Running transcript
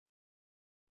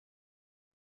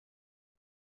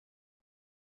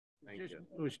It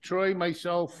was Troy,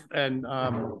 myself, and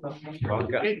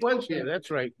Okay. it was here. That's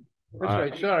right. That's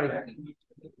right. Sorry.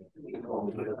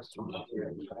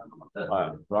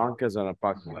 Broncos and a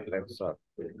parking lot.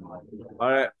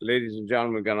 All right, ladies and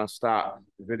gentlemen, we're gonna start.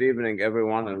 Good evening,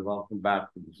 everyone, and welcome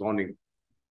back to the zoning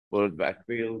board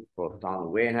backfield for town of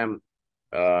Wareham.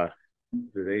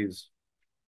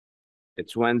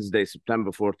 It's Wednesday,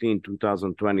 September 14,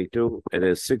 2022. It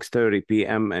is 6:30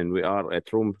 p.m. and we are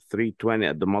at room 320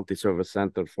 at the Multi-Service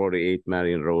Center, 48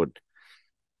 Marion Road,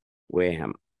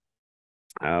 Wareham.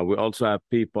 We also have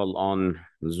people on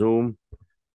Zoom.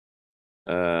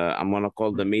 I'm going to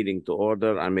call the meeting to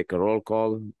order and make a roll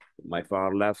call. My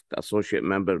far left, Associate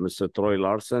Member, Mr. Troy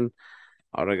Larson.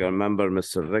 Our regular member,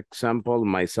 Mr. Rick Semple.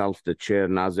 Myself, the Chair,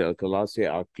 Nazi Al-Khalasi.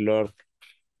 Our clerk,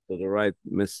 to the right,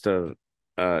 Mr.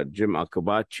 Jim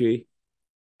Akabachi.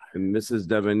 And Mrs.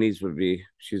 Devenese will be,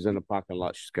 she's in the parking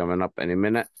lot. She's coming up any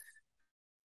minute.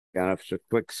 Gonna have to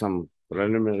some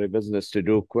preliminary business to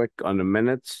do quick on the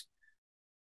minutes.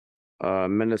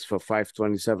 Minutes for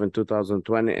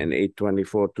 5/27/2020 and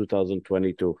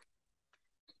 8/24/2022.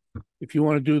 If you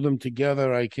want to do them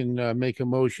together, I can make a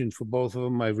motion for both of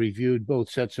them. I've reviewed both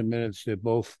sets of minutes. They're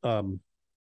both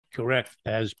correct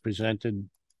as presented.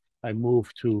 I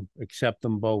move to accept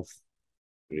them both.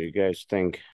 What do you guys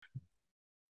think?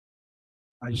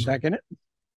 I second it.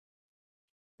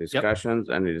 Discussions?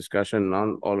 Yep. Any discussion?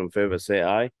 None. All in favor, say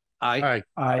aye. Aye.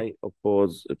 Aye.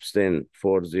 Oppose, abstain,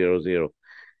 4-0-0.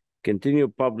 Continue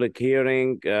public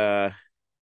hearing.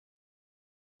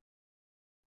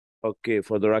 Okay,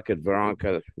 for the record,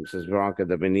 Mrs. Veronica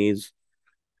Devenese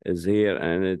is here,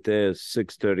 and it is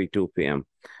 6:32 p.m.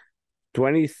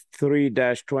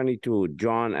 23-22,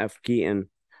 John F.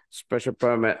 Keaton, special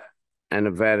permit and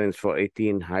a variance for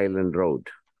 18 Highland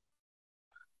Road.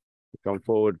 Come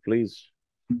forward, please.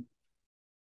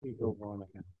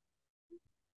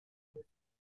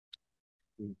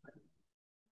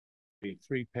 The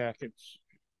 3 packets.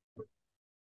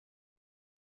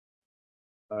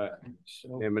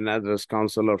 Name and address,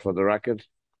 Counselor, for the record.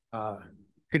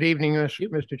 Good evening,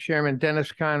 Mr. Chairman.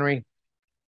 Dennis Connery,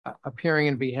 appearing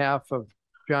in behalf of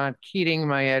John Keating.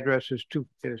 My address is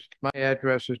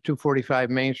 245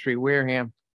 Main Street,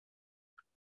 Wareham.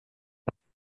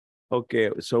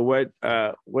 Okay, so what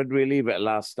did we leave it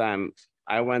last time?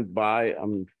 I went by.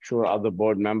 I'm sure other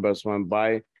board members went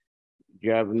by. Do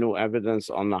you have new evidence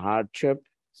on the hardship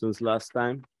since last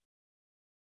time?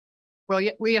 Well,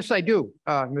 yes, I do,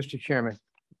 Mr. Chairman.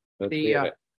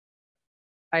 I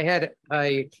had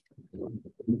the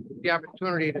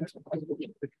opportunity to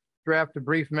draft a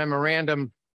brief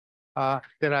memorandum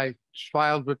that I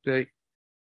filed with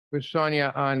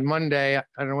Sonia on Monday. I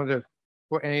don't know whether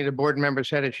any of the board members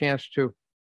had a chance to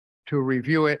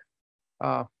review it,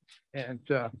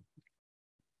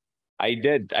 I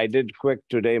did quick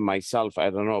today myself.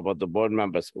 I don't know about the board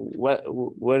members.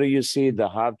 Where do you see the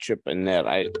hardship in there?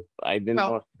 I didn't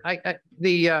know.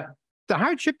 The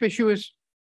hardship issue is,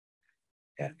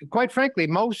 quite frankly,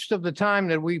 most of the time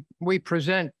that we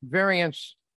present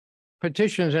variance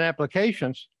petitions and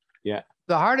applications. Yeah.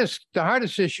 The hardest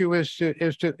issue is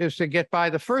to get by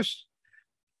the first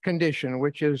condition,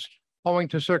 which is owing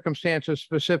to circumstances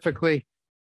specifically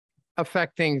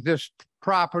affecting this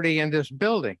property and this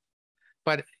building.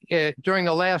 But during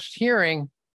the last hearing,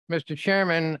 Mr.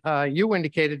 Chairman, you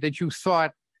indicated that you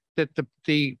thought that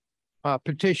the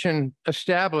petition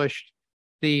established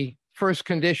the first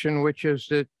condition, which is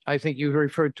that I think you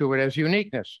referred to it as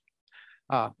uniqueness.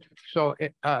 So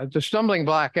the stumbling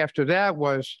block after that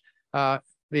was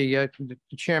the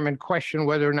chairman questioned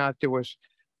whether or not there was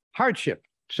hardship.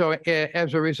 So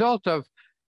as a result of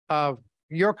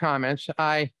your comments,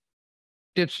 I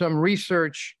did some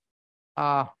research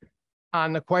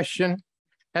on the question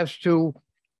as to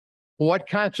what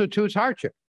constitutes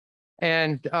hardship.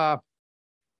 And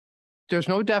there's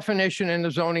no definition in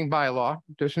the zoning bylaw.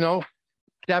 There's no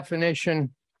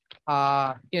definition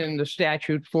in the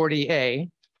statute 40A.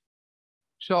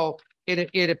 So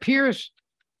it appears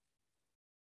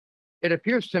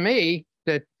to me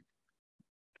that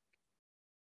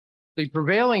the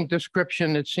prevailing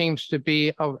description that seems to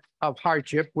be of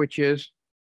hardship, which is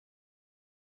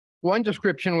one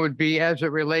description would be, as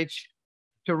it relates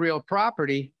to real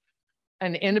property,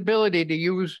 an inability to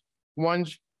use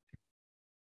one's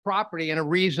property in a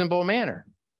reasonable manner.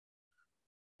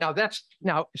 Now that's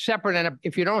separate, and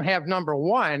if you don't have number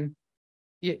one,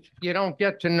 you don't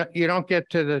get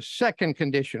to the second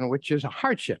condition, which is a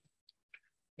hardship.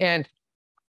 And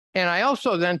I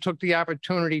also then took the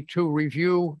opportunity to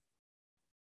review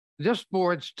this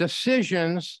board's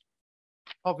decisions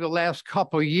of the last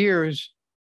couple of years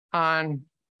on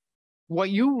what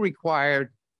you required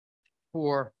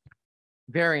for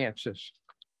variances.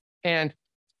 And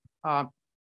I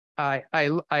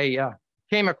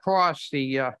came across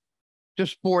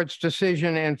this board's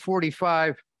decision in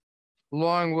 45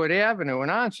 Longwood Avenue in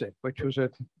Onset, which was a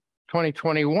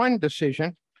 2021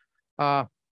 decision.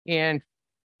 And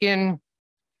in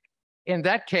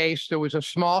that case, there was a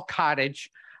small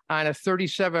cottage on a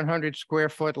 3,700 square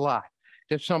foot lot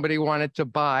that somebody wanted to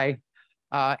buy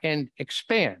and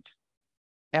expand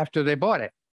after they bought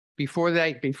it. Before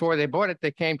they bought it,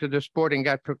 they came to this board and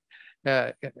got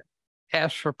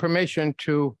asked for permission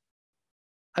to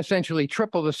essentially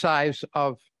triple the size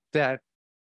of that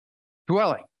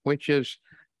dwelling, which is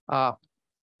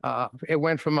it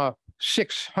went from a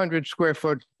 600 square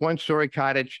foot one-story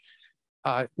cottage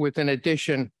with an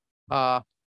addition of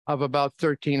about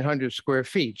 1,300 square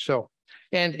feet. So,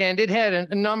 and it had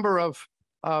a number of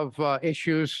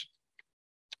issues,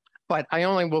 but I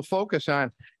only will focus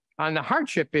on the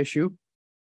hardship issue.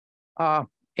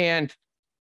 And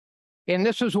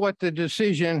this is what the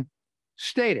decision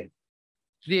stated.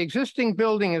 The existing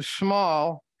building is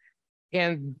small,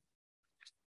 and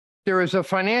there is a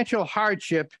financial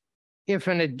hardship if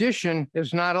an addition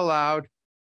is not allowed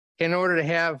in order to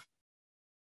have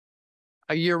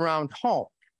a year-round home.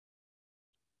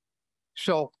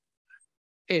 So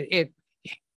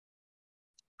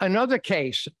another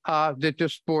case that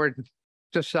this board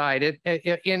decided,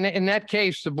 in that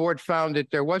case, the board found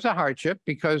that there was a hardship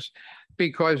because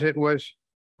it was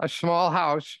a small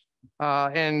house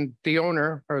and the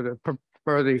owner or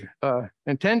the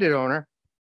intended owner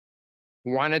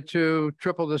wanted to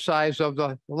triple the size of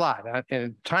the lot,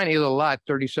 and a tiny little lot,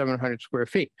 3,700 square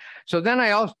feet. So then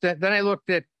I looked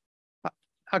at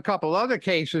a couple other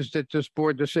cases that this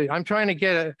board decided. I'm trying to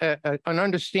get an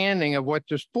understanding of what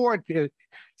this board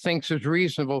thinks is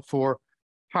reasonable for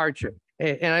hardship.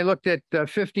 And I looked at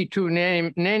 52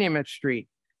 Nanamet Street,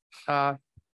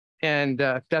 and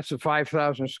that's a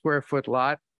 5,000 square foot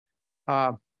lot.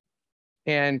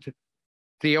 And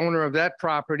the owner of that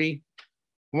property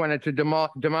wanted to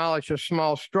demolish a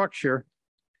small structure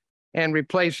and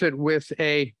replace it with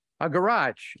a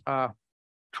garage,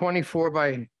 24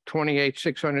 by 28,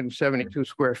 672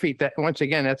 square feet. That, once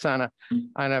again, that's on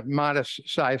a modest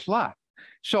sized lot.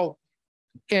 So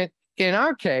in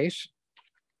our case,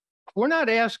 we're not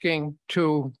asking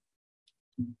to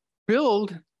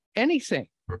build anything.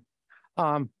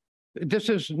 This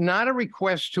is not a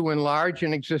request to enlarge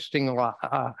an existing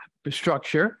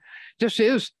structure. This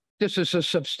is a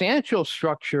substantial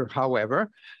structure,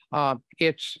 however.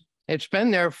 It's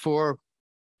been there for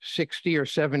 60 or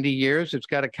 70 years. It's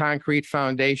got a concrete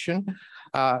foundation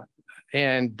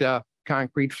and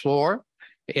concrete floor.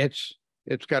 It's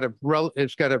got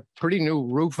a pretty new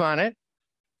roof on it,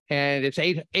 and it's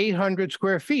 800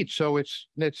 square feet. So it's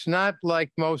not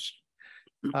like most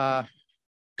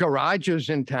garages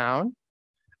in town.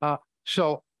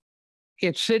 So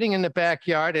it's sitting in the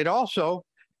backyard. It also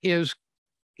is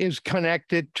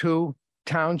connected to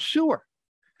town sewer.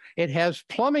 It has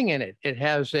plumbing in it. It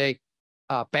has a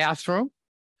bathroom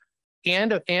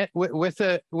and with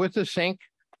a sink,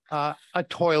 a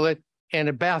toilet, and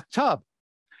a bathtub.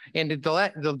 And the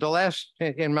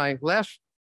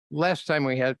last time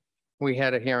we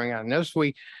had a hearing on this,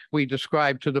 we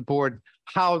described to the board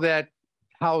how that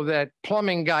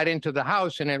plumbing got into the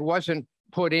house, and it wasn't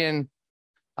put in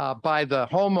by the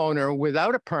homeowner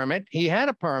without a permit. He had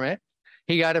a permit.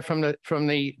 He got it from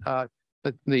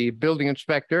the building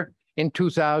inspector in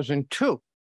 2002.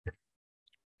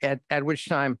 At which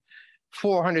time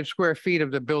 400 square feet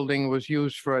of the building was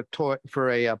used for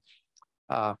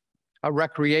a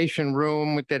recreation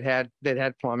room that had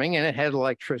plumbing, and it had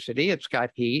electricity. It's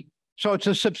got heat. So it's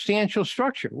a substantial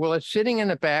structure. Well, it's sitting in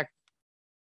the back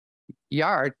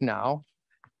yard now,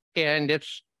 and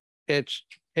it's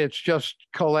just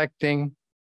collecting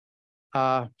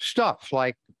stuff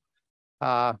like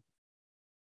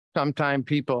sometimes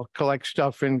people collect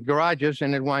stuff in garages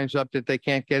and it winds up that they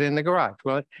can't get in the garage.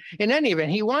 Well, in any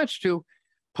event, he wants to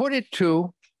put it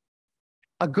to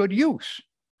a good use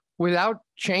without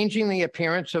changing the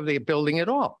appearance of the building at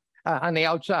all on the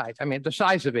outside. I mean, the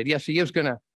size of it. Yes, he is going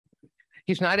to.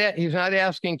 He's not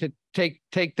asking to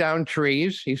take down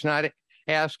trees. He's not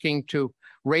asking to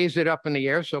raise it up in the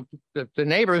air so the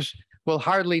neighbors will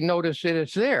hardly notice that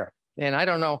it's there. And I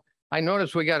don't know. I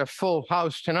noticed we got a full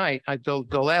house tonight. The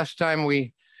last time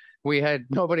we had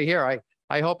nobody here.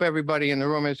 I hope everybody in the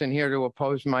room isn't here to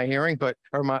oppose my hearing,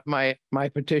 or my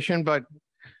petition, but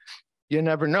you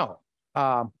never know.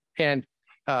 And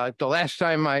the last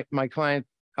time my client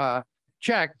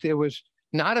checked, it was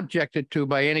not objected to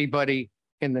by anybody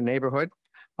in the neighborhood.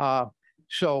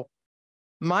 So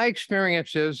my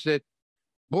experience is that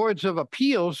boards of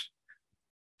appeals,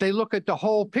 they look at the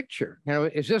whole picture. You know,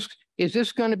 is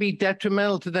this going to be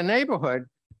detrimental to the neighborhood?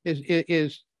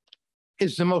 Is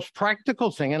the most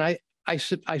practical thing, and I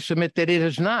submit that it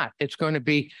is not. It's going to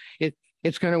be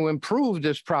it's going to improve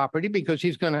this property because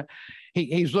he's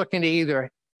looking to either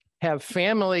have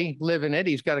family live in it.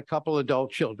 He's got a couple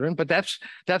adult children, but that's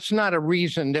not a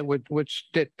reason that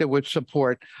would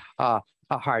support a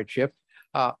hardship.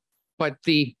 But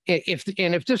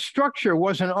if this structure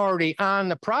wasn't already on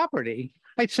the property,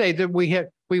 I'd say that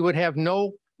we would have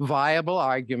no viable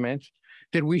argument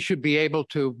that we should be able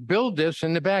to build this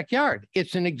in the backyard.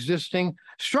 It's an existing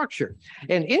structure.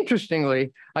 And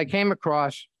interestingly, I came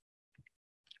across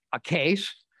a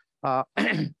case,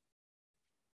 and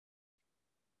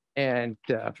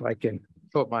if I can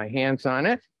put my hands on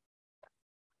it,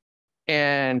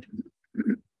 and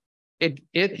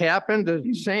it happened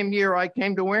the same year I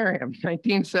came to Wareham,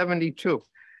 1972.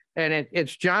 And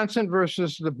it's Johnson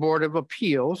versus the Board of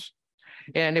Appeals.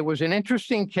 And it was an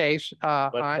interesting case.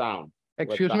 What town?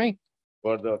 Excuse me?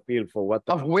 Board of Appeal for what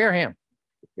town? Of Wareham.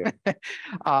 Okay.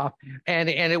 And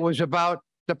it was about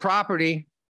the property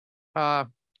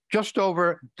just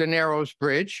over the Narrows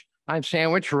Bridge on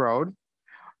Sandwich Road.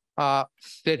 That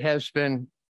has been,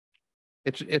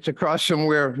 it's across from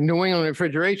where New England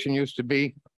Refrigeration used to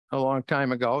be a long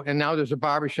time ago, and now there's a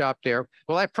barber shop there.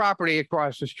 Well, that property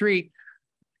across the street,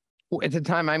 at the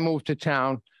time I moved to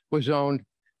town, was owned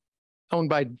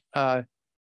by by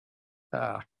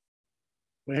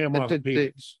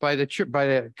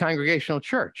the Congregational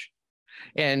Church,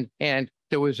 and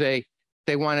there was they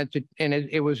wanted to, and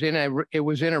it was in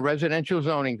a residential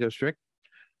zoning district.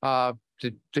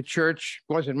 The church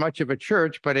wasn't much of a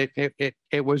church, but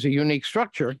it was a unique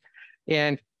structure,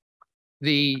 and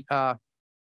the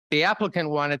applicant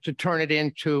wanted to turn it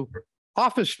into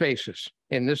office spaces,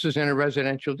 and this is in a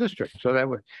residential district, so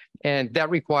that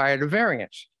required a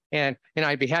variance, and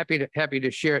I'd be happy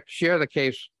to share the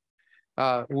case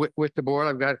with the board.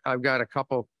 I've got a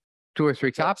couple, 2 or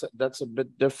 3 copies. That's a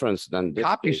bit different than this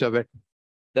copies case. of it.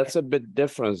 That's a bit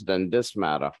different than this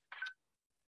matter.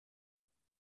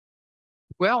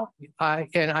 Well, I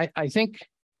think,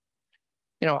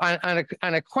 you know,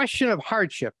 on a question of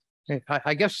hardship,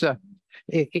 I guess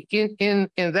in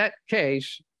that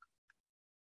case,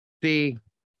 if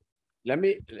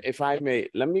I may,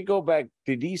 let me go back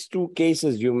to these 2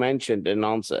 cases you mentioned in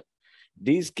onset.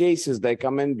 These cases, they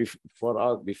come in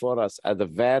before us at the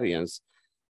variance,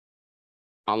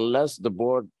 unless the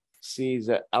board sees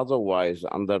it otherwise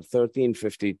under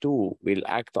 1352, we'll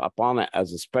act upon it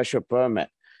as a special permit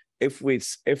if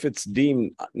it's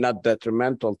deemed not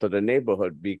detrimental to the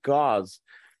neighborhood, because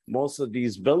most of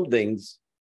these buildings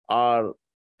are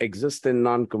existing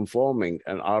non-conforming,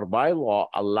 and our bylaw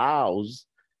allows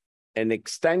an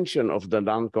extension of the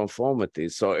non-conformity.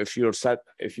 So if your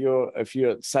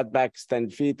setback is 10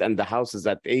 feet and the house is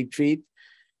at 8 feet,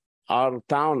 our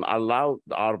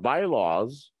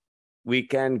bylaws, we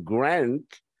can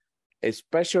grant a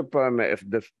special permit if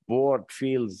the board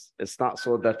feels it's not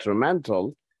so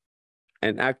detrimental,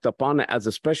 and act upon it as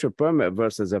a special permit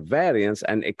versus a variance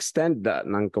and extend that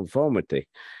nonconformity.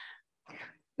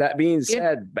 That being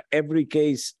said, every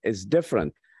case is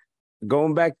different.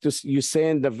 Going back to you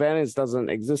saying the variance doesn't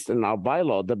exist in our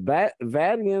bylaw, the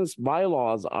variance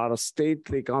bylaws are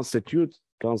stately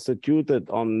constituted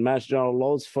on Mass General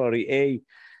Laws 40A,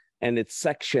 and it's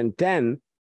section 10,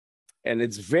 and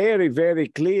it's very, very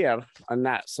clear on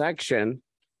that section.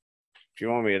 If you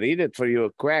want me to read it for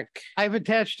you quick. I've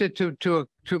attached it to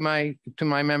my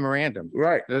memorandum.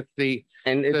 Right. The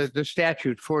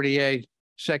statute 40A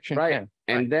section 10.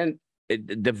 And then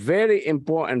the very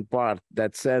important part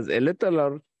that says a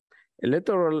literal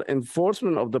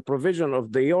enforcement of the provision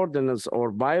of the ordinance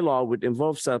or bylaw would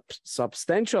involve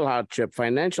substantial hardship,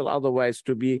 financial otherwise,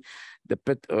 to be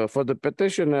for the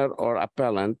petitioner or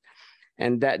appellant,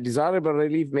 and that desirable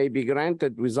relief may be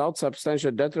granted without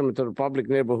substantial detriment to the public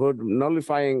neighborhood,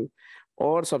 nullifying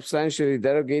or substantially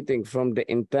derogating from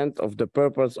the intent of the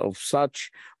purpose of such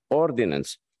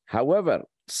ordinance. However,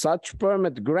 such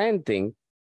permit granting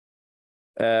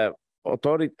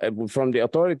authority from the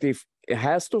authority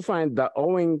has to find that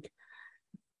owing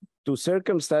to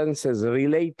circumstances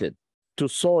related to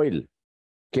soil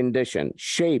condition,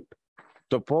 shape,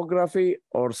 topography,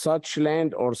 or such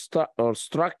land or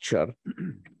structure,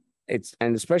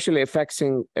 and especially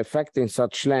affecting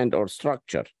such land or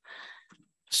structure.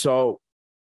 So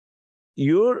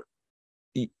none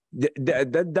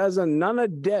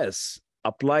of this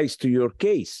applies to your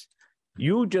case.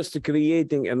 You just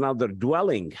creating another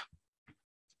dwelling.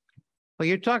 Well,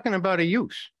 you're talking about a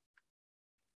use.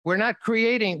 We're not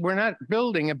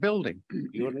building a building.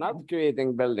 You're not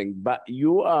creating building, but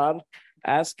you are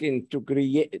asking to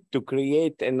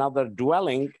create another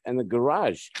dwelling in a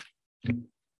garage.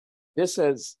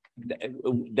 There's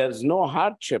no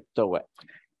hardship to it.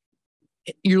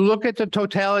 You look at the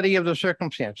totality of the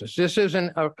circumstances. This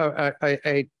isn't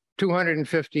a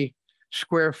 250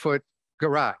 square foot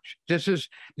garage. This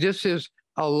is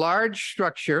a large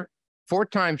structure, 4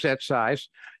 times that size,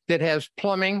 that has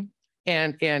plumbing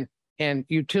and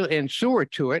sewer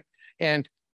to it. And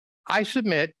I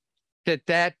submit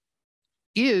that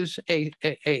is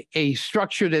a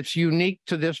structure that's unique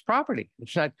to this property.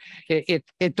 It's not,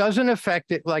 it doesn't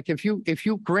affect it. Like if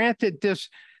you granted this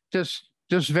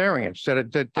variance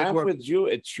that I'm with you,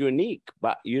 it's unique,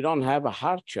 but you don't have a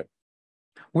hardship.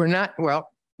 We're not, well,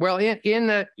 you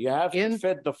have to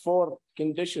fit the 4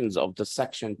 conditions of the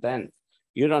section 10.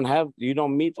 You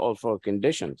don't meet all 4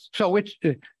 conditions. So it's,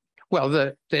 well,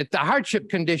 the hardship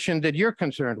condition that you're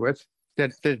concerned with,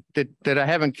 that I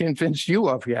haven't convinced you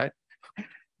of yet,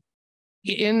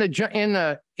 in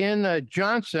the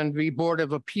Johnson v. Board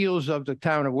of Appeals of the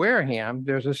town of Wareham,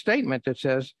 there's a statement that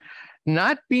says,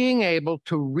 not being able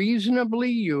to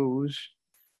reasonably use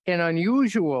an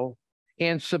unusual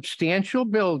and substantial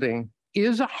building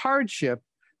is a hardship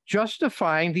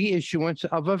justifying the issuance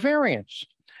of a variance.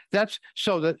 That's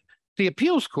so that the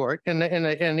appeals court and the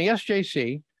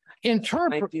SJC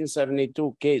interpret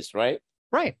 1972 case, right?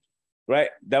 Right. Right.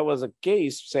 That was a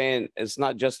case saying it's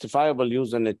not justifiable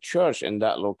using a church in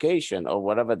that location or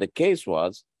whatever the case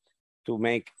was to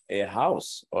make a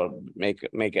house or make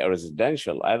it a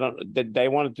residential. Did they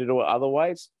wanted to do it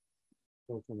otherwise?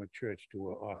 Go from a church to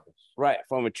an office. Right.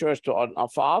 From a church to an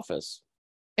office.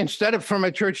 Instead of from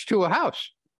a church to a house.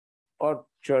 Or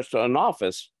church to an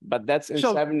office. But that's in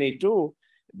 72.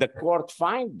 The court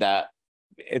find that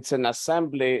it's an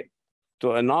assembly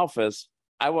to an office.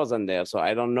 I wasn't there, so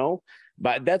I don't know.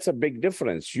 But that's a big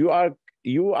difference. You are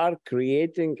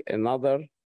creating another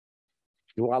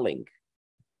dwelling.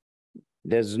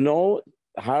 There's no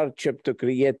hardship to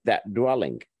create that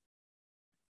dwelling.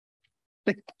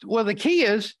 Well, the key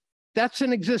is that's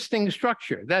an existing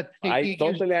structure. That I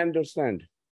totally understand.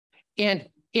 And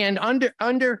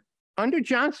under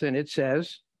Johnson, it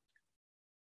says,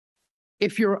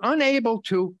 if you're unable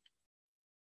to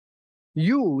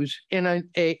use in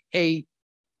a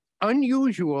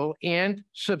unusual and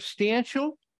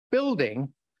substantial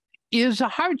building is a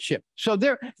hardship. So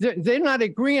they're not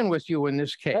agreeing with you in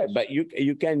this case. Right, but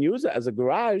you can use it as a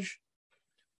garage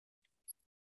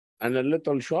and a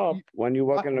little shop when you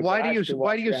work in a garage.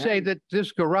 Why do you say that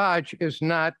this garage is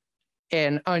not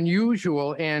an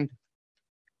unusual and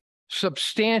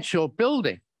substantial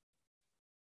building?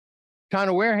 Town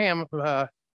of Wareham.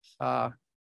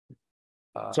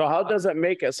 So how does it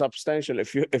make it substantial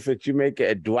if you make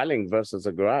it a dwelling versus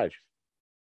a garage?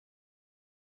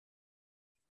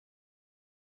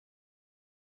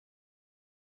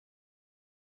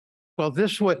 Well,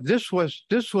 this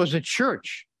was a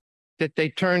church that they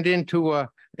turned into a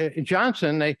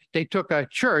Johnson. They took a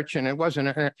church, and it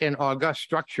wasn't an august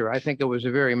structure. I think it was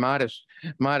a very modest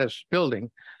building.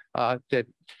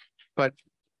 But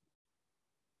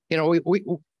you know, we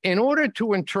in order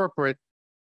to interpret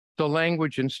the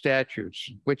language in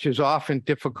statutes, which is often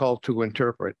difficult to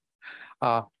interpret,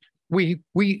 we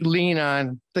lean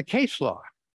on the case law.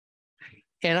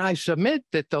 And I submit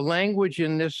that the language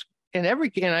in this, and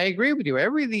I agree with you,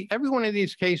 every one of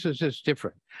these cases is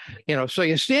different. You know, so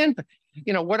you stand,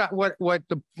 you know, what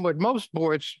most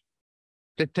boards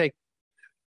that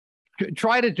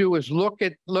try to do is look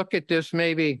at this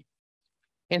maybe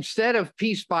instead of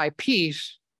piece by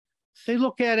piece, they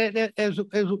look at it as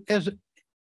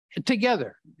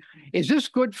together. Is this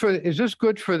good for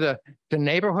the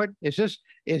neighborhood? Is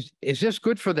this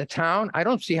good for the town? I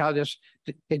don't see how this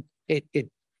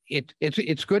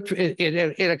it's good for,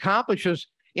 it accomplishes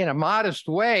in a modest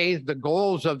way the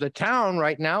goals of the town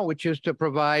right now, which is to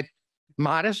provide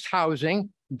modest housing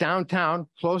downtown,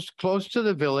 close to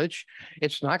the village.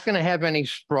 It's not going to have any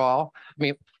sprawl. I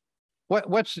mean,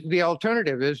 what's the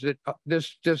alternative is that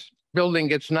this building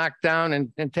gets knocked down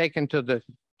and taken to the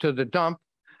dump.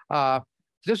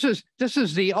 This is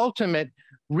the ultimate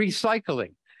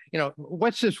recycling. You know,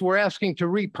 what's this? We're asking to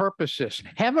repurpose this.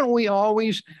 Haven't we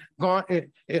always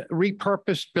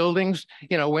repurposed buildings?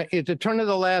 You know, at the turn of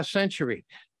the last century,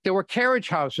 there were carriage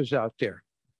houses out there.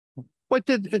 What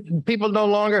did people no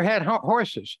longer had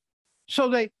horses? So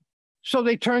they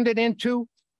turned it into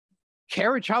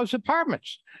carriage house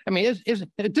apartments. I mean,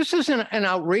 this isn't an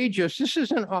outrageous. This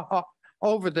isn't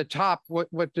over the top.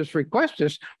 What this request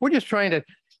is. We're just trying to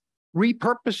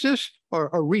repurpose this or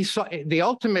the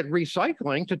ultimate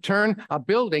recycling to turn a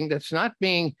building that's not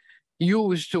being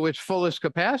used to its fullest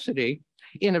capacity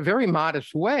in a very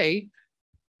modest way,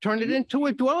 turn it into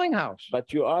a dwelling house.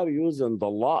 But you are using the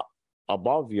lot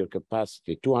above your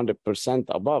capacity, 200%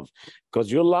 above,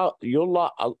 because your lot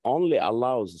only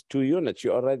allows 2 units.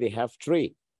 You already have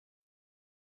 3.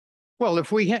 Well,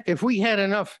 if we had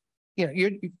enough, you know,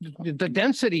 the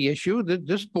density issue,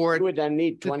 this board You would then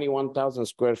need 21,000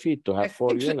 square feet to have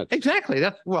 4 units. Exactly.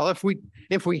 That's, well, if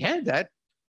we had that,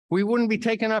 we wouldn't be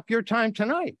taking up your time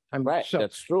tonight. Right,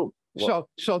 that's true. Well,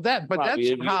 but that's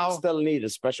you how. still need a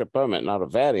special permit, not a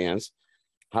variance.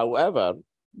 However,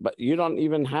 but you don't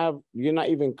even have, you're not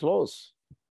even close.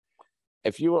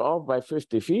 If you were off by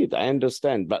 50 feet, I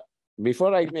understand. But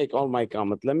before I make all my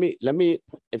comment, let me,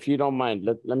 if you don't mind,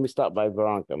 let me start by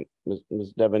Veronica.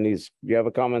 Ms. Devenese, do you have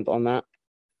a comment on that?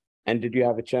 And did you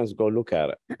have a chance to go look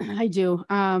at it? I do.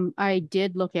 I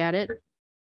did look at it.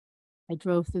 I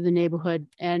drove through the neighborhood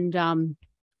and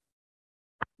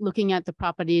looking at the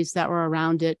properties that were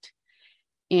around it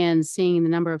and seeing the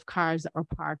number of cars that were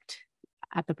parked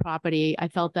at the property, I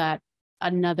felt that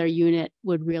another unit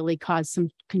would really cause some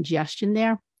congestion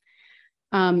there.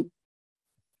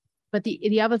 But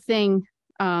the other thing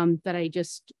that I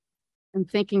just am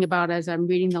thinking about as I'm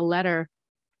reading the letter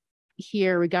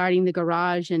here regarding the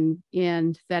garage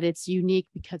and that it's unique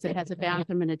because it has a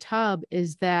bathroom and a tub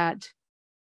is that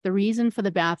the reason for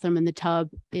the bathroom and the tub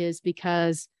is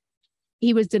because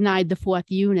he was denied the 4th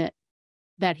unit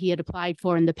that he had applied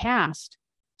for in the past.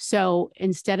 So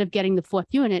instead of getting the 4th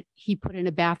unit, he put in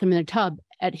a bathroom and a tub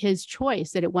at his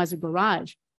choice that it was a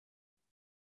garage.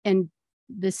 And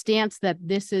the stance that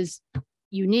this is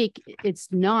unique, it's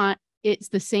not, it's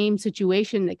the same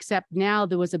situation, except now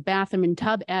there was a bathroom and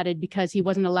tub added because he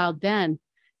wasn't allowed then.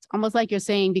 It's almost like you're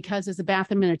saying because there's a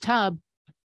bathroom and a tub,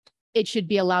 it should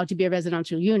be allowed to be a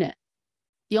residential unit.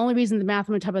 The only reason the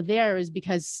bathroom and tub are there is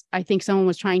because I think someone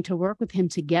was trying to work with him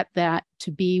to get that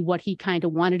to be what he kind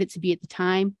of wanted it to be at the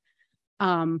time.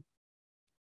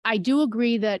 I do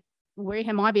agree that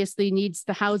Wareham obviously needs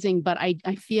the housing, but I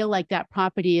feel like that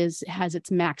property has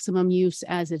its maximum use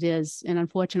as it is. And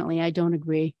unfortunately, I don't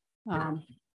agree.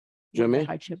 Jimmy?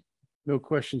 Hardship. No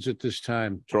questions at this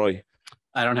time. Troy?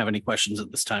 I don't have any questions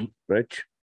at this time. Rich?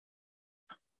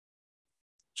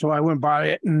 So I went by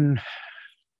it and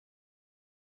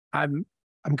I'm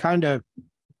kind of,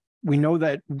 we know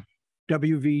that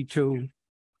WV2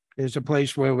 is a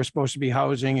place where we're supposed to be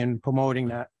housing and promoting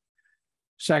that.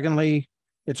 Secondly,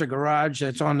 it's a garage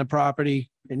that's on the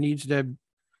property. It needs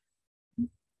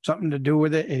something to do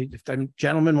with it. If the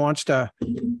gentleman wants to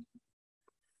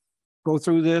go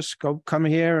through this, come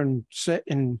here and sit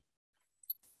and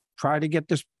try to get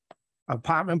this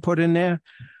apartment put in there.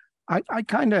 I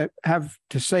kind of have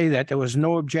to say that there was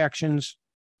no objections.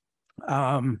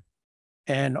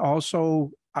 And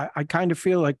also I kind of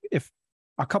feel like if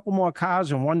a couple more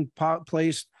cars in one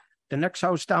place, the next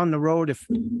house down the road, if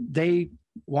they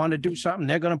want to do something,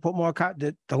 they're going to put more cars.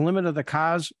 The limit of the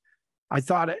cars, I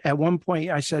thought at one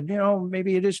point I said,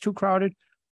 maybe it is too crowded,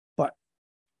 but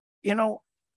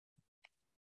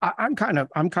I'm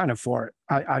kind of for it.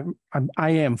 I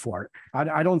am for it.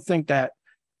 I don't think that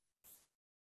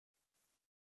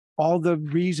all the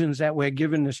reasons that we're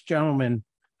giving this gentleman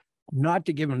not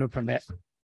to give him the permit,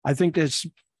 I think there's,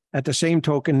 at the same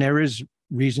token, there is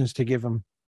reasons to give him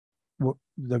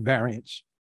the variance.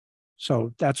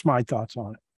 So that's my thoughts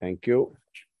on it. Thank you.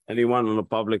 Anyone in the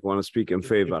public want to speak in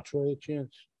favor? Troy a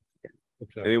chance.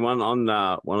 Anyone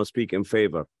want to speak in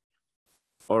favor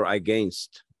or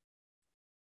against?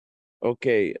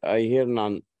 Okay, I hear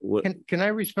none. Can I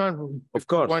respond? Of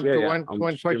course. One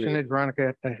question that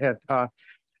Veronica had.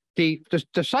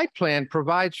 The site plan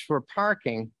provides for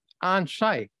parking on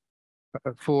site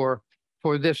for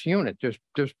this unit.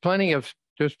 There's plenty of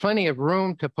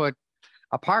room to put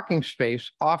a parking space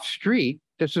off street.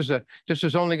 This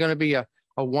is only going to be a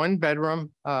 1-bedroom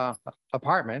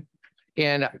apartment,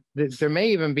 and there may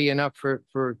even be enough for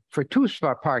 2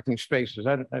 parking spaces.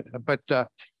 But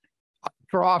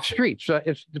for off street, so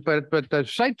but the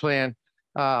site plan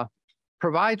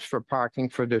provides for parking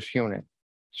for this unit.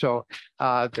 So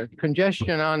the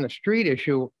congestion on the street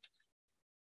issue,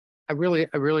 I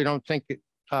really don't think it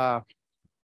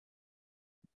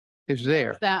is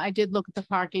there. That I did look at the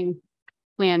parking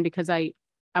plan because I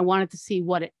wanted to see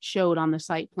what it showed on the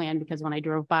site plan, because when I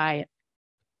drove by it,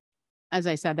 as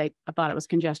I said, I thought it was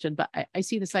congested, but I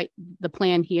see the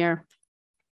plan here.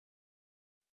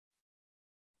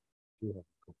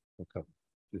 Okay.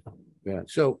 Yeah,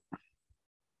 so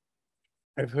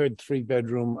I've heard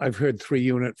 3-bedroom, I've heard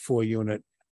 3-unit, 4-unit.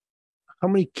 how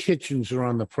many kitchens are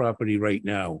on the property right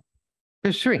now?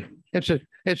 There's three. It's an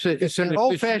If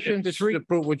old this- fashioned if this is three.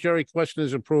 approved, what Jerry question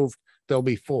is approved, there'll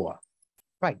be four.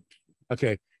 Right.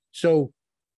 Okay, so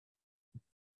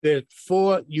there are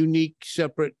four unique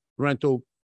separate rental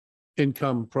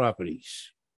income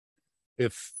properties.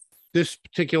 If this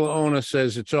particular owner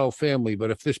says it's all family,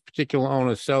 but if this particular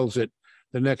owner sells it,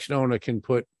 the next owner can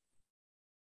put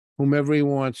whomever he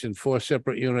wants in four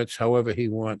separate units, however he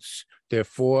wants. They're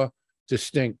four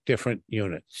distinct different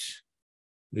units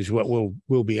is what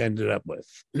we'll be ended up with.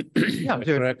 Yeah,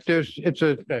 Correct? it's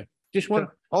a Just one,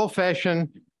 old fashioned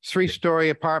three-story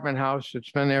apartment house.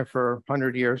 It's been there for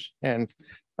 100 years and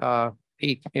the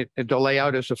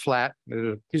layout is a flat.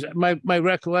 because my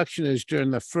recollection is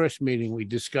during the first meeting, we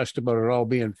discussed about it all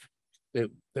being, they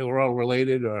were all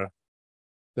related or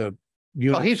the.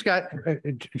 Well, he's got,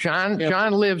 John Yeah.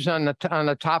 lives on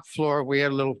the top floor. We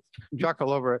had a little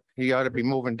chuckle over it. He ought to be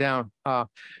moving down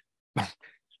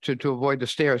to avoid the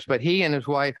stairs, but he and his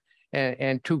wife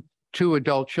and two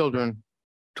adult children,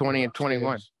 20 and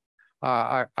 21,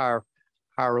 are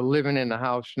living in the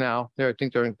house now. I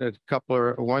think there's a couple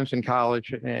of ones in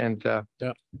college and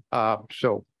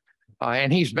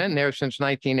and he's been there since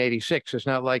 1986. It's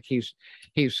not like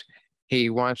he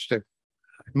wants to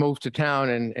move to town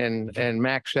and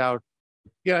max out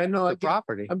Yeah, I know. the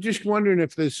property. I'm just wondering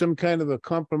if there's some kind of a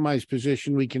compromise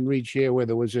position we can reach here where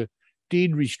there was a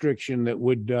deed restriction that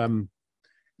would,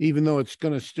 even though it's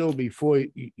gonna still be four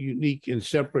unique and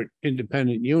separate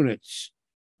independent units,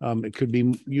 it could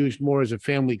be used more as a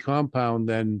family compound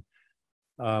than,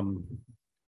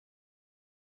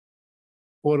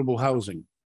 affordable housing.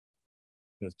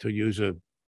 To use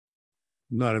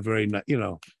not a very,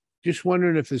 just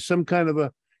wondering if there's some kind of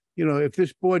a, if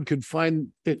this board could find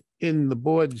it in the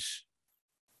board's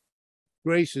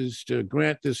graces to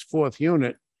grant this fourth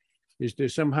unit, is there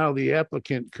somehow the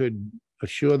applicant could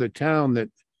assure the town that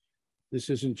this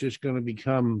isn't just going to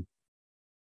become,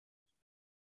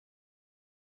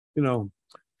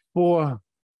 four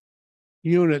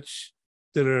units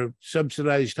that are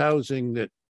subsidized housing that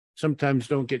sometimes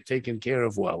don't get taken care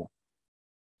of well.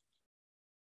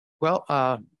 Well,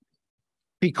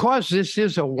 because this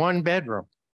is a one bedroom,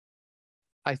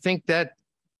 I think that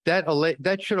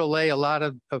should allay a lot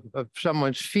of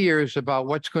someone's fears about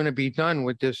what's going to be done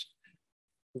with this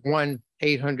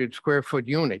 800 square foot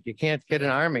unit. You can't get an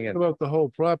army in. What about the whole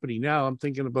property? Now I'm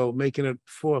thinking about making it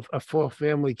a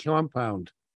four-family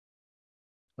compound.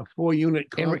 A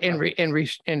four-unit compound.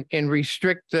 And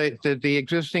restrict the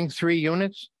existing three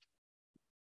units.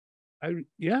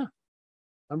 Yeah.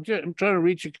 I'm trying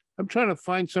to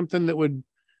find something that would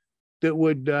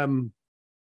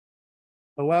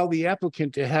allow the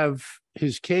applicant to have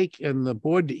his cake and the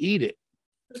board to eat it.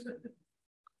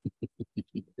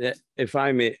 If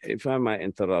I may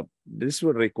interrupt, this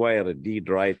would require a deed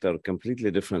writer,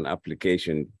 completely different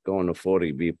application, going to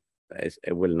 40B.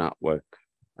 It will not work.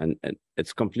 And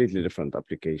it's completely different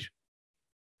application.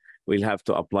 We'll have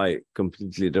to apply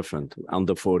completely different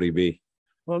under 40B.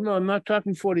 Well, no, I'm not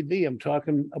talking 40B. I'm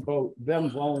talking about them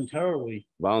voluntarily.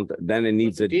 Well, then it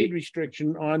needs a Deed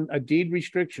restriction on the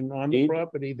Deed-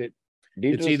 property that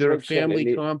deed it's either a restriction,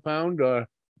 family compound or,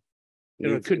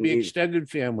 it could be extended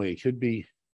family. It could be,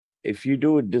 If you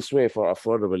do it this way for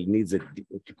affordable, it needs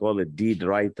what you call a deed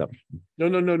writer. no.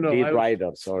 Deed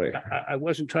writer, sorry. I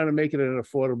wasn't trying to make it an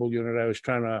affordable unit. I was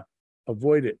trying to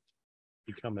avoid it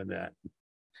becoming that.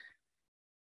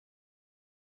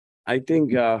 I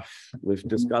think we've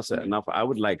discussed it enough. I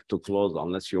would like to close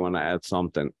unless you want to add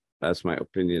something. That's my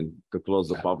opinion, to close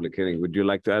the public hearing. Would you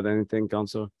like to add anything,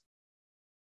 Councilor?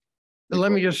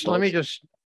 Let me just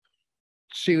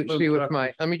see with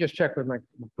let me just check with my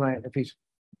client if he's.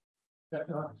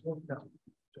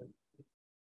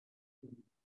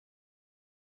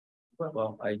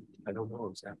 Well, I don't know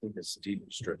exactly this deed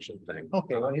restriction thing.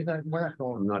 Okay, well, we're not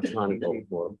going. I'm not trying to go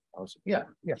for. Yeah.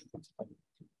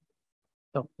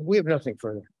 No, we have nothing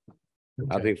further.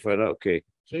 I think further, okay,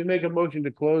 So you make a motion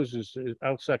to close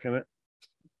I'll second it.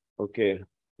 okay.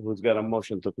 Who's got a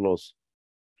motion to close?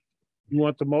 You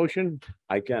want the motion?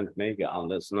 I can't make it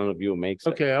unless none of you makes it.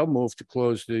 Okay, I'll move to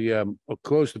close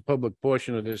the public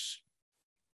portion of this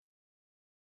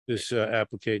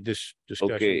discussion.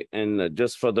 Okay, and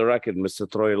just for the record, Mr.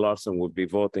 Troy Larson would be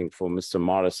voting for Mr.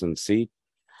 Morrison's seat.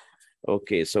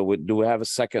 Okay, so do we have a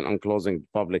second on closing the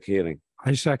public hearing?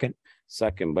 I second.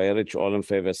 Second by Rich, all in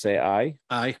favor, say aye.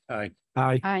 Aye. Aye.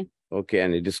 Aye. Hi, Okay,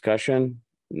 any discussion?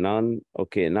 None?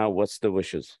 Okay, now what's the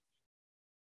wishes?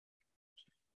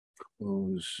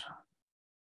 Close.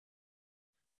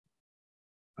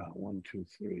 1, 2,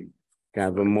 3, Can I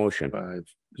have a motion? 500.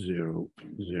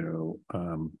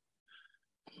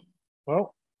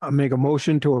 Well, I'll make a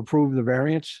motion to approve the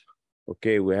variance.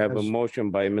 Okay, we have a Yes.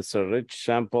 motion by Mr. Rich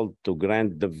Sample to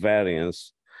grant the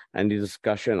variance. Any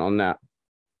discussion on that?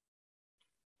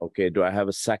 Okay, do I have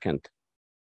a second?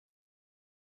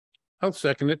 I'll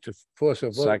second it to force a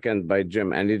vote. Second by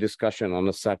Jim. Any discussion on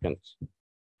the second?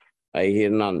 I hear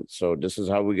none. So this is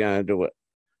how we're gonna do it.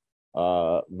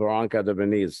 Veronica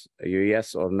Debonese, are you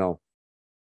yes or no?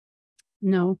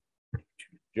 No,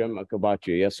 Jim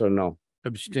Akabachi, yes or no?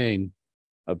 Abstain.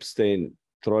 Abstain.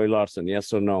 Troy Larson,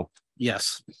 yes or no?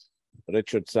 Yes.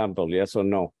 Richard Sample, yes or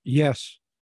no? Yes.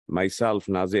 Myself,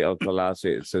 Nazi Al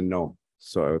Khalasi, it's a no.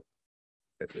 So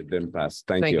it didn't pass.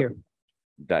 Thank Thank you. you.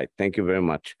 Right. Thank you very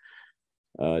much.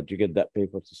 Did you get that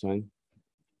paper to sign?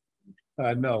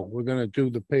 No, we're gonna do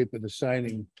the paper, the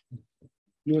signing.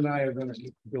 You and I are gonna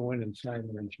go in and sign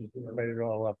them and write it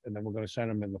all up, and then we're gonna sign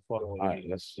them in the following. All right,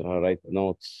 let's write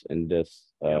notes in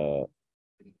this.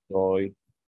 Troy.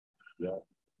 Yeah.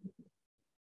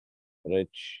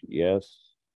 Rich,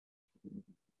 yes.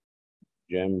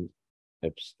 Jim,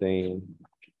 abstain.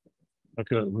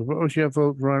 Okay, what was your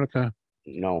vote, Veronica?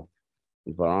 No.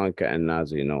 Veronica and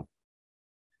Nazi, no.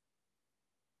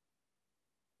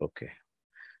 Okay.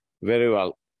 Very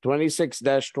well.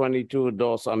 26-22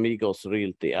 Dos Amigos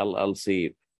Realty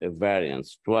LLC, a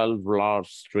variance, 12 Large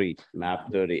Street,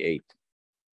 map 38.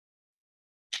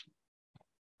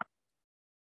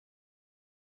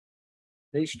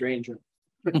 Hey, stranger.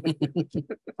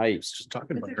 Hi. Just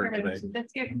talking about her today.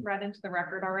 Let's get read into the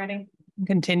record already.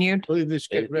 Continued. Believe this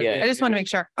get ready. Yeah. I just want to make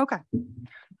sure. Okay.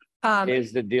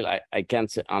 Here's the deal. I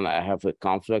can't sit on, I have a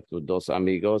conflict with Dos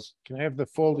Amigos. Can I have the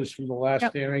folders from the last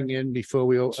Yep. hearing in before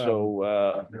we?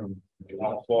 So, you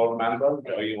want 4 members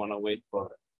or you want to wait for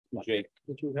Jake?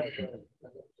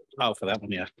 Oh, for that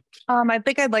one, yeah. I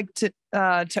think I'd like to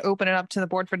open it up to the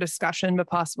board for discussion, but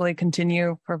possibly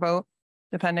continue for vote,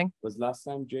 depending. Was last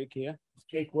time Jake here?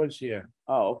 Jake was here.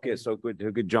 Oh, okay, so good.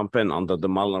 You could jump in under the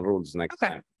Mullen rules next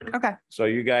Okay. time. Okay. So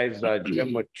you guys,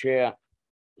 Jim would chair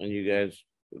and you guys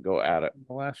go at it.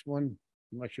 The last one,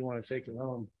 unless you want to take it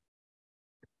home.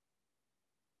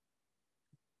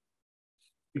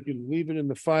 You can leave it in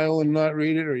the file and not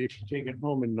read it, or you can take it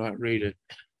home and not read it.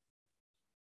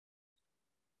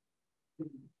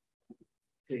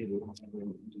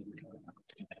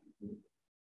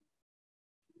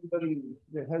 Anybody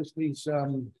that has these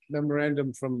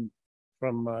memorandum from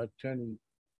Attorney.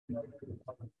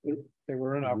 They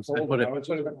were in our I folder. put it- I was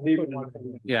gonna leave it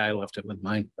on- Yeah, I left it with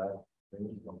mine.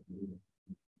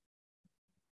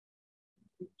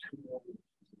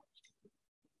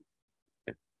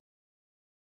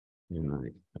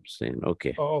 Abstain,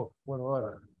 okay. Oh, what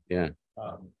order? Yeah.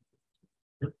 Um,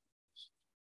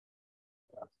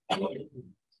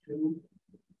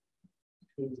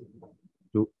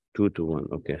 2-1,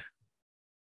 okay.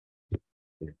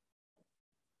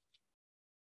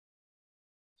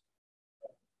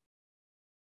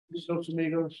 Dos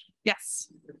Amigos,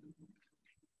 Yes.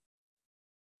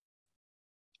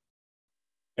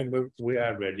 and we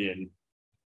are ready in.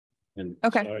 And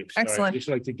Okay, sorry, excellent. I just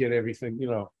like to get everything,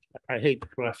 I hate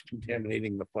cross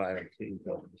contaminating the file.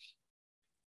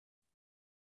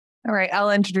 All right.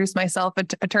 I'll introduce myself.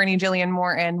 Attorney Jillian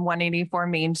Moore in 184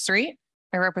 Main Street.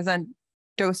 I represent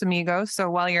Dos Amigos. So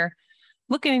while you're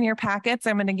looking in your packets,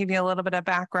 I'm going to give you a little bit of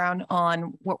background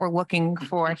on what we're looking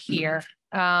for here.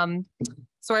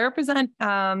 So I represent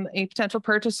a potential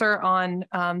purchaser on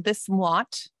this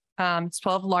lot. It's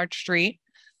 12 Larch Street.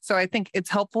 So I think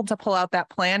it's helpful to pull out that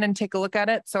plan and take a look at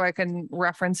it so I can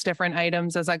reference different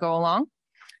items as I go along.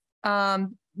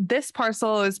 This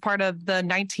parcel is part of the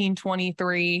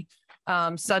 1923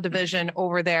 subdivision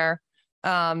over there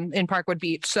in Parkwood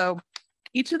Beach. So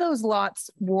each of those lots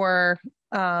were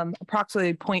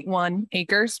approximately 0.1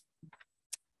 acres.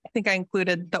 I think I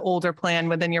included the older plan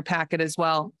within your packet as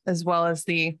well as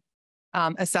the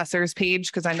assessor's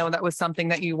page, because I know that was something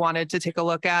that you wanted to take a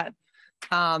look at.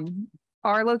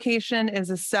 Our location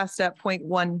is assessed at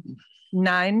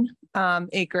 0.19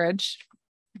 acreage.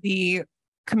 The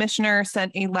commissioner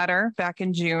sent a letter back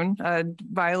in June, a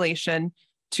violation,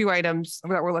 2 items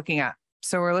that we're looking at.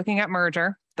 So we're looking at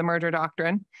the merger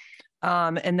doctrine,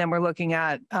 and then we're looking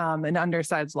at an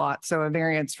undersized lot, so a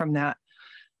variance from that.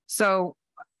 So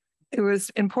it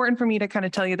was important for me to kind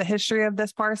of tell you the history of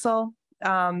this parcel,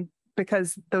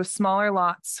 because those smaller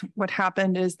lots, what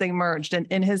happened is they merged. And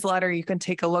in his letter, you can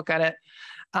take a look at it.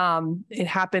 It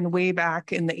happened way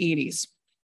back in the 80s.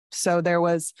 So there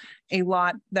was a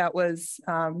lot that was,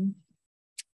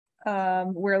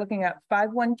 we're looking at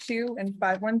 512 and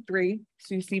 513.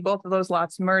 So you see both of those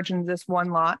lots merge into this one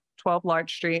lot. 12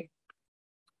 Larch Street.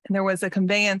 And there was a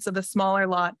conveyance of a smaller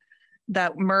lot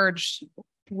that merged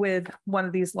with one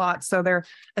of these lots. So they're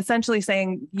essentially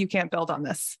saying you can't build on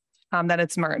this, that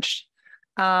it's merged.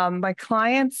 My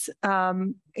clients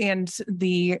and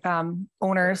the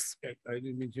owners. I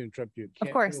didn't mean to interrupt you.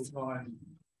 Of course. Can't build on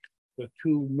the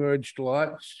two merged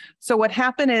lots. So what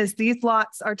happened is these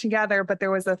lots are together, but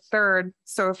there was a third.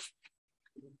 So if,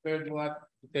 Third lot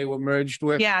they were merged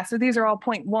with. yeah, so these are all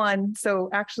 0.1. So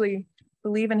actually, I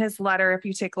believe in his letter, if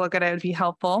you take a look at it, it'd be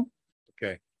helpful.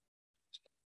 Okay.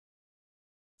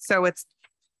 So it's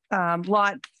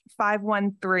lot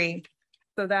 513.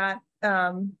 So that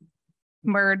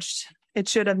merged, it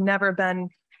should have never been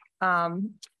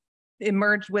it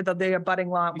merged with the abutting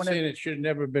lot. You're when saying it, it should have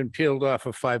never been peeled off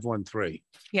of 513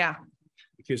 yeah,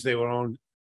 because they were owned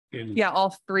in. yeah,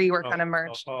 all three were all- kind of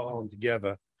merged. All owned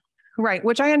together. Right,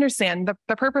 which I understand.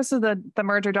 The purpose of the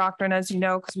merger doctrine, as you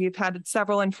know, because we've had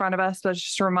several in front of us, but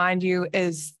just to remind you,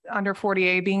 is under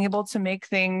 40A being able to make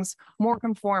things more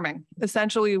conforming.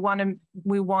 Essentially,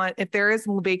 we want, if there is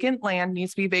vacant land,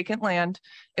 needs to be vacant land,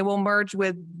 it will merge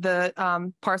with the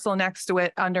parcel next to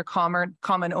it under common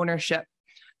ownership.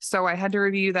 So I had to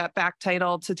review that back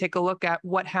title to take a look at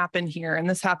what happened here. And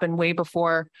this happened way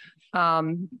before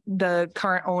the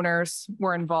current owners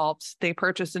were involved. They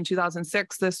purchased in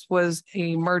 2006. This was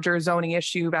a merger zoning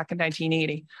issue back in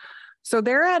 1980. So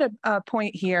they're at a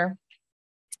point here,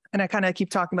 and I kind of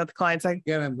keep talking about the clients.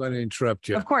 Again, I'm going to interrupt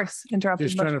you. Of course, interrupt.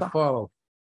 Just as much trying as to possible. follow.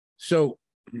 So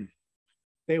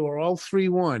they were all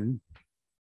 3-1.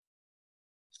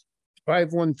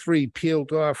 513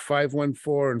 peeled off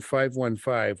 514 and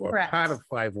 515, or Correct. part of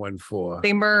 514.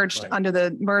 They merged Right. under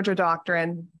the merger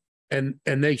doctrine. And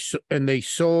they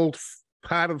sold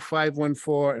part of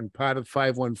 514 and part of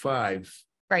 515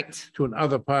 Right. to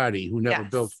another party who never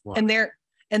Yes. built one.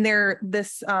 And they're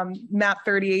this map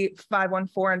 38,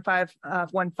 514 and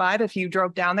 515. If you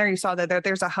drove down there, you saw that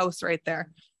there's a house right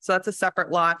there. So that's a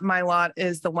separate lot. My lot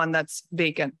is the one that's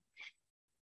vacant.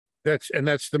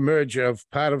 That's the merger of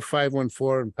part of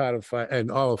 514 and part of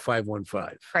and all of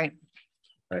 515. Right.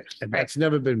 Right. And Right. that's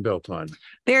never been built on.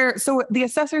 So the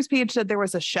assessor's page said there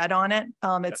was a shed on it.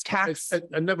 It's tax.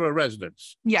 Never a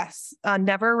residence. Yes,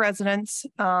 never a residence.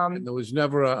 And there was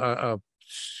never a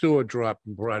sewer drop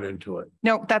brought into it.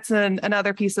 No, that's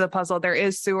another piece of the puzzle. There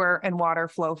is sewer and water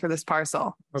flow for this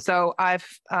parcel. Okay. So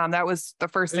that was the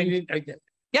first thing.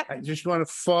 Yep. I just want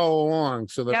to follow along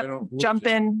so that I Yep. don't. lose Jump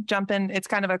it. in. It's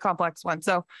kind of a complex one.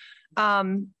 So,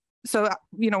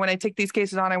 when I take these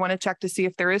cases on, I want to check to see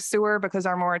if there is sewer because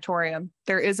our moratorium,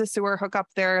 there is a sewer hookup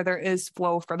there. There is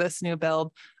flow for this new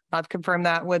build. I've confirmed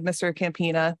that with Mr.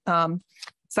 Campina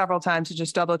several times to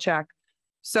just double check.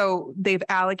 So they've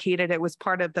allocated, it was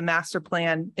part of the master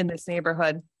plan in this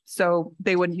neighborhood. So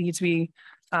they wouldn't need to be,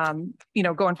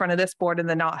 go in front of this board and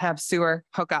then not have sewer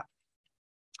hookup.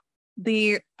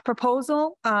 The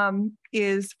proposal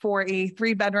is for a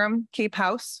 3-bedroom Cape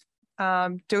house.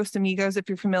 Dos Amigos, if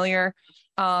you're familiar,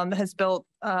 has built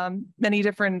many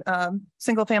different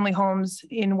single-family homes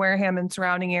in Wareham and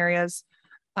surrounding areas.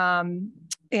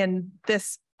 And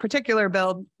this particular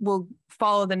build will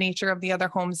follow the nature of the other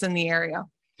homes in the area.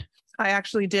 I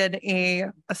actually did a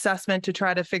assessment to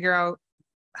try to figure out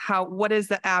what is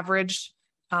the average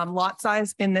lot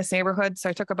size in this neighborhood. So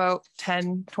I took about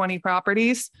 10, 20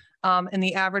 properties, and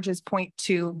the average is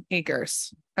 0.2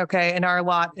 acres. Okay, and our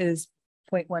lot is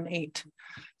 0.18.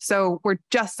 So we're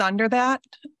just under that.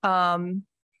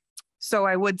 So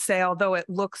I would say, although it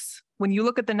looks, when you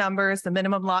look at the numbers, the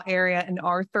minimum lot area in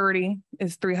R30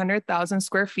 is 300,000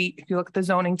 square feet. If you look at the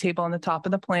zoning table on the top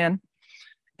of the plan,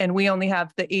 and we only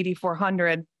have the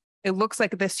 8,400, it looks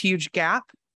like this huge gap.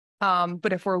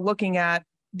 But if we're looking at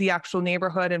the actual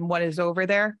neighborhood and what is over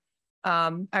there,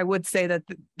 I would say that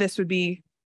this would be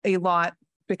a lot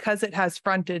because it has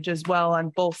frontage as well on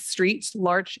both streets,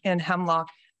 Larch and Hemlock.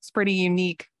 It's pretty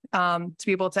unique to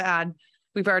be able to add.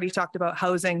 We've already talked about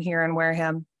housing here in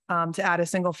Wareham, to add a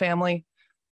single family.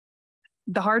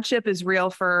 The hardship is real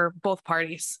for both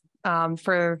parties.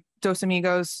 For Dos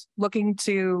Amigos looking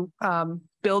to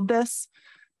build this,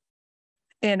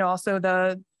 and also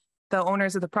the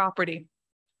owners of the property.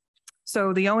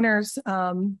 So the owners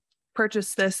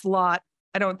purchased this lot.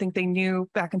 I don't think they knew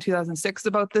back in 2006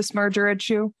 about this merger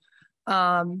issue.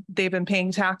 They've been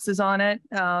paying taxes on it,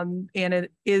 and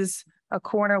it is a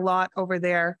corner lot over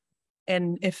there.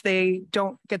 And if they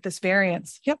don't get this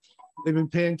variance, yep, They've been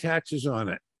paying taxes on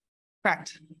it.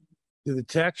 correct. Do the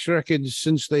tax records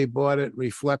since they bought it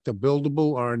reflect a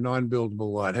buildable or a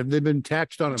non-buildable lot? Have they been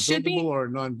taxed on a Should be. buildable or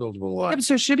a non-buildable lot? Yep,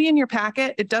 so it should be in your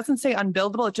packet. It doesn't say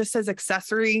unbuildable. It just says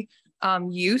accessory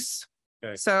use.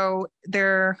 Okay. So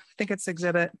there, I think it's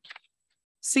exhibit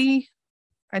C.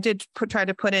 I did try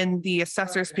to put in the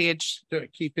assessor's page. To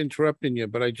keep interrupting you,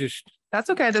 but I just, That's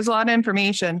okay. There's a lot of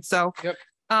information. So, Yep.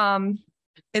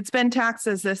 It's been taxed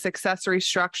as this accessory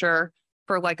structure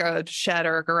for like a shed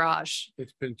or a garage.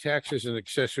 it's been taxed as an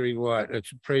accessory lot.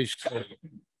 It's appraised for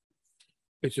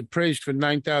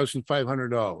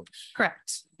 $9,500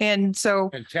 Correct. And so,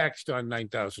 and taxed on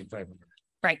 $9,500.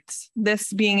 right,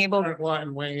 this being able, Current lot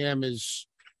in Wareham is,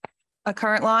 a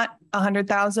current lot,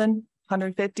 100,000,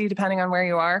 150, depending on where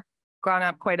you are, gone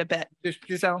up quite a bit. just,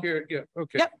 So- here, yeah,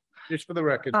 okay. Yep. Just for the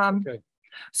record, Um, okay.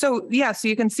 So, yeah, so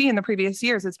you can see in the previous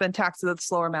years, it's been taxed at a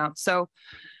slower amount. So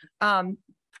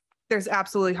there's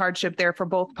absolutely hardship there for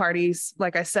both parties.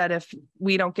 Like I said, if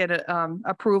we don't get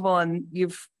approval and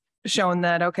you've shown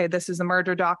that, okay, this is a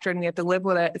merger doctrine, we have to live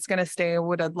with it, it's going to stay a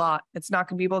wooded lot. It's not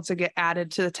going to be able to get added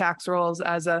to the tax rolls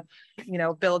as a,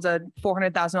 build a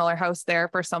 $400,000 house there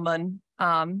for someone.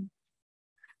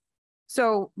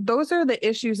 So those are the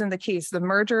issues in the case, the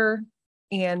merger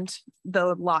and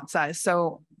the lot size.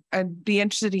 So I'd be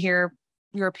interested to hear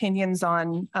your opinions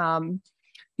on,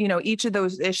 each of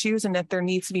those issues, and if there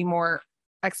needs to be more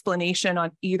explanation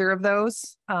on either of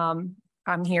those. I'm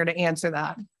here to answer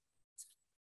that.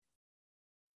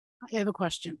 I have a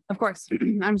question. Of course.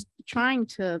 I'm trying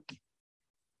to,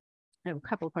 I have a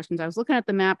couple of questions. I was looking at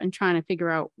the map and trying to figure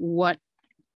out what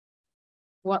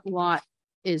lot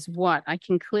is what. I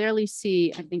can clearly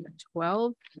see, I think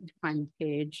 12, find the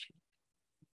page.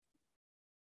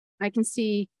 I can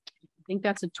see, I think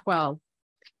that's a 12.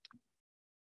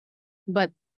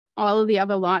 But all of the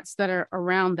other lots that are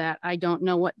around that, I don't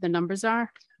know what the numbers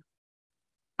are.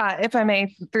 If I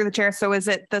may, through the chair. So is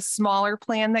it the smaller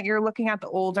plan that you're looking at, the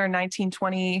older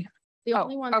 1920? The Oh,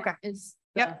 only one okay. that is.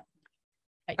 Yep.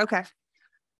 Okay.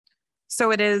 So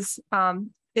it is,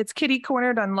 it's kitty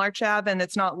cornered on Larch Ave, and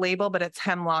it's not labeled, but it's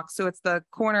Hemlock. So it's the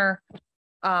corner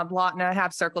lot, and I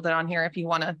have circled it on here if you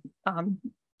want to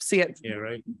see it. Yeah,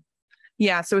 right.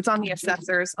 Yeah, so it's on the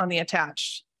assessors on the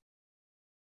attached.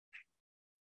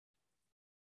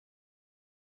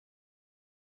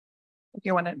 If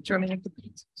you want to, do you want me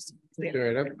to?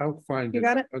 All right, I'll find it. You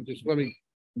got it?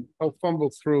 I'll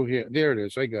fumble through here. There it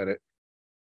is. I got it.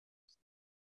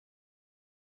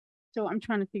 So I'm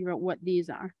trying to figure out what these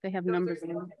are. They have numbers in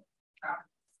them.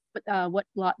 But what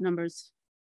lot numbers?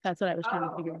 That's what I was trying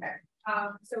to figure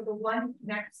out. So the one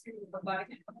next to the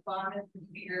bottom of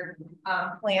your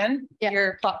plan, Yeah.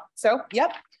 your so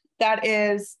yep, that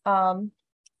is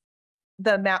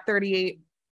the map 38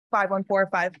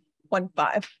 514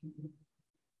 515.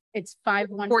 It's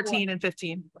 514. 14 and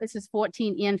 15. This is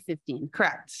 14 and 15.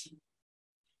 Correct.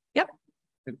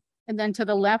 And then to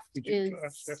the left Did you,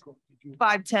 is, circle? Did you-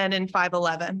 510 and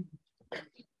 511.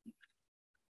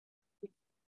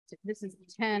 this is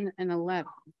 10 and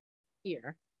 11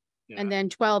 here. Yeah. And then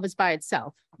 12 is by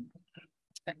itself.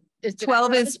 Is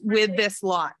 12 is with this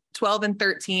lot. 12 and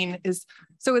 13 is,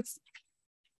 so it's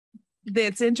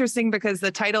interesting because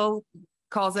the title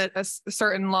calls it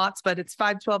certain lots, but it's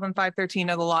 512 and 513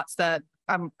 are the lots that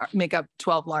make up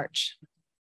 12 large.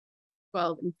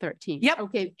 12 and 13. Yep.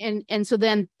 Okay. And so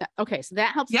then, okay, so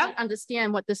that helps me Yep.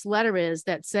 understand what this letter is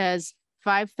that says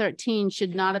 513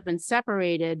 should not have been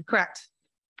separated Correct.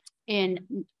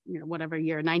 in, whatever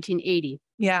year, 1980,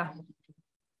 Yeah.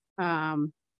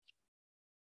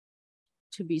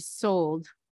 to be sold.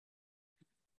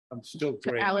 I'm still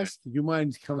great. Alice. Do you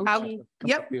mind coming? I'll- come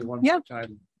yep, up here one yep. more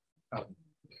time?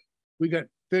 We got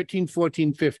 13,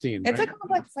 14, 15. It's a right?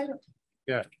 complex item.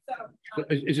 Yeah. So,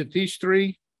 Is it these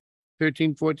three?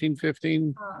 13, 14,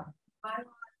 15? my lot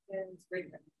is right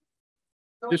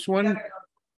there. This one? Together,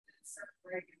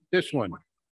 separate. This one?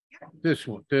 This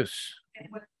one, this. And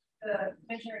what the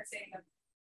commissioner is saying, that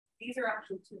these are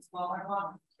actually two smaller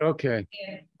lots, Okay.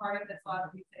 and part of this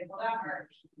lot, we say, well, that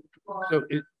merged. Well, So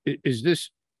is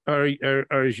this,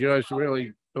 or is yours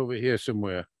really over here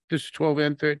somewhere? This is 12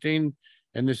 and 13,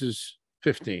 and this is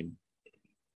 15.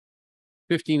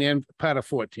 15 and part of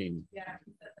 14. Yeah.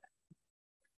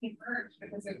 It merged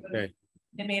because it was, Okay.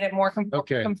 it made it more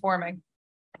Okay. conforming.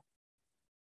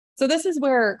 So this is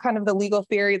where kind of the legal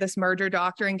theory, this merger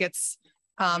doctrine gets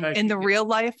in the real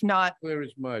life, not Clear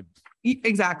as mud.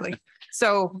 exactly.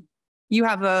 So you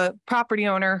have a property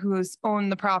owner who's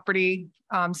owned the property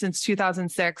since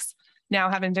 2006,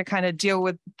 now having to kind of deal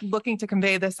with looking to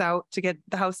convey this out to get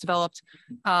the house developed.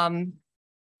 And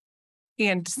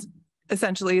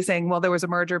essentially saying, well, there was a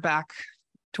merger back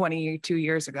 22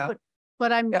 years ago.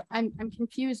 But I'm Yep. I'm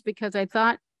confused because I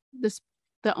thought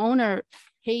the owner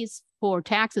pays for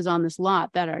taxes on this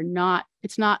lot that are not,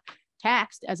 it's not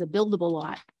taxed as a buildable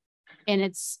lot. and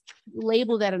it's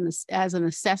labeled as an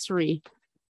accessory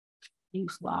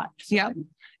use lot. Yeah.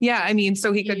 Yeah, I mean,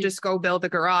 so he could You- just go build a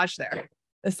garage there,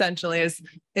 essentially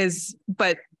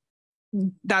but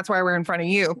that's why we're in front of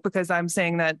you, because I'm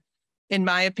saying that, in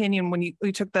my opinion, when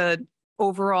we took the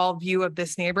overall view of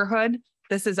this neighborhood,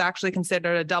 this is actually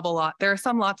considered a double lot. There are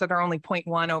some lots that are only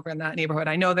 0.1 over in that neighborhood.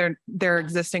 I know they're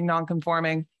existing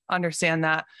non-conforming, understand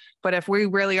that. But if we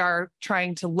really are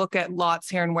trying to look at lots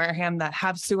here in Wareham that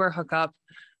have sewer hookup,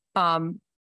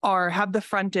 or have the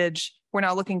frontage, we're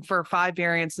not looking for 5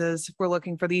 variances. We're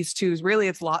looking for these 2s. Really,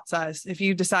 it's lot size. If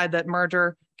you decide that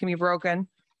merger can be broken,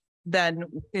 then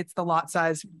it's the lot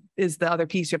size is the other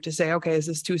piece you have to say, okay, is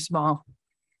this too small?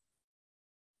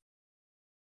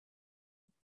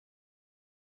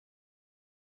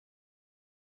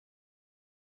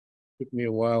 Took me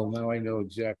a while. Now I know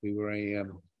exactly where I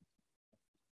am.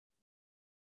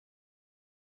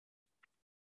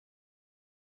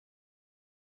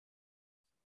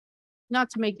 Not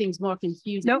to make things more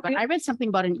confusing, Nope. but I read something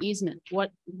about an easement.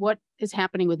 What is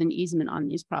happening with an easement on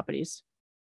these properties?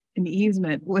 An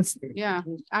easement was, Yeah,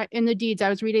 in the deeds, I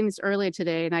was reading this earlier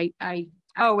today and I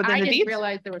within the didn't deeds?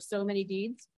 realize there were so many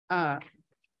deeds. I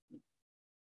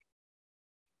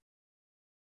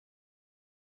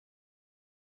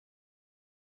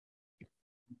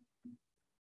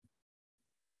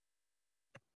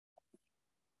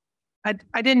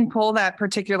didn't pull that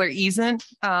particular easement.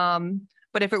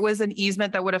 But if it was an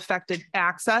easement that would affected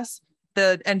access,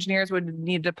 the engineers would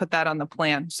need to put that on the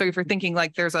plan. So if you're thinking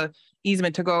like there's a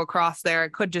easement to go across there,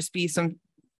 it could just be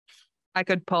I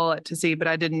could pull it to see, but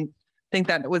I didn't think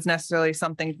that it was necessarily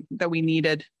something that we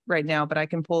needed right now, but I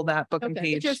can pull that book and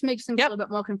Okay, it page. just makes things a Yep. little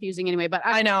bit more confusing anyway, but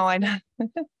I know. I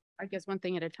guess one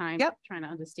thing at a time. Yep. Trying to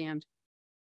understand.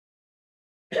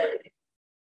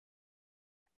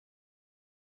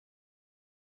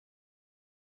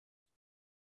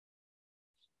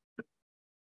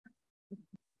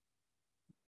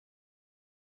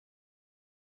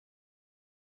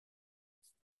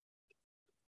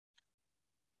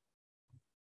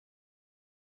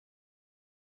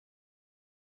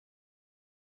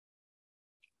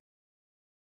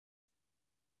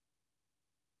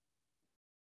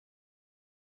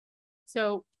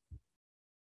 So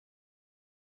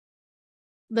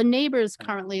the neighbors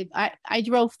currently, I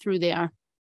drove through there.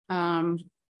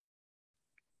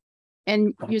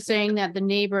 And you're saying that the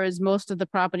neighbors, most of the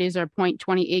properties are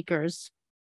 0.20 acres.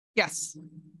 Yes.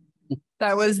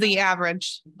 That was the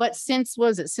average. But since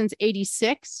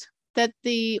 86 that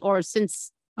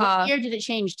since what Uh, year did it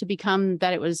change to become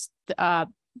that it was that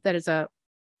is how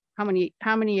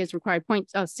many is required?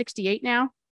 68 now?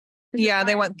 Is it Yeah,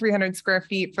 they required? want 300 square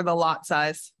feet for the lot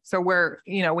size. So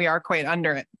we are quite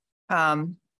under it.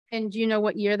 And do you know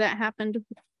what year that happened?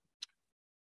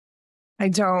 I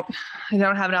don't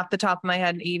have it off the top of my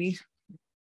head, 80.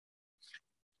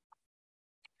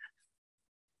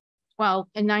 Well,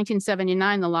 in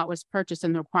 1979, the lot was purchased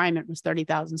and the requirement was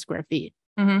 30,000 square feet.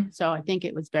 Mhm. So I think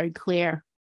it was very clear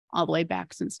all the way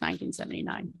back since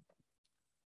 1979.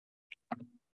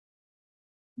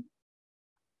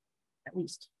 At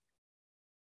least.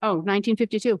 Oh,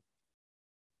 1952.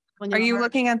 When they Are were you merged.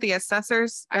 looking at the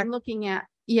assessors? I'm looking at,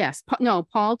 yes, no,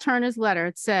 Paul Turner's letter.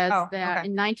 It says Oh, that okay.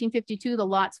 in 1952, the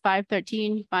lots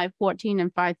 513, 514,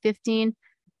 and 515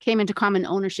 came into common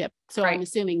ownership. So I'm Right.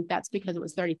 assuming that's because it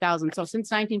was 30,000. So since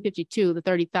 1952, the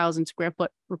 30,000 square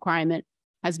foot requirement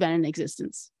has been in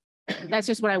existence. That's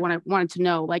just what I wanted to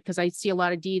know, like, because I see a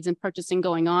lot of deeds and purchasing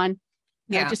going on.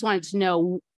 I Yeah. just wanted to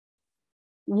know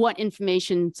what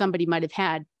information somebody might have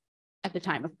had at the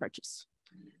time of purchase.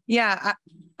 Yeah,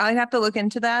 I'd have to look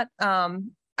into that.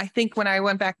 I think when I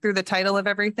went back through the title of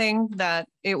everything, that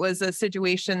it was a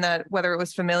situation that whether it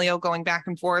was familial going back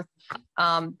and forth,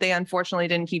 they unfortunately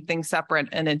didn't keep things separate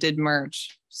and it did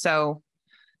merge. So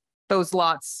those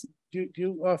lots, Do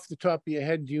you, off the top of your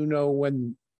head, do you know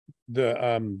when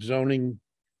the zoning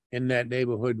in that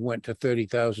neighborhood went to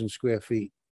 30,000 square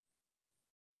feet?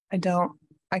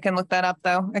 I can look that up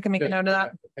though. I can make a note of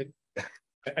that.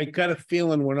 I got a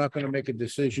feeling we're not gonna make a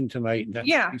decision tonight. And that might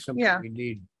Yeah, be something yeah. we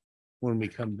need when we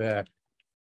come back.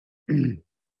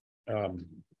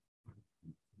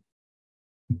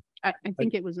 I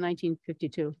think it was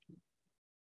 1952,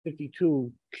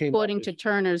 52 came. according to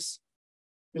Turner's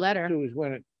letter. 52 is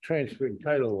when it transferred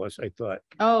title was, I thought.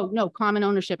 Oh, no, common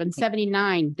ownership. In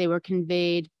 79, they were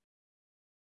conveyed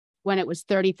when it was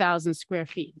 30,000 square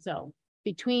feet. So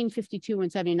between 52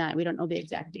 and 79, we don't know the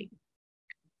exact date.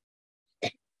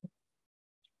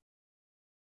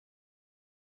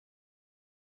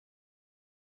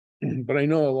 But I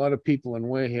know a lot of people in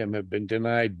Wareham have been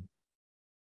denied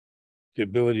the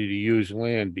ability to use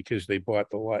land because they bought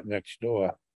the lot next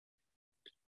door.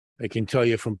 I can tell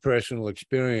you from personal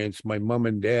experience, my mom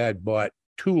and dad bought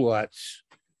 2 lots,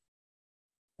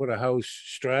 put a house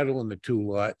straddling the 2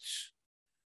 lots.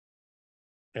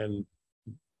 And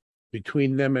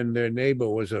between them and their neighbor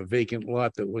was a vacant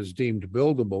lot that was deemed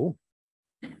buildable.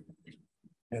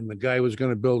 And the guy was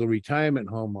going to build a retirement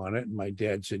home on it. And my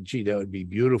dad said, gee, that would be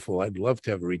beautiful. I'd love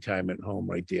to have a retirement home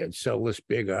right there. I'd sell this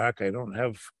big ark. I don't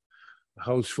have a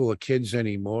house full of kids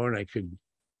anymore. And I could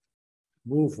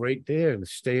move right there and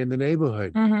stay in the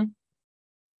neighborhood. Mhm.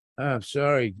 I'm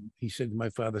sorry. He said to my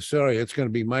father, sorry, it's going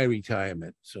to be my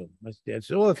retirement. So my dad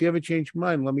said, well, if you ever change your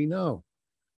mind, let me know.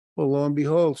 Well, lo and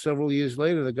behold, several years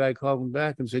later, the guy called him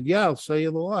back and said, yeah, I'll sell you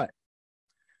the lot.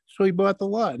 So he bought the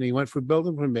lot and he went for a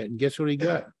building permit. And guess what he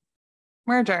got?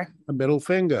 Merger. A middle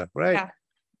finger, right? Yeah.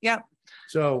 Yeah.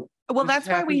 So. Well, this that's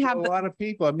why we happens to have a the, lot of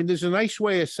people. I mean, there's a nice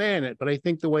way of saying it, but I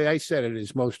think the way I said it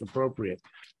is most appropriate.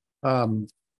 You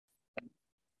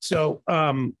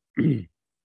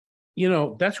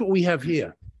know, that's what we have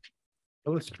here.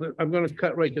 I'm going to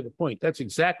cut right to the point. That's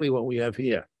exactly what we have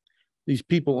here. These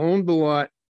people owned the lot,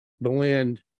 the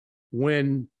land,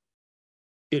 when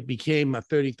it became a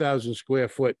 30,000 square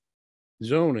foot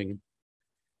zoning.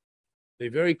 They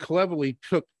very cleverly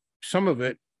took some of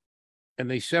it and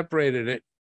they separated it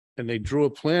and they drew a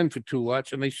plan for 2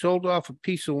 lots and they sold off a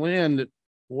piece of land that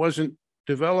wasn't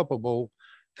developable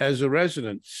as a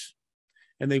residence.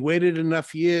 And they waited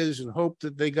enough years and hoped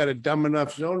that they got a dumb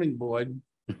enough zoning board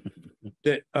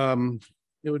that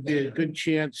it would be a good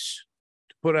chance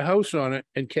to put a house on it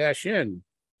and cash in.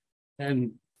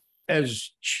 And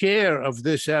as chair of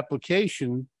this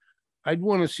application, I'd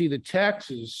want to see the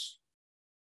taxes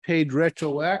paid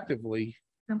retroactively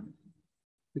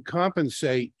to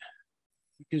compensate,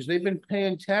 because they've been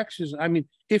paying taxes. I mean,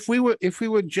 if we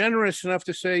were generous enough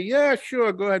to say, yeah,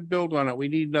 sure, go ahead, build on it. We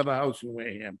need another house in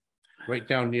Wareham, right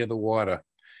down near the water.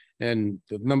 And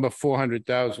the number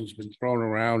 400,000 has been thrown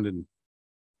around, and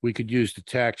we could use the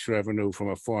tax revenue from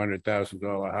a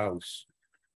 $400,000 house.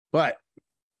 But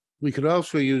we could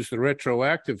also use the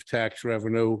retroactive tax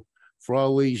revenue for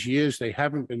all these years they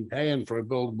haven't been paying for a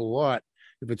buildable lot.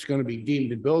 If it's going to be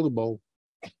deemed buildable,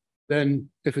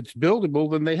 then if it's buildable,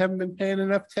 then they haven't been paying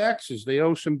enough taxes. They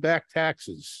owe some back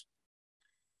taxes.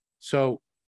 So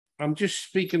I'm just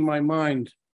speaking my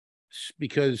mind,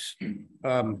 because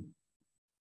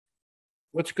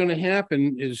what's going to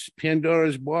happen is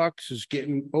Pandora's box is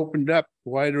getting opened up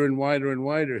wider and wider and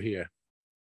wider here.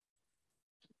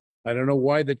 I don't know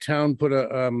why the town put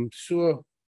a sewer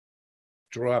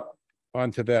drop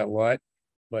onto that lot,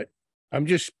 but I'm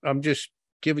just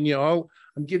giving you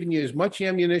I'm giving you as much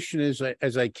ammunition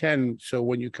as I can. So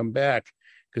when you come back,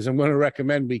 because I'm going to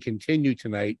recommend we continue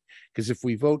tonight, because if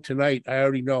we vote tonight, I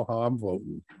already know how I'm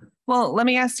voting. well, let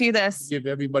me ask you this. Give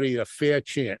everybody a fair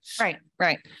chance. Right.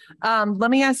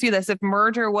 Let me ask you this. If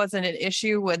merger wasn't an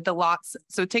issue with the lots,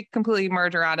 so take completely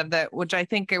merger out of that, which I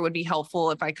think it would be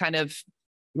helpful if I kind of,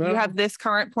 you have this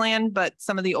current plan, but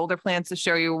some of the older plans to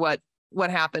show you what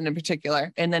happened in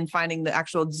particular, and then finding the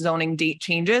actual zoning date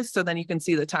changes. So then you can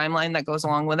see the timeline that goes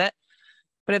along with it.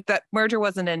 But if that merger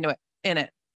wasn't in it,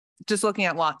 just looking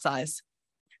at lot size.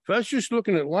 If I was just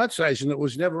looking at lot size and it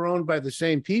was never owned by the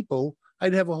same people,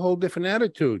 I'd have a whole different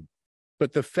attitude.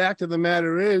 But the fact of the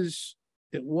matter is,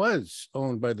 it was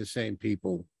owned by the same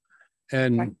people.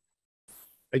 And Okay.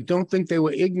 I don't think they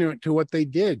were ignorant to what they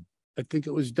did. I think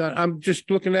it was done. I'm just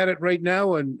looking at it right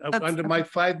now, and under my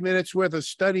 5 minutes worth of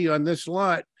study on this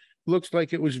lot, looks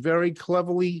like it was very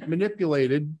cleverly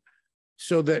manipulated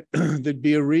so that there'd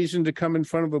be a reason to come in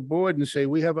front of a board and say,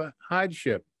 we have a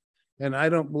hardship. And I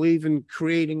don't believe in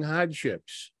creating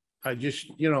hardships. I just,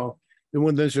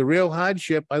 when there's a real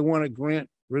hardship, I want to grant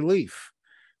relief.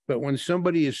 But when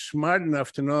somebody is smart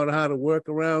enough to know how to work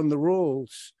around the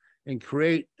rules and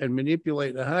create and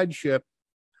manipulate a hardship,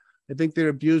 I think they're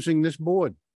abusing this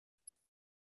board.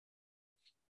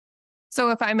 So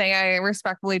if I may, I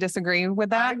respectfully disagree with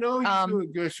that. I know you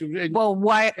do. Well,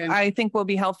 why and- I think will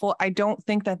be helpful. I don't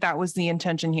think that was the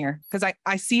intention here, because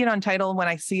I see it on title when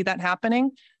I see that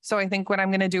happening. So I think what I'm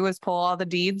going to do is pull all the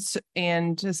deeds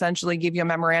and essentially give you a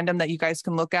memorandum that you guys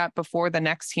can look at before the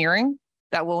next hearing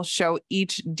that will show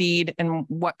each deed and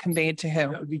what conveyed to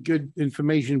who. That would be good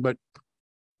information, but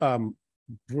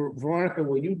Veronica,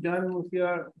 were you done with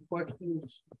your questions?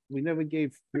 We never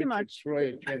gave Pretty Richard much.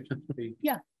 Troy a chance to speak.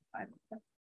 Yeah.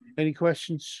 Any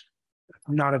questions?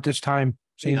 Not at this time.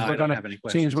 Seems No, I we're don't gonna, have any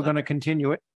questions seems we're on gonna it.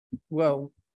 continue it.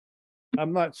 Well,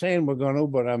 I'm not saying we're gonna,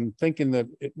 but I'm thinking that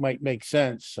it might make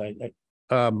sense.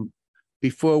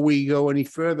 before we go any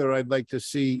further, I'd like to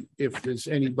see if there's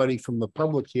anybody from the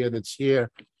public here that's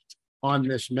here on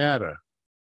this matter.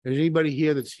 Is anybody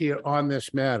here that's here on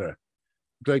this matter?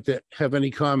 Would like to have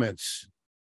any comments?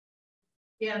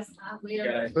 Yes,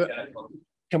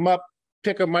 Come up,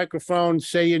 pick a microphone,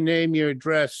 say your name, your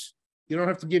address. You don't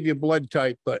have to give your blood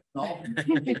type, but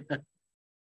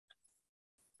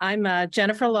I'm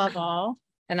Jennifer Lovall,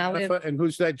 and I live and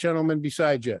who's that gentleman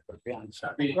beside you?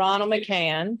 Ronald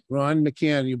McCann. Ron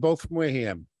McCann. You're both from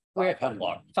Wareham. We're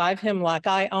 5 Hemlock.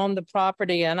 I own the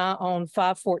property and I own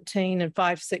 514 and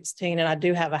 516, and I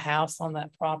do have a house on that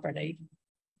property.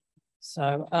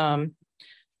 So,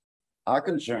 Our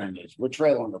concern is we're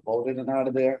trailing the boat in and out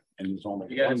of there and there's only.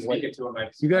 You gotta one way. speak it to him.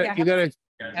 You gotta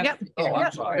yep. Oh,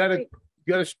 I'm sorry. you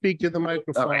gotta speak to the All right,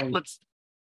 microphone. let's,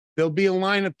 There'll be a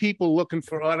line of people looking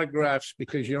for autographs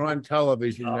because you're on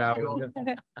television now.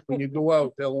 When you go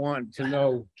out, they'll want to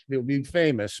know, they'll be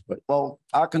famous, but well,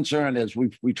 our concern is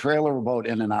we trailer a boat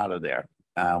in and out of there.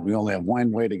 We only have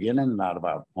one way to get in and out of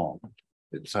our home.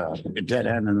 It's a dead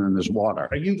end and then there's water.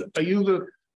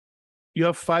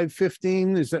 you're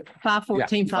 515, is that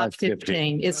 514, Yeah,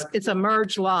 515. It's a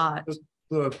merged lot.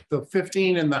 the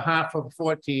 15 and the half of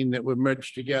 14 that were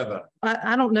merged together?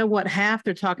 I don't know what half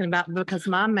they're talking about because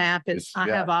my map is, I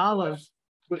have all of,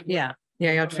 yeah, you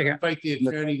have to figure. Invite the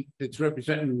attorney that's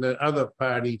representing the other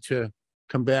party to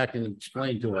come back and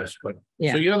explain to us, but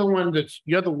Yeah. so you're the one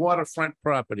you're the waterfront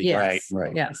property. Yes,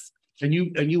 Right. yes. And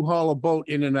you haul a boat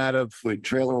in and out of, We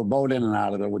trailer a boat in and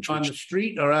out of there, which on the the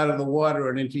street or out of the water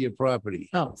and into your property?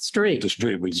 Oh, street.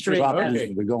 street, we Street, drop it okay.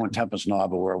 in, we go in Tempest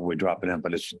Knob or wherever we drop it in,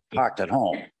 but it's parked at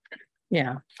home.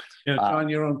 Yeah. And it's on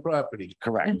your own property.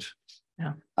 Correct.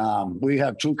 Yeah. We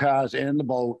have 2 cars in the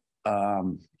boat.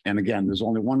 And again, there's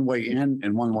only one way in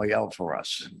and one way out for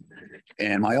us.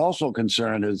 And my also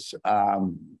concern is,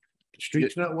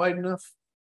 Street's not wide enough?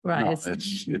 Right. no,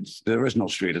 It's- it's, there is no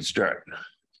street, it's dirt.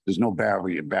 There's no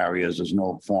barriers, there's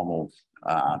no formal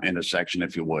intersection,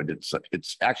 if you would.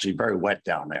 It's actually very wet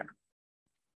down there.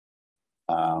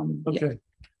 Okay.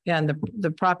 Yeah, and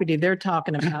the property they're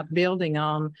talking about building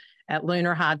on at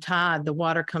lunar high tide, the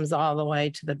water comes all the way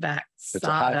to the back It's a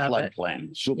side high of it.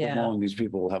 floodplain. Super Yeah. long, these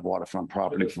people will have waterfront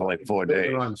property for like 4 They're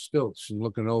days. on stilts and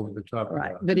looking over the top of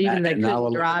Right, it. but even they And now we're couldn't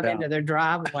looking drive down. into their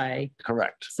driveway.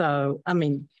 Correct. So, I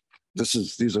mean,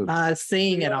 These are,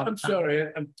 seeing it all. I'm sorry,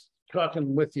 I'm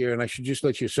talking with you and I should just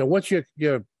let you, so what's your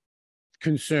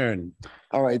concern?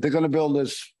 all right, they're gonna build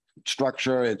this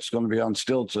structure. It's gonna be on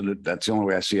stilts, and that's the only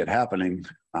way I see it happening.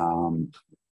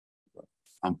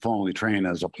 I'm formally trained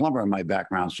as a plumber in my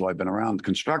background, so I've been around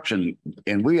construction,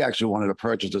 and we actually wanted to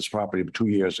purchase this property 2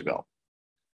 years ago.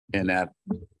 And that,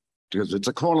 because it's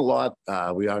a corner lot,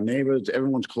 we are neighbors,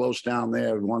 everyone's close down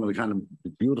there. We wanted to kind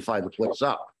of beautify the place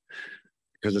up.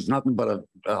 Because it's nothing but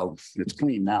it's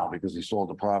clean now because he sold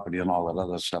the property and all that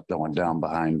other stuff that went down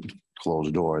behind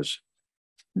closed doors.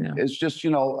 Yeah. It's just,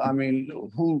 I mean,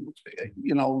 we're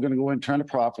gonna go in and turn a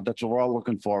profit. That's what we're all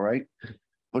looking for, right?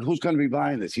 But who's gonna be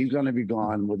buying this? He's gonna be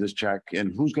gone with his check,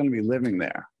 and who's gonna be living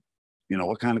there?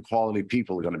 What kind of quality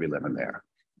people are gonna be living there?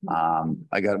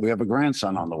 We have a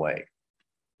grandson on the way.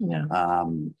 Yeah.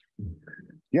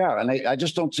 Yeah, and I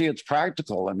just don't see it's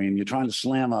practical. I mean, you're trying to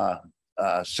slam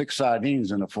 6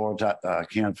 sardines in a 4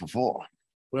 can for 4.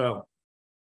 Well,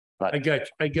 But I got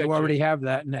You you. already have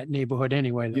that in that neighborhood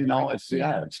anyway.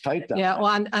 it's tight down Yeah, there.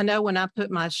 well, I know when I put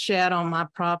my shed on my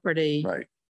property, Right.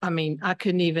 I mean, I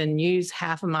couldn't even use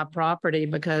half of my property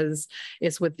because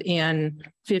it's within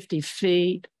 50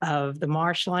 feet of the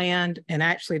marshland. And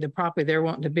actually the property they're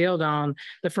wanting to build on,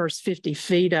 the first 50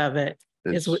 feet of it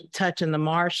is It's- touching the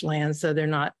marshland. So they're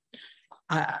not,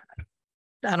 I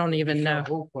don't even The know.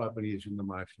 whole property is in the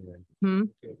marshland. Hmm?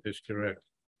 That's correct.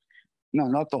 No,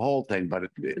 not the whole thing, but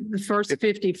The first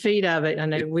 50 feet of it, I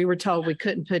know we were told we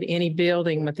couldn't put any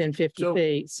building within 50 So-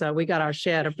 feet. So we got our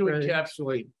shed Just to approved.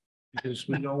 encapsulate, because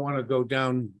we don't want to go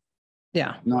down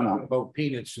Yeah. no. about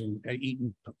peanuts and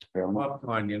eating Fair enough.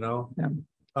 popcorn,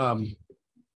 Yeah.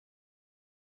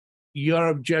 Your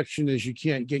objection is you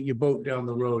can't get your boat down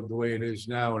the road the way it is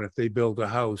now, and if they build a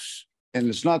house. And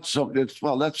it's not so, that's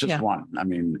just Yeah. one. I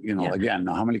mean, Yeah. again,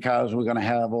 how many cars we're gonna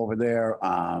have over there?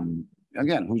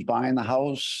 Again, who's buying the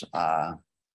house? But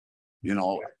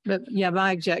yeah,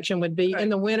 my objection would be in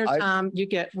the winter time, you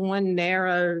get one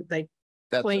narrow, they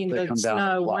That's if clean they the come down and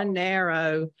snow, plow. one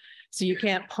narrow. So you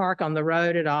can't park on the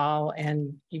road at all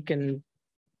and you can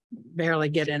barely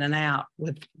get in and out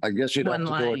with, I guess you'd have to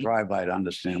one do a lane. drive-by to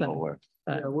understand what So- we're.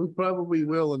 Yeah, we probably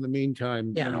will in the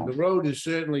meantime. Yeah. The road is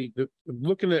certainly, I'm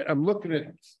looking at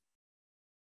the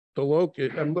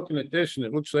I'm looking at this and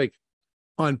it looks like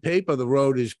on paper, the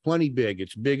road is plenty big.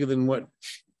 It's bigger than what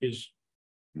is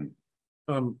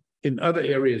in other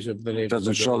areas of the It neighborhood.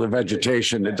 doesn't show the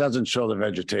vegetation. It doesn't show the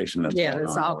vegetation. That's Yeah, going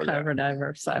it's on all over there. covered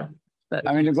over, so. But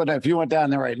I mean, if you went down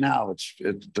there right now,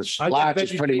 the I got lot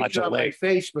is pretty much vegetation a on my lake.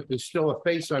 face, but there's still a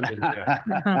face under there,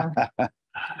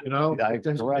 you know? Yeah, It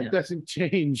correct. doesn't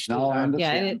change. No, I yeah,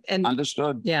 understand. and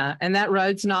Understood. yeah, and that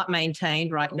road's not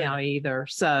maintained right now either.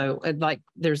 So like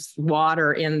there's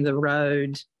water in the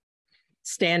road,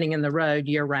 standing in the road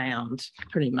year round,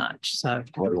 pretty much. So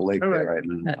What a lake All there right. right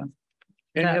now.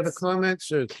 Any other that's- comments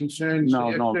or concerns?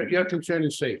 No, no. Your concern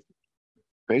is safe.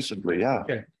 Basically, yeah.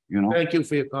 Okay. You know, Thank you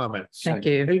for your comments. Thank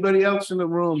you. Anybody else in the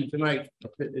room tonight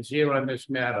that is here on this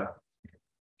matter?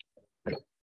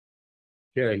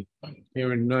 Okay,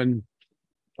 hearing none.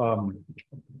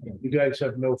 You guys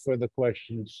have no further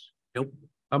questions? Nope.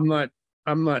 I'm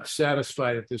not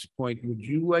satisfied at this point. Would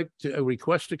you like to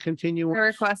request a I continuance?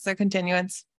 request a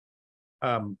continuance.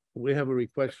 We have a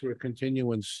request for a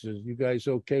continuance. Is you guys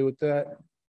okay with that?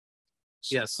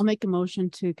 Yes. I'll make a motion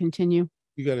to continue.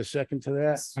 You got a second to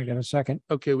that? I got a second.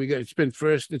 Okay, it's been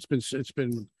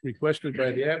requested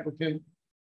by the applicant.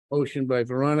 Motion by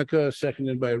Veronica,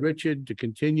 seconded by Richard to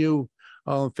continue.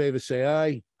 All in favor, say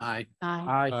aye. Aye.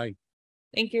 Aye. Aye.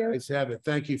 Thank you. Let's have it.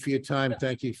 Thank you for your time.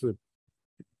 Thank you for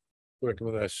working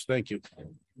with us. Thank you.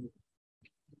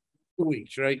 2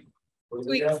 weeks, right? 2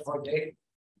 weeks.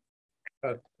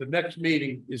 The next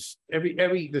meeting is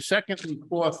the second and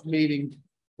fourth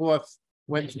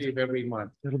Wednesday of every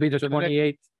month. It'll be the So the next-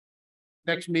 28th.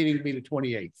 Next meeting will be the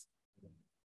 28th.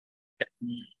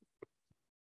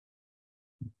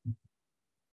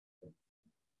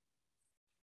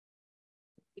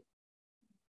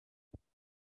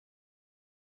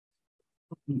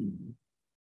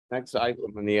 Next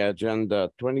item on the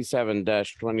agenda,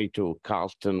 27-22,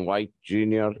 Carlton White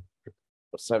Jr.,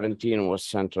 17 West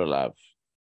Central Ave.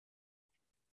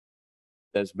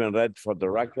 That's been read for the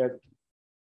record.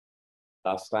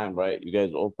 Last time, right? You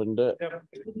guys opened it?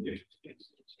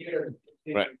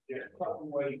 Right.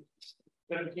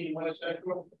 17 West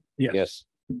Central. Yes.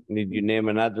 Need you name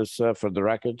and address, sir, for the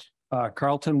record?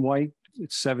 Carlton White,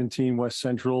 it's 17 West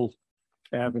Central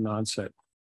Ave in Onset.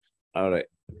 All right.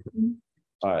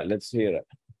 All right, let's hear it.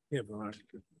 Yeah, Veronica.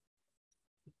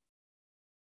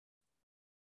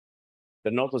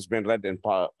 The notice been read in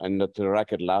part and the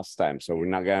record last time, so we're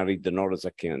not gonna read the notice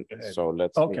again. ahead. So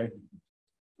let's. Okay.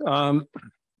 Well,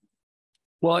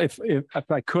 if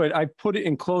I could, I put it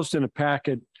enclosed in a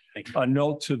packet, a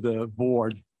note to the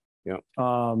board. Yeah.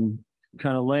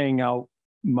 Kind of laying out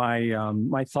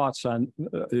my thoughts on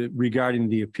regarding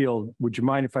the appeal. Would you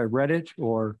mind if I read it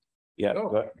or? Yeah,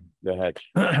 Oh. go ahead.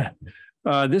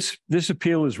 This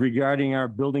appeal is regarding our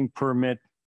building permit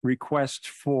request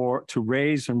to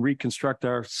raise and reconstruct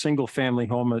our single-family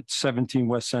home at 17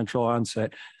 West Central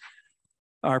Onset.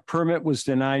 Our permit was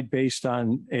denied based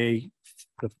on the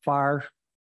FAR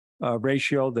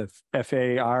ratio, the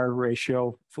FAR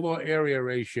ratio. Floor area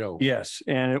ratio. Yes,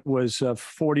 and it was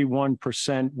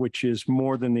 41%, which is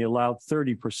more than the allowed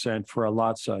 30% for a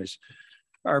lot size.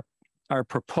 Our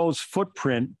proposed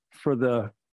footprint for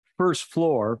the first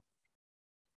floor,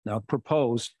 now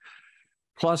proposed,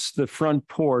 plus the front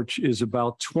porch is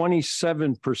about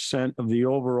 27% of the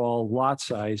overall lot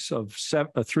size of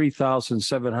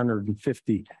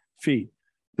 3,750 feet.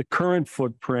 The current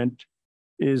footprint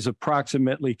is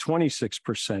approximately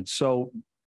 26%. So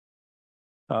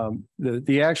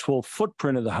the actual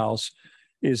footprint of the house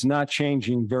is not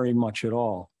changing very much at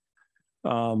all.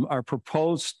 Our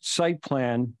proposed site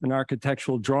plan and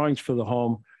architectural drawings for the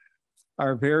home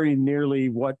are very nearly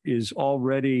what is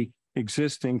already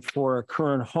existing for a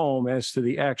current home. As to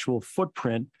the actual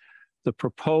footprint, the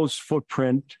proposed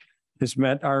footprint has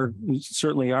met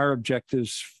certainly our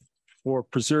objectives for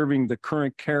preserving the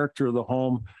current character of the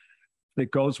home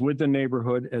that goes with the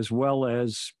neighborhood, as well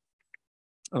as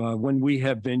what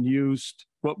we've been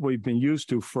used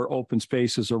to for open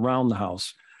spaces around the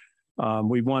house.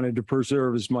 We wanted to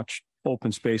preserve as much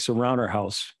open space around our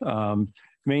house.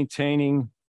 Maintaining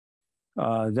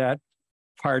that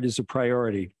part is a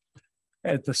priority.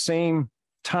 At the same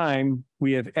time,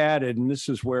 we have added, and this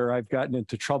is where I've gotten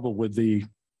into trouble with the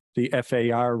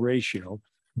FAR ratio.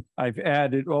 I've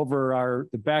added over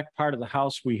the back part of the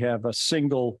house, we have a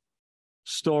single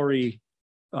story.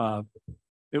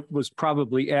 It was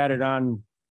probably added on,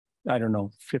 I don't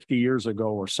know, 50 years ago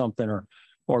or something,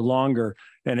 or longer.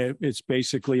 And it's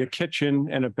basically a kitchen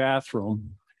and a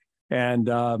bathroom. And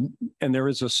there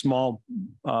is a small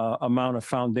amount of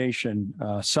foundation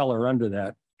cellar under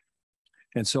that.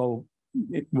 And so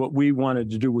what we wanted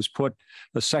to do was put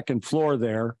a second floor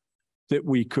there that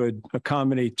we could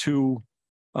accommodate two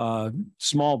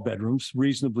small bedrooms,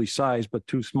 reasonably sized, but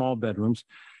two small bedrooms.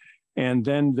 And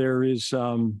then there is,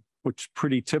 which is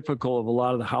pretty typical of a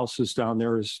lot of the houses down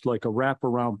there, is like a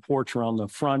wraparound porch around the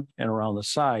front and around the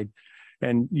side.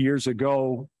 And years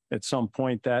ago, at some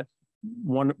point, that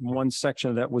one section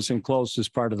of that was enclosed as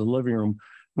part of the living room.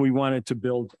 We wanted to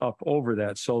build up over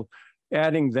that. So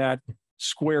adding that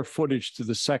square footage to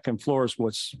the second floor is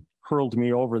what's hurled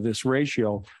me over this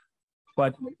ratio.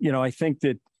 But, you know, I think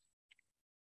that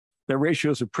the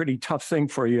ratio is a pretty tough thing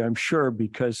for you, I'm sure,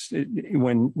 because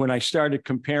when I started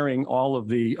comparing all of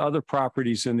the other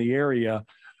properties in the area,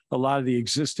 a lot of the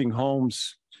existing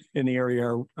homes in the area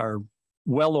are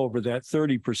well over that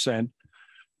 30%.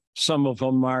 Some of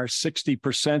them are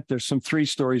 60%. There's some 3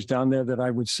 stories down there that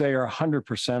I would say are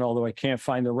 100%, although I can't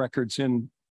find the records in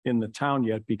the town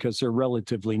yet because they're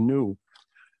relatively new.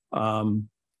 But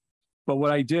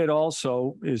what I did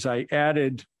also is I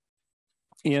added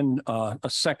in a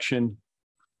section,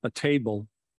 a table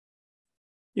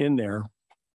in there.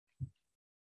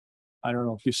 I don't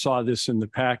know if you saw this in the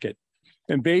packet.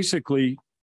 And basically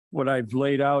what I've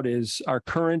laid out is our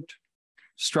current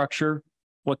structure,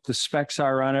 what the specs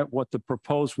are on it, what the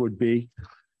proposed would be.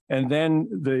 And then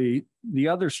the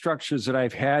other structures that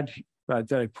I've had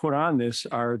that I put on this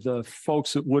are the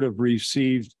folks that would have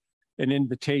received an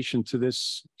invitation to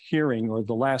this hearing or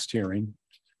the last hearing.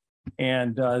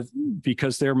 And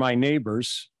because they're my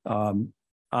neighbors on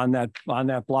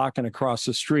that block and across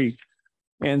the street.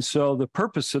 And so the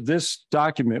purpose of this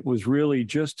document was really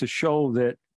just to show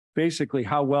that basically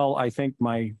how well I think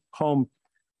my home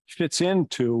fits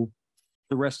into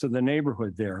the rest of the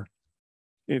neighborhood there.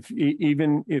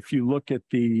 Even if you look at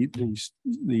the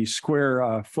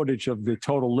square footage of the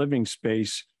total living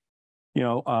space, you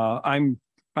know, I'm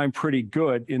pretty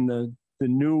good in the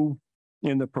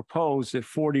proposed at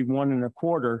 41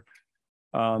 1/4.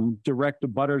 Direct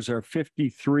abutters are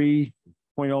 53.01,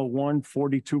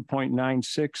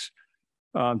 42.96.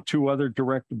 2 other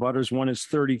direct abutters, one is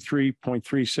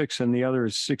 33.36 and the other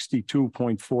is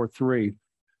 62.43.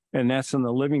 And that's in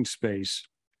the living space.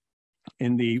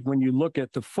 When you look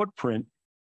at the footprint,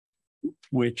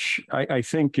 which I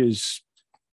think is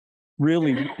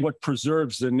really what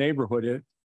preserves the neighborhood,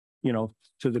 you know,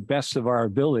 to the best of our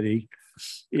ability,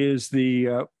 is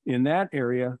in that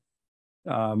area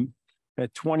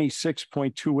at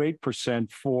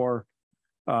 26.28% for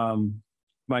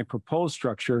my proposed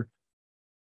structure.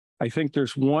 I think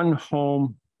there's one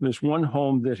home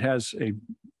that has a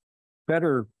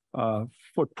better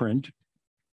footprint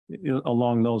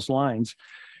along those lines,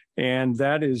 and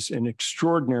that is an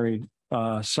extraordinary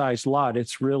size lot.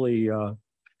 It's really a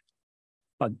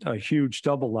huge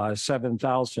double lot, a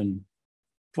 7,000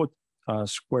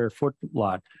 square foot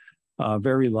lot,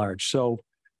 very large. So,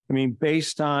 I mean,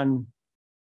 based on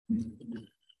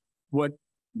what,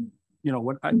 you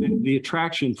know, the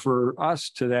attraction for us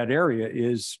to that area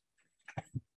is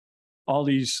all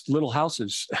these little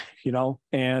houses, you know,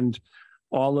 and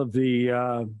all of the,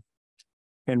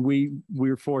 and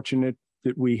we're fortunate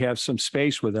that we have some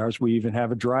space with ours. We even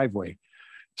have a driveway.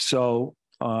 So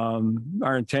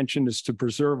our intention is to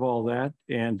preserve all that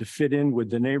and to fit in with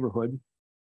the neighborhood,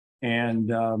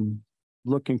 and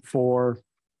looking for,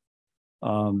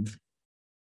 I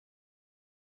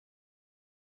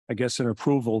guess, an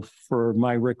approval for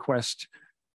my request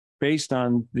based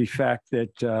on the fact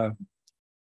that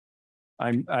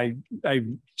I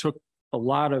took a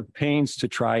lot of pains to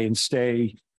try and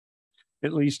stay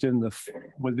at least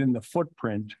within the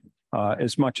footprint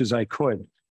as much as I could.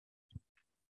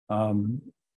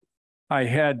 I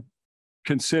had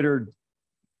considered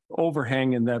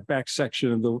overhang in that back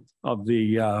section of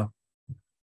the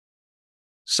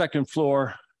second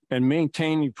floor and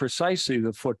maintaining precisely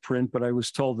the footprint, but I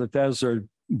was told that those are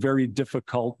very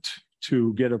difficult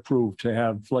to get approved, to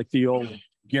have like the old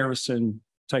Garrison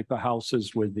type of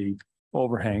houses with the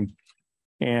overhang.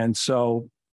 And so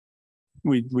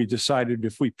we decided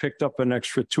if we picked up an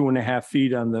extra 2.5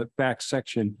 feet on the back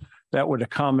section, that would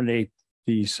accommodate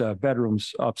these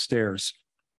bedrooms upstairs.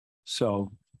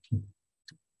 So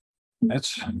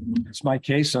that's my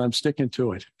case, and I'm sticking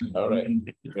to it. All right,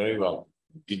 very well.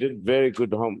 You did very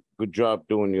good job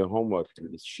doing your homework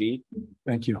in this sheet.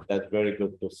 Thank you. That's very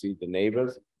good to see the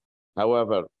neighbors.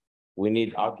 However, we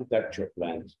need architecture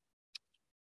plans.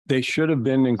 They should have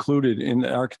been included in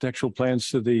the architectural plans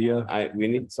to the. We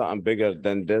need something bigger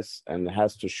than this, and it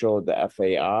has to show the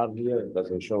FAR here. It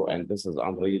doesn't show, and this is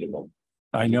unreadable.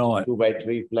 I know it.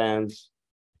 2x3 plans.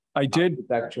 I did.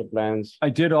 Architecture plans. I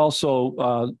did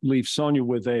also leave Sonia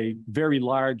with a very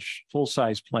large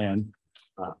full-size plan.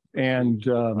 And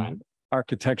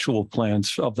architectural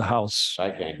plans of the house.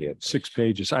 I can't hear. 6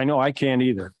 pages. I know I can't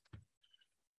either.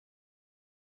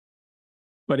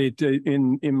 But it,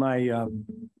 in my, in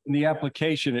the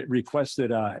application, it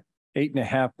requested a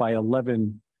 8.5 by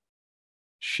 11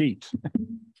 sheet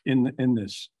in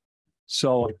this.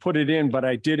 So I put it in, but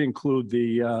I did include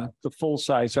the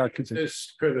full-size architect.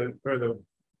 This for the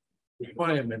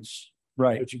requirements,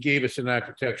 Right. but you gave us an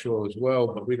architectural as well,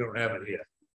 but we don't have it here.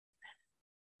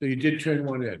 So you did turn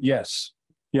one in. Yes.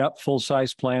 Yep.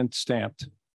 Full-size plan stamped.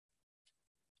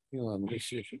 Hang on, let me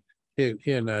see if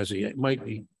here, Nazi, it might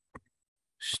be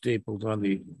stapled on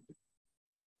the.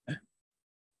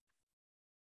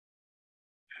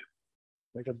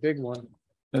 Like a big one.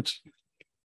 That's,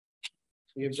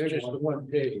 The bigger the one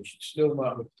page, still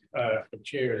not, the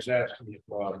chair is asking you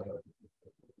for.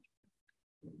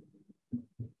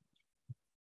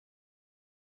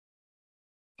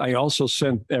 I also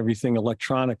sent everything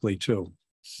electronically too.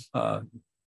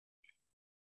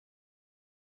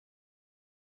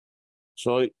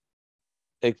 So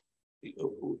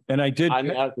And I did,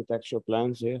 any architectural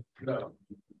plans here? No.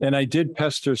 and I did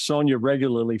pester Sonia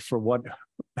regularly for what,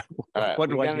 what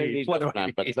do we're I gonna need? need What the do I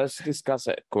plan, but need? let's discuss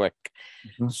it quick.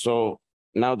 Mhm. So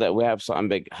now that we have something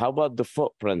big, how about the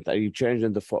footprint? Are you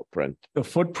changing the footprint? The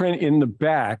footprint in the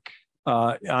back,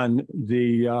 on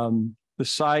the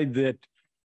side that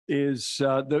is,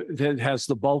 that has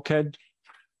the bulkhead.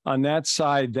 On that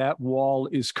side, that wall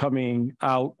is coming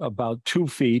out about 2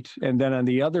 feet. And then on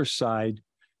the other side,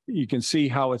 you can see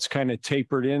how it's kind of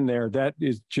tapered in there. That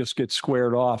is just gets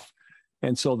squared off.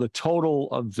 And so the total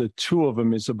of the two of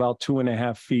them is about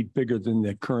 2.5 feet bigger than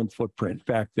the current footprint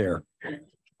back there.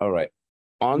 All right.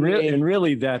 On And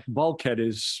really that bulkhead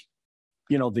is,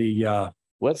 you know,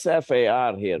 what's the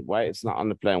FAR here? Why it's not on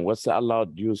the plan? What's the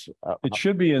allowed use? it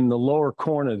should be in the lower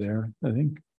corner there, I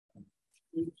think.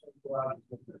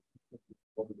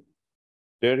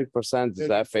 30%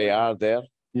 is FAR there,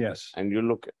 Yes, and you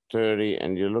look at 30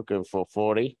 and you're looking for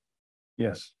 40.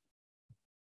 yes.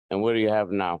 And what do you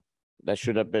have now? That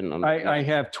should have been on. I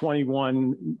have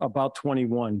 21, about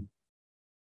 21.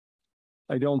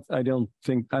 I don't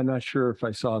think, I'm not sure if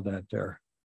I saw that there.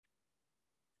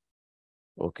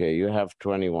 Okay, you have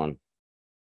 21.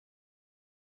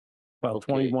 Well,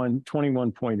 Okay.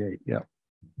 21.8, yeah.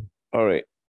 All right.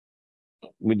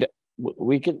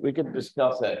 We could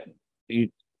discuss it. You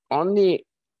on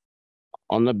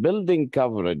the building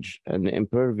coverage and the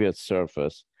impervious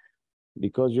surface,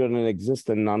 because you're an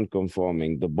existing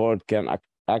non-conforming, the board can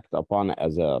act upon it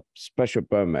as a special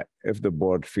permit if the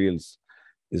board feels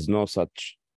there's no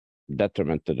such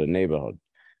detriment to the neighborhood.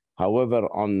 However,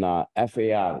 on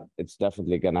FAR, it's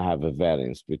definitely gonna have a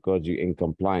variance because you're in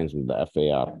compliance with the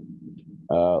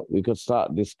FAR. We could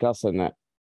start discussing it.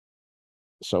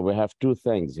 So we have two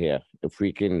things here. If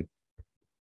we can,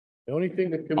 The only thing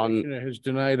the commissioner has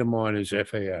denied him on is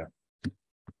FAR.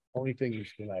 Only thing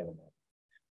he's denied him on.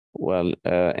 well,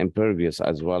 impervious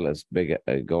as well as big,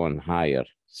 going higher.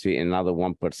 See, another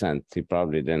 1%, he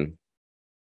probably didn't.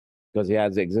 Because he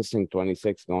has the existing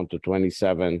 26 going to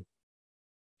 27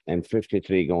 and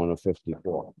 53 going to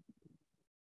 54.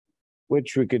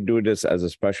 Which we could do this as a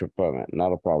special permit,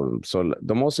 not a problem. So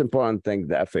the most important thing,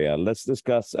 the FAR. Let's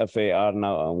discuss FAR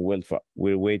now, and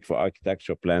we'll wait for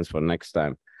architectural plans for next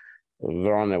time.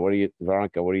 Veronica,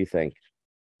 what do you think?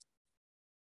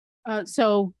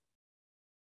 So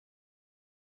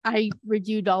I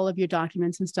reviewed all of your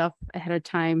documents and stuff ahead of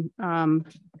time.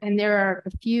 And there are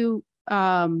a few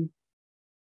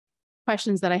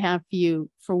questions that I have for you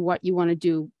for what you want to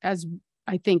do. As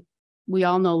I think we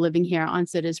all know, living here,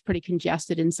 Onset is pretty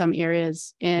congested in some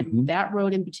areas, and Mhm. that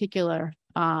road in particular,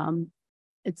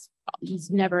 it's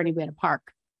never anywhere to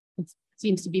park. It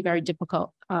seems to be very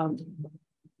difficult.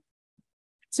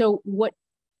 So what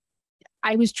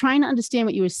I was trying to understand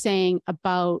what you were saying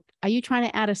about, are you trying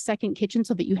to add a second kitchen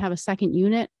so that you have a second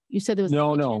unit? You said there was. a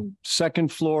No, kitchen.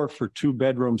 second floor for 2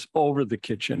 bedrooms over the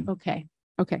kitchen. Okay,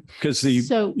 okay. Because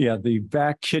So the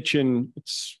back kitchen,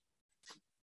 it's,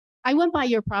 I went by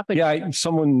your property.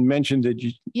 someone mentioned that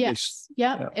you. Yes,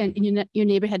 yeah, yeah. and your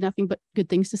neighbor had nothing but good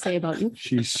things to say about you.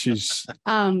 She's,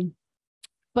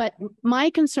 But my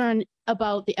concern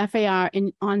about the FAR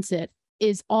in Onset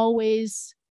is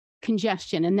always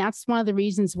congestion. And that's one of the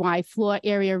reasons why floor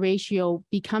area ratio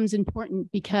becomes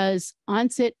important, because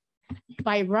Onset,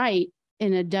 by right,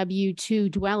 in a W2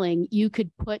 dwelling, you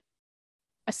could put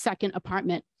a second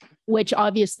apartment, which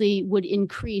obviously would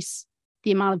increase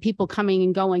the amount of people coming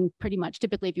and going pretty much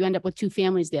typically if you end up with 2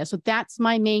 families there. So that's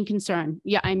my main concern.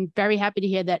 Yeah, I'm very happy to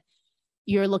hear that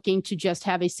you're looking to just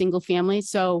have a single family.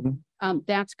 So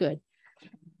that's good.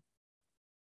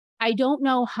 I don't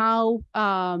know how,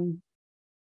 that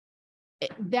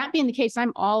being the case,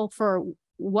 I'm all for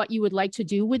what you would like to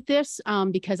do with this,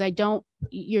 because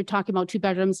you're talking about 2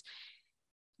 bedrooms.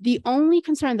 The only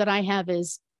concern that I have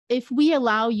is if we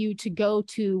allow you to go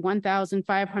to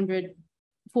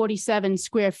 1,547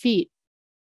 square feet,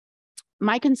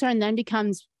 my concern then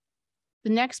becomes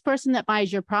the next person that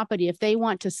buys your property, if they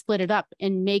want to split it up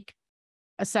and make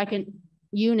a second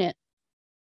unit,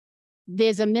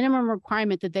 there's a minimum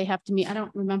requirement that they have to meet. I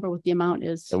don't remember what the amount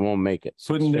is. It won't make it.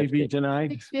 Couldn't they be 650.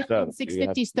 denied?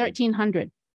 650 is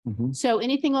 1,300. Mhm. So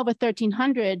anything over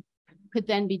 1,300 could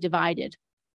then be divided.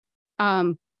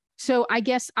 So I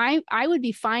guess I would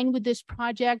be fine with this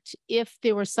project if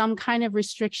there were some kind of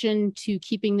restriction to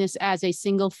keeping this as a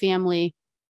single family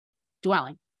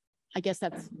dwelling. I guess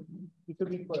that's, You could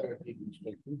be clear.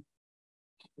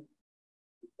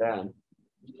 Dan,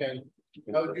 Okay.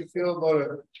 How would you feel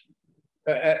about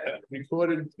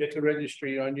recorded at the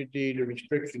registry on your deed, a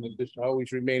restriction that this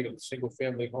always remain a single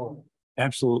family home?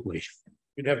 Absolutely.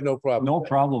 You'd have no problem. No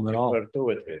problem at all. Confer through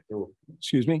it, too.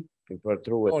 Excuse me? Confer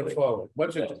through it. Going forward,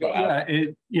 what's it?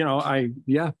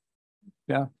 Yeah,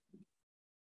 yeah.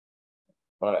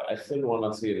 But I still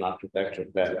wanna see an architecture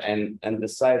plan, and the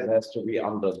size has to be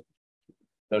under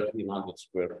 1,300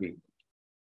 square feet.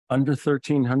 Under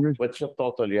 1,300, What's your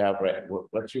total you have, right?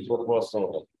 What's your proposed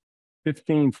total?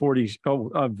 1540,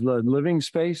 of the living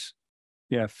space?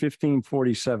 Yeah,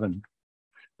 1547.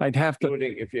 I'd have to,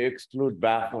 Including, if you exclude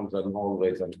bathrooms and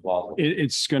hallways and closets.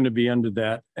 it's going to be under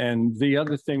that. And the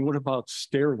other thing, what about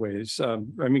stairways? I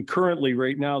mean, currently,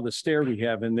 right now, the stair we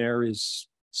have in there is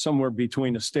somewhere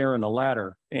between a stair and a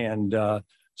ladder. And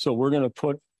so we're going to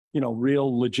put,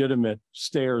 real legitimate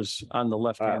stairs on the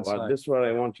left-hand Well, side. this is what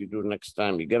I want you to do next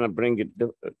time. You're gonna bring it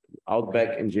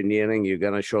Outback Engineering, you're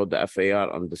gonna show the FAR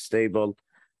on the stable.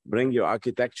 Bring your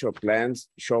architectural plans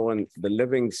showing the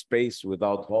living space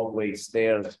without hallway,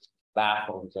 stairs,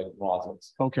 bathrooms and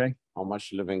closets. Okay, How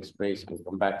much living space, and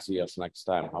come back to us next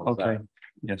time. How's okay, that?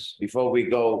 yes. Before we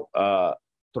go,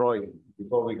 Troy,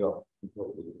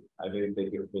 I didn't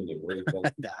take your opinion. What do you think?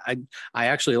 I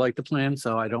actually like the plan,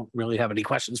 so I don't really have any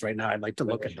questions right now. I'd like to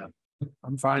look at them.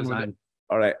 I'm fine with it. Design.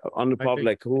 All right, on the think-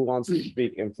 public, who wants to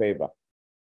speak in favor?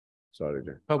 Sorry,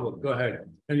 Jim. Public, go ahead.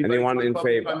 Anybody Anyone from in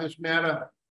public favor? On this matter?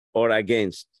 Or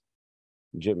against?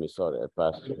 Jimmy, sorry, I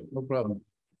passed you. No problem.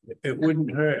 It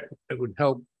wouldn't hurt, it would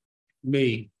help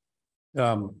me.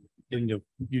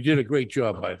 You did a great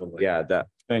job, by the way. Yeah, that,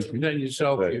 Thank you. Representing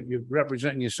yourself, Right. you're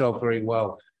representing yourself very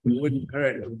well. It wouldn't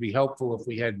hurt, it would be helpful if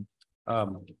we had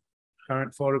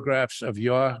current photographs of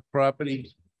your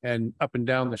property and up and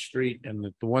down the street, and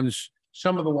the ones,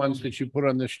 some of the ones that you put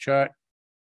on this chart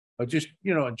are just,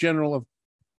 a general of.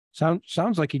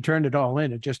 Sounds like he turned it all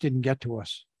in. It just didn't get to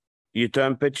us. you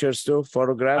turn pictures too,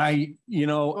 photographs?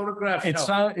 Photographs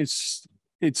help.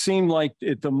 It seemed like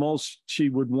the most she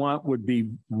would want would be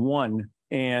one.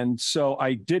 And so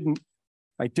I didn't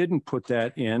put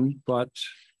that in, but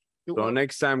So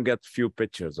next time, get few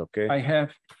pictures, okay? I have,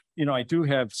 I do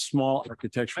have small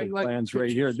architectural I like plans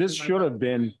right here. pictures This in my should have mind.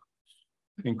 been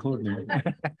included.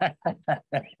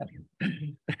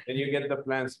 Can you get the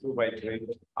plans too by trade,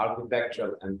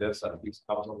 architecture and this, at least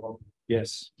couple of them?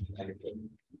 Yes, Thank you.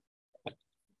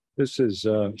 this is,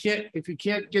 If you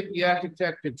can't get the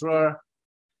architect to draw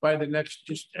by the next,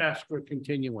 just ask for a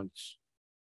continuance.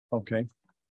 okay.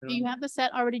 do you have the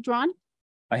set already drawn?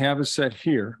 I have a set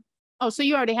here. Oh, so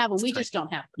you already have one. We just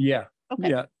don't have. Yeah, Okay.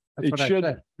 yeah. That's It what I should,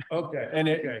 said. Okay. and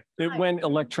okay. it went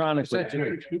electronically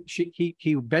too.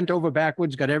 He bent over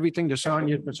backwards, got everything to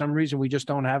Sonia. For some reason, we just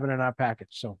don't have it in our packet.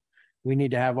 So we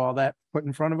need to have all that put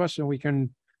in front of us and we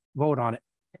can vote on it.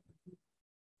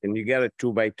 Can you get a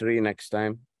 2x3 next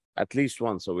time? At least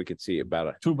one, so we could see it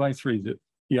better. 2x3,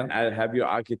 yeah, I'll have your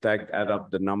architect add up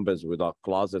the numbers with our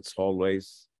closets,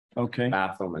 hallways, okay,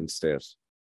 bathroom and stairs.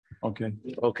 okay.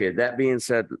 Okay, that being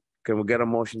said, can we get a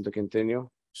motion to continue?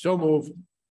 So moved.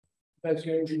 That's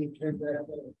the only thing you can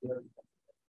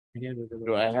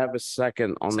Do I have a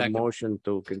second on the Second. motion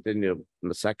to continue?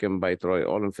 The second by Troy.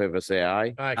 All in favor, say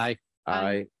aye. Aye.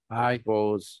 Aye. Aye.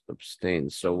 Oppose, abstain.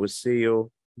 So we'll see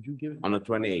you Did you give it? on the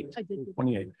 28th. I did.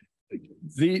 28.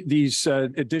 These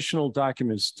additional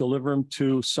documents, deliver them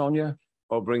to Sonia,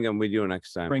 Or bring them with you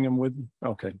next time. bring them with,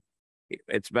 okay,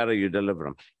 It's better you deliver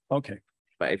them, okay.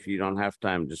 but if you don't have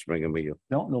time, just bring them with you.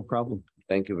 No problem.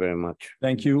 Thank you very much.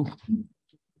 Thank you.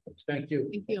 Thank you.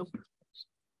 Thank you.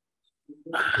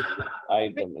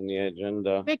 item in the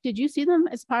agenda. Vic, did you see them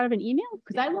as part of an email?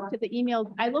 Because I looked at the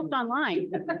email, I looked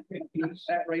online. He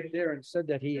sat right there and said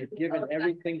that he had given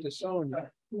everything to Sonia.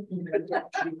 You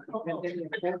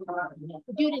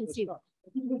didn't see them.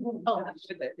 Oh,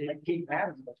 Said that it came out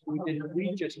of us.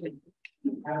 We just didn't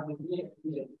have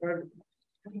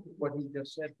what he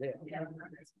just said there.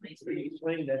 He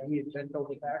explained that he had bent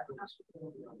over backwards.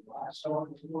 So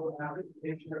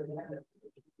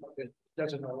it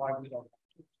doesn't know why we don't.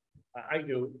 I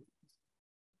do.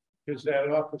 Because that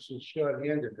office is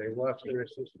short-handed. They lost their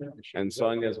assistant. And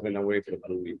Sonia's been away for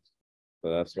 2 weeks. So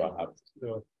that's what happened.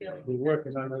 So we're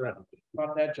working on it.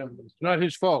 Not that gentleman. It's not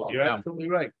his fault. You're absolutely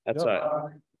right. That's No,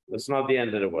 right. It's not the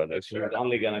end of the world. It's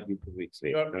only gonna be 2 weeks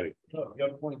late. Your- Right. no, your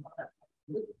point.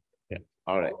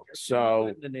 All right,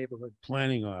 so. The neighborhood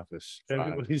planning office. Five,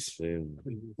 Everybody's. two.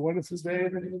 What is his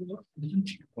name?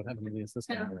 What happened to the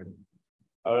assistant already?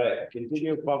 All right,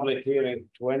 continue public hearing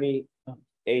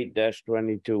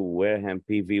 28-22 Wareham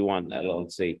PV1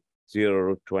 LLC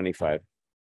 025.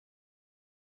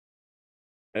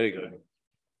 There you go.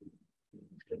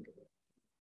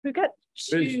 We've got If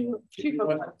two. you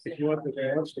want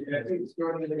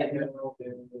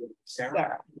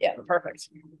Sarah. Yeah, perfect.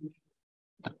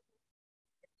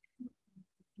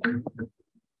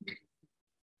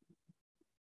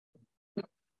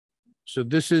 So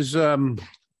this is, I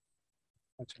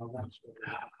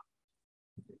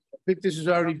think this has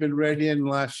already been read in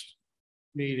last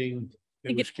meeting.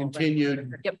 It was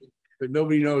continued. Yep. But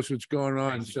nobody knows what's going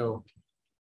on, so.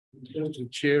 Once the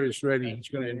chair is ready, he's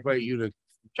gonna invite you to.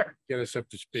 Sure. Get us up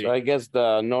to speed. So I guess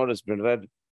the notice been read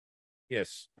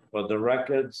Yes. for the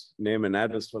records, name and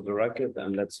address for the record,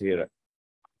 and let's hear it.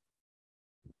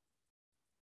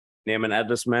 Name and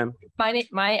address, ma'am?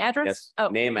 My address? Yes, Oh,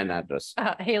 name and address.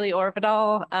 Haley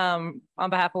Orvidal, on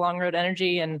behalf of Long Road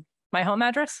Energy, and my home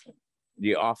address?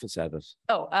 The office address.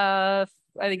 Oh, I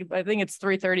think it's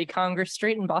 330 Congress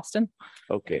Street in Boston.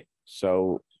 Okay,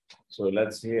 so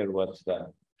let's hear what's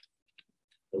that.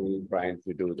 What are you trying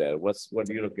to do there? What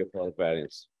are you looking for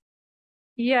variance?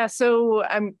 Yeah, so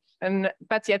and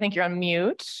Betsy, I think you're on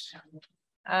mute.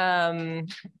 I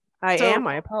So- am.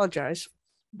 I apologize.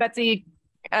 Betsy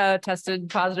tested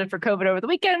positive for COVID over the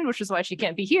weekend, which is why she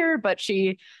can't be here, but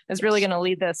she is really going to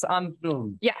lead this on.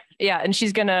 Yeah. And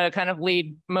she's going to kind of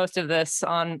lead most of this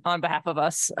on behalf of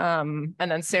us. And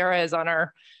then Sarah is on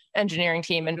our engineering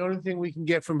team. And The only thing we can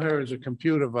get from her is a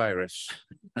computer virus.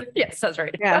 yes, that's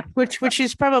right. Yeah, which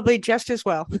is probably just as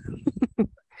well.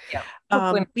 Yeah.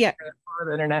 Hopefully Yeah. for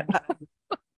the internet.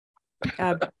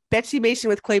 Betsy Mason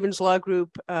with Claiborne's Law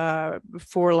Group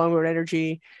for Long Road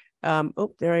Energy.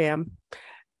 Oh, there I am.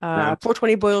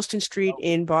 420 Boylston Street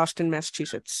in Boston,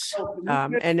 Massachusetts.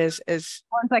 And as 1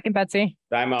 second, Betsy.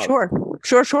 Time out. Sure.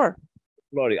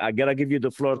 Lori, I gotta give you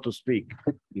the floor to speak.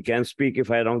 You can't speak if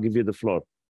I don't give you the floor.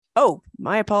 Oh,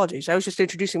 my apologies. I was just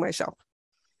introducing myself.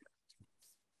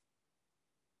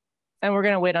 And we're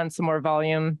going to wait on some more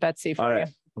volume, Betsy. For All you. right,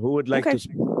 who would like Okay. to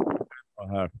speak? For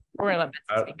her. We're going to let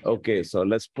Betsy speak. Okay, so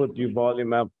let's put your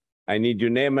volume up. I need your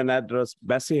name and address.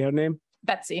 Bessie, her name?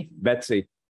 Betsy. Betsy.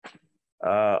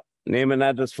 Name and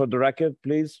address for the record,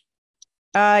 please.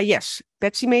 Yes,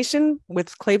 Betsy Mason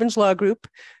with Claiborne's Law Group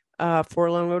for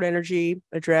Long Road Energy.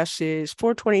 Address is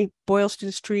 420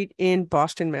 Boylston Street in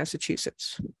Boston,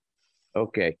 Massachusetts.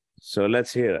 Okay, so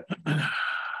let's hear it.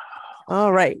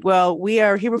 All right. Well, we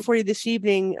are here before you this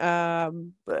evening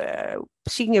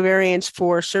seeking a variance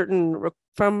for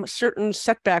from certain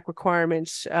setback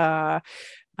requirements. And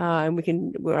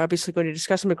we're obviously going to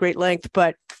discuss them at great length,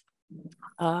 but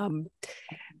I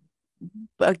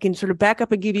can sort of back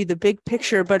up and give you the big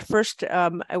picture. But first,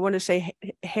 I want to say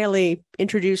Haley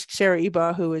introduced Sarah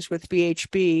Eba, who is with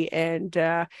VHB.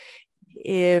 And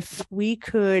if we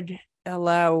could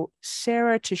allow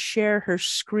Sarah to share her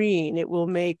screen, it will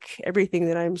make everything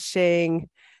that I'm saying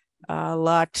a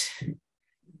lot.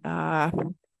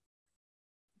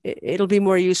 It'll be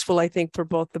more useful, I think, for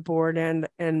both the board and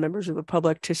members of the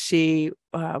public to see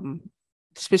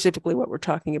specifically what we're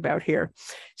talking about here.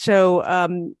 So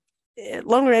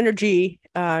Long Road Energy,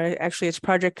 actually its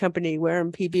project company,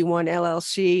 Wareham PB1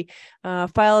 LLC,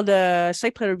 filed a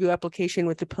site plan review application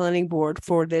with the planning board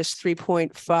for this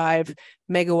 3.5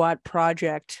 megawatt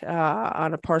project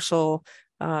on a parcel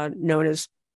known as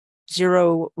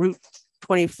 0 Route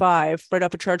 25, right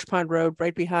up a Charge Pond Road,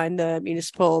 right behind the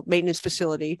municipal maintenance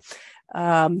facility.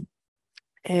 And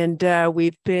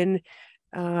we've been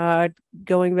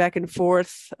going back and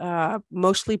forth,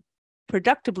 mostly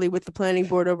productively with the planning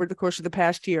board over the course of the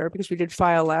past year, because we did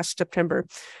file last September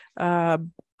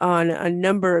on a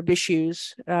number of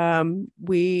issues.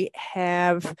 We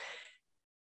have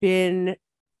been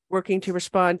working to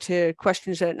respond to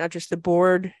questions that not just the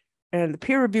board and the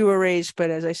peer reviewer raised, but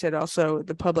as I said, also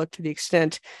the public, to the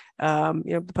extent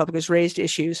the public has raised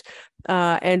issues.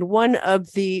 And one of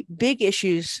the big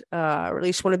issues, or at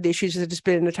least one of the issues that has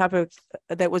been a topic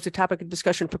of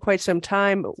discussion for quite some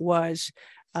time, was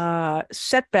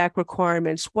setback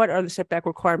requirements. What are the setback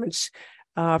requirements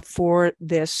for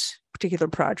this particular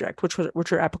project, which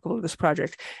are applicable to this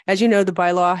project? As you know, the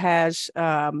bylaw has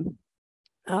a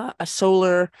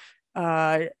solar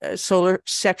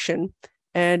section.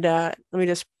 And let me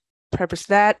just preface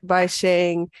that by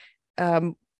saying,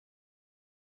 and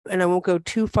I won't go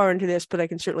too far into this, but I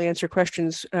can certainly answer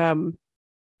questions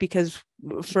because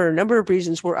for a number of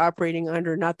reasons, we're operating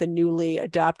under not the newly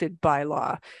adopted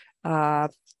bylaw,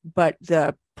 but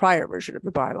the prior version of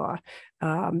the bylaw.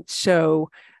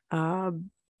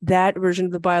 That version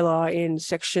of the bylaw in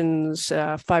sections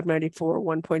 594,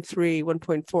 1.3,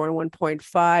 1.4, and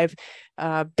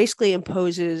 1.5 basically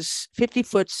imposes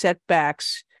 50-foot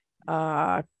setbacks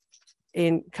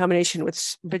in combination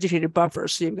with vegetated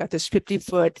buffers. So you've got this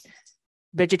 50-foot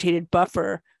vegetated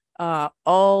buffer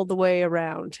all the way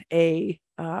around a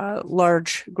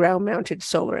large ground-mounted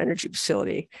solar energy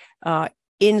facility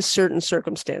in certain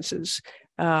circumstances.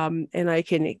 And I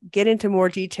can get into more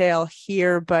detail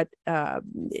here, but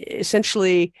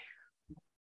essentially,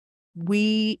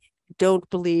 we don't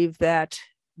believe that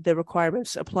the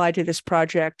requirements apply to this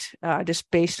project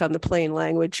just based on the plain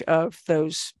language of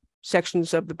those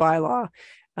sections of the bylaw.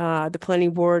 The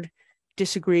planning board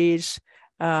disagrees,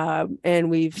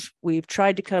 and we've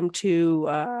tried to come to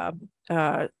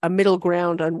a middle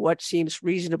ground on what seems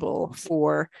reasonable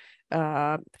for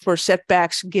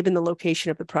setbacks given the location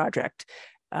of the project.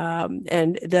 And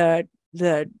the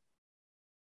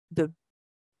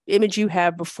image you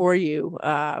have before you,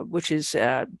 which is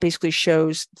basically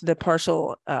shows the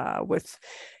parcel with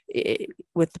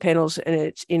the panels, and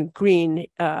it's in green,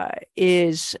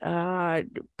 is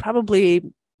probably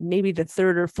maybe the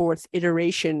third or fourth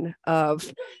iteration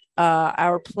of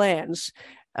our plans,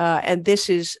 and this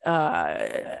is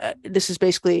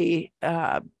basically.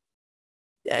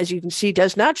 As you can see,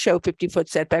 does not show 50-foot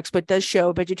setbacks, but does show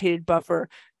a vegetated buffer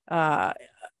of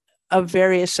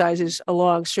various sizes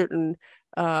along certain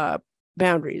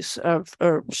boundaries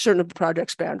or certain of the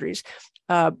project's boundaries.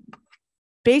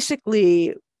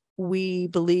 Basically, we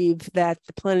believe that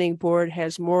the planning board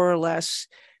has more or less,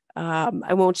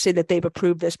 I won't say that they've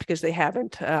approved this because they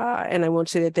haven't, and I won't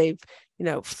say that they've,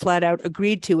 flat out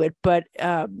agreed to it, but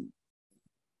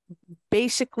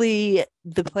basically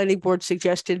the planning board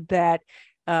suggested that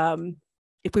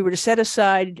if we were to set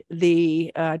aside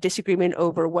the disagreement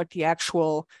over what the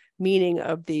actual meaning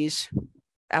of these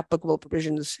applicable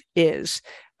provisions is,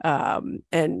 and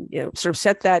sort of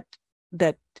set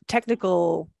that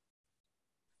technical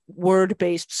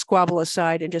word-based squabble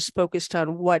aside and just focused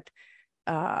on what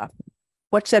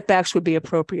setbacks would be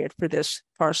appropriate for this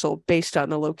parcel based on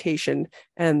the location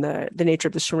and the nature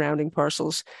of the surrounding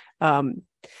parcels,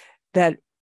 that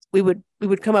we would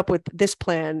come up with this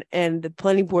plan, and the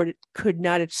planning board could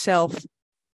not itself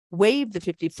waive the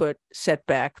 50-foot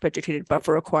setback vegetated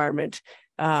buffer requirement,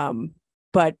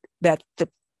 but that the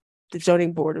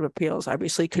zoning board of appeals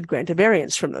obviously could grant a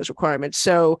variance from those requirements.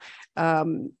 So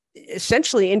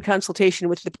essentially in consultation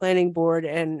with the planning board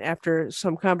and after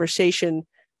some conversation,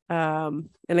 and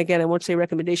again, I won't say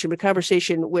recommendation, but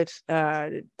conversation with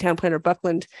town planner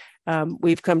Buckland,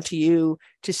 we've come to you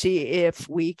to see if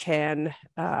we can,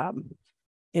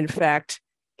 in fact,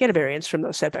 get a variance from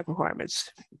those setback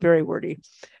requirements. Very wordy.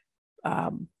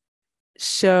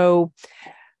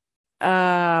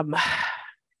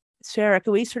 Sarah,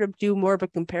 can we sort of do more of a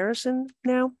comparison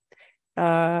now?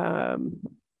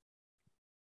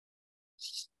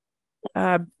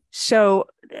 So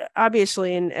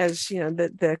obviously, and as you know,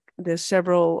 the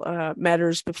several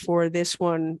matters before this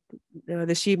one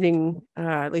this evening,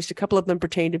 at least a couple of them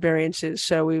pertain to variances.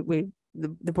 So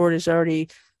the board has already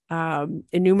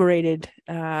enumerated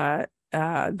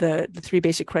the three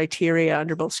basic criteria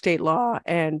under both state law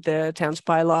and the town's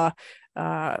bylaw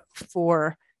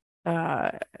for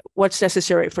what's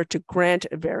necessary for it to grant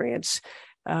a variance,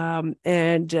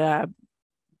 and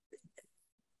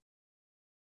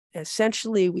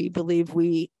essentially, we believe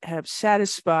we have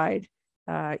satisfied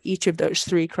each of those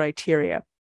three criteria.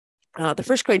 The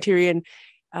first criterion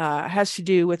has to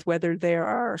do with whether there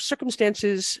are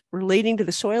circumstances relating to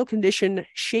the soil condition,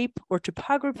 shape, or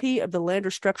topography of the land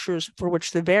or structures for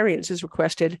which the variance is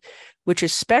requested, which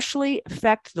especially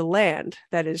affect the land,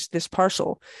 that is this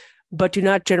parcel, but do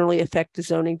not generally affect the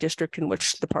zoning district in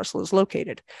which the parcel is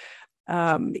located.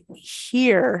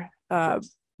 Here,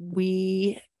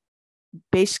 we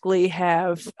basically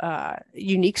have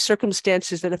unique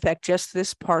circumstances that affect just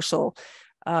this parcel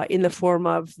in the form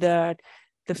of the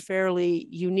fairly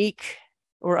unique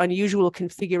or unusual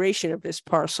configuration of this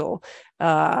parcel.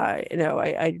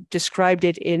 I described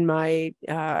it in my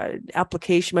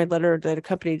application, my letter that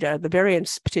accompanied the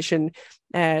variance petition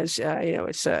as,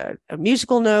 it's a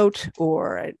musical note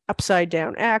or an upside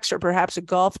down axe or perhaps a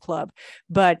golf club.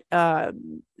 But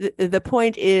the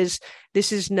point is,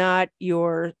 this is not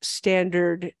your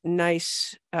standard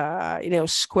nice,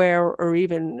 square or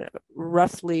even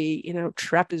roughly,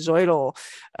 trapezoidal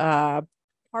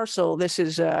parcel. This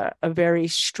is a very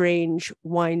strange,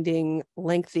 winding,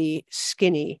 lengthy,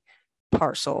 skinny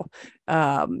parcel.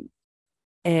 And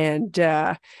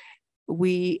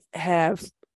we have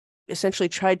essentially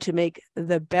tried to make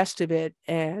the best of it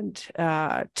and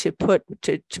to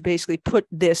basically put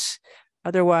this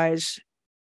otherwise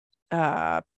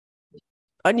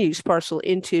unused parcel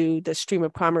into the stream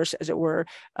of commerce, as it were,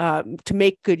 to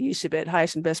make good use of it,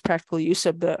 highest and best practical use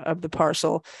of the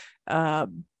parcel,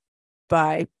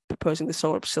 by proposing the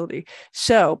solar facility.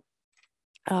 So,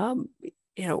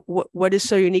 what is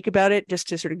so unique about it? Just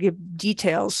to sort of give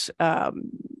details,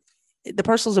 the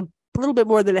parcel is a little bit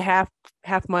more than a half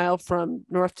mile from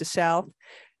north to south.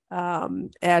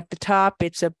 At the top,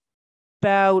 it's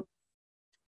about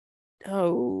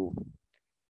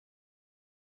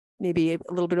maybe a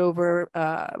little bit over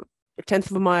a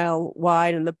tenth of a mile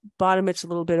wide, and the bottom it's a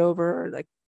little bit over like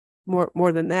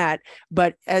more than that.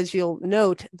 But as you'll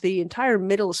note, the entire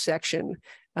middle section,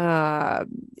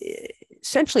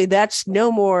 essentially that's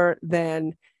no more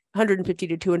than 150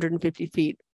 to 250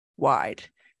 feet wide,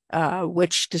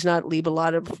 which does not leave a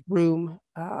lot of room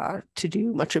to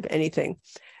do much of anything.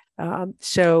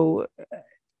 So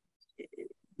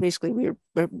basically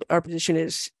our position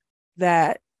is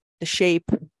that the shape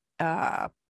it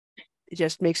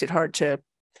just makes it hard to,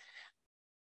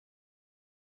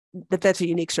 but that's a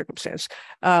unique circumstance.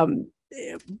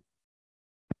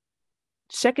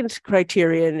 Second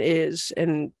criterion is,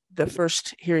 and the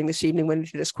first hearing this evening went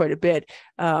into this quite a bit,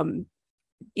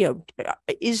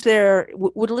 is there,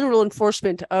 would literal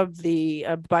enforcement of the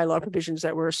bylaw provisions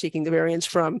that we're seeking the variance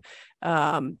from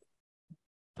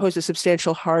pose a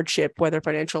substantial hardship, whether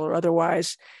financial or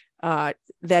otherwise, that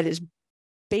is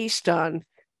based on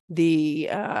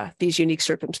these unique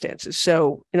circumstances?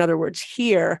 So in other words,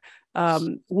 here,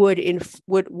 would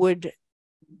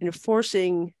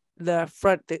enforcing the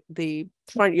front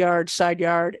yard, side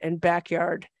yard, and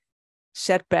backyard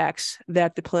setbacks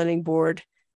that the planning board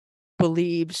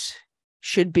believes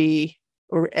should be,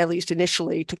 or at least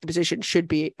initially took the position should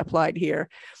be applied here,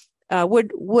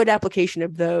 would application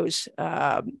of those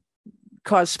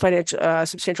cause financial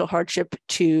substantial hardship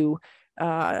to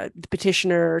the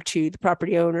petitioner, to the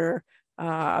property owner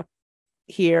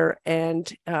here?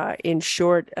 And in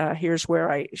short, here's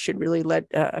where I should really let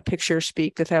a picture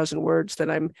speak 1,000 words,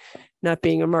 that I'm not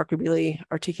being remarkably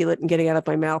articulate and getting out of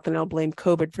my mouth, and I'll blame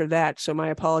COVID for that. So my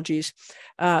apologies.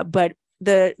 But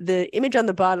the image on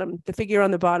the bottom, the figure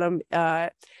on the bottom,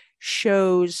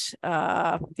 shows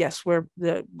yes, where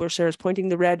Sarah's pointing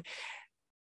the red.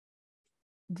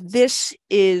 This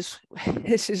is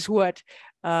what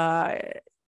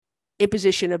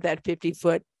imposition of that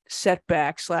 50-foot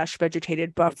setback /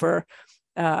 vegetated buffer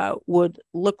would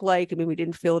look like. I mean, we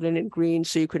didn't fill it in green,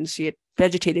 so you couldn't see it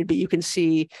vegetated, but you can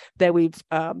see that we've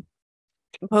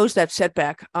imposed that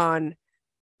setback on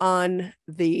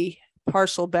the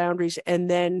parcel boundaries, and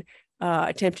then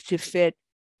attempted to fit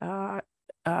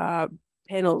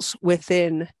panels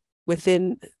within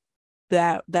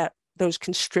those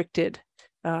constricted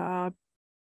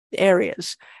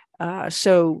areas.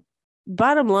 So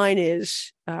bottom line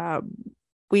is,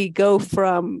 we go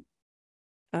from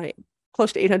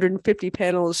close to 850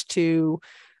 panels to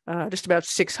just about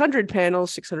 600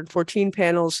 panels, 614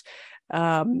 panels.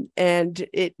 And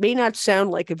it may not sound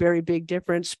like a very big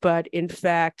difference, but in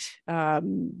fact,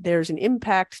 there's an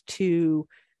impact to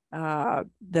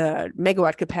the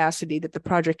megawatt capacity that the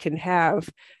project can have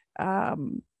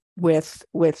with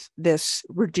this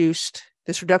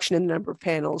reduction in the number of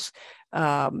panels.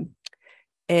 So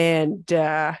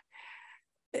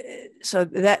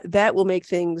that will make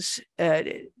things,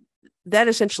 that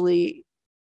essentially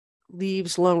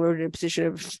leaves Long Road in a position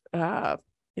of,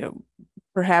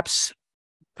 perhaps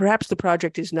the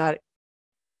project is not,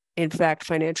 in fact,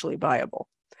 financially viable.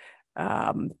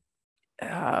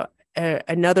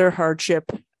 Another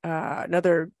hardship,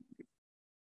 another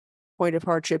point of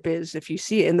hardship is, if you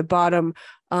see it in the bottom,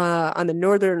 on the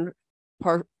northern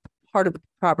part of the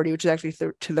property, which is actually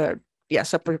to the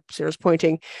yes, upstairs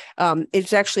pointing.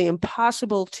 It's actually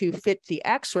impossible to fit the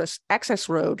access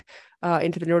road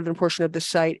into the northern portion of the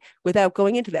site without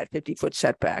going into that 50-foot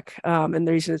setback. And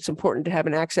the reason it's important to have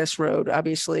an access road,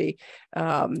 obviously,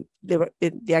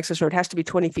 the access road has to be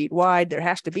 20 feet wide. There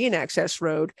has to be an access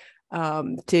road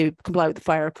to comply with the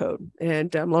fire code.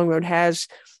 And Long Road has,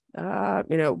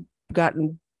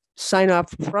 gotten sign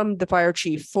off from the fire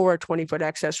chief for a 20-foot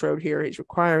access road here. He's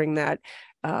requiring that.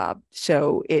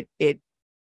 So it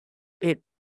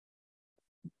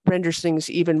renders things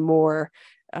even more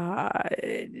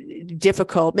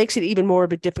difficult, makes it even more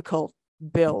of a difficult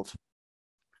build.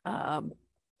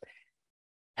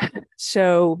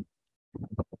 So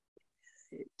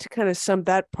to kind of sum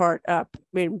that part up, I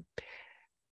mean,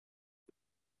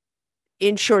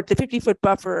 in short, the 50-foot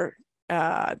buffer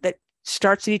that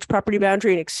starts at each property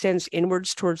boundary and extends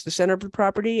inwards towards the center of the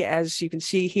property, as you can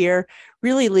see here,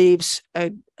 really leaves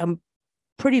a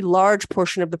pretty large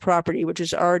portion of the property, which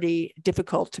is already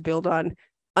difficult to build on,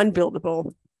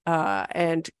 unbuildable,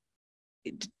 and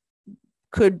it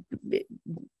could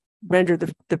render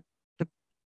the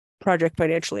project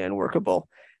financially unworkable,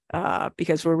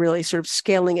 because we're really sort of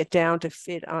scaling it down to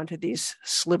fit onto these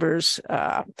slivers.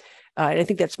 And I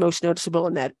think that's most noticeable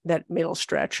in that middle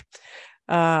stretch.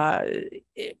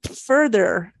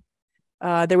 Further,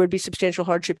 there would be substantial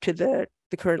hardship to the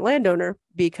current landowner,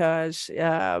 because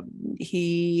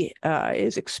he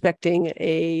is expecting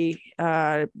a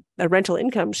rental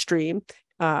income stream.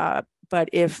 But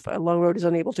if Long Road is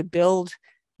unable to build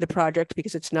the project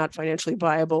because it's not financially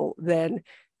viable, then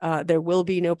there will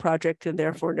be no project and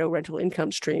therefore no rental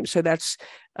income stream. So that's,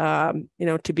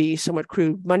 to be somewhat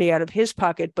crude, money out of his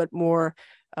pocket, but more,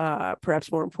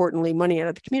 perhaps more importantly, money out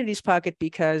of the community's pocket,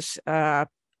 because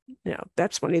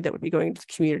that's money that would be going to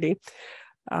the community.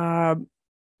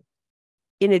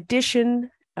 In addition,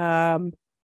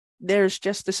 there's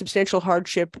just the substantial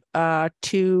hardship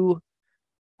to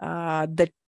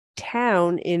the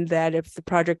town, in that if the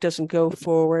project doesn't go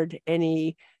forward,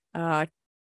 any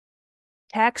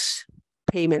tax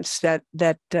payments that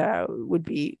would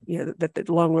be, that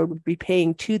the Long Road would be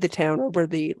paying to the town over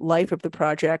the life of the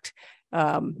project.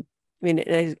 I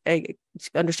mean, I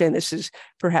understand this is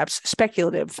perhaps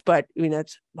speculative, but I mean,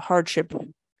 that's hardship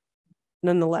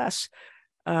nonetheless.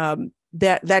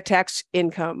 That tax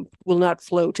income will not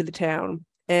flow to the town.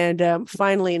 And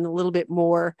finally, and a little bit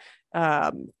more,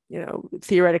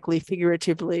 theoretically,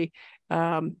 figuratively,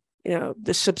 the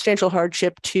substantial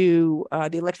hardship to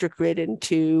the electric grid and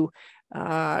to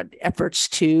efforts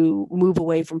to move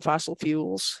away from fossil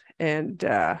fuels and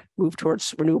move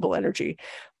towards renewable energy.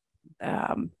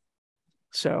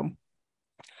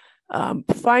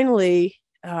 Finally,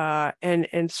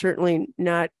 and certainly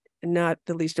not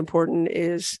the least important,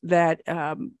 is that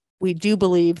we do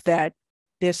believe that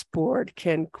this board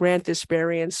can grant this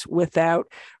variance without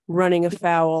running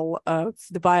afoul of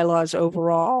the bylaws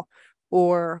overall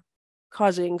or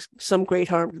causing some great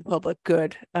harm to the public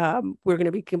good. We're going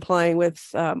to be complying with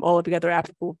all of the other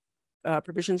applicable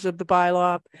provisions of the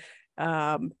bylaw.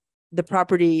 The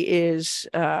property is,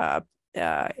 as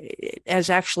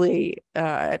actually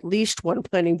at least one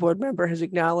planning board member has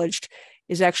acknowledged,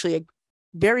 is actually a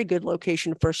very good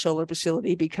location for a solar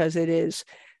facility, because it is,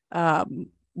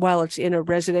 while it's in a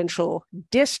residential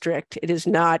district, it is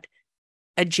not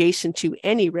adjacent to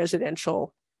any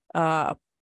residential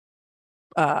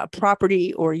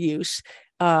property or use.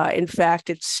 In fact,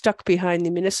 it's stuck behind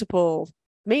the municipal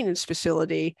maintenance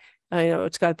facility.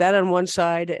 It's got that on one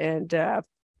side and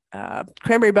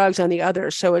cranberry bogs on the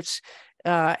other. So it's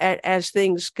as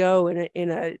things go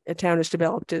in a town as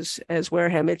developed as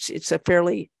Wareham, it's a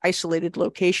fairly isolated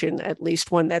location, at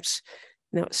least one that's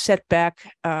set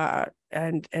back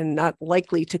and not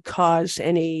likely to cause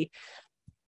any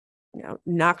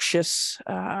noxious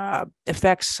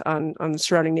effects on the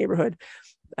surrounding neighborhood.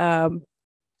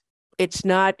 It's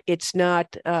not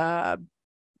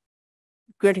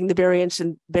granting the variance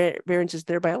and variances,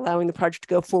 thereby allowing the project to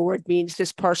go forward, means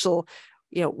this parcel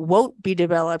won't be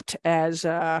developed as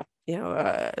some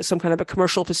kind of a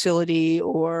commercial facility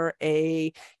or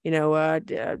a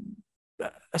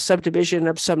subdivision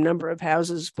of some number of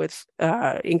houses with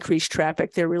increased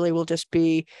traffic. There really will just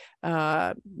be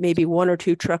maybe one or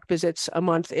two truck visits a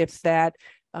month, if that,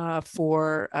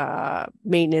 for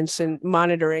maintenance and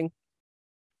monitoring.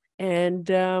 And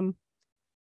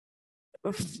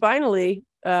finally,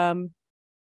 I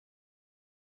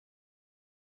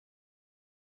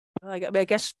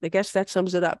guess that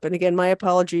sums it up. And again, my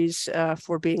apologies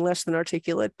for being less than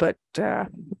articulate, but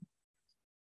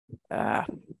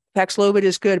Paxlovid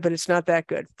is good, but it's not that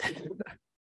good.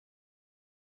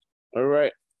 All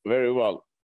right, very well.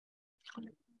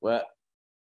 Well,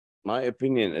 my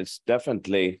opinion is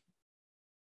definitely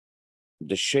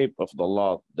the shape of the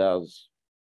lot does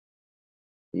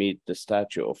meet the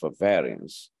statute of a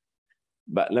variance.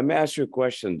 But let me ask you a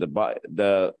question.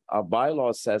 Our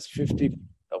bylaw says 50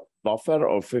 buffer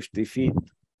or 50 feet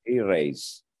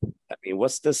raise. I mean,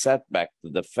 what's the setback to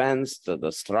the fence, to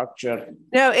the structure?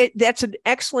 No, that's an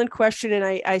excellent question. And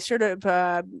I sort of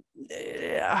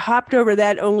hopped over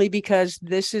that only because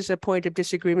this is a point of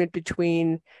disagreement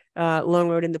between Long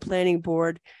Road and the planning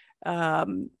board.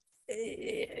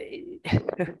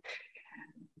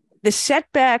 The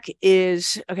setback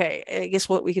is, okay, I guess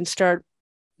what we can start.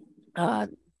 My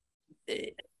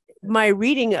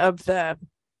reading of the,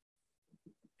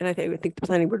 and I think the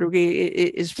planning board agree,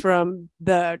 is from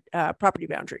the property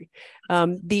boundary.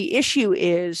 The issue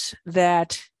is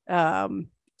that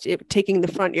taking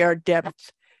the front yard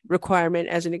depth requirement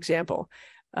as an example,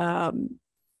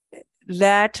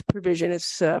 that provision is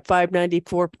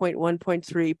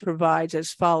 594.1.3 provides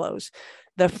as follows.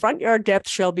 The front yard depth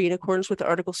shall be in accordance with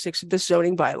Article 6 of the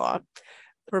zoning bylaw,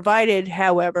 provided,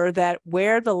 however, that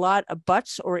where the lot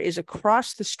abuts or is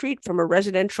across the street from a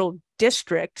residential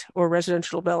district or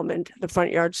residential development, the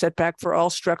front yard setback for all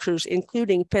structures,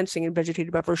 including fencing and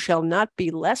vegetative buffer, shall not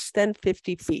be less than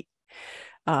 50 feet,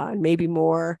 maybe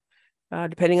more,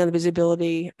 depending on the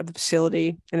visibility of the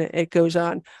facility, and it goes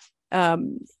on.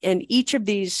 And each of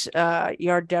these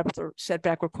yard depth or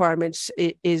setback requirements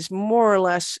is more or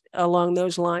less along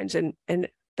those lines. And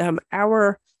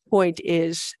our point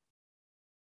is,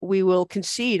 we will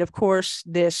concede, of course,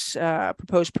 this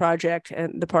proposed project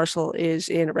and the parcel is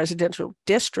in a residential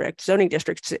district, zoning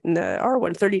district, in the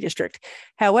R130 district.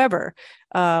 However,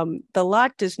 the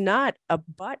lot does not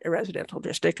abut a residential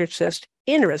district. It's just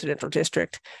in a residential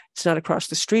district. It's not across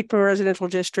the street from a residential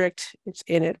district. It's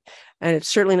in it. And it's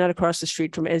certainly not across the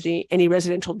street from any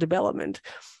residential development.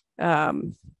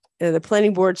 The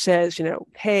planning board says,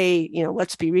 hey,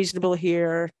 let's be reasonable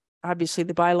here. Obviously,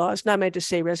 the bylaw is not meant to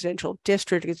say residential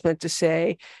district. It's meant to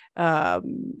say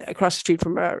across the street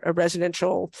from a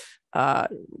residentially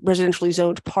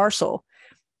zoned parcel.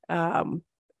 I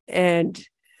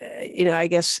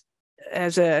guess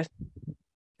as an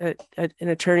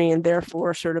attorney and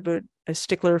therefore sort of a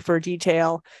stickler for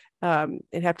detail, I'd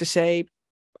have to say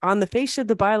on the face of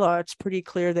the bylaw, it's pretty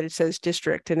clear that it says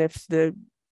district. And if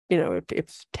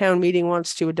if town meeting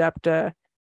wants to adopt a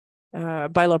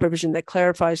bylaw provision that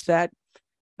clarifies that,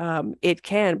 it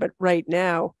can, but right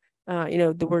now,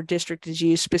 the word district is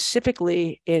used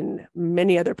specifically in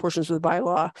many other portions of the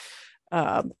bylaw.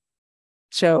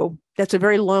 So that's a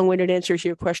very long-winded answer to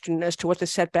your question as to what the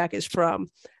setback is from.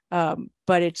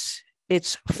 But it's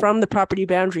from the property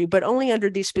boundary, but only under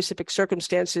these specific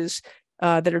circumstances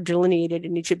that are delineated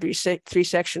in each of these three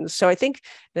sections. So I think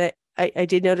that I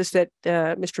did notice that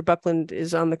Mr. Buckland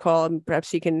is on the call, and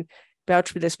perhaps he can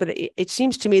vouch for this, but it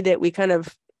seems to me that we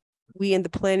in the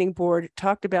planning board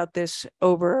talked about this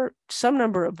over some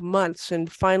number of months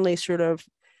and finally sort of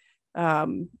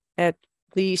at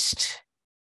least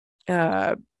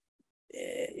kind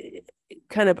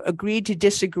of agreed to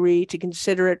disagree, to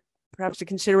consider it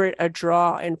a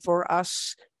draw, and for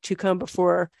us to come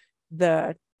before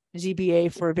the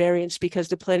ZBA for a variance, because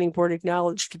the planning board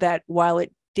acknowledged that while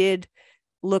it did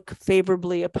look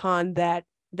favorably upon that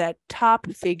top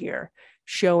figure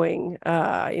showing,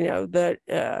 the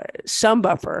some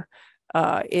buffer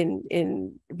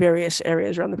in various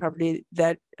areas around the property,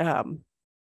 that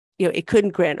it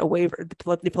couldn't grant a waiver.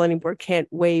 The planning board can't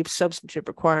waive substantive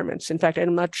requirements. In fact,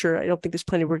 I'm not sure. I don't think this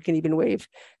planning board can even waive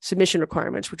submission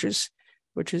requirements, which is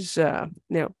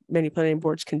many planning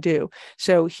boards can do.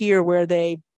 So here, where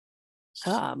they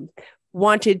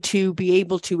wanted to be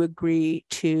able to agree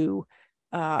to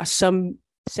some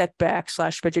setback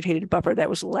 / vegetated buffer that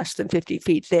was less than 50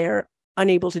 feet, they're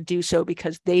unable to do so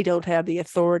because they don't have the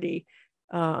authority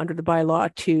under the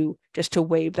bylaw to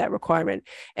waive that requirement.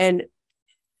 And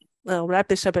I'll wrap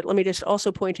this up, but let me just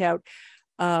also point out,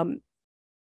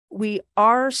 we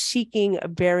are seeking a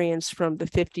variance from the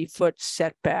 50-foot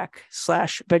setback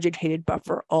 / vegetated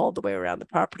buffer all the way around the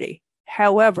property.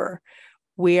 However,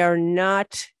 we are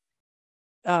not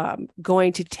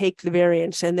going to take the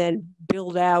variance and then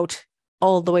build out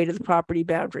all the way to the property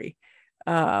boundary.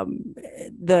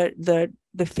 The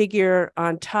figure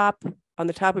on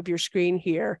the top of your screen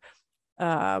here,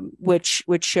 which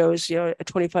shows a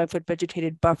 25-foot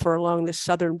vegetated buffer along the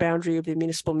southern boundary of the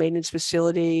municipal maintenance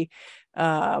facility,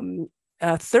 a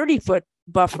 30-foot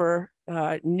buffer,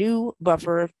 new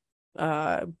buffer,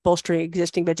 bolstering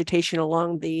existing vegetation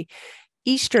along the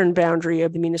eastern boundary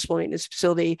of the municipal maintenance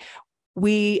facility.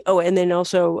 and then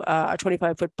also a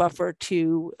 25-foot buffer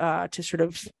to sort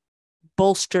of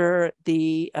bolster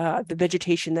the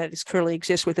vegetation that is currently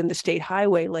exists within the state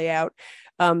highway layout.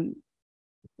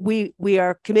 We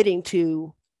are committing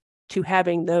to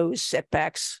having those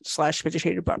setbacks /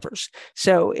 vegetative buffers.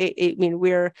 So I mean,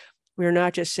 we're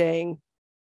not just saying,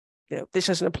 this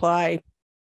doesn't apply.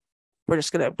 We're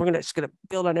just gonna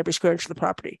build on every square inch of the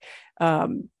property.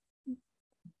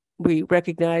 We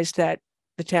recognize that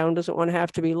the town doesn't want to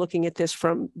have to be looking at this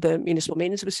from the municipal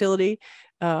maintenance facility.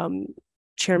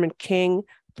 Chairman King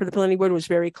for the planning board was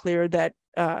very clear that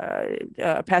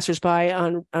passersby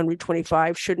on Route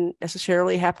 25 shouldn't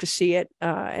necessarily have to see it,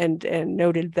 and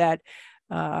noted that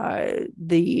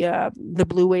the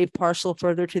Blue Wave parcel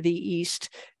further to the east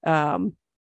has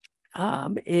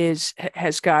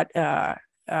got a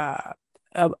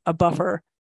buffer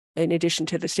in addition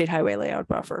to the state highway layout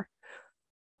buffer.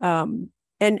 And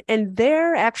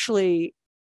there actually,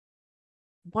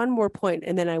 one more point,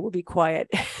 and then I will be quiet.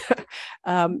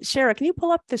 Sarah, can you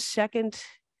pull up the second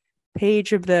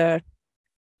page of the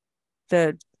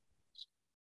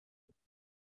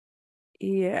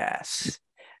yes.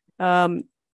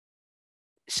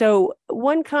 So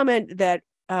one comment that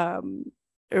or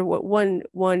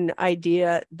one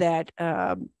idea that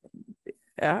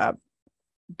the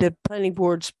planning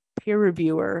board's peer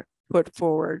reviewer put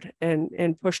forward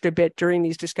and pushed a bit during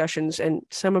these discussions, and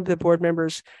some of the board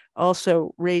members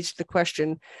also raised the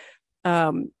question,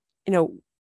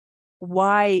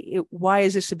 why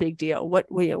is this a big deal? Why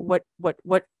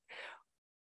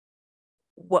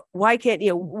can't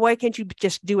you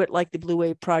just do it like the Blue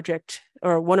Wave project,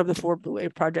 or one of the 4 Blue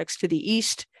Wave projects to the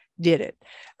east did it?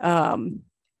 And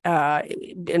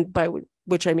by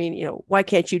which I mean, why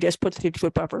can't you just put the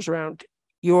 50-foot buffers around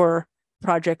your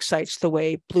project sites the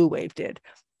way Blue Wave did?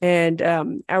 And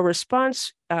our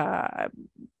response,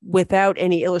 without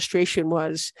any illustration,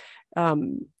 was,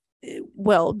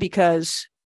 well, because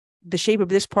the shape of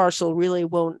this parcel really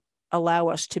won't allow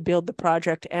us to build the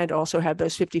project and also have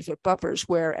those 50-foot buffers,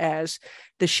 whereas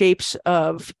the shapes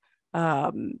of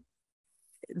the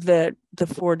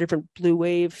 4 different Blue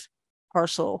Wave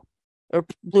parcel or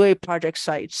Blue Wave project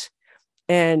sites,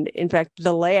 and in fact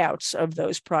the layouts of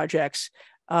those projects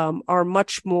are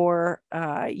much more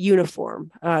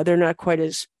uniform. They're not quite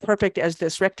as perfect as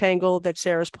this rectangle that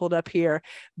Sarah's pulled up here,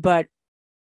 but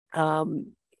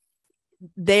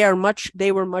they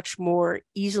were much more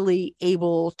easily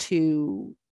able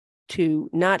to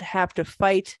not have to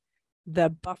fight the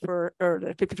buffer or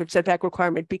the 50-foot setback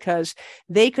requirement, because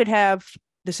they could have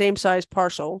the same size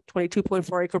parcel,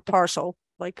 22.4 acre parcel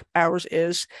like ours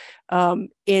is,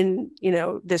 in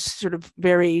this sort of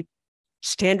very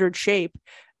standard shape,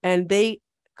 and they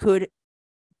could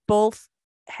both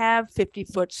have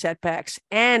 50-foot setbacks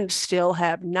and still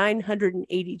have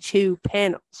 982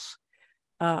 panels.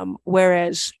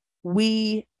 Whereas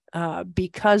we,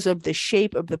 because of the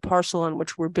shape of the parcel on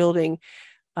which we're building,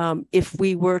 if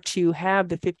we were to have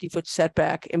the 50-foot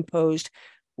setback imposed,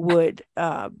 would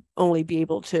only be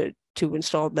able to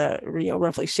install the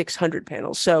roughly 600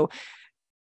 panels. So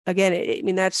again, I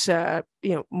mean, that's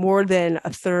more than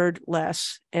a third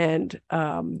less. And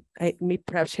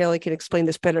perhaps Haley can explain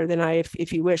this better than I,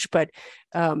 if you wish, but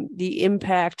the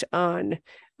impact on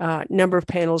number of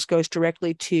panels goes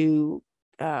directly to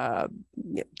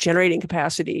generating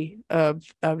capacity of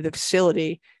the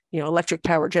facility, electric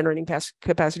power generating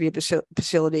capacity of the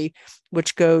facility,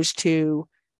 which goes to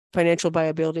financial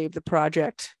viability of the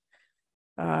project.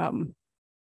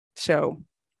 So,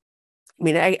 I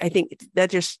mean, I think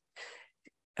that just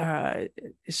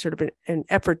is sort of an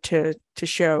effort to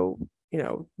show,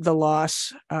 the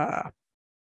loss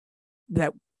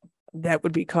that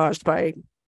would be caused by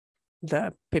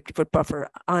the 50-foot buffer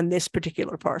on this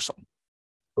particular parcel.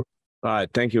 All right,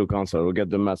 thank you, Councilor. We'll get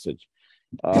the message.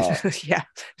 Yeah,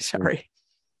 sorry.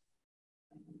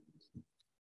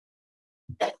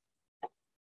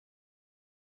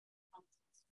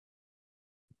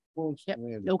 Yep,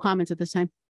 no comments at this time.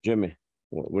 Jimmy,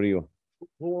 what are you?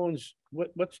 Who owns,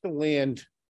 what's the land?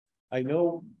 I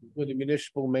know where the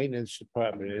municipal maintenance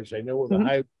department is. I know where the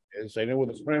highway is. I know where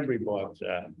the cranberry bogs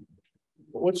are.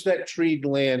 But what's that treed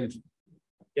land?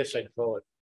 Yes, I'd call it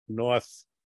north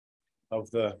of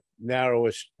the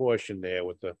narrowest portion there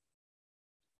with the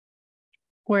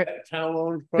where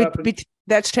town-owned property.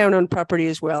 That's town-owned property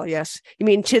as well. Yes, you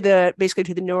mean basically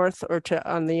to the north, or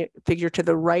on the figure to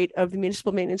the right of the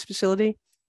municipal maintenance facility?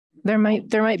 There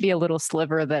might be a little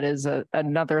sliver that is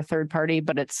another third party,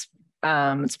 but it's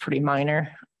pretty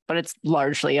minor. But it's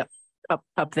largely up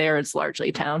there. It's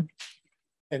largely town.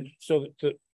 And so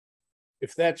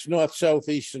if that's north, south,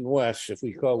 east, and west, if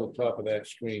we call the top of that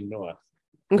screen north.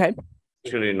 Okay,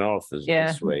 Actually, north is Yeah.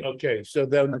 this way. Okay, so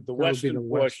then the would be western the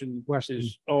west- portion western.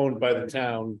 is owned by the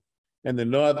town, and the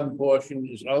northern portion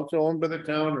is also owned by the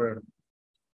town, or?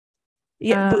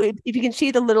 yeah, Uh, but if you can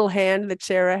see the little hand that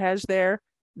Sarah has there,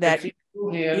 that,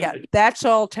 yeah, that's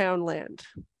all town land,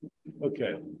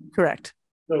 Okay, correct.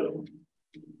 so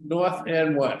north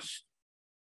and west.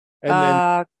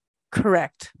 And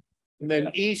Correct. then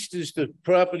east is the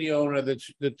property owner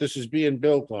that this is being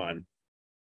built on.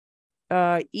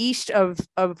 East of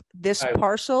this Highway.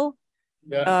 parcel,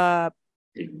 Yeah,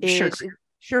 is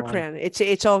Surecran.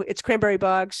 It's Cranberry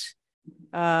Bogs.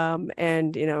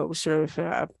 And you know, sort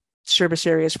of service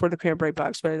areas for the Cranberry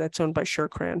Bogs, but that's owned by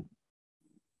Surecran.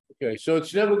 okay, so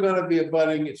it's never gonna be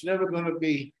abutting, it's never gonna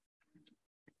be.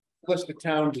 Unless the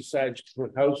town decides to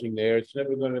put housing there, it's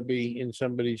never gonna be in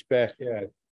somebody's backyard.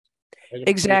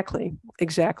 Exactly.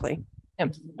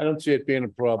 I don't see it being a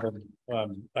problem.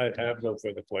 I have no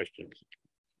further questions.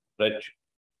 Rich?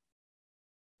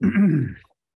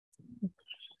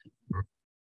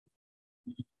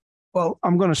 Well,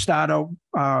 I'm going to start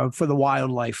out for the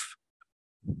wildlife.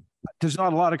 There's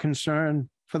not a lot of concern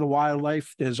for the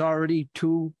wildlife. There's already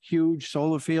 2 huge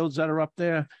solar fields that are up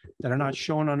there that are not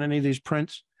shown on any of these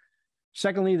prints.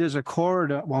 Secondly, there's a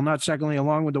corridor, well, not secondly,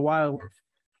 along with the wildlife.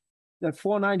 That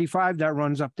 495 that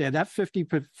runs up there, that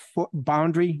 50-foot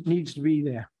boundary needs to be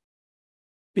there.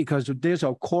 Because there's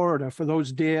a corridor for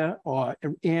those deer or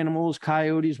animals,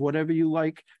 coyotes, whatever you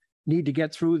like, need to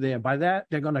get through there. By that,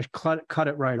 they're going to cut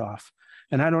it right off.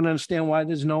 And I don't understand why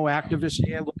there's no activists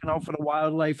here looking out for the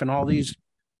wildlife and all these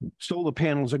solar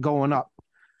panels are going up.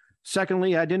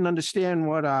 Secondly, I didn't understand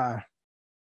what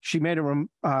she made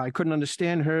I couldn't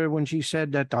understand her when she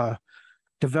said that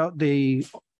the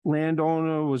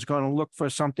landowner was going to look for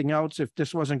something else if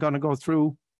this wasn't going to go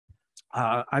through.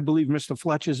 I believe Mr.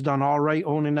 Fletcher's done all right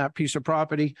owning that piece of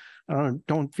property. I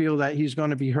don't feel that he's going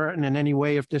to be hurting in any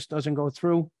way if this doesn't go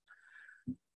through.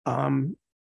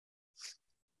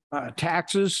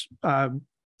 Taxes, I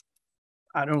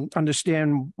don't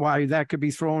understand why that could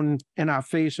be thrown in our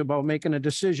face about making a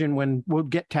decision when we'll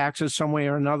get taxes some way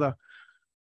or another.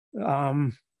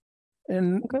 And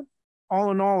Okay.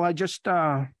 all in all, I just,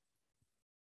 I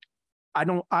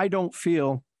don't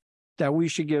feel that we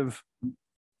should give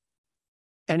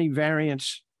any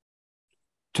variance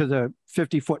to the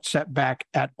 50-foot setback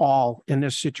at all in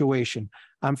this situation.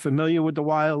 I'm familiar with the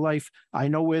wildlife. I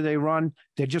know where they run.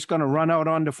 They're just going to run out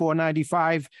onto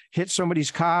 495, hit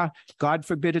somebody's car. God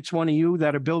forbid it's one of you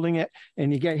that are building it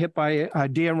and you get hit by a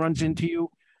deer runs into you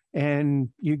and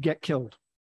you get killed.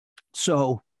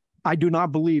 So I do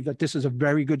not believe that this is a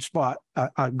very good spot,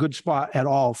 a good spot at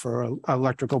all for an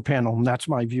electrical panel. And that's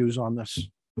my views on this.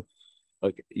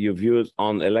 Okay, your views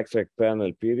on electric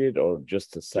panel period or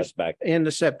just the setback And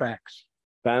the setbacks.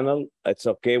 panel? It's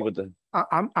okay with the,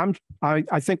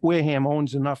 I think Wareham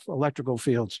owns enough electrical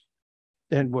fields.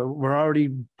 And we're already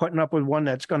putting up with one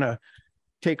that's gonna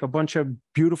take a bunch of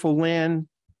beautiful land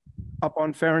up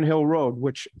on Farron Hill Road,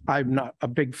 which I'm not a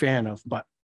big fan of, but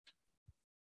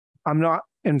I'm not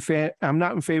in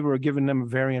favor of giving them a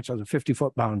variance of the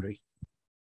 50-foot boundary.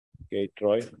 okay,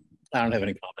 Troy? I don't have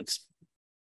any comments.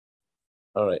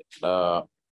 All right,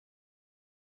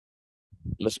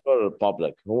 let's go to the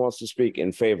public. Who wants to speak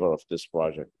in favor of this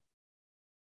project?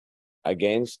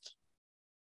 Against?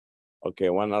 Okay,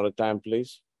 one at a time,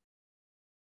 please.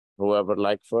 Whoever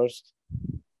like first.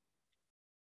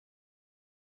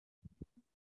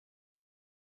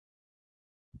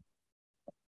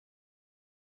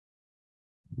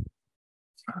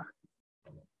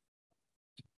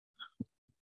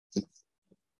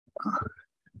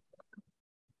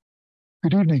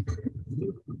 Good evening.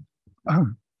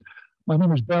 My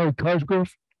name is Barry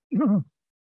Cosgrove. Hope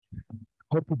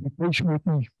you'll be patient with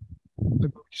me.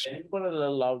 Can you put it a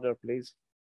little louder, please?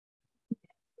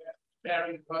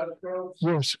 Barry Cosgrove?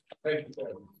 Yes, Thank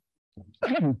you.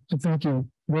 and thank you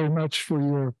very much for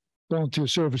your volunteer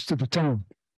service to the town.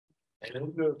 And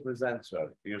who do you represent,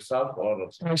 sir? Yourself or?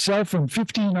 Myself and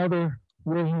 15 other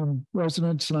Wareham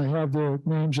residents, and I have their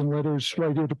names and letters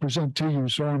right here to present to you.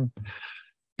 So I'm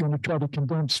going to try to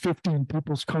condense 15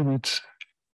 people's comments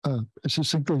as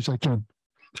succinctly as I can.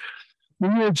 We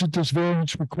urge that this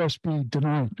variance request be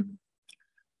denied.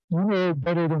 You know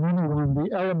better than anyone the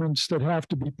elements that have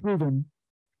to be proven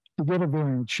to get a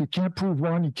variance. You can't prove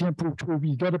one, you can't prove two,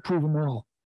 you got to prove them all.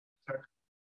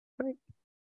 Right.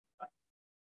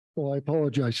 Well, I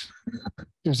apologize.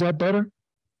 Is that better?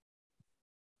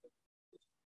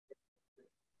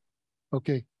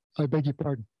 Okay, I beg your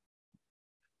pardon.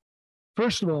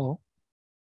 First of all,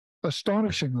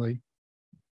 astonishingly,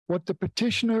 What the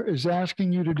petitioner is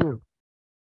asking you to do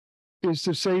is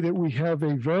to say that we have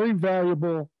a very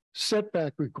valuable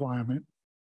setback requirement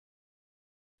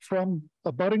from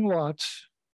abutting lots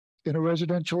in a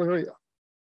residential area.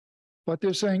 But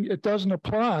they're saying it doesn't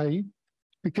apply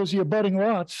because the abutting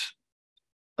lots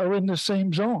are in the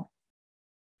same zone,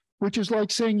 which is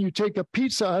like saying you take a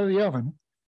pizza out of the oven,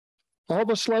 all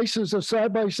the slices are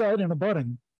side by side and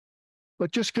abutting,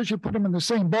 but just because you put them in the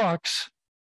same box,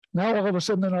 now all of a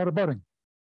sudden they're not abutting.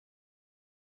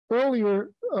 Earlier,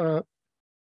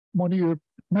 one of your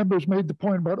members made the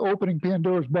point about opening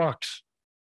Pandora's box.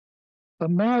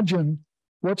 Imagine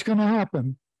what's going to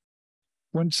happen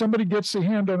when somebody gets their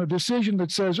hand on a decision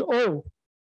that says, oh,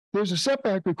 there's a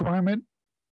setback requirement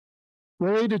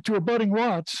related to abutting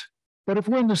lots, but if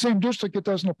we're in the same district, it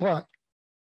doesn't apply.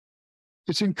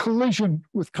 It's in collision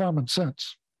with common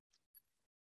sense.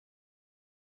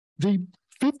 The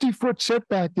 50-foot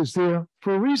setback is there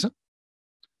for a reason.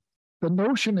 The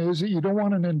notion is that you don't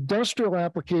want an industrial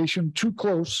application too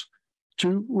close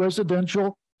to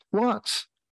residential lots.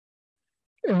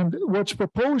 And what's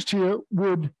proposed here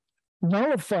would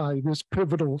nullify this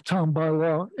pivotal town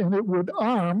bylaw, and it would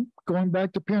arm, going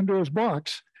back to Pandora's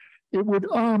box, it would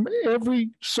arm every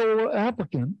solar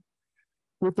applicant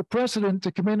with the precedent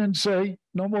to come in and say,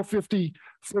 no more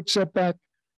 50-foot setback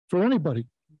for anybody.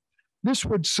 This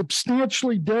would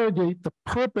substantially derogate the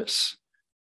purpose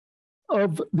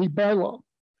of the bylaw.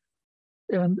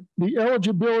 And the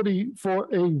eligibility for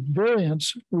a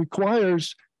variance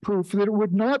requires proof that it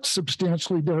would not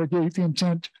substantially derogate the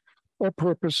intent or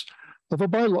purpose of a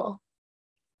bylaw.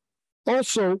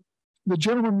 Also, the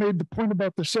gentleman made the point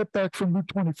about the setback from Route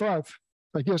 25.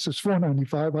 I guess it's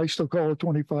 495. I still call it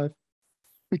 25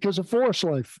 because of forest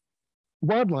life,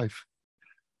 wildlife.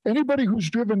 Anybody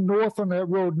who's driven north on that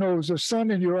road knows the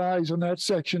sun in your eyes on that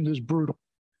section is brutal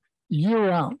year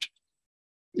round.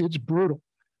 It's brutal.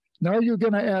 Now you're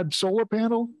going to add solar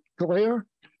panel glare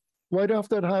right off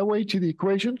that highway to the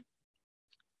equation.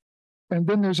 And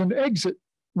then there's an exit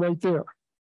right there,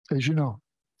 as you know,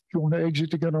 if you want to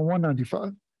exit to get on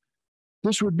 195.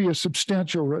 This would be a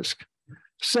substantial risk.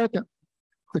 Second,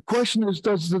 the question is,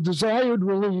 does the desired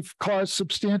relief cause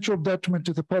substantial detriment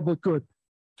to the public good?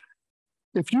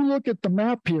 If you look at the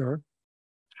map here,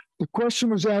 the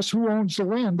question was asked, who owns the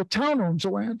land? The town owns the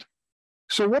land.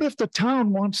 So what if the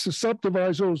town wants to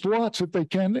subdivide those lots if they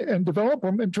can and develop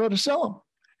them and try to sell them?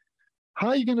 How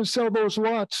are you going to sell those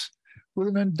lots with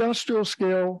an industrial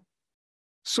scale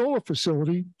solar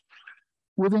facility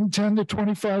within 10 to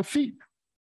 25 feet?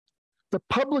 The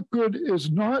public good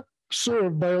is not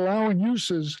served by allowing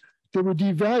uses that would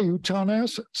devalue town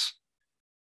assets.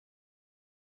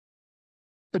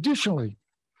 Additionally,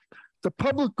 the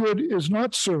public good is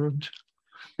not served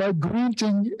by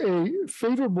granting a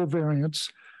favorable variance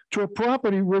to a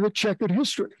property with a checkered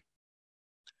history.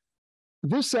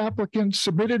 This applicant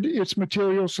submitted its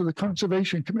materials to the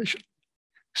Conservation Commission,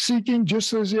 seeking,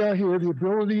 just as they are here, the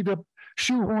ability to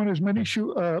shoehorn as many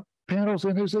panels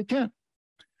in as they can.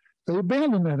 They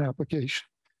abandoned that application.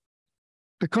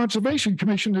 The Conservation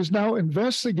Commission is now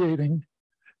investigating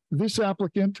this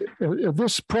applicant,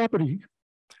 this property,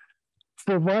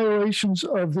 for violations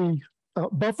of the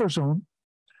buffer zone.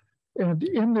 And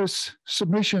in this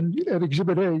submission at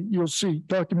Exhibit A, you'll see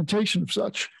documentation of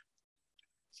such.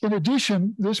 In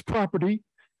addition, this property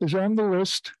is on the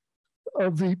list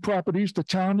of the properties the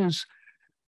town is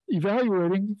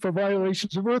evaluating for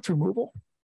violations of earth removal.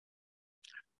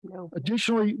 No.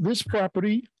 Additionally, this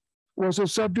property was a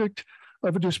subject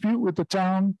of a dispute with the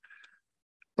town,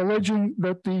 alleging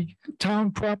that the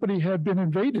town property had been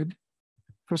invaded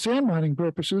for sand mining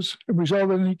purposes and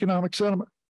resulted in economic settlement.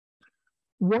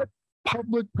 What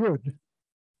public good,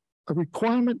 a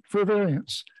requirement for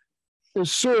variance,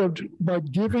 is served by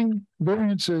giving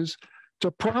variances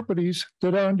to properties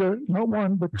that are under not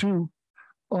one, but two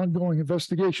ongoing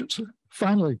investigations?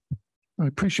 Finally, I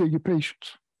appreciate your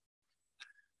patience.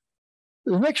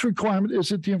 The next requirement is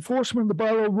that the enforcement of the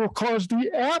bylaw will cause the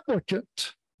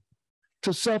applicant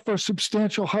to suffer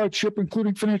substantial hardship,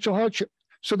 including financial hardship.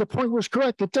 So the point was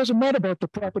correct. It doesn't matter about the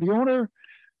property owner,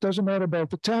 doesn't matter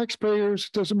about the taxpayers,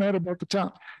 doesn't matter about the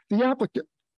town, the applicant.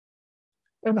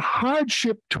 And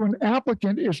hardship to an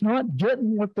applicant is not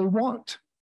getting what they want.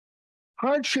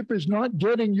 Hardship is not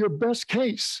getting your best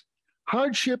case.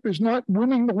 Hardship is not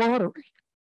winning the lottery.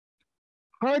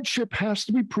 Hardship has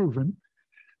to be proven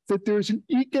that there's an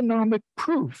economic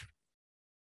proof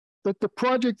that the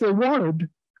project they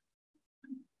wanted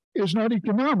is not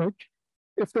economic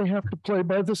if they have to play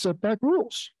by the setback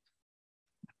rules.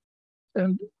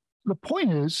 And the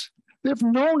point is, they've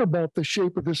known about the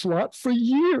shape of this lot for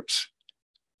years.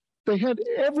 They had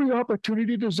every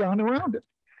opportunity to design around it.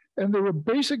 And they were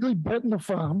basically betting the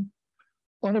farm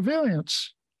on a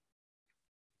variance.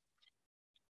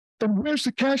 And where's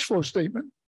the cash flow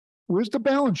statement? Where's the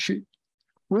balance sheet?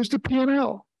 Where's the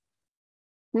P&L?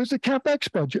 Where's the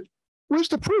CapEx budget? Where's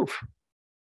the proof?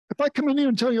 If I come in here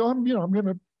and tell you I'm going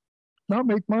to not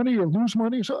make money or lose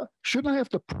money, so shouldn't I have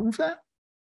to prove that?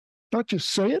 Not just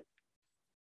say it?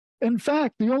 In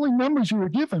fact, the only numbers you were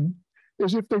given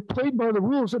is if they played by the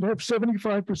rules that have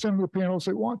 75% of the panels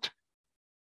they want.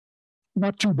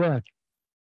 Not too bad.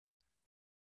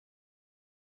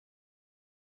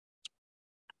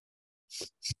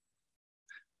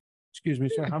 Excuse me,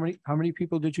 sir. How many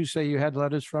people did you say you had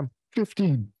letters from?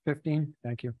 15. 15?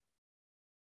 Thank you.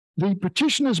 The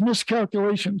petitioner's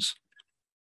miscalculations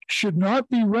should not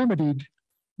be remedied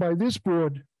by this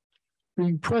board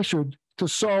being pressured to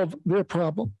solve their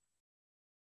problem.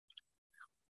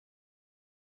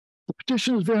 The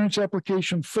petitioner's variance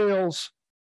application fails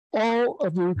all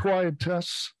of the required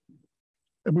tests,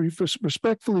 and we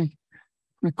respectfully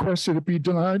request that it be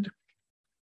denied.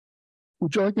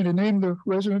 Would you like me to name the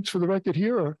residents for the record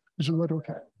here, or is it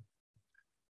okay?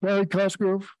 Barry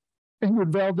Cosgrove, Ingrid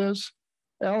Valdez,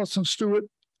 Allison Stewart,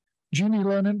 Jeannie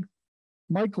Lennon,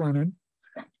 Mike Lennon,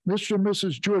 Mr. and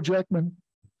Mrs. George Ekman,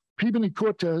 Peabody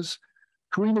Cortez,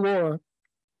 Karina Laura,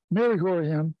 Mary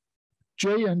Horahan,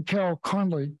 J. and Cal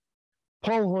Conley,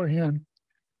 Paul Horahan,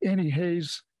 Annie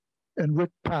Hayes, and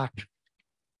Rick Pack.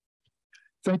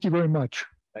 Thank you very much.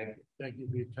 Thank you. Thank you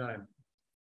for your time.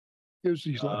 Here's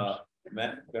these letters.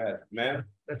 Matt, go ahead. Ma'am?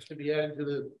 That's to be added to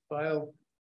the file.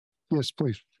 Yes,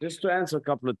 please. Just to answer a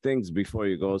couple of things before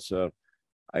you go, sir.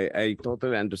 I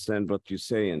totally understand what you're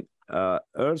saying.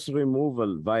 Earth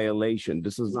removal violation,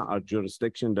 this is not our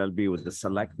jurisdiction. That'll be with the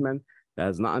selectmen. That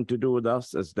has nothing to do with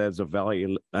us, as there's a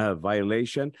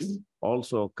violation.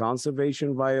 Also,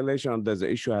 conservation violation, there's an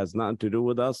issue, has nothing to do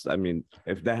with us. I mean,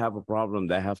 if they have a problem,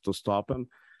 they have to stop them.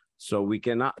 So we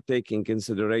cannot take in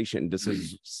consideration, this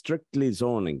is strictly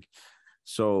zoning.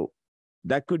 So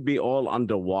that could be all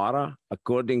underwater.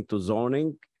 According to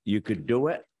zoning, you could do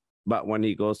it. But when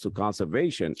he goes to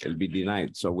conservation, it'll be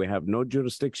denied. So we have no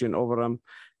jurisdiction over them,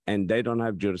 and they don't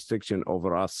have jurisdiction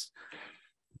over us.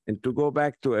 And to go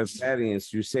back to a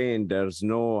variance, you're saying there's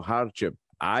no hardship.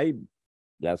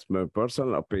 That's my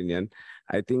personal opinion.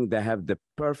 I think they have the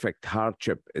perfect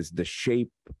hardship is the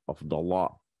shape of the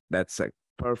lot. That's a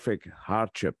perfect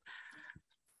hardship.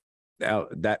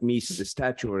 That meets the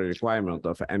statutory requirement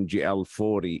of MGL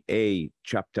 40A,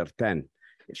 Chapter 10,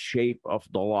 shape of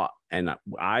the lot. And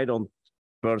I don't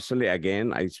personally,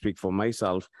 again, I speak for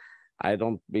myself, I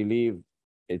don't believe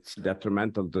it's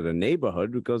detrimental to the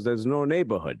neighborhood because there's no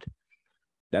neighborhood.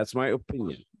 That's my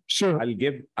opinion. Sure. I'll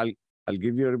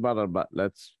give you a rebuttal, but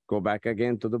let's go back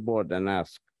again to the board and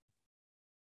ask.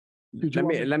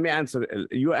 Let me answer.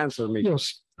 You answer me.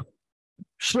 Yes.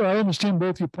 Sure, I understand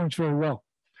both your points very well.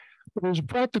 But as a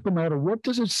practical matter, what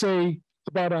does it say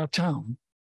about our town?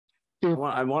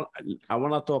 I want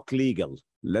to talk legal.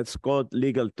 Let's go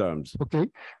legal terms. Okay.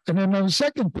 And then on the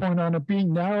second point on it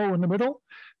being narrow in the middle,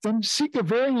 then seek a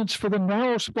variance for the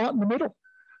narrow spot in the middle,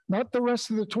 not the rest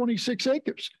of the 26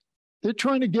 acres. They're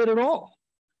trying to get it all.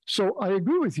 So I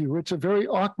agree with you. It's a very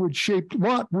awkward shaped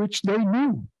lot, which they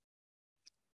knew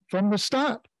from the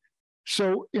start.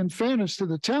 So in fairness to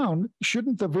the town,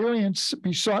 shouldn't the variance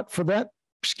be sought for that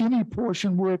skinny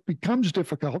portion where it becomes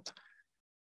difficult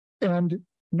and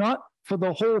not for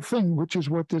the whole thing, which is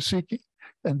what they're seeking?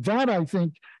 And that, I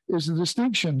think, is the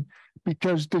distinction,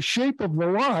 because the shape of the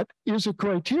lot is a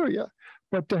criteria,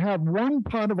 but to have one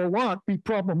part of a lot be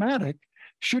problematic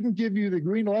shouldn't give you the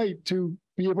green light to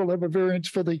be able to have a variance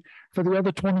for the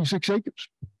other 26 acres,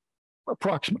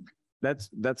 approximately.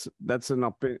 That's an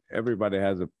opinion. Everybody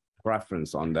has a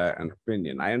preference on that, an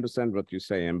opinion. I understand what you're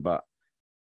saying, but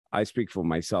I speak for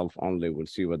myself only. We'll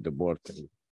see what the board thinks.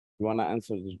 You want to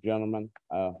answer this gentleman?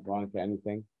 Veronica,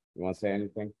 anything? You want to say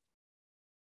anything?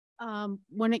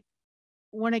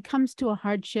 When it comes to a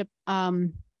hardship, I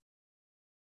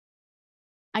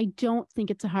don't think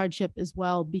it's a hardship as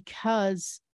well,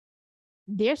 because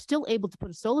they're still able to put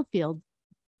a solar field,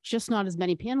 just not as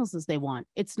many panels as they want.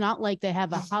 It's not like they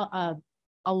have a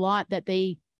lot that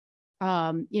they,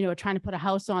 are trying to put a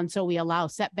house on, so we allow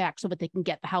setbacks so that they can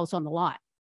get the house on the lot.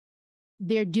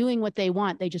 They're doing what they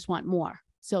want. They just want more.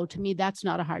 So to me, that's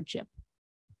not a hardship.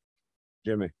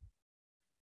 Jimmy.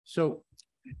 So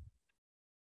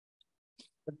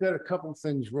I've got a couple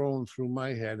things rolling through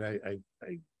my head. I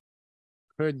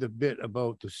heard the bit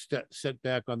about the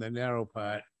setback on the narrow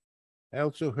part. I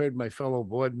also heard my fellow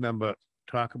board member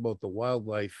talk about the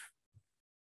wildlife,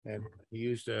 and he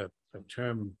used a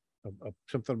term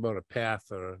something about a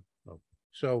path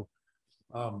so,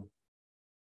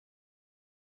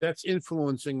 that's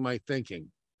influencing my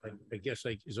thinking. I guess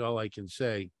is all I can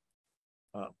say.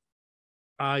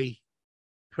 I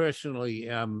personally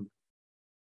am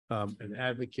an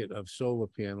advocate of solar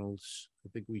panels. I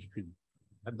think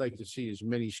I'd like to see as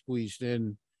many squeezed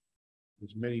in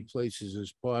as many places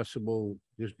as possible,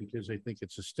 just because I think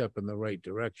it's a step in the right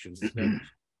direction. That's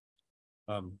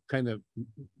kind of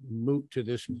moot to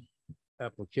this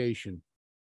application.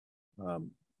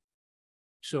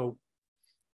 So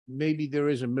maybe there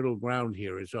is a middle ground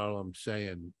here, is all I'm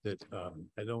saying. That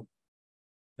I don't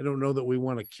know that we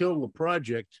want to kill the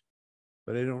project,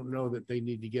 but I don't know that they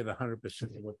need to get 100% of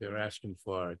what they're asking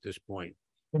for at this point.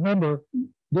 Remember,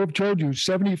 they've told you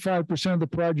 75% of the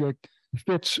project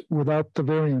fits without the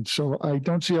variance. So I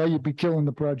don't see how you'd be killing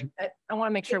the project. I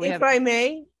want to make sure we If have. I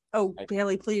may, oh,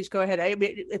 Bailey, please go ahead.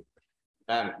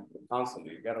 And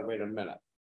constantly, you gotta wait a minute.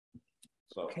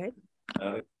 So. Okay.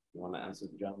 You want to answer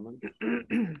the gentleman?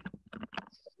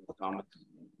 Comment?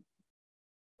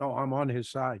 Oh, I'm on his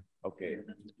side. Okay,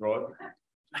 Roy?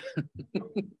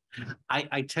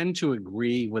 I tend to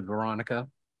agree with Veronica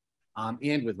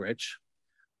and with Rich.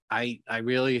 I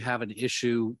really have an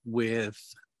issue with,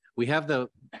 we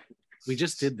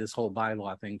just did this whole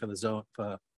bylaw thing for the zone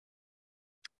for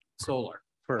solar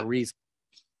for a reason.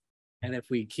 And if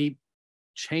we keep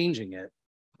changing it,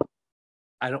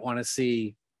 I don't want to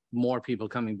see more people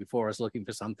coming before us looking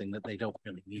for something that they don't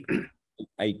really need.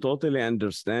 I totally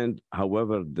understand.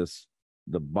 However, the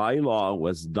bylaw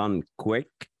was done quick.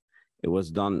 It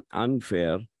was done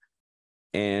unfair.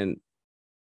 And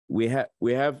you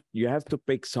have to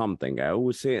pick something. I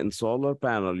always say in solar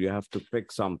panel, you have to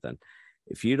pick something.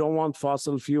 If you don't want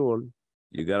fossil fuel,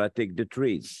 you gotta take the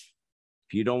trees.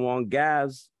 If you don't want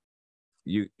gas,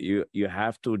 you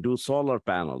have to do solar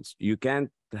panels. You can't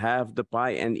have the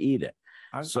pie and eat it.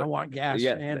 I want gas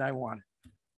and I want it.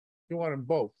 You want them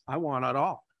both? I want it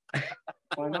all.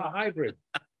 Why not hybrid?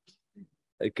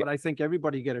 Okay. But I think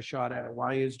everybody get a shot at it.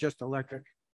 Why is just electric?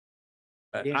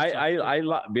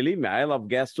 Believe me, I love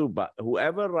gas too, but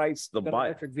whoever writes the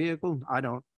electric vehicle, I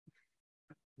don't.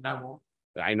 I won't.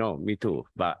 I know, me too,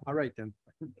 but all right then.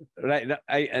 Right.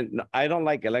 I don't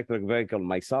like electric vehicle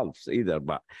myself either,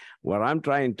 but what I'm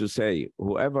trying to say,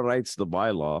 whoever writes the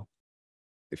bylaw,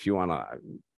 if you want to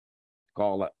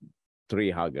call it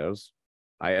tree huggers,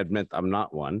 I admit I'm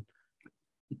not one.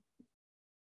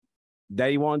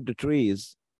 They want the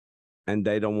trees and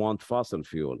they don't want fossil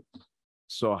fuel.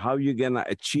 So how you gonna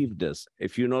achieve this?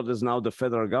 If you notice now the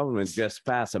federal government just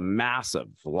passed a massive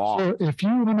law. So if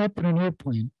you went up in an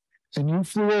airplane and you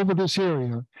flew over this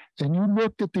area and you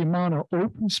looked at the amount of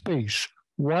open space,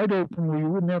 wide open, where you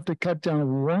wouldn't have to cut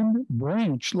down one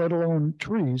branch, let alone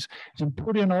trees, and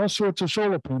put in all sorts of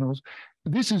solar panels,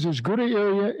 this is as good an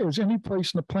area as any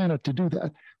place on the planet to do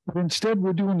that. But instead,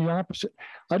 we're doing the opposite.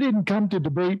 I didn't come to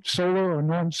debate solar or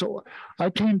non-solar. I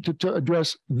came to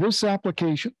address this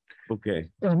application. Okay.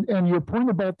 And your point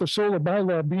about the solar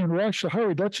bylaw being rushed or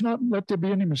hurried, let's not let there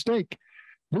be any mistake.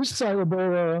 This side of the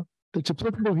bylaw that's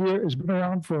applicable here has been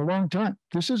around for a long time.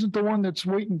 This isn't the one that's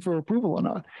waiting for approval or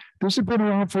not. This has been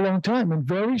around for a long time, and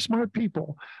very smart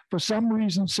people, for some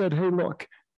reason, said, hey, look,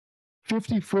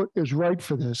 50 foot is right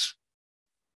for this.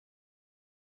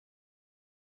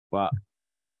 Well,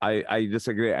 I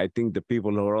disagree. I think the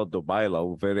people who wrote the bylaw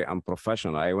were very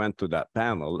unprofessional. I went to that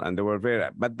panel and they were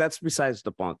but that's besides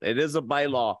the point. It is a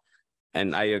bylaw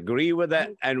and I agree with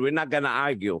it and we're not going to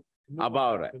argue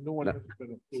about it.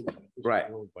 Right.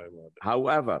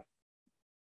 However,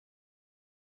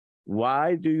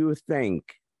 why do you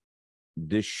think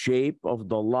the shape of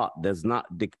the lot does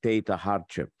not dictate a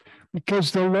hardship?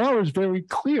 Because the law is very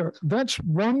clear. That's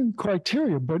one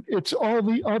criteria, but it's all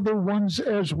the other ones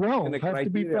as well. And the Have to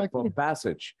be criteria for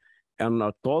passage and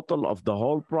the total of the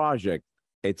whole project,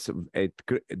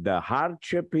 the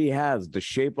hardship he has, the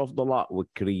shape of the lot would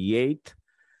create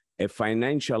a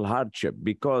financial hardship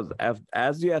because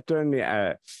as the attorney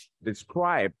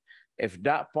described, if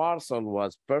that parcel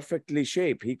was perfectly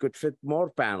shaped, he could fit more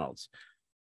panels.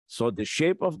 So the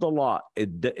shape of the lot,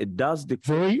 it does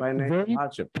dictate financial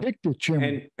hardship.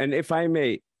 And if I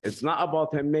may, it's not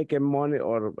about him making money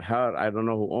or her, I don't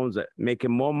know who owns it,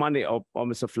 making more money or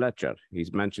Mr. Fletcher,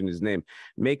 he's mentioned his name,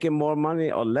 making more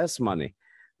money or less money.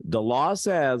 The law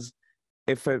says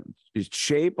if a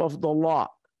shape of the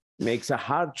lot makes a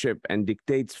hardship and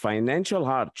dictates financial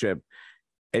hardship,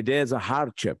 it is a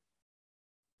hardship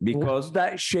because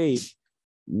that shape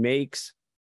makes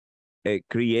it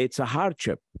creates a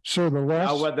hardship. So the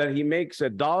Now, law, whether he makes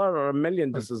 $1 or $1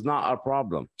 million, this is not our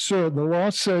problem. so the law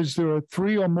says there are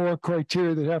 3 or more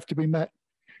criteria that have to be met.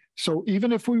 So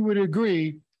even if we would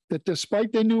agree that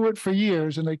despite they knew it for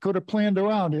years and they could have planned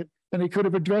around it and they could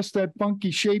have addressed that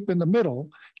funky shape in the middle,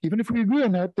 even if we agree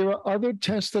on that, there are other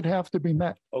tests that have to be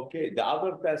met. Okay, the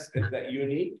other test is that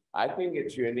unique. I think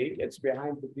it's unique. It's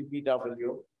behind the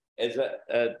DPW. Is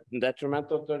it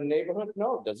detrimental to the neighborhood?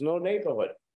 No, there's no neighborhood.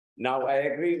 Now, I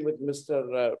agree with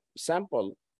Mr.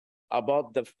 Sample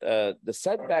about the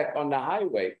setback on the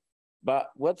highway,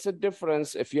 but what's the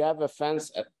difference if you have a fence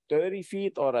at 30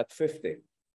 feet or at 50?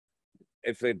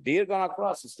 If a deer gonna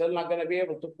cross, it's still not gonna be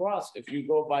able to cross if you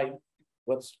go by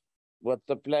what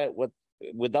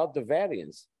without the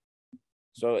variance.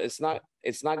 So it's not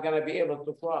gonna be able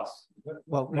to cross.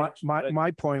 Well,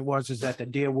 my point was, is that the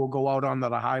deer will go out onto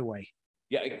the highway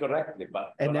Yeah, correctly,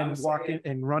 but. and but then I'm walk in saying-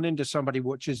 and run into somebody,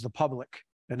 which is the public,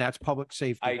 and that's public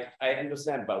safety. I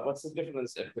understand, but what's the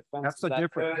difference if the fence That's is the at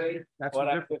difference. 30 That's or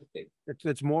the at 50?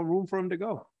 It's more room for him to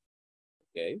go.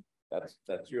 Okay,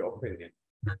 that's your opinion.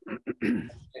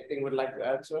 Anything would like to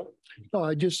add, sir? No,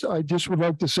 I just would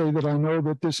like to say that I know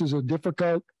that this is a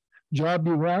difficult job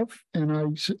you have, and I,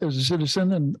 as a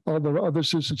citizen and all the other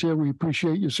citizens here, we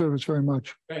appreciate your service very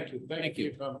much. Thank you, thank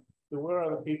you. There were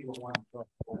other people who want to talk.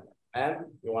 And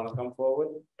you want to come forward?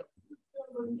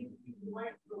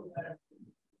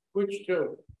 Which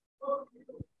two?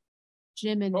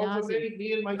 Jim and Both of Nazir.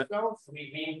 me and myself?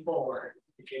 All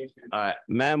right,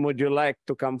 ma'am, would you like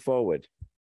to come forward?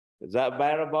 Is that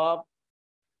better, Bob?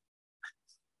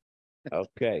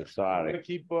 Okay, I'm sorry. gonna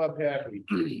keep Bob happy.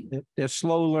 They're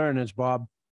slow learners, Bob.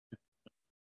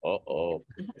 Uh-oh.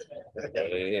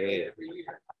 Hey,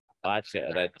 watch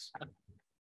it.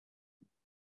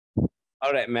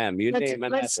 All right, ma'am, you name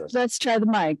and address. Let's try the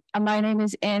mic. My name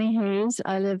is Annie Hayes.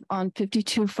 I live on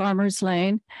 52 Farmers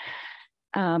Lane.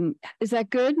 Is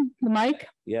that good? The mic?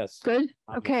 Yes. Good?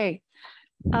 Okay.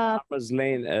 Farmers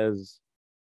Lane is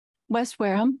West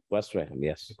Wareham, West Wareham,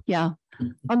 yes. yeah,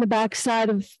 on the back side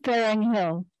of Faring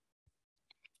Hill.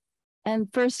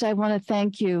 And first, I want to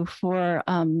thank you for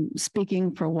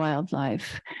speaking for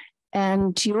wildlife.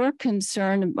 And your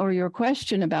concern or your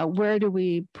question about where do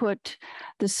we put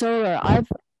the solar, I've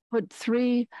put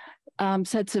 3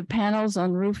 sets of panels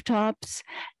on rooftops,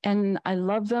 and I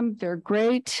love them. They're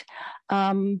great,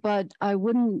 but I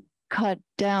wouldn't cut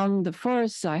down the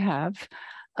forests I have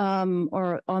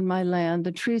or on my land,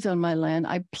 the trees on my land.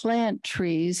 I plant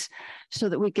trees so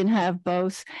that we can have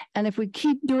both. And if we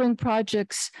keep doing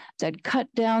projects that cut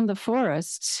down the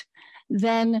forests,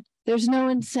 then there's no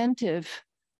incentive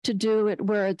to do it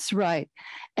where it's right.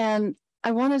 And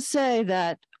I want to say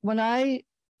that when I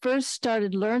first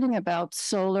started learning about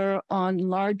solar on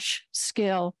large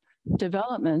scale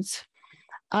developments,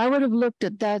 I would have looked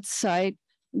at that site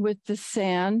with the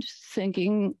sand,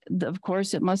 thinking, of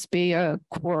course, it must be a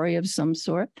quarry of some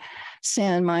sort,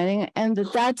 sand mining, and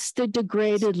that's the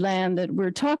degraded land that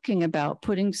we're talking about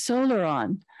putting solar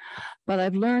on. But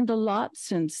I've learned a lot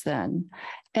since then.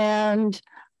 And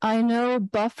I know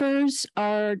buffers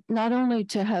are not only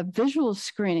to have visual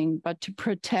screening, but to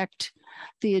protect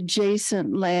the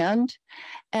adjacent land.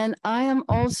 And I am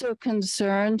also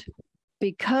concerned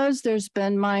because there's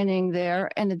been mining there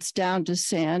and it's down to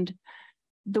sand,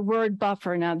 the word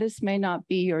buffer, now this may not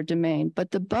be your domain, but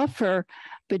the buffer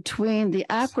between the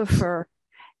aquifer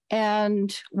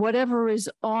and whatever is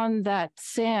on that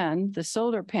sand, the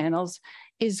solar panels,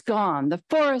 is gone. The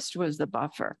forest was the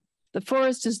buffer. The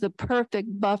forest is the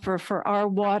perfect buffer for our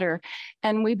water.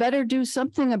 And we better do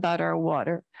something about our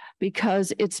water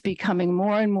because it's becoming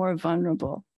more and more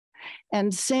vulnerable.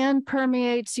 And sand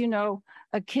permeates, you know,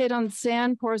 a kid on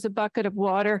sand pours a bucket of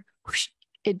water, whoosh,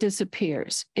 it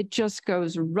disappears. It just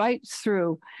goes right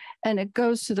through and it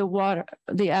goes to the water,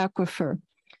 the aquifer.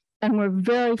 And we're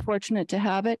very fortunate to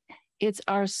have it. It's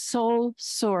our sole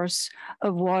source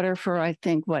of water for, I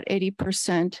think, what,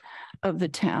 80% of the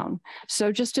town.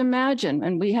 So just imagine,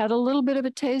 and we had a little bit of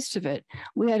a taste of it.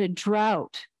 We had a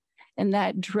drought, and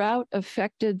that drought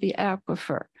affected the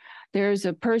aquifer. There's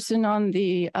a person on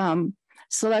the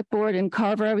select board in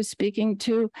Carver I was speaking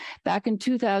to. Back in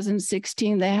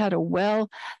 2016, they had a well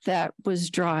that was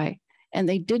dry and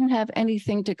they didn't have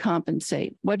anything to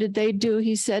compensate. What did they do?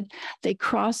 He said they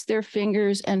crossed their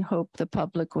fingers and hoped the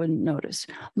public wouldn't notice.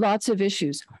 Lots of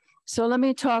issues. So let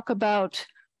me talk about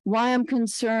why I'm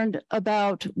concerned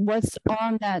about what's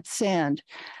on that sand.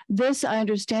 This, I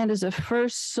understand, is a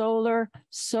first solar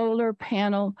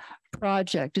panel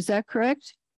project. Is that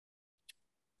correct?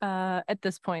 At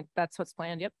this point, that's what's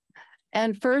planned. Yep.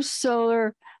 And First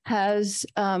Solar has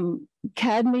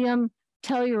cadmium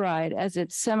telluride as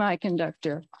its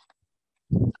semiconductor.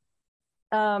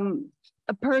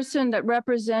 A person that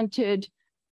represented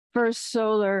First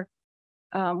Solar,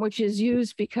 which is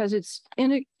used because it's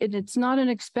not an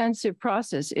expensive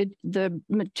process. The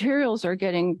materials are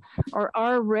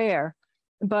rare,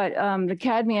 but the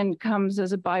cadmium comes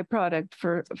as a byproduct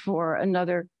for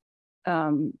another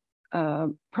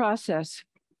process.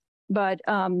 But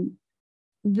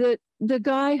the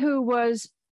guy who was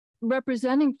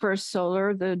representing First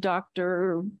Solar, the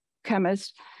doctor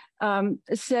chemist,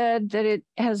 said that it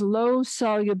has low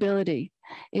solubility.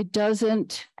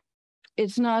 It's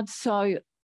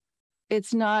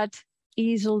not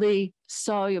easily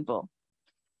soluble.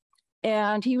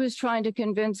 And he was trying to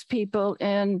convince people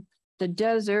in the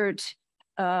desert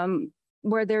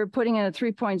where they're putting in a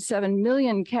 3.7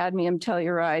 million cadmium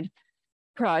telluride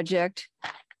project,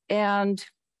 and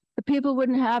the people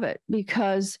wouldn't have it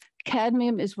because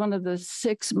cadmium is one of the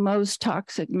 6 most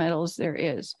toxic metals there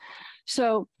is.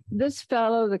 So this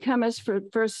fellow, the chemist for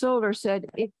First Solar, said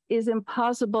it is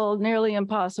impossible, nearly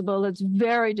impossible. It's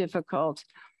very difficult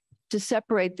to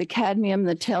separate the cadmium,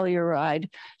 the telluride,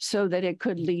 so that it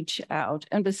could leach out.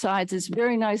 And besides, it's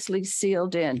very nicely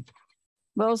sealed in.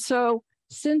 Well, so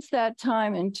since that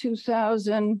time in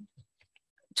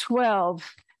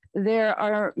 2012, there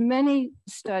are many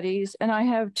studies, and I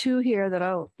have 2 here that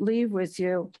I'll leave with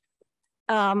you.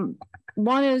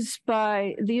 One is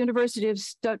by the University of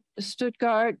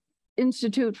Stuttgart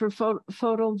Institute for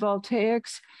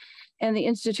Photovoltaics and the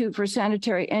Institute for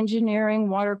Sanitary Engineering,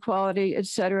 Water Quality, et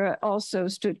cetera, also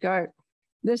Stuttgart.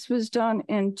 This was done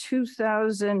in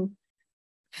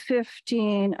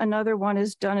 2015. Another one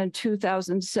is done in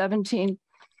 2017,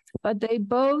 but they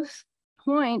both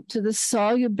point to the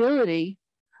solubility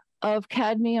of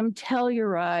cadmium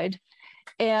telluride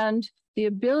and the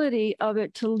ability of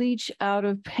it to leach out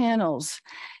of panels.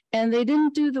 And they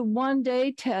didn't do the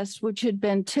 1-day test, which had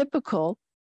been typical.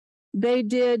 They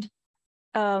did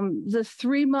the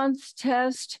 3-month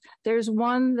test. There's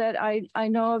one that I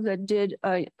know of that did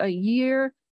a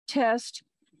year test,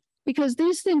 because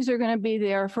these things are going to be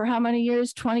there for how many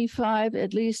years? 25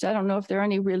 at least. I don't know if there are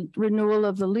any renewal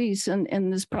of the lease in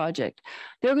this project.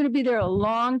 They're going to be there a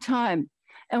long time.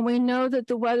 And we know that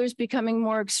the weather's becoming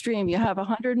more extreme. You have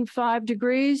 105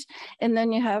 degrees, and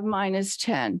then you have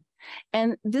 -10.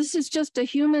 And this is just a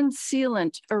human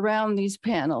sealant around these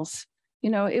panels. You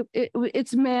know,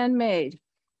 it's man-made.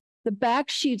 The back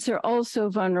sheets are also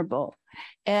vulnerable.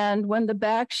 And when the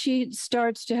back sheet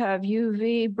starts to have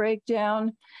UV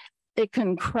breakdown, it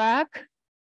can crack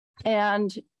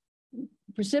and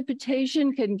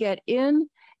precipitation can get in,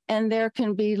 and there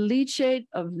can be leachate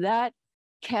of that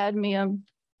cadmium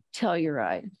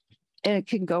telluride, and it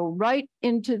can go right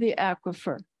into the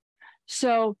aquifer.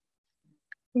 So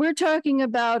we're talking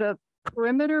about a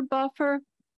perimeter buffer.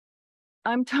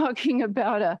 I'm talking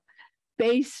about a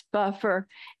base buffer.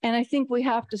 And I think we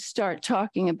have to start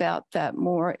talking about that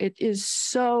more. It is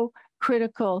so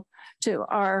critical to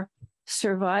our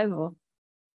survival.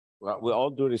 Well, with all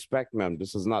due respect, ma'am,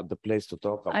 this is not the place to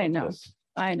talk about I know. this.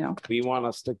 I know. We want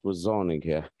to stick with zoning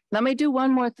here. Let me do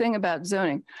one more thing about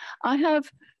zoning. I have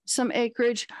some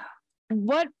acreage.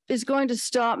 What is going to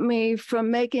stop me from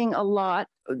making a lot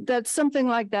that's something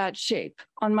like that shape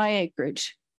on my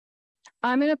acreage?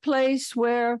 I'm in a place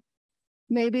where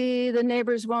maybe the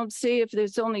neighbors won't see if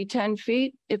there's only 10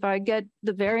 feet, if I get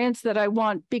the variance that I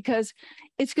want, because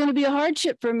it's going to be a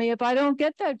hardship for me if I don't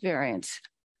get that variance.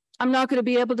 I'm not going to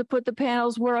be able to put the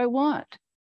panels where I want,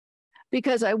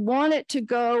 because I want it to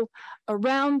go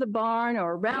around the barn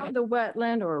or around the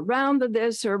wetland or around the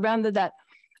this or around the that.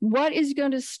 What is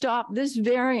going to stop this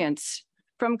variance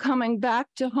from coming back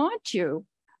to haunt you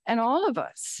and all of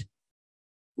us?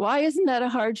 Why isn't that a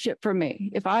hardship for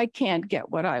me if I can't get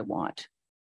what I want?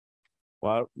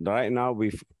 Well, right now,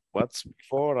 what's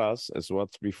before us is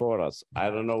what's before us. I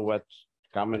don't know what's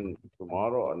coming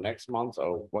tomorrow or next month,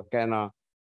 or what kind of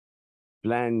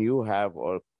plan you have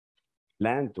or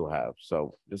plan to have.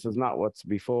 So this is not what's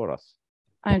before us.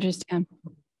 I understand.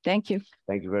 Thank you.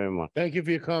 Thank you very much. Thank you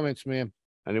for your comments, ma'am.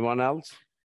 Anyone else?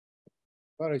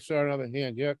 Thought I saw another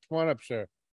hand. Yeah, come on up, sir.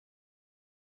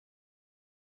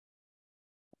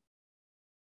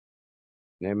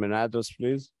 Name and address,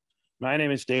 please. My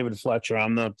name is David Fletcher.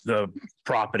 I'm the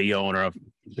property owner of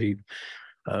the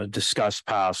discussed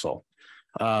parcel.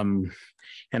 And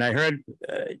I heard,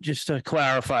 just to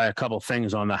clarify a couple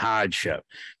things on the hardship.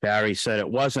 Barry said it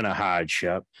wasn't a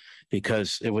hardship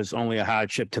because it was only a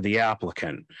hardship to the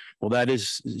applicant. Well, that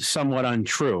is somewhat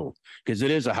untrue, because it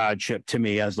is a hardship to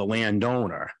me as the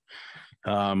landowner.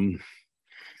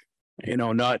 you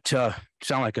know, not to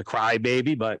sound like a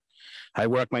crybaby, but I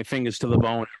work my fingers to the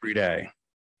bone every day.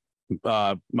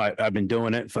 I've been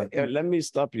doing it for. Let me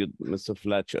stop you, Mr.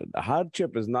 Fletcher. The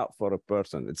hardship is not for a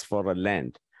person; it's for a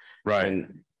land. Right.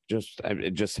 And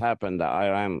it just happened that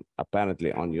I am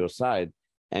apparently on your side,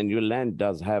 and your land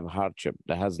does have hardship.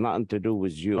 That has nothing to do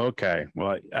with you. Okay.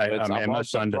 Well, I It's about the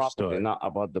misunderstood. property, not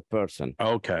about the person.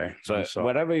 Okay. So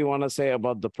whatever you want to say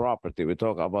about the property, we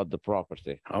talk about the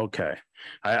property. Okay.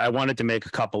 I wanted to make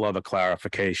a couple other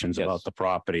clarifications about the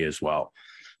property as well.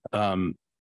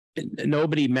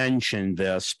 Nobody mentioned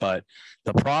this, but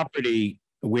the property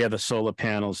where the solar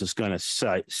panels is going to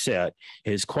sit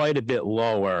is quite a bit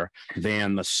lower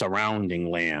than the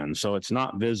surrounding land. So it's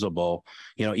not visible,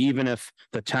 you know, even if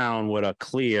the town were to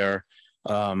clear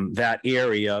that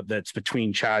area that's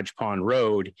between Charge Pond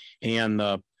Road and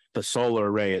the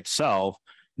solar array itself,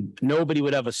 nobody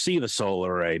would ever see the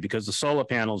solar array because the solar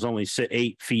panels only sit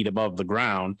 8 feet above the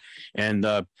ground, and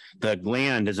the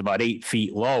land is about 8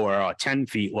 feet lower or 10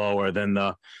 feet lower than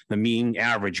the mean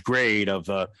average grade of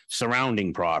the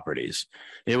surrounding properties.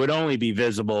 It would only be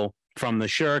visible from the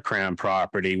Surecran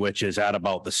property, which is at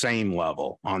about the same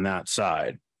level on that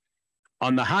side.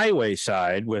 On the highway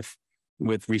side, with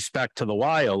respect to the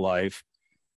wildlife,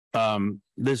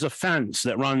 there's a fence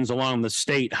that runs along the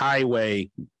state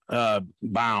highway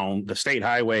the state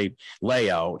highway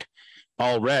layout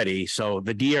already. So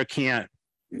the deer can't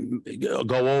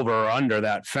go over or under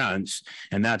that fence.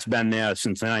 And that's been there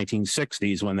since the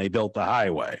 1960s when they built the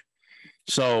highway.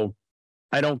 So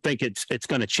I don't think it's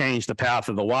going to change the path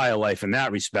of the wildlife in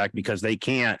that respect because they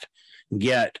can't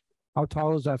get. How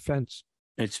tall is that fence?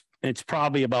 It's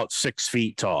probably about 6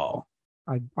 feet tall.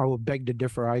 I will beg to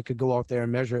differ. I could go out there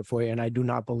and measure it for you, and I do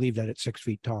not believe that it's 6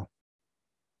 feet tall.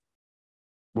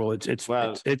 Well, it's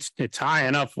high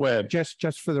enough where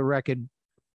just for the record,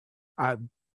 I'm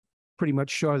pretty much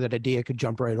sure that a deer could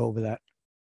jump right over that.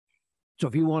 So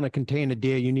if you want to contain a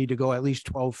deer, you need to go at least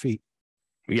 12 feet.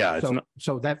 Yeah.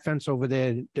 So that fence over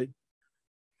there.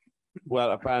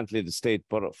 Well, apparently the state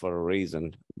put it for a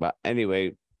reason, but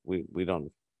anyway, we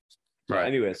don't. So right.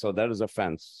 Anyway, so there is a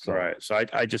fence. So. Right. So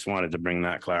I just wanted to bring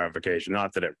that clarification.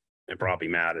 Not that it probably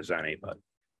matters any, but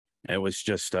it was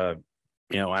just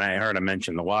you know, when I heard him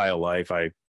mention the wildlife,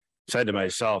 I said to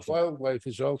myself, wildlife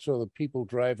is also the people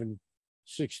driving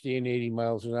 60 and 80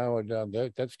 miles an hour down there.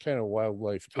 That's kind of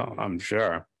wildlife too. Oh, I'm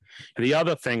sure. The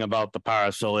other thing about the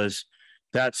parcel is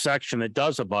that section that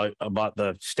does about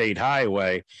the state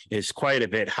highway is quite a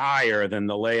bit higher than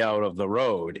the layout of the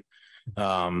road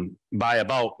by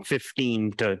about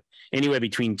 15 to anywhere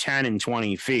between 10 and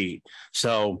 20 feet.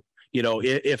 So, you know,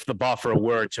 if the buffer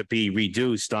were to be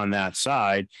reduced on that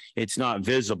side, it's not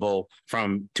visible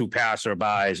to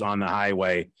passerbys on the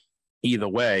highway either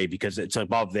way because it's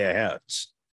above their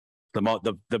heads.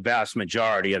 The vast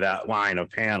majority of that line of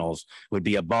panels would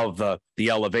be above the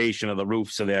elevation of the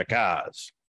roofs of their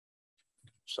cars.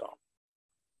 So,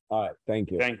 all right,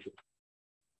 thank you. Thank you.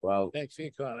 Well, thanks for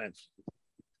your comments.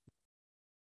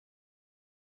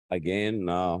 Again,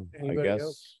 Anybody I guess.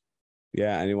 Else?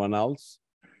 Yeah, anyone else?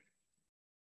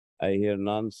 I hear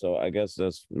none, so I guess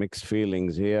there's mixed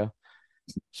feelings here.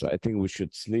 So I think we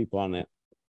should sleep on it,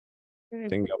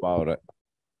 think about it,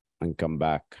 and come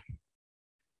back.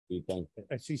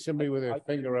 I see somebody with their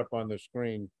finger up on the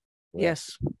screen.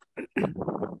 Yes.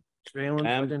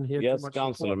 Yes,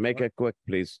 Councillor, make it quick,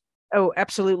 please. Oh,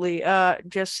 absolutely.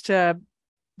 Just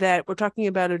that we're talking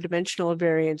about a dimensional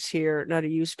variance here, not a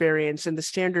use variance, and the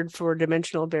standard for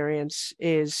dimensional variance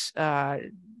is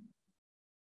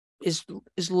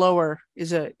lower,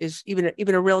 is even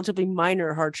a relatively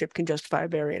minor hardship can justify a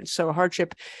variance. So a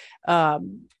hardship,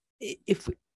 if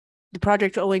the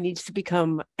project only needs to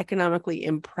become economically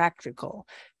impractical,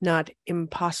 not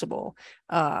impossible,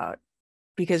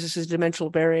 because this is a dimensional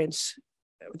variance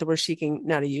that we're seeking,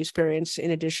 not a use variance.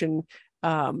 In addition,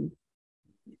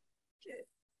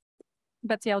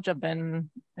 Betsy, I'll jump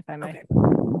in if I may. Okay.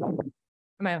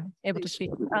 Am I able to speak?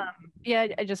 Yeah,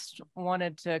 I just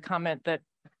wanted to comment that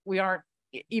we aren't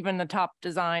even the top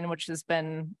design, which has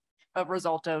been a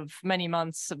result of many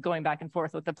months of going back and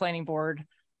forth with the planning board,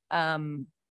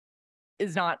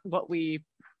 is not what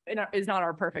is not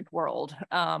our perfect world.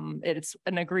 It's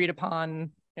an agreed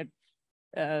upon,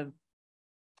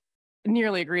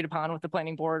 nearly agreed upon with the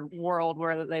planning board world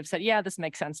where they've said, yeah, this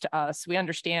makes sense to us. We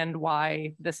understand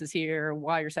why this is here,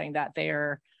 why you're saying that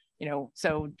there, you know,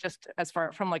 so just as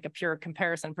far from like a pure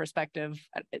comparison perspective,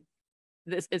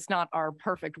 it's not our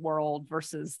perfect world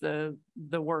versus the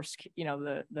worst, you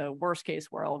know, the worst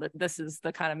case world. This is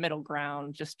the kind of middle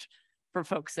ground just for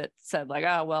folks that said like,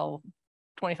 oh, well,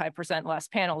 25% less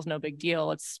panels, no big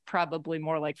deal. It's probably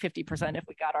more like 50% if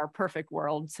we got our perfect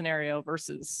world scenario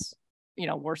versus, you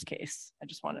know, worst case. I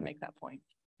just want to make that point.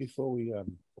 Before we,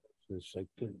 this, I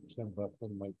think Ken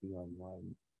Buckland might be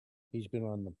online. He's been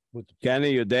on the, with the.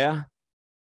 Kenny, you there?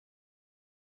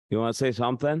 You want to say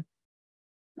something?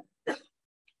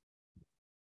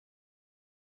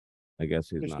 I guess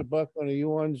he's not. Mr. Buckland, are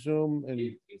you on Zoom? And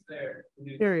He's there.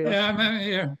 There he is. Yeah, I'm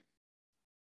here.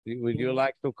 Would you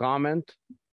like to comment?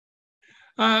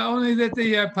 Only that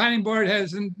the planning board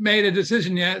hasn't made a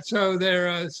decision yet, so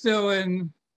they're still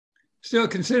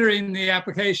considering the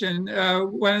application.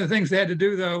 One of the things they had to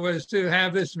do, though, was to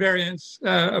have this variance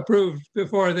approved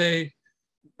before they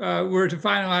were to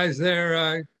finalize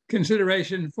their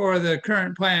consideration for the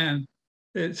current plan.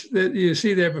 It's that you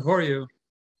see there before you.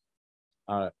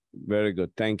 Very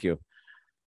good. Thank you.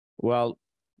 Well,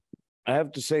 I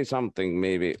have to say something,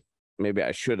 maybe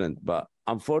I shouldn't, but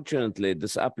unfortunately,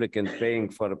 this applicant paying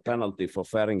for a penalty for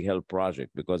Fairing Hill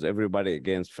project because everybody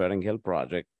against Fairing Hill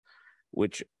project,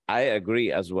 which I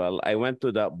agree as well. I went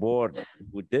to that board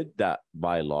who did that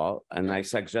bylaw and I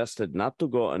suggested not to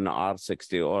go in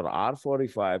R60 or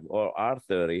R45 or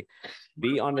R30,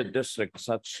 be on a district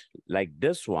such like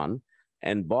this one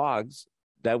and Boggs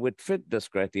that would fit this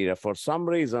criteria. For some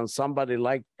reason, somebody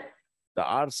liked the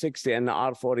R60 and the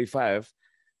R45,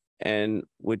 and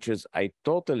which is, I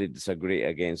totally disagree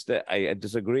against it. I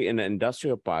disagree in the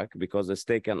industrial park because it's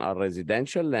taken our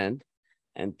residential land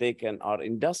and taken our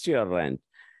industrial land.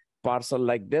 Parcel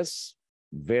like this,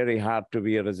 very hard to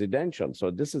be a residential.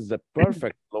 So this is the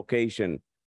perfect location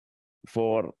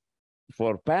for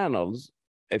panels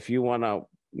if you want to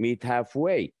meet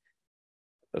halfway.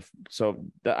 So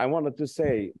I wanted to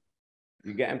say,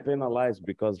 you're getting penalized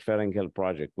because Fairing Hill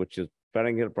project,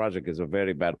 Fairing Hill project is a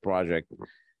very bad project.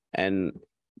 And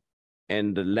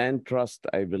the land trust,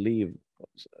 I believe,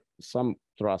 some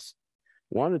trust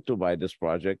wanted to buy this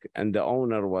project and the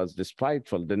owner was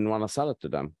despiteful, didn't want to sell it to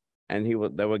them. And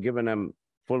they were giving him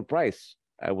full price.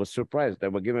 I was surprised. They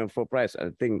were giving him full price. I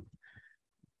think,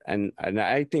 and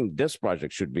I think this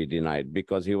project should be denied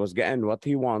because he was getting what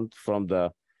he wants from I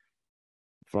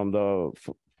don't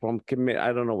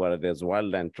know what it is,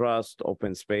 Wildland Trust,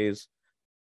 Open Space,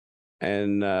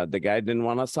 and the guy didn't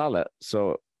want to sell it.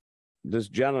 So this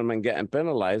gentleman getting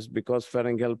penalized because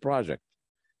Fairing Hill project.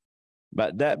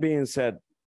 But that being said,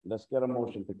 let's get a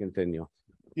motion to continue.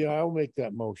 Yeah, I'll make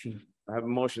that motion. I have a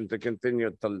motion to continue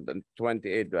till the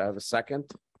 28th. Do I have a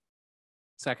second?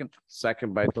 Second.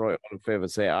 Second by Troy. All in favor,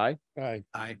 say aye. Aye.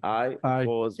 Aye. Aye. Aye.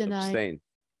 Opposed, Denied. abstain.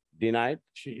 Denied?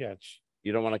 Yeah,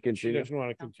 You don't want to she continue? doesn't want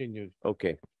to continue.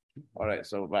 Okay. All right,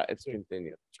 so but it's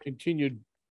continued. It's continued.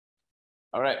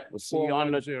 All right, we'll see you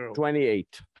on the 410.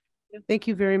 28th. Thank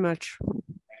you very much.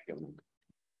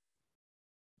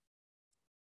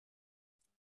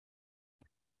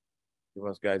 Give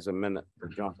us guys a minute to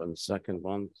jump on the second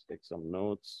one, take some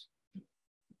notes.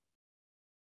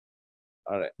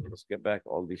 All right, let's get back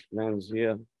all these plans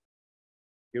here.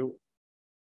 You.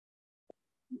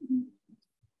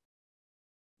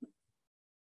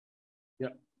 Yeah.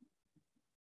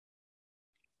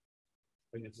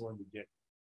 I just wanted to get.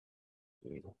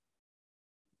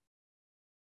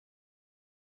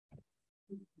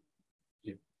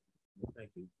 Yeah.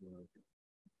 Thank you.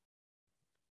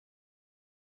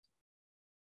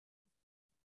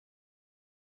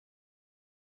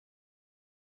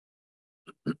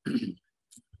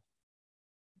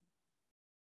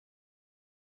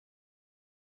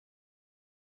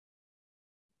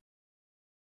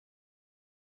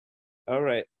 All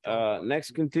right,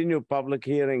 next continue public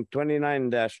hearing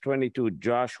 29-22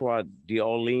 Joshua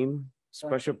Diolene,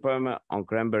 special permit on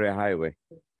Cranberry Highway.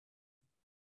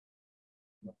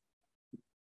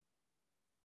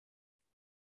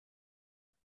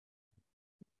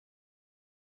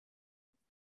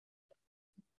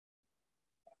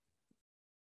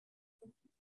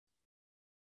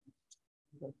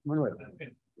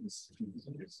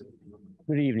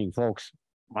 Good evening, folks.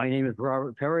 My name is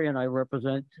Robert Perry and I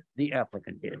represent the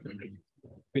applicant here.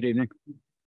 Good evening.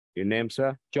 Your name,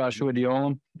 sir? Joshua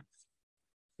Diolem.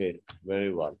 Okay,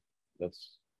 very well.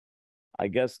 I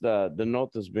guess the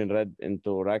note has been read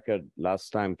into record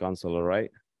last time, Councilor, right?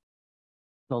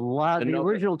 The note-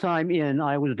 original time in,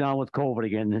 I was down with COVID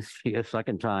again this year,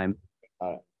 second time. All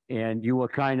right. And you were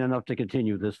kind enough to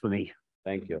continue this for me.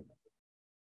 Thank you.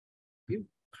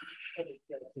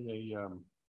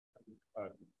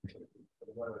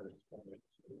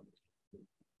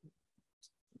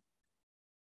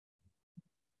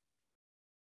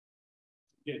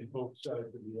 Getting both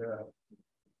sides of the,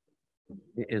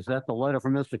 Is that the letter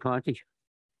from Mr. Conti?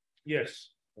 yes.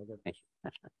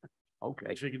 Okay.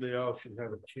 I think they all should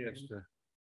have a chance to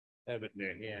have it in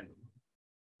their hand.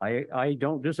 I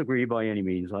don't disagree by any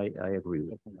means. I agree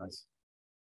with you.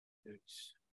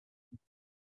 It's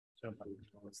something.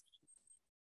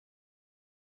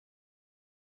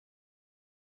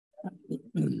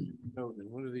 No,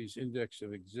 one of these index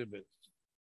of exhibits.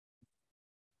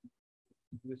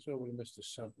 This over to Mr.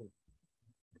 Semple.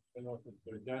 I don't know if it's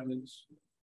redundants,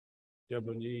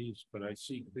 Japanese, but I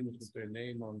see things with their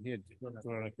name on here.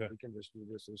 Veronica, I can just do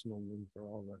this. There's no room for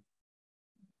all that.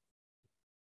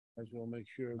 I just want to make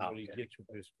sure everybody gets what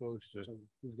they're supposed to. So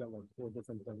he's got like 4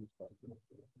 different things.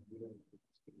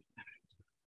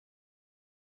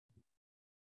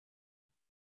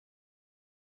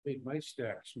 Made my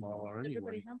stack smaller anyway.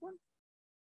 Everybody have one?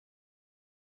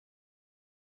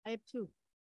 I have 2.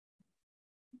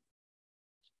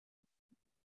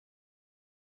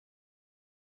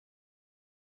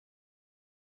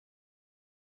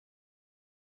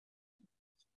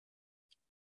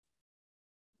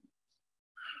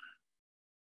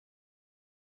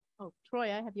 Oh, Troy,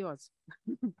 I have yours.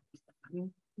 It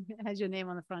has your name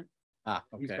on the front. Ah,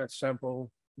 He's okay. got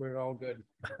sample. We're all good.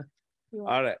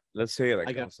 All right, let's hear it,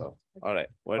 I got- council. All right.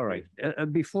 All right,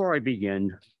 before I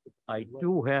begin, I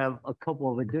do have a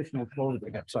couple of additional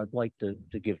photographs I'd like to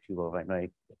give to you, if I may.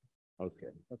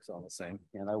 Okay, looks all the same.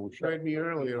 And I will show. Tried me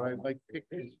earlier. I like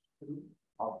pictures.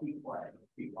 I'll be quiet.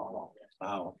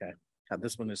 Oh, okay.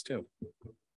 This one is too.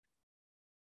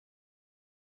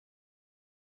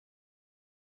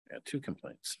 Yeah, 2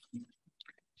 complaints.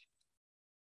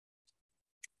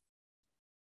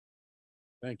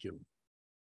 Thank you.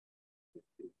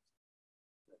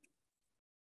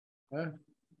 Huh?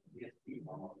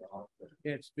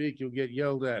 Can't speak, you'll get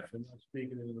yelled at for not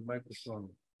speaking into the microphone.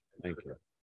 Thank you.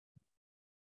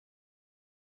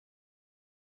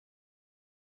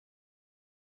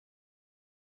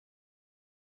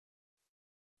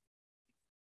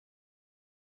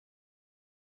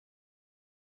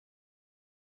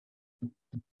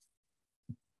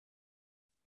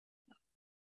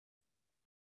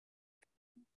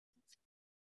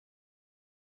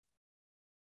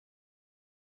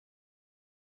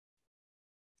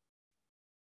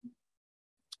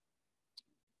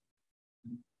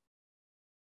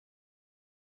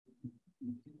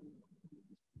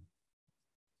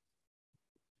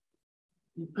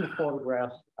 These 2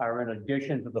 photographs are in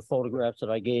addition to the photographs that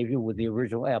I gave you with the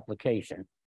original application.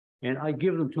 And I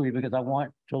give them to you because I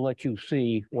want to let you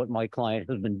see what my client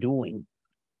has been doing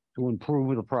to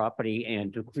improve the property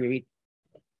and to create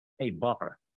a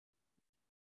buffer.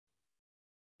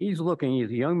 He's a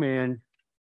young man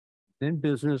in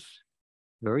business,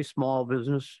 very small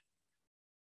business,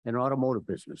 an automotive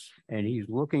business, and he's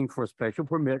looking for a special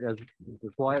permit as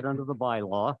required under the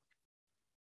bylaw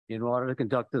in order to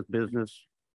conduct this business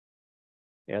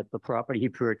at the property he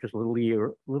purchased a little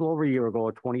over a year ago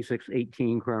at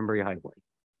 2618 Cranberry Highway.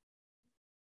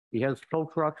 He has tow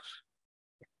trucks.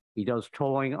 He does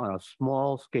towing on a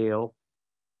small scale,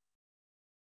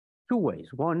 2 ways,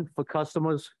 one for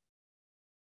customers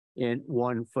and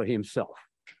one for himself.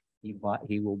 He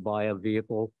will buy a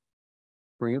vehicle,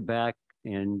 bring it back,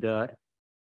 and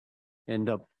end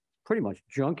up pretty much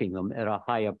junking them at a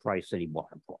higher price than he bought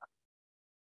them for.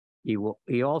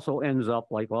 He also ends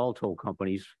up, like all tow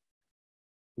companies,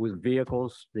 with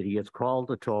vehicles that he gets called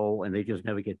to tow and they just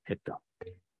never get picked up.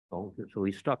 So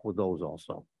he's stuck with those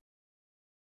also.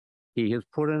 He has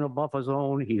put in a buffer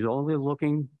zone. He's only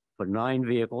looking for 9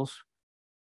 vehicles.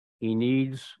 He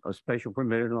needs a special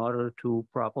permit in order to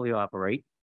properly operate.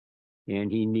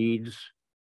 And he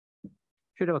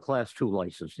should have a class 2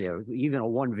 license there, even a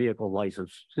 1 vehicle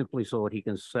license, simply so that he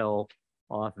can sell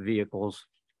off vehicles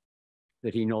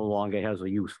that he no longer has a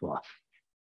use for.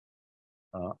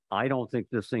 I don't think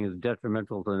this thing is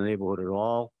detrimental to the neighborhood at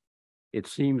all. It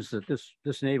seems that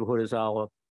this neighborhood is our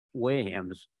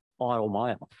Wareham's auto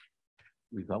mile.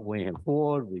 We've got Wareham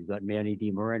Ford, we've got Manny D.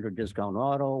 Miranda Discount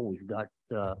Auto, we've got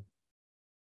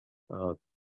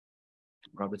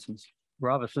Robinson's.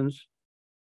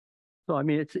 So I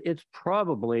mean, it's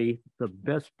probably the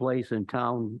best place in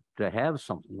town to have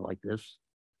something like this.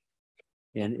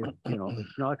 And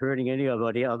it's not hurting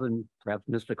anybody other than perhaps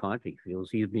Mr. Conti feels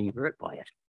he's being hurt by it.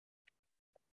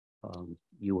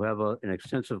 You have an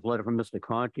extensive letter from Mr.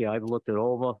 Conti. I've looked it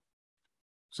over.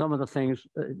 Some of the things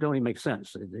don't even make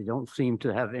sense. They don't seem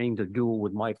to have anything to do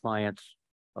with my client's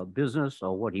business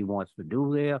or what he wants to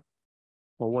do there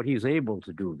or what he's able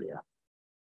to do there.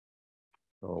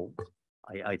 So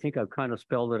I think I've kind of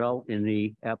spelled it out in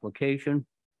the application.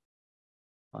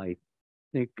 I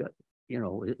think,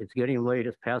 it's getting late.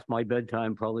 It's past my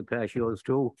bedtime, probably past yours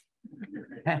too.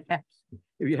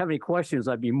 if you have any questions,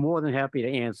 I'd be more than happy to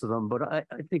answer them, but I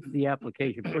think the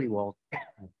application pretty well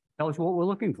tells you what we're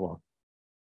looking for.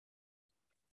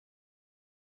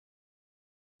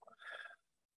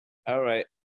 All right.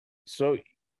 So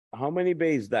how many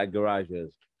bays that garage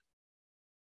is?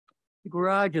 The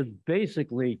garage is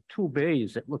basically 2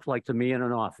 bays, it looks like to me, in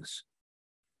an office.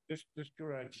 This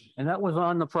garage, And that was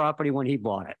on the property when he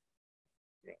bought it.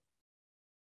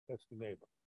 that's the neighbor.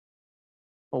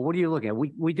 Well, what are you looking at?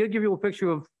 We did give you a picture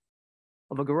of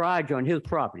a garage on his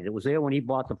property that was there when he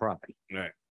bought the property.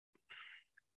 Right.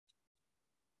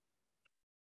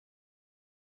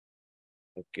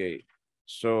 Okay,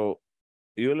 so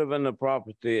you live in the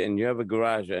property and you have a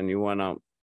garage and you wanna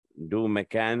do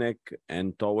mechanic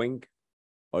and towing?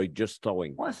 Or just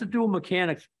towing? Wants to do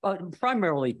mechanics,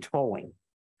 primarily towing.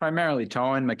 Primarily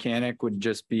towing. Mechanic would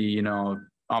just be, you know,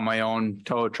 on my own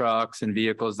tow trucks and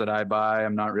vehicles that I buy.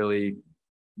 I'm not really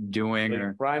doing Your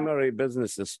or, primary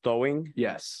business is towing?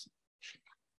 yes.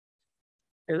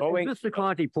 As Towing- Mr.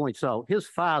 Conti points out, his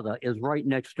father is right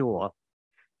next door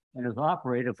and has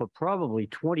operated for probably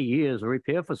 20 years, a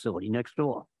repair facility next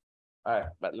door. All right,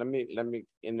 but let me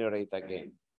iterate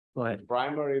again. Go ahead.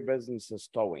 Primary business is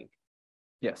towing.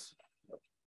 Yes.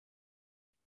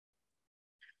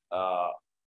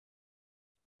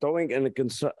 Towing in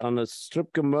on a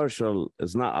strip commercial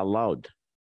is not allowed.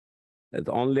 It's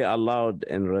only allowed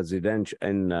in residential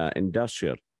and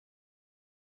industrial.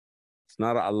 It's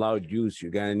not allowed use.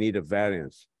 You're gonna need a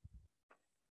variance.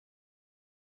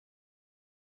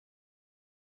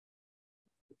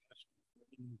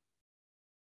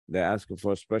 They're asking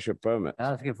for a special permit.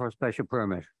 Asking for a special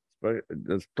permit.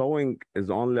 The towing is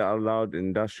only allowed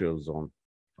industrial zone.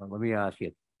 Well, let me ask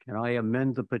you, can I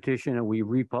amend the petition and we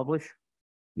republish?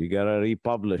 You gotta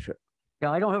republish it.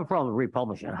 Yeah, I don't have a problem with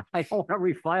republishing it. I don't want to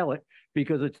refile it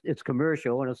because it's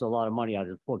commercial and it's a lot of money out of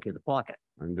his pocket, in the pocket.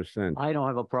 I understand. I don't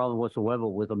have a problem whatsoever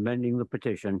with amending the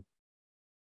petition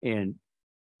and,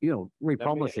 you know,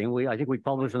 republishing. I think we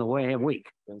publish in the Wareham Week.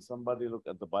 Can somebody look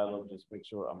at the bylaw, just make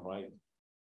sure I'm right?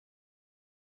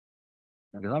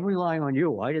 Because I'm relying on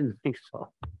you. I didn't think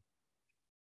so.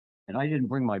 And I didn't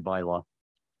bring my bylaw.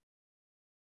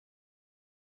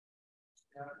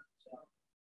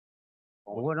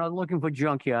 We're not looking for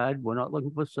junkyard. We're not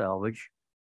looking for salvage.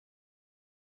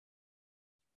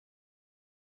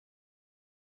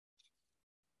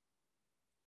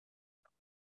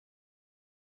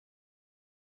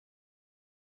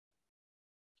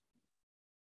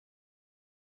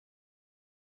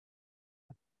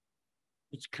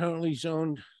 It's currently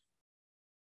zoned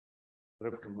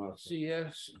Strip commercial.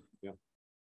 CS. Yeah.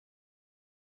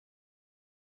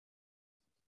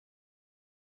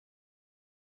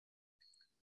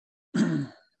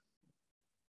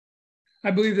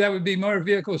 I believe that would be motor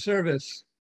vehicle service.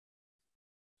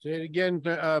 Say it again,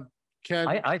 Ken.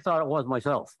 I thought it was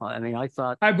myself. I mean, I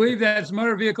thought. I believe that's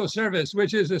motor vehicle service,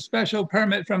 which is a special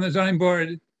permit from the zoning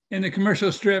board in the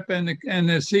commercial strip and the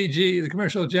CG, the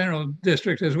commercial general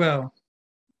district as well.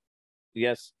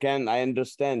 Yes, Ken, I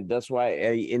understand. That's why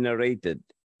I iterated.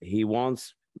 He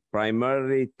wants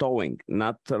primarily towing,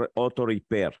 not auto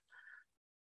repair.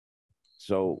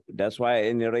 So that's why I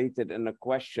iterated in a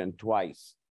question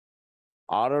twice.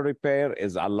 Auto repair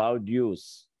is allowed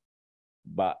use,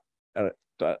 but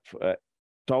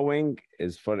towing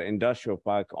is for industrial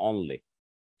park only.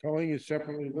 Towing is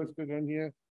separately listed in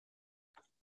here.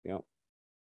 Yeah.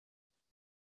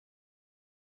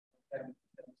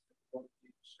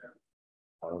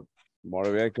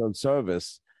 Motor vehicle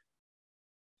service.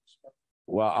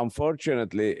 Well,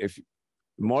 unfortunately, if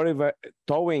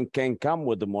towing can come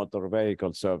with the motor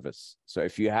vehicle service. So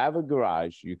if you have a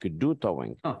garage, you could do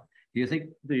towing. Oh, do you think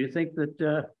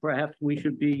that perhaps we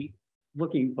should be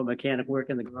looking for mechanic work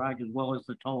in the garage as well as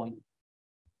the towing?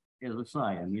 As a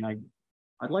side, I mean,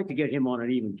 I'd like to get him on an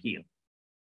even keel.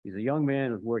 He's a young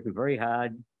man who's working very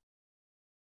hard.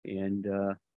 And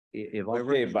if I Okay,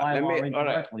 read the but let me- bylaw all right.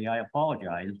 incorrectly, I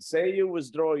apologize. Say you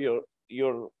withdraw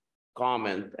your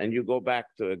comment and you go back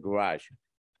to a garage.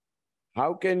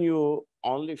 How can you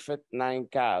only fit 9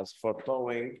 cars for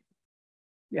towing?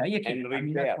 Yeah, you can. And I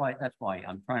mean, repair. that's why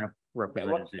I'm trying to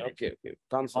represent it. Okay.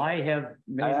 Council, I have.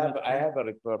 I have a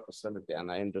repair facility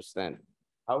and I understand.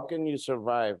 How can you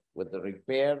survive with the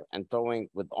repair and towing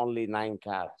with only 9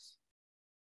 cars?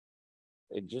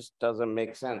 It just doesn't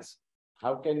make sense.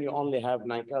 How can you only have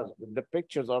 9 cars? The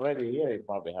pictures already here, you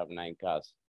probably have 9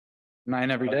 cars.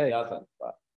 9 every But it day. doesn't,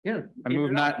 but- Yeah. I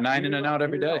move nine in and out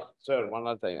every day. Sir, one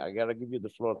other thing, I gotta give you the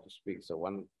floor to speak, so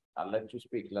when I let you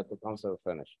speak, let the council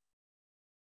finish.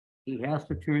 He has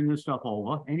to turn this stuff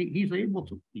over and he's able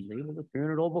to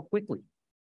turn it over quickly.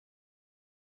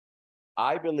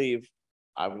 I believe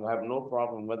I will have no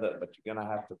problem with it, but you're gonna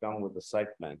have to come with the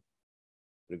site plan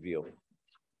review.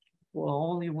 Well,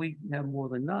 only we can have more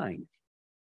than 9.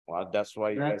 Well, that's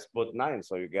why you That- guys put 9,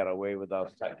 so you get away without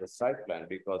the site plan,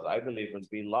 because I believe it'll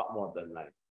be a lot more than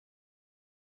 9.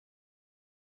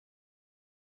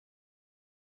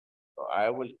 So I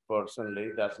will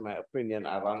personally, that's my opinion,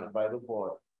 I run it by the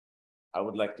board. I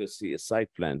would like to see a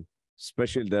site plan,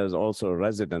 especially there's also a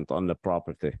resident on the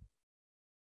property.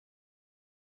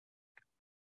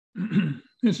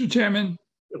 Mr. Chairman,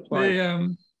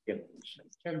 the,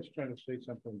 Ken's trying to say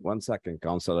something. 1 second,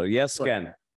 Counselor. Yes,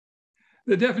 Ken.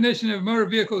 the definition of motor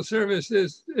vehicle service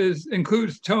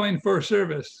includes towing for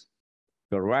service.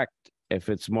 Correct. If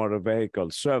it's motor vehicle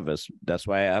service, that's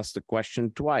why I asked the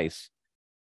question twice.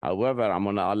 However, I'm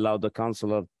gonna allow the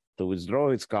counselor to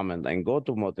withdraw his comment and go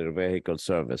to motor vehicle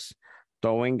service.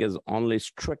 Towing is only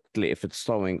strictly if it's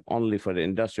towing only for the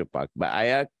industrial park.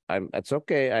 But it's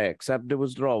okay. I accept the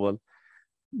withdrawal.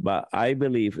 But I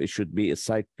believe it should be a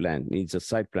site plan, needs a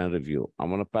site plan review. I'm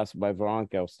gonna pass it by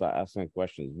Veronica. I'll start asking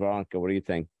questions. Veronica, what do you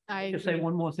think? I Just say agree.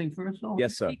 one more thing first. though.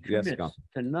 Yes, sir. If he Yes, commits Con.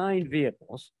 To 9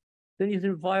 vehicles, then he's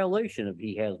in violation if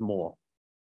he has more.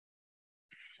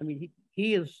 I mean,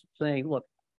 he is saying, look,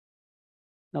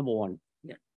 number one,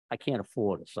 yeah, I can't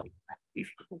afford something.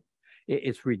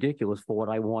 It's ridiculous for what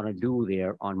I want to do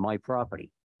there on my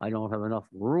property. I don't have enough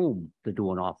room to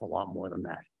do an awful lot more than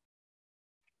that.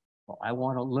 Well, I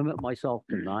want to limit myself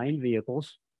to 9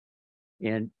 vehicles,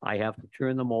 and I have to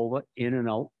turn them over in and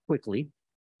out quickly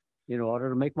in order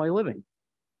to make my living.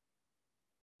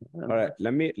 All right,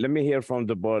 let me hear from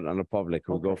the board and the public.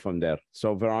 We'll go from there.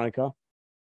 So Veronica?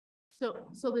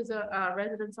 So there's a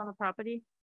residence on the property?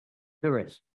 There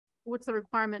is. What's the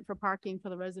requirement for parking for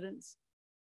the residents?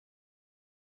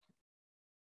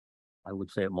 I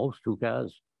would say at most 2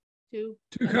 cars. 2?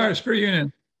 2 cars per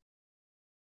unit,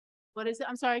 What is it?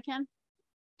 I'm sorry, Ken?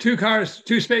 2 cars,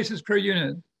 2 spaces per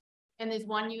unit. And there's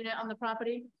 1 unit on the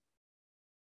property?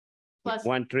 Plus,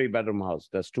 1 3-bedroom house.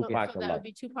 That's 2 so parking that would lots.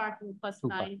 be 2 parking plus 2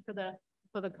 9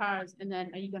 for the cars. And then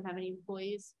are you gonna have any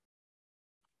employees?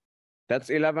 That's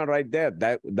 11 right there.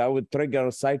 That would trigger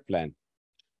a site plan.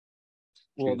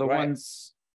 Well, the Right.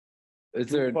 ones, is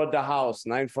 2 there, for the house,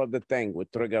 9 for the thing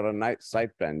would trigger a night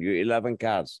site plan. You 11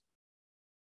 cars.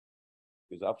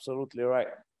 He's absolutely right.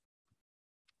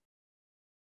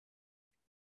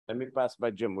 Let me pass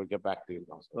by Jim. We'll get back to you.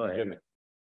 Go ahead. Jimmy.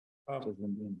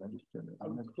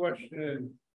 The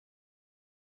question.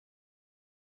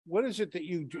 What is it that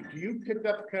you do? Do you pick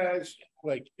up cars?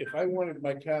 Like, if I wanted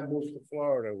my car moved to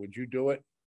Florida, would you do it?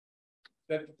 Is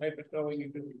that the type of towing you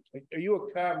do? Like, are you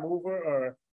a car mover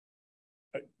or?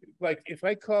 Like, if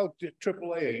I called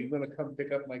AAA, are you gonna come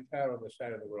pick up my car on the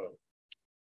side of the road?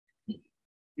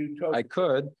 You tow. I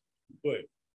could, Good.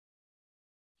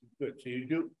 Good, so you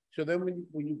do, so then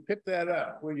when you pick that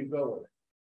up, where you go with it?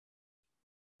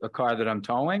 a car that I'm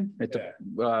towing, it,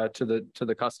 to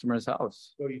the customer's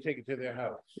house. So you take it to their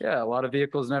house? Yeah, a lot of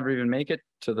vehicles never even make it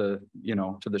to the,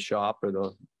 to the shop or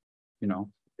the,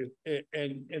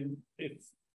 And if,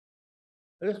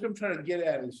 that's what I'm trying to get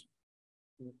at is,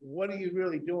 what are you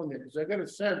really doing there? Because I got a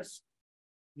sense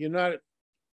you're not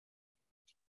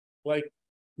like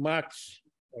Mark's,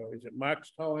 or is it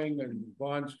Mark's towing and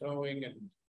Vaughn's towing and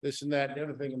this and that and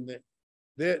everything, and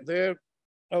they're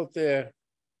out there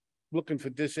looking for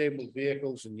disabled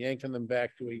vehicles and yanking them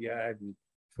back to a yard and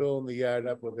filling the yard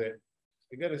up with it.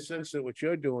 I got a sense that what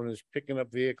you're doing is picking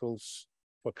up vehicles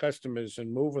for customers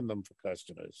and moving them for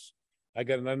customers. I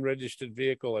got an unregistered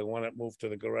vehicle, I want it moved to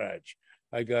the garage.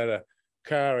 I got a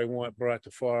car I want brought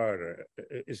to Florida.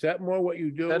 Is that more what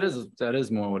you do? that is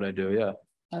more what I do, yeah.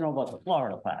 I don't know about the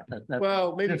Florida part.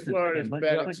 Well, maybe different, Florida's a but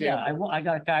bad yeah, example. I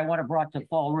got a guy I want it brought to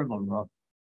Fall River, bro.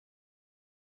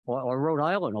 Or Rhode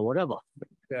Island or whatever.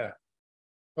 Yeah.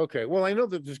 Okay, well, I know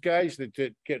that there's guys that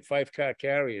get 5-car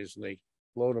carriers and they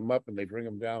load them up and they bring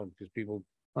them down because people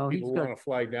he's got- want to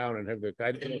fly down and have their.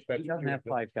 I don't know if that's He doesn't true, have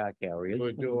but 5-car carriers.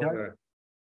 we're He doing, does-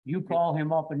 You call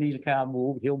him up and need a car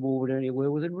moved, he'll move it anywhere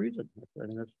within reason.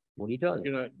 And that's what he does.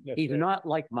 You're not He's not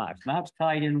like Mark. Mark's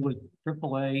tied in with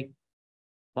AAA,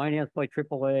 financed by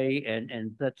AAA,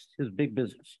 and that's his big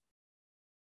business.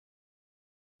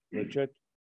 Richard.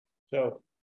 So.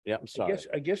 Yeah, I'm sorry.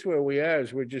 I guess where we are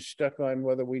is we're just stuck on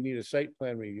whether we need a site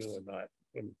plan review or not.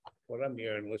 From what I'm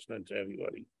hearing, listening to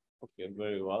everybody. Okay,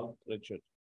 very well, Richard.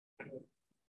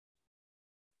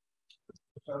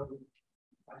 So,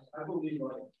 I believe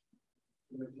like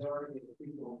the majority of the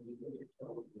people who live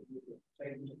in the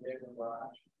taking to their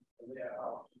garage and their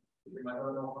house. You might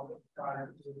not know how much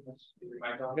time it is, you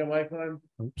might not. Yeah, Mike, on?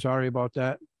 I'm sorry about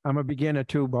that. I'm a beginner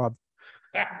too, Bob.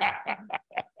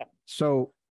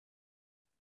 So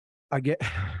I get,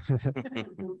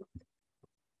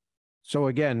 so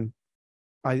again,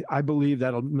 I believe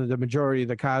that the majority of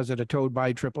the cars that are towed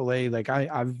by AAA, like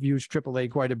I've used AAA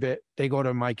quite a bit. They go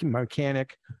to my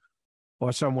mechanic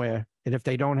or somewhere. And if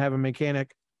they don't have a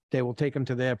mechanic, they will take them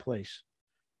to their place.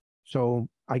 So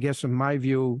I guess in my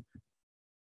view,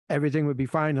 everything would be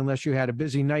fine unless you had a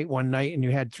busy night one night and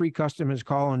you had 3 customers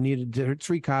call and needed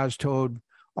 3 cars towed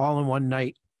all in one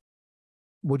night.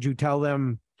 Would you tell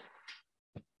them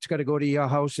it's got to go to your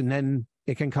house and then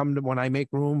it can come to when I make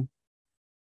room?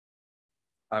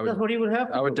 That's what he would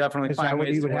have. I would definitely Is that find what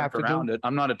ways he to would have work to do? around it.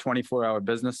 I'm not a 24-hour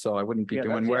business, so I wouldn't be Yeah,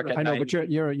 doing that's- work at I know, night. but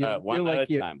you're One like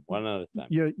at a time, one at a time.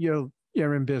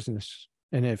 you're in business,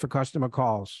 and if a customer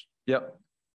calls, Yep.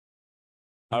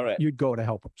 All right. you'd go to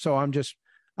help them. So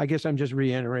I guess I'm just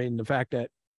reiterating the fact that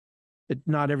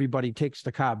not everybody takes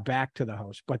the car back to the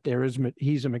house, but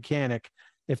he's a mechanic.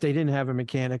 If they didn't have a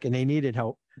mechanic and they needed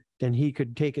help, then he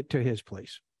could take it to his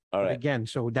place. All But right. again,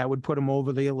 so that would put him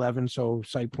over the 11. So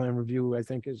site plan review, I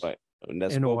think, is Right.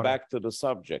 Let's in go order. back to the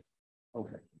subject.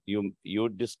 Okay. You're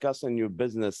discussing your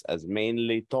business as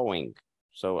mainly towing.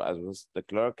 So as the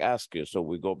clerk asked you, so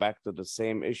we go back to the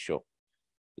same issue.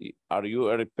 Are you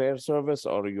a repair service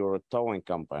or you're a towing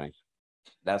company?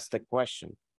 That's the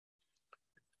question.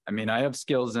 I mean, I have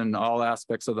skills in all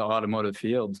aspects of the automotive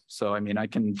field. So, I mean, I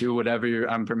can do whatever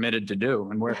I'm permitted to do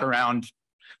and work around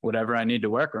whatever I need to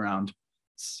work around.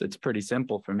 It's pretty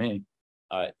simple for me.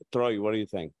 All right, Troy, what do you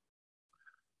think?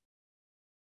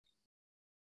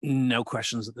 No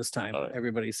questions at this time. All right.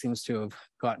 Everybody seems to have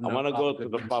gotten. I want to go to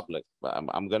the public, but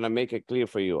I'm gonna make it clear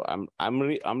for you. I'm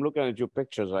looking at your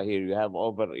pictures right here. You have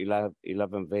over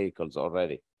 11 vehicles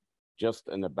already, just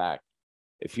in the back.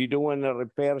 If you're doing a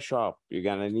repair shop, you're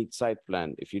gonna need site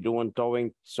plan. If you're doing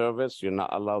towing service, you're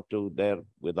not allowed to there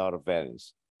without a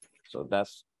variance. So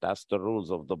that's the rules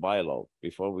of the bylaw.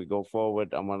 Before we go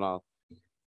forward, I'm gonna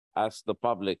ask the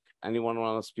public, anyone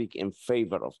want to speak in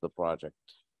favor of the project?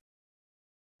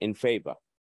 In favor?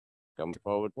 Come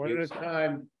forward, One at a please.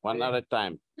 time. One at a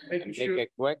time. Making Make sure,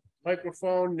 it quick.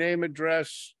 microphone, name,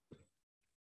 address.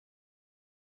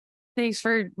 Thanks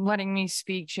for letting me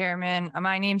speak, Chairman.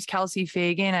 My name's Kelsey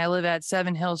Fagan. I live at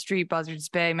 7 Hill Street, Buzzards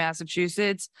Bay,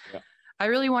 Massachusetts. Yeah. I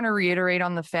really want to reiterate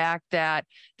on the fact that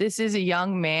this is a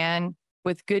young man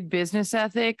with good business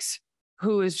ethics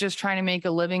who is just trying to make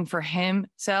a living for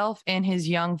himself and his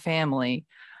young family.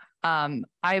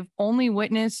 I've only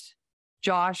witnessed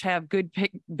Josh have good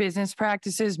business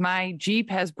practices. My Jeep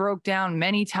has broke down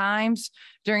many times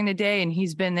during the day and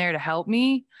he's been there to help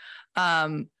me.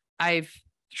 I've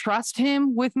trust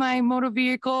him with my motor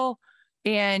vehicle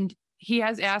and he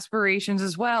has aspirations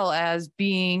as well as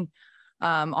being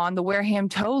on the Wareham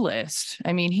tow list.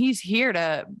 I mean, he's here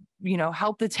to,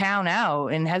 help the town out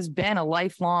and has been a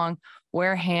lifelong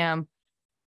Wareham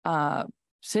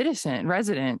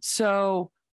resident.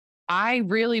 So I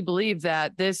really believe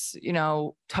that this,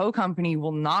 tow company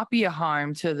will not be a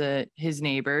harm to his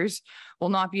neighbors, will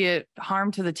not be a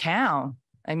harm to the town.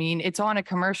 I mean, it's on a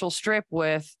commercial strip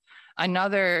with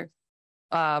another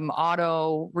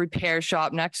auto repair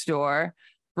shop next door,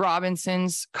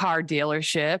 Robinson's car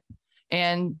dealership.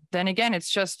 And then again,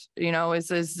 it's just,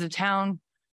 is the town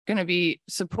going to be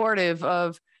supportive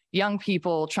of young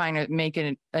people trying to make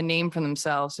a name for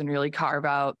themselves and really carve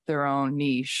out their own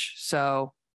niche?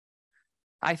 So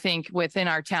I think within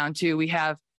our town too, we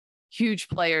have huge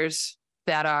players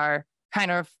that are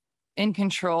kind of in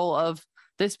control of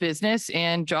this business,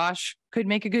 and Josh could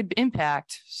make a good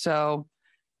impact. So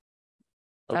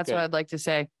that's Okay. what I'd like to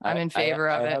say. I'm in favor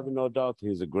of I it. have no doubt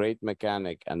he's a great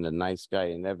mechanic and a nice guy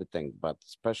and everything, but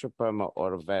special permit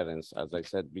or a variance, as I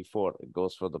said before, it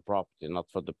goes for the property, not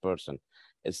for the person.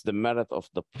 It's the merit of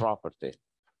the property.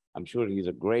 I'm sure he's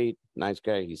a great, nice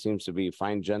guy. He seems to be a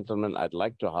fine gentleman. I'd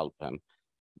like to help him,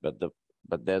 but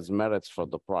there's merits for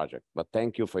the project. But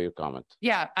thank you for your comment.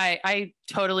 Yeah, I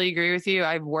totally agree with you.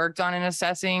 I've worked on an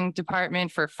assessing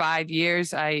department for 5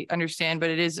 years. I understand, but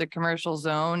it is a commercial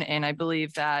zone, and I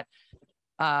believe that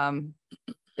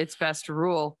it's best to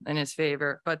rule in his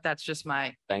favor, but that's just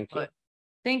my. Thank you.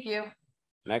 Thank you.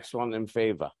 Next one in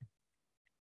favor.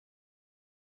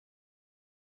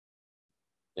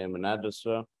 Name and address,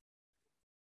 sir.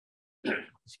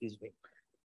 Excuse me.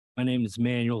 My name is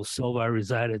Manuel Silva. I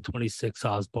reside at 26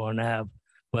 Osborne Ave,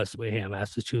 West Wareham,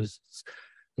 Massachusetts.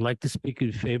 I'd like to speak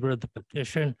in favor of the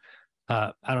petition.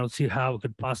 I don't see how it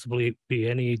could possibly be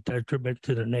any detriment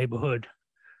to the neighborhood.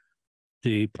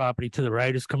 The property to the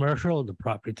right is commercial, the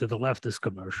property to the left is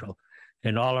commercial.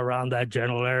 And all around that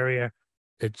general area,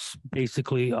 it's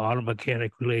basically auto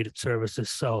mechanic related services.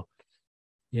 So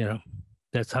you know,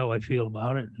 that's how I feel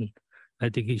about it. And I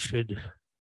think he should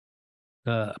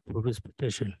approve his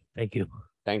petition. Thank you.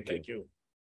 Thank you. Thank you.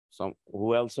 So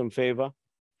who else in favor?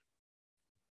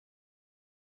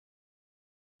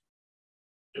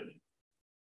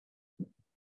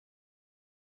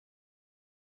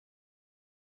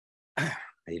 How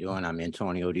you doing? I'm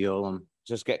Antonio Diolam.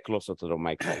 Just get closer to the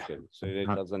mic so it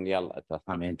doesn't yell at us.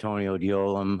 I'm Antonio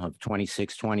Diolam of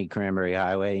 2620 Cranberry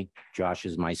Highway. Josh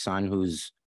is my son,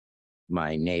 who's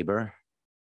my neighbor.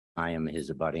 I am his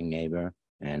abutting neighbor,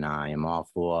 and I am all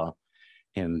for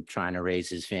him trying to raise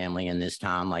his family in this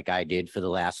town like I did for the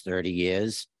last 30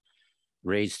 years.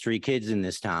 Raised 3 kids in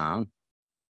this town,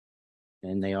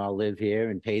 and they all live here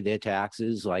and pay their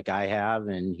taxes like I have,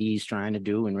 and he's trying to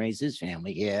do and raise his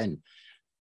family here and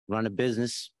run a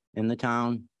business in the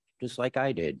town just like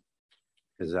I did.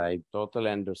 Because I totally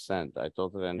understand.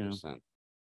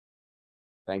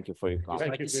 Thank you for your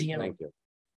comment. Thank you.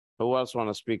 Who else want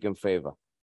to speak in favor?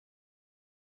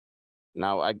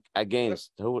 Now,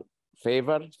 against, who,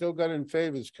 favor? Still got in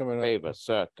favors coming up. Favor,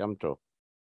 sir, come through.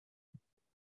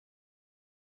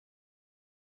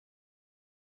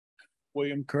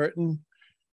 William Curtin,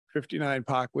 59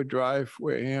 Parkwood Drive,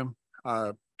 Wareham.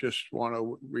 Just want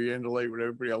to reiterate what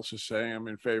everybody else is saying. I'm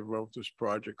in favor of this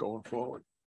project going forward.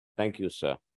 Thank you,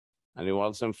 sir. Anyone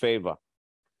else in favor?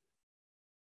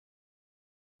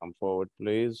 Come forward,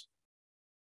 please.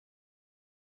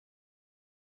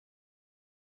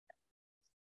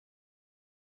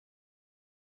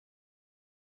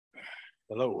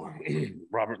 Hello,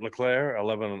 Robert Leclerc,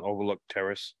 11 Overlook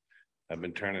Terrace. I've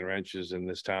been turning wrenches in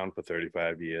this town for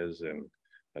 35 years, and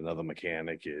another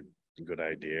mechanic, a good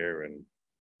idea.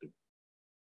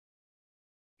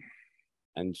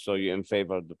 And so you're in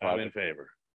favor of the project? I'm in favor.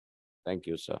 Thank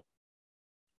you, sir.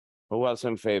 Who else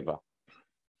in favor?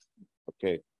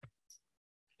 Okay.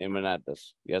 Name and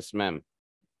address. Yes, ma'am.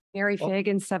 Mary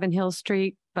Fagan, 7 Hill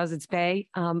Street, Buzzards Bay.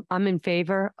 I'm in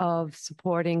favor of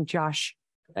supporting Josh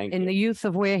Thank in you. the youth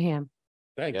of Wareham.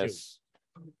 Thank you.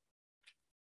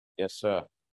 Yes, sir.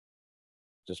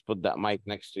 Just put that mic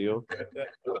next to you.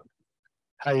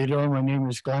 How you doing? My name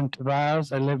is Glenn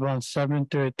Tavares. I live on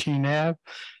 713 Ave.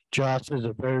 Josh is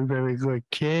a very, very good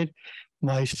kid.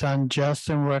 My son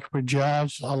Justin works with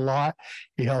Josh a lot.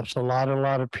 He helps a lot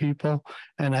of people,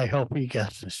 and I hope he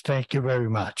gets this. Thank you very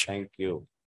much. Thank you.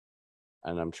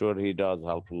 And I'm sure he does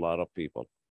help a lot of people.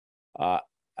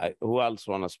 Who else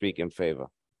want to speak in favor?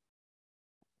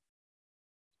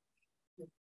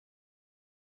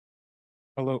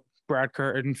 Hello, Brad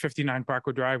Curtin, 59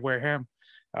 Parkwood Drive, Wareham.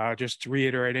 Just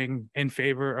reiterating in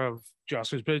favor of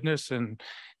Josh's business, and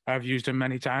I've used him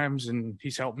many times and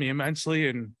he's helped me immensely,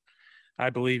 and I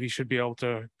believe he should be able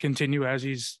to continue as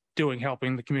he's doing,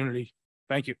 helping the community.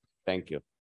 Thank you. Thank you.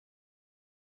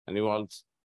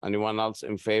 Anyone else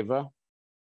in favor?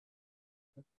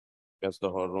 That's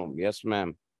the whole room. Yes,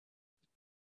 ma'am.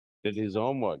 Did his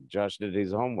homework. Josh did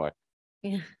his homework.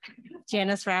 Yeah.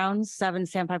 Janice Rounds, 7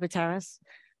 Sandpiper Terrace.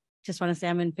 Just want to say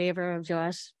I'm in favor of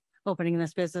Josh opening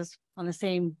this business on the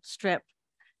same strip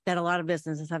that a lot of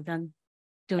businesses have done,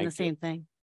 doing the same thing.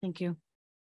 Thank you.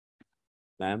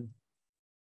 Ma'am?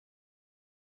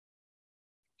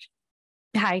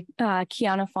 Hi,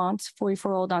 Kiana Fonts,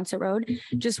 44 Old Onset Road.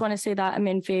 Just want to say that I'm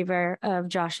in favor of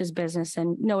Josh's business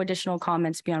and no additional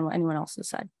comments beyond what anyone else has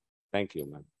said. Thank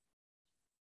you, ma'am.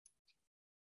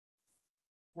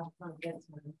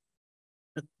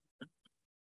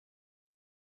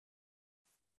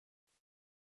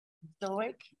 Still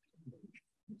awake?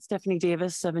 Stephanie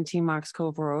Davis, 17 Marks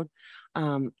Cove Road.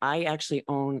 I actually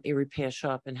own a repair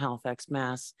shop in Halifax,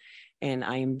 Mass. And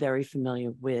I am very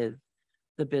familiar with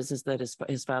the business that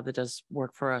his father does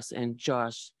work for us. And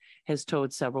Josh has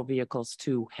towed several vehicles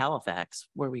to Halifax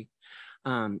where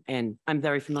and I'm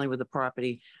very familiar with the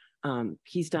property.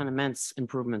 He's done immense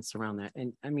improvements around that.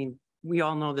 And I mean, we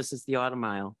all know this is the auto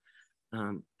mile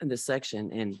in this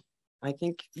section. And I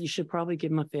think you should probably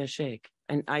give him a fair shake.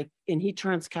 And he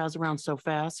turns cars around so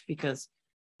fast because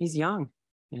he's young,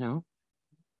 you know?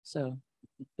 So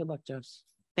good luck, Josh.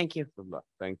 Thank you. Good luck.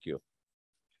 Thank you.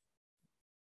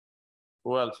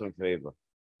 Who else in favor?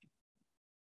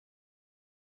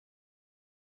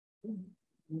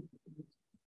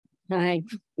 Hi,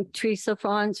 Teresa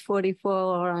Fons, 44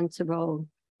 Lawrence Road,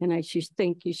 and I just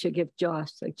think you should give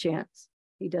Josh a chance.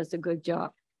 He does a good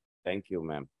job. Thank you,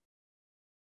 ma'am.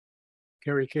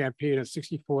 Kerry Campina,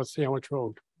 64 Sandwich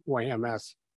Road, Wareham,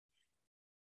 Mass.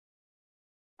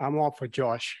 I'm all for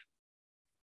Josh.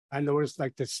 I know it's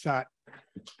like to start,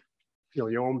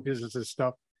 your own business and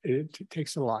stuff. It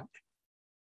takes a lot.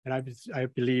 And I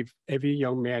believe every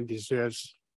young man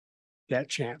deserves that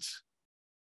chance.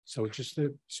 So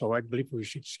so I believe we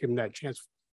should just give him that chance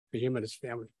for him and his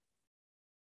family.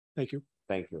 Thank you.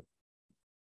 Thank you.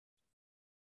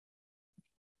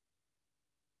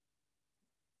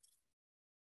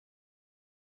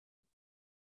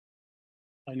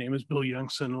 My name is Bill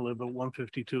Youngson. I live at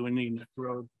 152 Indian Neck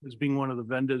Road. As being one of the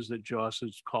vendors that Joss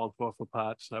has called for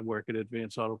parts, I work at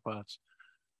Advanced Auto Parts.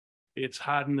 It's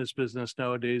hard in this business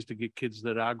nowadays to get kids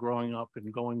that are growing up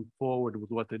and going forward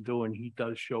with what they're doing. He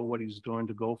does show what he's doing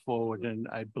to go forward, and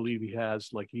I believe he has,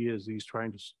 like he is. He's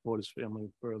trying to support his family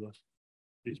further.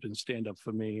 He's been stand up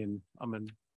for me, and I'm in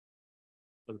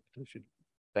for the petition.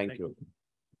 Thank you.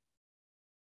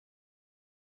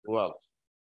 Well,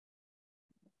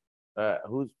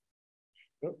 who's?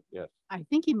 Oh, yes. I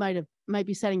think he might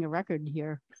be setting a record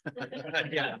here.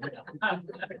 Yeah.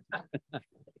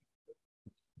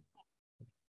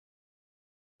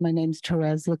 My name's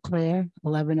Therese Leclerc,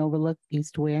 11 Overlook,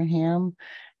 East Wareham.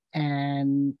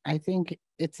 And I think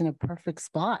it's in a perfect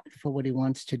spot for what he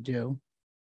wants to do.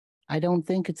 I don't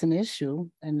think it's an issue.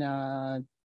 And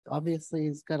obviously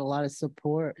he's got a lot of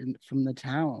support from the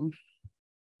town.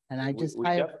 And I just,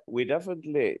 we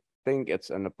definitely think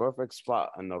it's in a perfect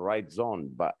spot in the right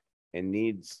zone, but it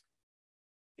needs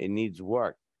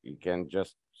work. You can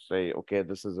just say, okay,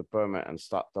 this is a permit and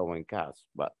start throwing cars.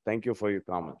 But thank you for your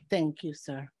comment. Thank you,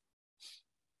 sir.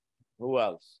 Who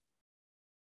else?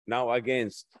 Now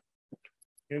against.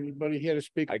 Anybody here to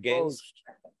speak against?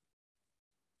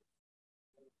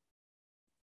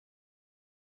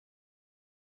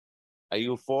 Are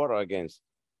you for or against?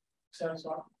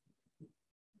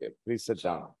 Okay, please sit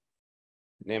down.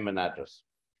 Name and address.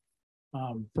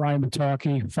 Brian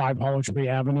Bataki, 5 Hollow Tree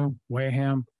Avenue,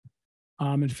 Wareham.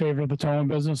 I'm in favor of the towing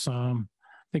business. I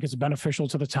think it's beneficial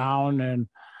to the town, and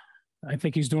I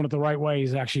think he's doing it the right way.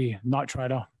 He's actually not trying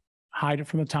to hide it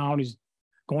from the town. He's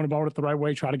going about it the right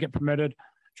way, try to get permitted,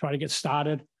 try to get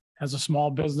started as a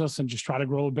small business and just try to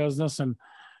grow a business and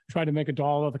try to make a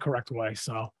dollar the correct way.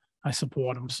 So I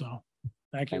support him. So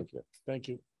thank you. Thank you. Thank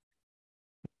you.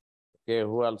 Okay,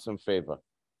 who else in favor?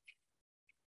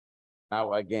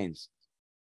 Now against.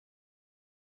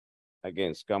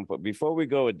 Against, come, before we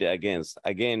go with the against,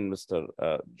 again, Mr.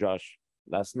 Josh,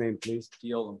 last name, please.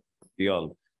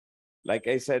 Diol. Like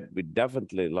I said, we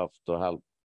definitely love to help.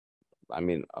 I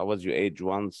mean, I was your age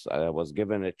once, I was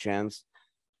given a chance,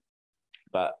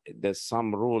 but there's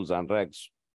some rules and regs.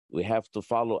 We have to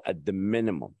follow at the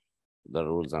minimum, the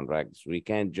rules and regs. We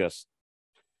can't just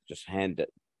hand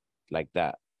it like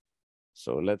that.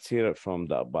 So let's hear it from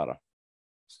the abutter.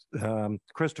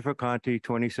 Christopher Conti,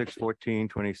 2614,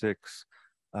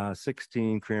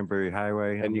 16 Cranberry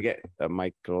Highway. Can you get a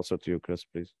mic closer to you, Chris,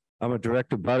 please? I'm a direct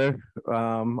abutter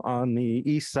on the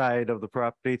east side of the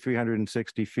property.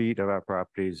 360 feet of our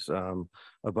properties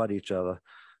abut each other.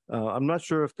 I'm not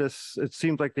sure if this, it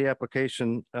seems like the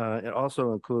application it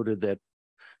also included that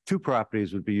 2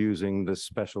 properties would be using this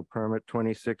special permit,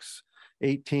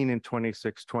 2618 and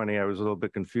 2620. I was a little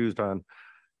bit confused on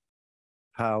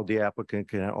how the applicant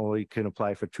can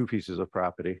apply for 2 pieces of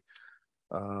property.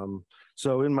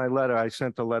 So in my letter, I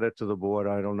sent a letter to the board.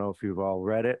 I don't know if you've all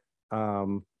read it.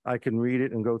 I can read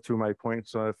it and go through my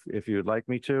points if you'd like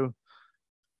me to.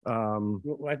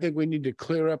 Well, I think we need to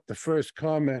clear up the first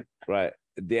comment. Right.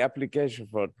 The application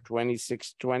for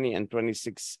 2620 and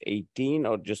 2618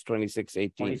 or just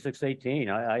 2618? 2618.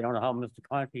 I don't know how Mr.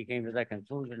 Conti came to that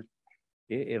conclusion.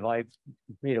 If I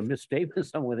made a misstatement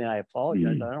somewhere, then I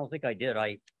apologize. I don't think I did.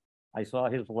 I saw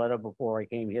his letter before I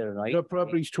came here tonight. Your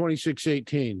property's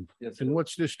 2618. Yes, and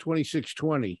what's this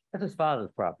 2620? That's his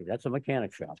father's property. That's a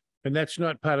mechanic shop. And that's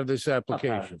not part of this Not part of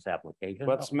application. this application.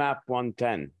 What's map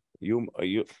 110? You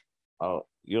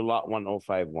lot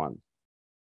 1051.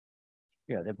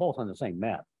 Yeah, they're both on the same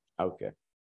map. Okay.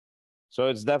 So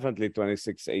it's definitely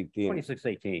 2618.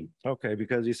 2618. Okay,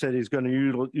 because he said he's going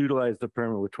to utilize the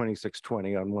permit with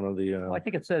 2620 on one of the. Well, I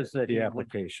think it says that the he would-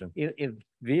 application. if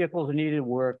vehicles needed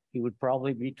work, he would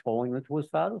probably be towing them to his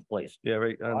father's place. Yeah,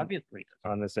 right. Obviously.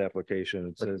 On this application,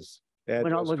 it says. We're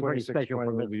not address looking for any special 2620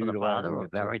 will permits be for the utilized father or on-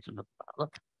 variance of the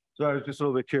father. So I was just a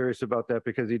little bit curious about that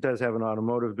because he does have an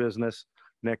automotive business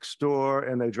next door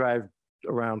and they drive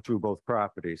around through both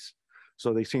properties.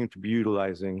 So they seem to be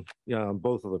utilizing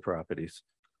both of the properties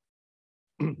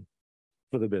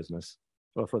for the business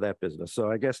or for that business.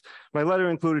 So I guess my letter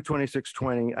included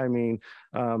 2620. I mean,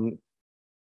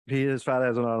 his father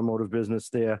has an automotive business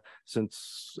there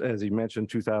since, as he mentioned,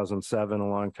 2007, a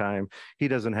long time. He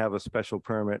doesn't have a special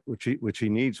permit, which he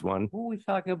needs one. Who are we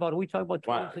talking about? Are we talking about?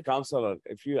 Well, 26? Counselor,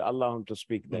 if you allow him to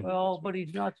speak, then. Well, but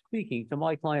he's not speaking to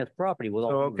my client's property with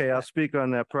all. So, due okay, I'll respect. speak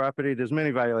on that property. There's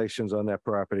many violations on that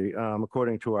property,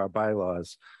 according to our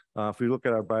bylaws. If we look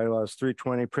at our bylaws,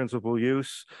 320 principal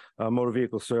use, motor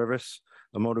vehicle service,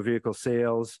 a motor vehicle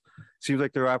sales. Seems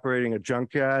like they're operating a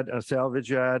junkyard, a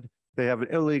salvage yard. They have an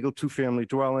illegal two-family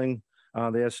dwelling.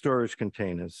 They have storage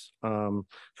containers.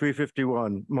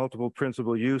 351, multiple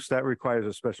principal use. That requires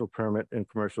a special permit in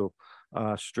commercial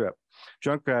strip.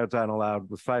 Junkyards aren't allowed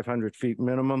with 500 feet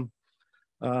minimum.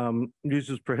 Use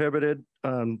is prohibited.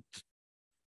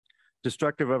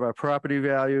 Destructive of our property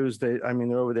values. They're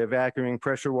over there vacuuming,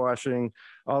 pressure washing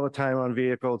all the time on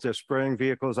vehicles. They're spraying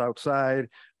vehicles outside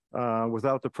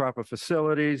without the proper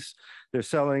facilities. They're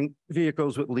selling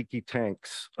vehicles with leaky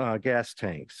tanks, gas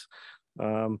tanks.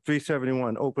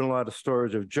 371, open lot of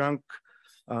storage of junk.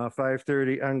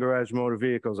 530, ungaraged motor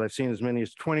vehicles. I've seen as many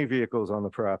as 20 vehicles on the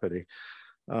property.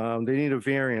 They need a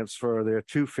variance for their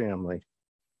two-family.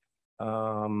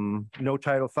 No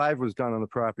Title V was done on the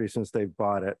property since they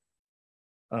bought it.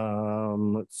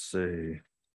 Let's see.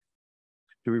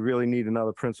 Do we really need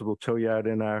another principal tow yard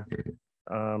in our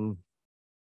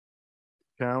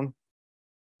town?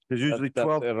 There's usually That's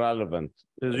 12. irrelevant.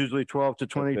 There's usually 12 to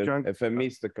 20 junk. If it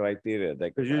meets the criteria,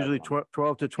 they. There's usually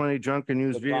 12 to 20 junk and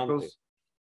used vehicles.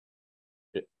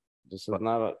 This is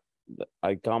not a,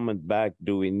 I comment back,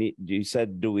 you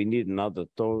said, do we need another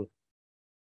tow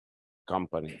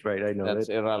company? Right, I know. That's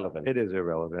irrelevant. It is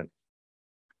irrelevant.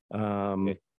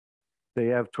 They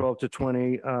have 12 to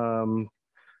 20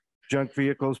 junk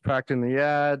vehicles parked in the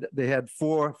yard. They had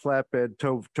 4 flatbed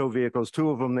tow vehicles. 2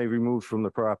 of them they removed from the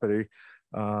property.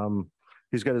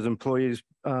 He's got his employees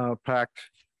parked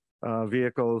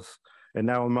vehicles and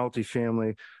now a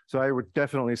multifamily. So I would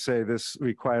definitely say this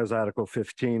requires Article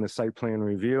 15, a site plan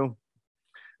review.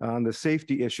 The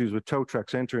safety issues with tow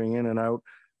trucks entering in and out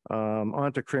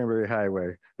onto Cranberry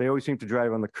Highway. They always seem to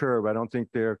drive on the curb. I don't think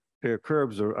their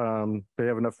curbs are, they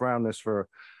have enough roundness for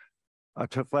a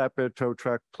flatbed tow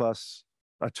truck plus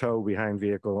a tow behind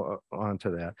vehicle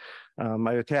onto that.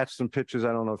 I attached some pictures.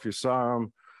 I don't know if you saw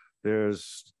them.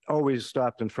 There's always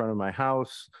stopped in front of my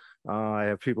house. I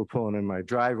have people pulling in my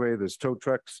driveway. There's tow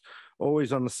trucks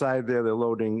always on the side there. They're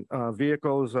loading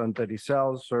vehicles that he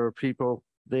sells for people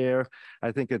there.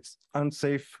 I think it's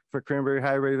unsafe for Cranberry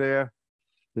Highway there.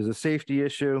 There's a safety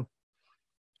issue.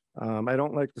 I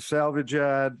don't like the salvage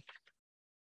yard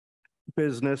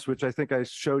business, which I think I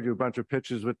showed you a bunch of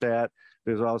pictures with that.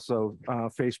 There's also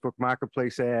Facebook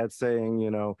Marketplace ads saying, you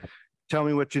know, tell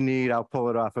me what you need, I'll pull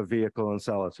it off a vehicle and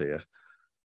sell it to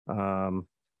you.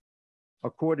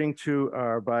 According to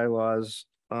our bylaws,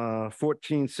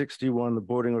 1461, the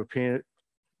Board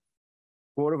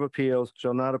of Appeals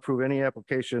shall not approve any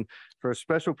application for a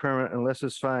special permit unless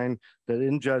it's found that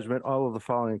in judgment, all of the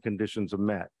following conditions are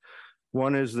met.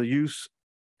 One is the use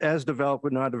as developed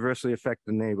would not adversely affect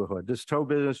the neighborhood. This tow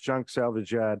business junk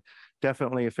salvage yard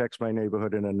definitely affects my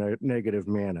neighborhood in a negative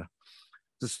manner.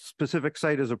 The specific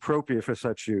site is appropriate for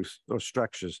such use or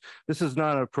structures. This is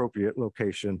not an appropriate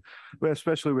location, but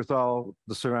especially with all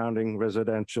the surrounding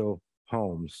residential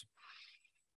homes.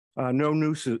 No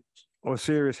nuisance or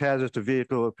serious hazard to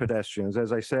vehicle or pedestrians.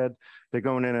 As I said, they're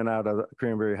going in and out of the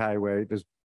Cranberry Highway. There's,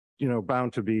 you know,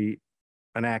 bound to be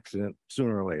an accident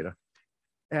sooner or later.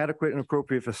 Adequate and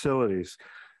appropriate facilities.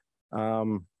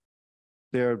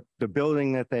 The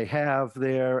building that they have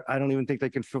there, I don't even think they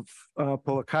can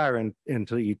pull a car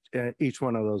into each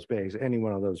one of those bays, any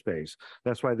one of those bays.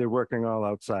 That's why they're working all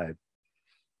outside.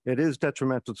 It is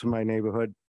detrimental to my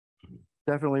neighborhood.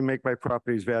 Definitely make my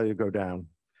property's value go down.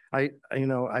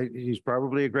 He's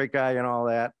probably a great guy and all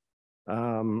that.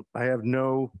 I have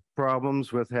no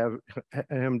problems with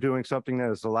him doing something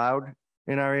that is allowed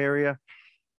in our area.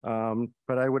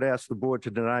 But I would ask the board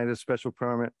to deny this special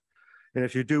permit. And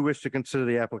if you do wish to consider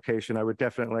the application, I would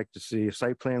definitely like to see a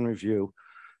site plan review.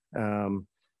 And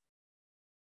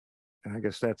I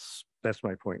guess that's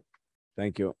my point.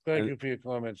 Thank you. Thank you for your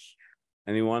comments.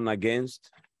 Anyone against?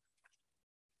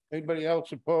 Anybody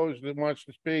else opposed that wants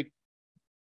to speak?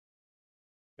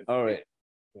 All right.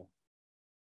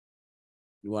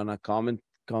 You want to comment,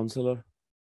 Counselor?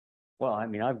 Well, I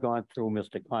mean, I've gone through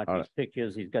Mr. Conti's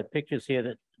pictures. He's got pictures here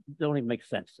that don't even make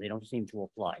sense. They don't seem to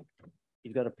apply.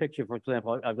 He's got a picture, for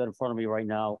example, I've got in front of me right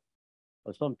now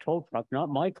of some tow truck, not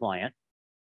my client,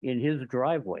 in his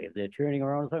driveway. They're turning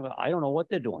around. I don't know what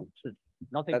they're doing. It's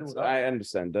nothing. I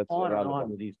understand. That's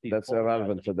irrelevant. with these That's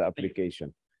irrelevant to the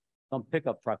application. some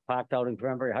pickup truck parked out in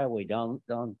Cranberry Highway down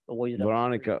the way.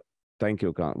 Veronica, thank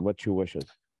you, what's your wishes?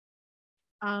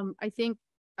 I think,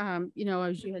 you know,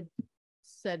 as you had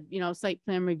said, you know, site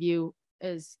plan review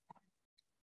is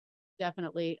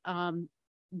definitely,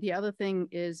 the other thing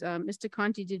is, Mr.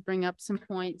 Conti did bring up some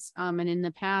points, and in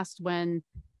the past when,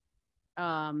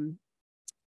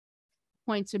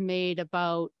 points are made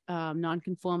about,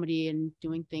 nonconformity and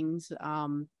doing things,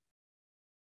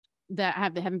 that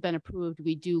haven't been approved,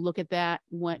 we do look at that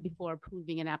before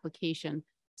approving an application.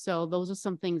 So those are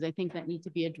some things I think that need to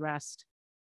be addressed.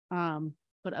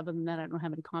 But other than that, I don't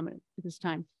have any comment at this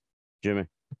time. Jimmy?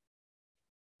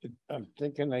 I'm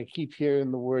thinking, I keep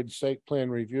hearing the word site plan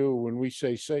review. When we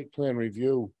say site plan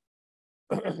review,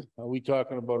 are we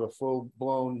talking about a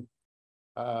full-blown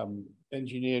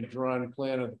engineered drawn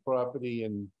plan of the property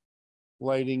and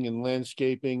lighting and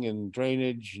landscaping and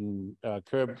drainage and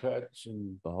curb cuts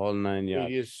and the whole 9 yards?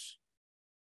 radius?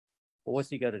 Well, what's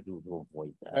he gotta do to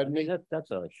avoid that? I Pardon mean, me?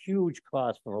 that's a huge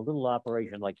cost for a little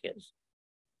operation like his.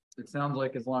 It sounds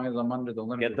like as long as I'm under the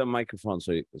limit. Get the microphone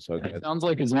so It sounds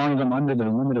like as long as I'm under the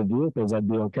limit of vehicles, I'd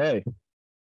be okay.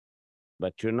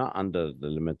 But you're not under the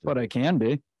limit. But I can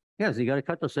be. Yes, you gotta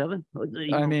cut to 7.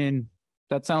 I mean,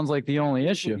 that sounds like the only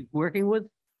issue. Working with?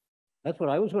 That's what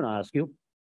I was gonna ask you.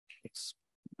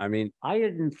 I mean, I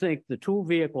didn't think the 2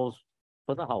 vehicles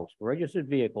for the house, registered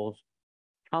vehicles,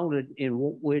 counted in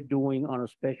what we're doing on a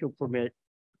special permit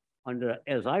under,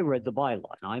 as I read the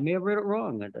bylaw. Now, I may have read it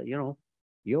wrong, and, you know,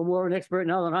 you're more an expert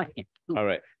now than I am. all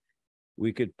right.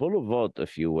 We could pull a vote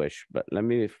if you wish, but let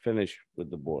me finish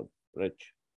with the board.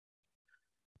 Rich?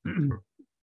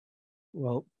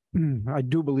 Well, I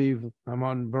do believe I'm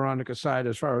on Veronica's side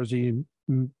as far as the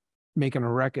making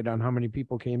a record on how many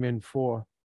people came in for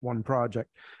one project.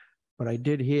 But I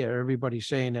did hear everybody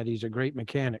saying that he's a great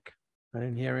mechanic. I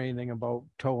didn't hear anything about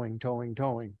towing.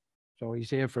 So he's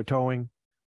here for towing.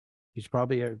 He's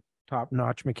probably a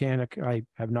top-notch mechanic. I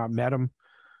have not met him.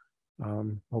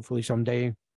 Hopefully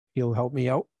someday he'll help me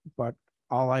out, but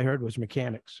all I heard was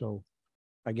mechanics. So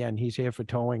again, he's here for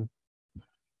towing.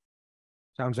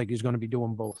 Sounds like he's going to be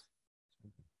doing both.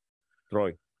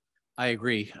 Troy? I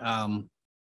agree.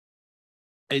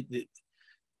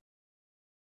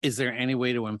 Is there any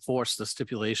way to enforce the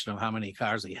stipulation of how many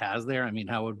cars he has there? I mean,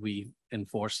 how would we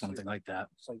enforce something like that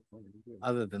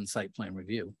other than site plan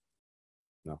review?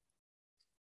 No.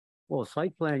 Well,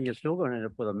 site plan, you're still gonna end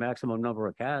up with a maximum number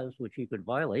of cars, which you could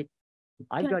violate.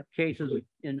 I've got cases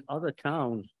in other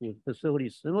towns with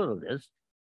facilities similar to this.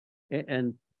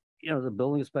 And, you know, the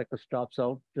building inspector stops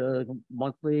out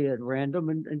monthly at random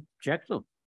and checks them.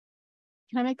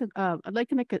 Can I make I'd like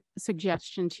to make a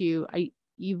suggestion to you.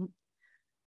 You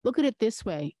look at it this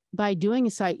way, by doing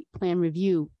a site plan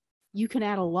review, you can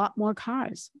add a lot more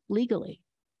cars legally.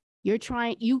 You're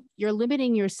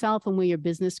limiting yourself and where your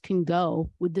business can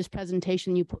go with this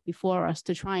presentation you put before us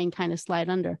to try and kind of slide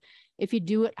under. If you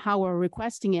do it how we're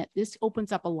requesting it, this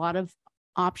opens up a lot of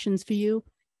options for you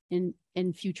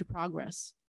in future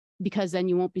progress, because then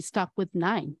you won't be stuck with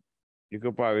 9. You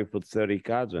could probably put 30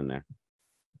 cars in there.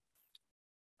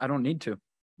 I don't need to.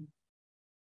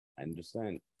 I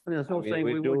understand. I mean, there's no saying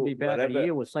we wouldn't be back in a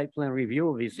year with site plan review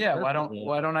of these. Yeah, why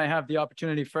don't I have the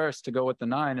opportunity first to go with the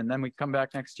 9 and then we come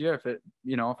back next year if it,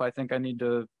 you know, if I think I need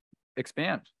to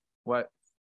expand? What?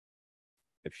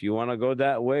 If you want to go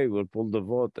that way, we'll pull the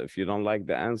vote. If you don't like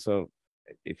the answer,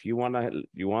 if you want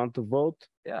to vote?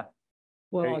 Yeah.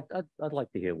 Well, I'd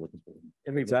like to hear what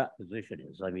everybody's position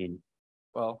is. I mean,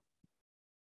 well,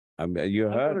 you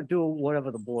I'm heard? gonna do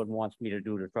whatever the board wants me to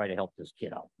do to try to help this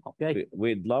kid out, okay?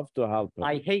 We'd love to help him.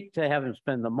 I hate to have him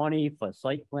spend the money for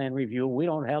site plan review. We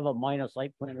don't have a minor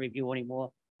site plan review anymore.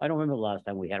 I don't remember the last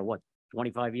time we had it, what,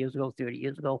 25 years ago, 30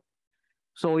 years ago?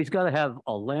 So he's gotta have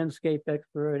a landscape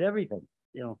expert, everything,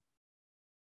 you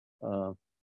know?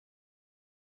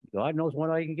 God knows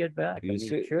when I can get back. I mean,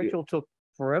 Churchill took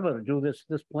forever to do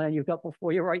this plan you've got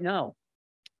before you right now.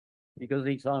 Because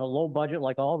he's on a low budget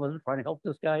like all of us, trying to help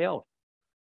this guy out.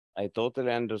 I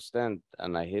totally understand,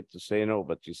 and I hate to say no,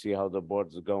 but you see how the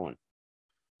board's going.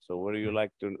 So what do you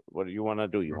want to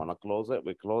do? You want to close it?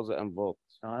 We close it and vote.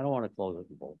 No, I don't want to close it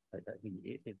and vote. I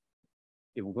mean, if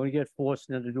we're going to get forced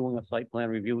into doing a site plan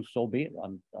review, so be it. I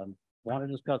want to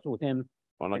discuss it with him.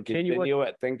 Want to continue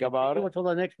it, think about it? Until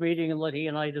the next meeting and let he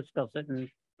and I discuss it and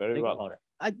Very well. about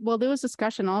it. Well, there was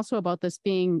discussion also about this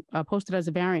being posted as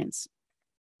a variance.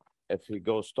 If he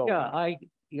goes towing.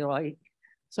 Yeah,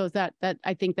 So is that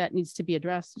I think that needs to be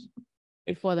addressed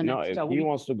before the next. No, if he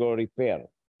wants to go repair,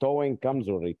 towing comes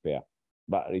with repair,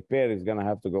 but repair is gonna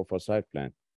have to go for site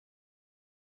plan.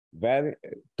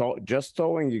 Just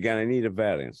towing, you're gonna need a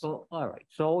variance. So, all right,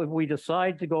 so if we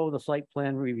decide to go the site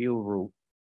plan review route,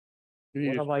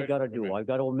 what have I gotta do? I've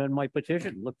got to amend my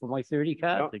petition, look for my 30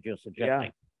 cars that you're Yeah,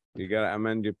 suggesting. you gotta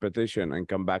amend your petition and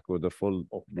come back with a full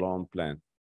blown plan.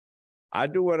 I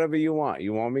do whatever you want.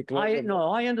 You want me to? No,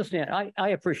 I understand. I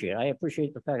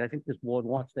appreciate the fact, I think this board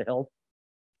wants to help.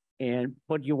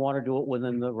 But you want to do it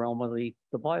within the realm of the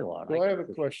bylaw. Well, I have a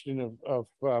question of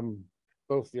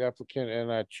both the applicant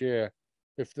and our chair.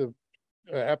 If the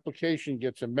application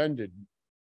gets amended,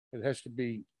 it has to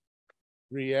be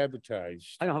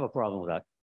re-advertised. I don't have a problem with that.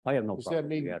 I have no Does that problem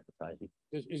with mean- advertising.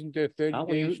 Isn't there 30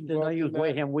 days? Did I involved use in that?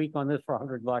 Wareham Week on this for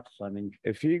 $100? I mean,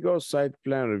 If he goes site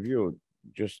plan review,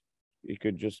 you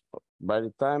could just, by the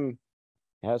time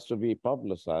it has to be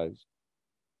publicized,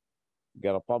 you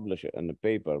gotta publish it in the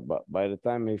paper, but by the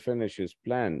time he finishes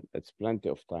plan, it's plenty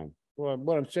of time. Well,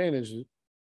 what I'm saying is,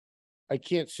 I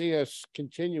can't see us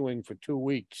continuing for 2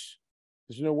 weeks.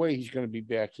 There's no way he's gonna be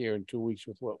back here in 2 weeks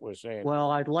with what we're saying.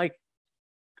 well, I'd like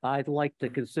to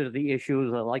consider the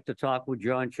issues. I'd like to talk with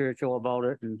John Churchill about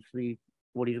it and see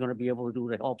what he's gonna be able to do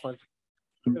to help us.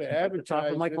 I'm gonna I'd like to talk advertise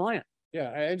with my it. client. Yeah,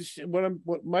 I understand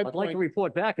what my I'd like to point,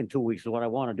 report back in 2 weeks of what I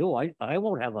want to do. I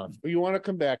won't have a, you wanna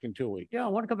come back in 2 weeks? yeah, I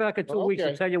want to come back in 2 Well, weeks and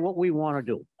okay. tell you what we want to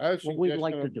do, I was what we'd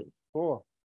like suggesting to do. 4.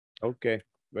 Okay,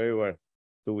 very well.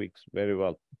 2 weeks, very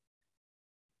well.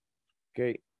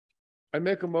 Okay, I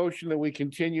make a motion that we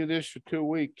continue this for 2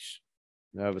 weeks.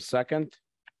 you have a second?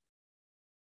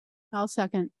 I'll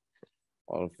second.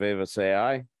 All in favor, say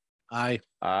aye. Aye.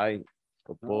 Aye.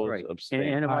 All Oppose, right. abstain.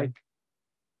 And if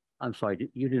I'm sorry,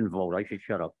 you didn't vote. I should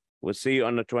shut up. We'll see you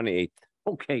on the 28th.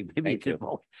 Okay, maybe you Thank can you.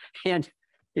 vote. And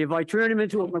if I turn him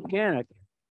into a mechanic,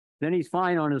 then he's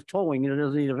fine on his towing and it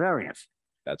doesn't need a variance.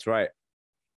 That's right.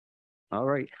 All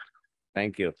right,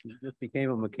 Thank you. he just became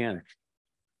a mechanic.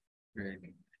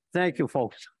 Thank you,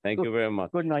 folks. Thank you very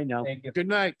much. Good night now. Good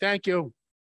night, thank you.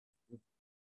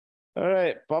 All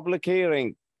right, public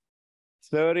hearing.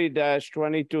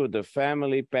 30-22, the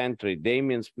Family Pantry,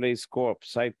 Damien's Place Corp.,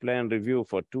 site plan review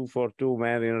for 242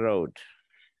 Marion Road.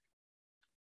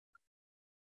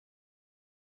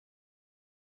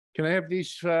 Can I have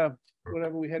these,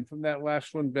 whatever we had from that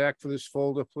last one back for this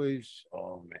folder, please?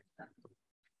 Oh, man.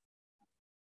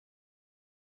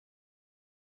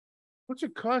 What's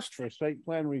it cost for a site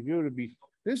plan review to be,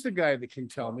 this is the guy that can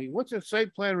tell me, what's a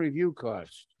site plan review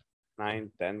cost?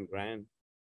 9, 10 grand,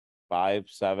 5,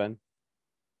 7.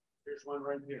 Here's one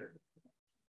right here,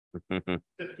 That's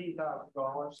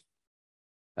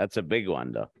 $15,000, a big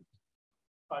one, though.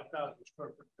 5,000 square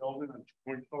foot building on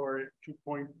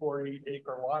 2.48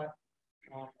 acre lot.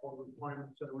 All the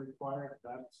requirements that are required,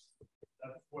 that's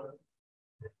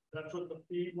what the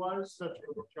fee was, that's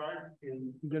what the charge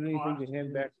in. You got anything to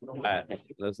hand back?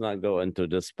 Let's not go into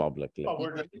this publicly. Oh, we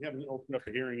haven't opened up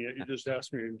a hearing yet, you just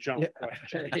asked me to jump.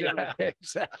 Yeah,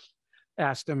 exactly.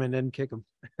 Ask them and then kick them.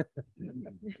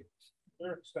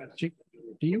 They're expensive.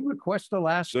 Do you request the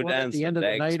last Good one at answer. the end of the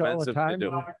They're night all the expensive to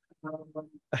time? do.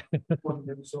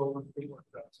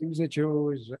 Seems that you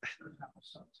always.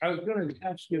 I was gonna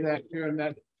ask you that during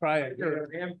that prior, but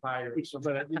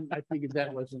I figured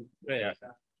that wasn't fair.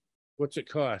 What's it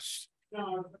cost? No,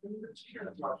 I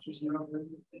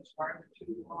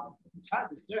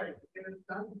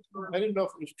didn't know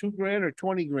if it was 2 grand or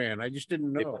 20 grand. I just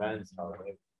didn't know. Depends how it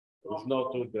is. There's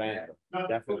no 2 grand,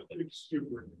 definitely.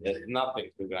 There's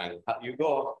nothing 2 grand. You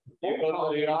go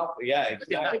to the office, yeah,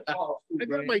 exactly. I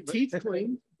got my teeth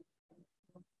cleaned.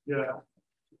 Yeah.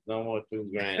 No more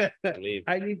 2 grand, believe.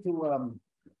 I need to,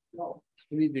 I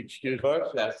need to excuse.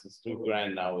 First class is 2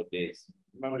 grand nowadays.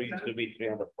 Remember, it used to be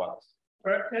 300 bucks.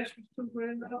 First test was 2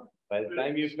 grand now? By the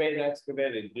time you pay the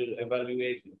excavator, do the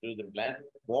evaluation, do the plan,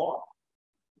 more.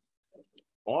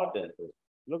 More than this.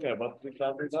 Look at about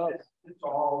 $3,000. It's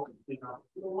all,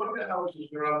 one of the houses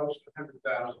are almost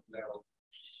 $100,000 now.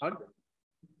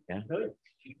 Yeah.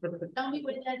 Tell me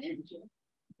what that is.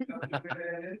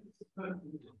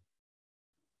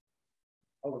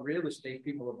 All the real estate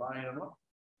people are buying them up.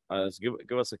 Let's give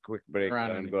us a quick break They're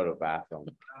on and any. go to the bathroom.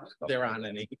 They're on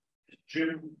any.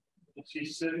 Jim, is he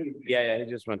sitting? Yeah, he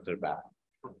just went to the bathroom.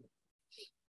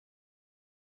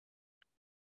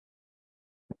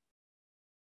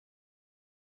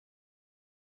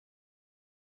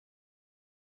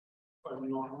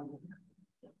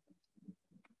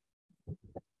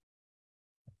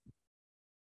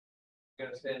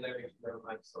 Gotta stand there next to the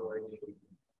mic, so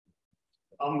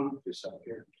I'll move this up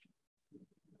here.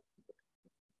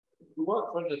 You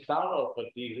work for the town or for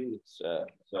TV, sir?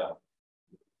 Oh,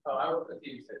 I work at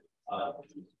these.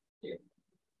 Yeah.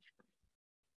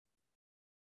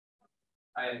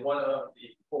 I am one of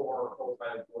the 4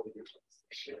 full-time employees.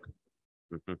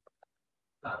 Mhm.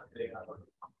 Not big, I don't-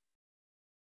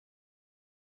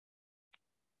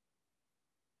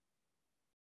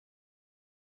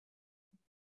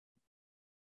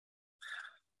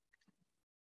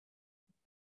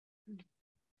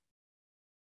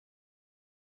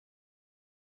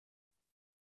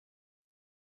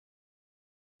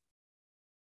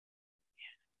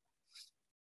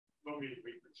 Want me to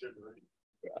reconsider it?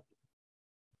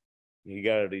 You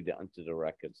gotta read it onto the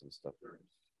records and stuff.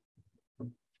 All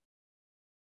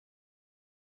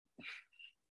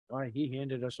right, he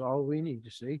handed us all we need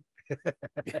to see.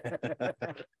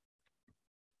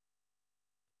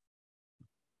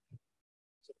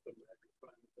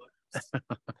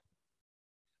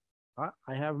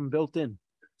 I have them built in.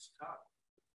 It's tough.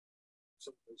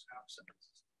 Some of those have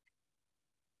sentences.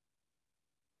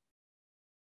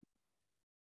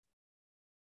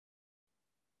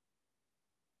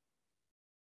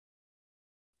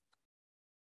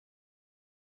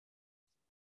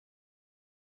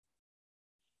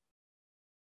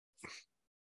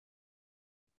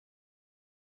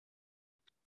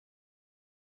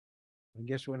 I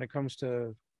guess when it comes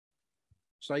to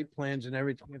site plans and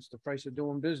everything, it's the price of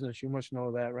doing business. You must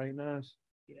know that, right, Nas?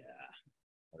 Yeah.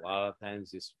 A lot of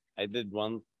times I did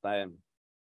one time.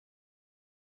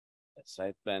 A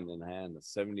site plan in hand,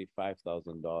 $75,000,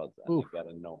 and Oof. I got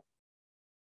a no.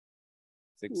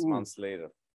 6 Ooh. months later,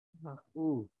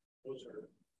 Ooh, Those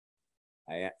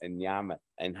are. in Yamat,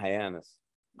 in Hyannis.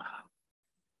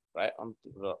 Right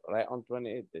on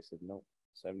 28, they said no,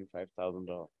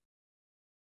 $75,000.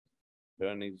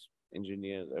 Attorneys,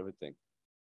 engineers, everything.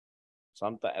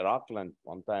 Sometime Rockland,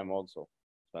 one time also,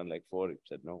 spent like 40,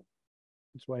 said no.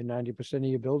 that's why 90% of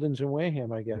your buildings in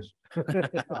Wareham, I guess. No,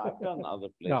 I've done other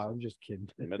places. No, I'm just kidding.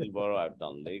 Middleborough, I've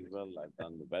done Lakeville, I've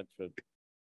done the Bedford.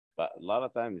 But a lot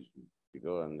of times you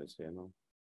go and they say no.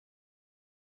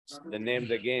 It's the name of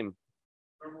the game.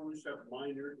 Remember when we used to have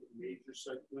minor, major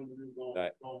site plan review going,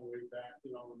 Right. going way back,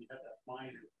 you know, when you had that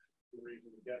minor, you were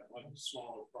able to get like a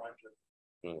smaller project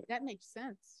Right. That makes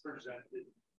sense. presented.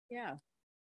 Yeah,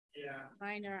 Yeah.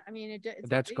 minor. I mean, it's.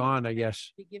 That's big gone, I expense guess.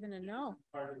 to Be given a no.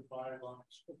 Part of the bylaws.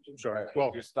 Sorry, Well,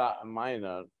 well, you start a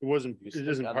minor. it wasn't, you it still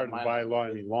isn't got a part of the minor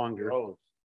bylaw any longer. roads.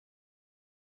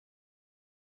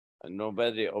 And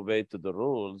nobody obeyed to the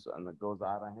rules and it goes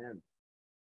out of hand.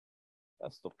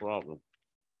 That's the problem.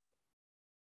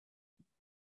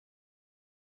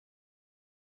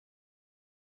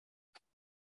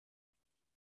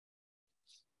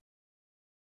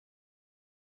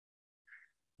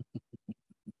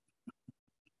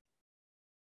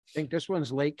 Think this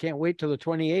one's late. Can't wait till the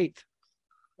 28th.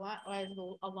 Why is it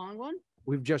a long one?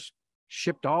 We've just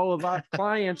shipped all of our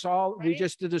clients, we Right.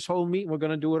 just did this whole meeting. We're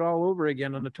gonna do it all over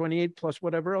again on the 28th plus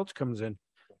whatever else comes in.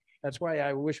 That's why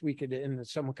I wish we could, in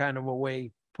some kind of a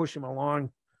way, push them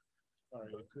along.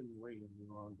 Sorry, I couldn't wait any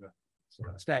longer.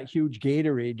 It's that huge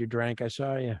Gatorade you drank. I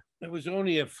saw you. It was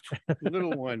only a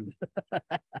little one.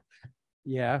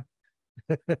 Yeah.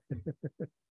 Do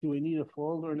we need a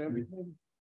folder and everything?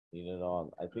 Need it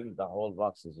all. I think the whole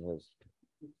box is his.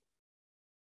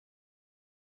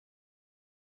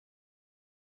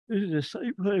 This is a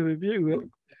site plan review.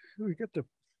 We got the,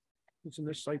 it's in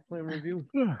this site plan review.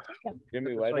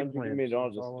 Jimmy, why don't you give me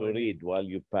those to read while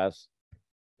you pass?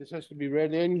 This has to be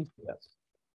read in. Yes.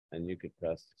 And you could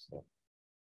pass the stuff.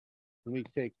 Let me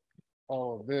take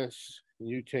all of this and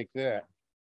you take that.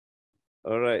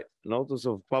 All right, notice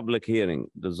of public hearing.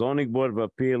 The zoning board of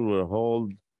appeal will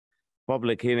hold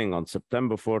public hearing on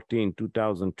September 14,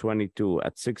 2022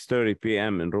 at 6:30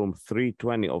 PM in room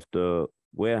 320 of the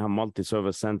Wareham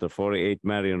Multi-Service Center, 48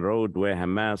 Marion Road,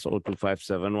 Wareham, Mass.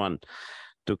 02571.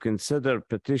 To consider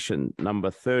petition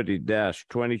number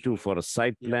 30-22 for a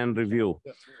site plan review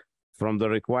from the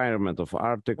requirement of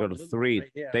Article 3,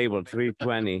 Table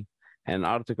 320, and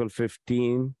Article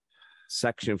 15,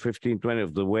 Section 1520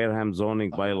 of the Wareham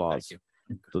zoning bylaws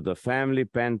to the Family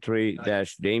Pantry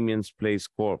Damien's Place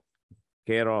Corp.,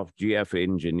 care of GF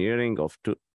Engineering of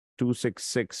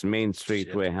 266 Main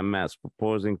Street, Wareham, Mass.,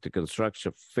 proposing to construct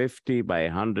a 50 by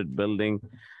 100 building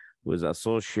with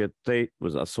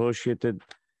associated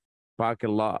parking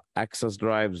lot, access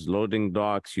drives, loading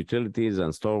docks, utilities,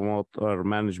 and stormwater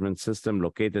management system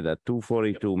located at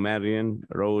 242 Marion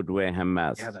Road, Wareham,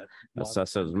 Mass.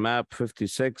 Assessors map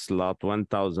 56, lot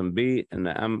 1000B in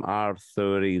the MR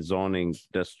 30 zoning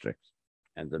district.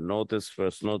 And the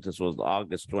first notice was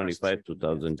August 25,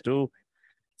 2002.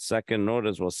 Second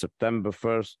notice was September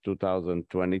 1st,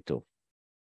 2022.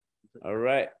 All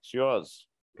right, it's yours.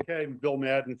 Okay, Bill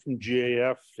Madden from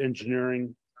GAF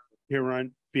Engineering. here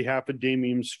on behalf of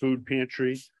Damien's Food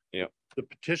Pantry. Yep. The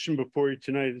petition before you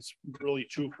tonight is really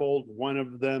twofold. One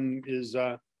of them is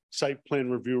site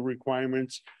plan review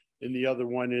requirements. And the other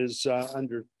one is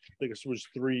under, I think it was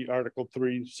Article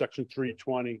 3, Section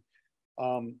 320,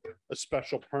 a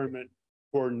special permit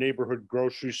for neighborhood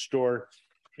grocery store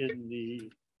in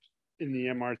the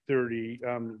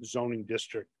MR30 zoning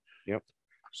district. Yep.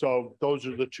 So those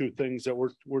are the two things that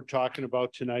we're talking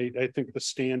about tonight. I think the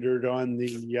standard on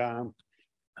the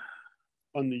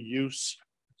use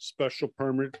special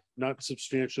permit, not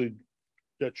substantially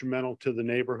detrimental to the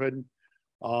neighborhood.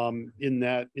 In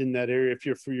that area,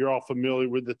 if you're all familiar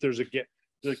with it, there's a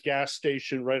gas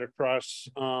station right across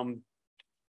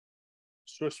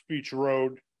Swiss Beach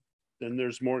Road. Then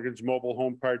there's Morgan's Mobile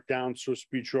Home Park down Swiss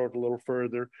Beach Road a little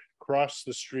further, across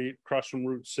the street, across from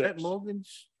Route 6. At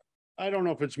Morgan's? I don't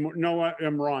know if it's more. No,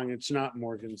 I'm wrong. It's not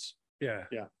Morgan's. Yeah.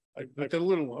 Yeah. But the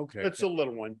little one, okay. It's a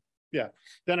little one. Yeah.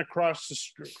 Then across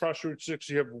Route 6,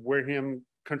 you have Wareham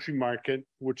Country Market,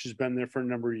 which has been there for a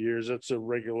number of years. That's a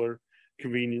regular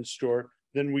convenience store.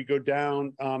 Then we go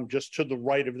down just to the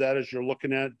right of that as you're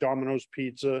looking at Domino's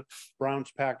Pizza,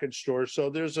 Brown's Package Store. So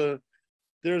there's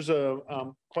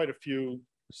quite a few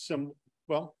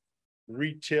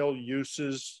retail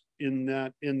uses in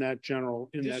that general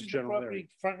area.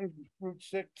 Front Route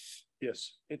 6.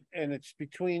 Yes. And it's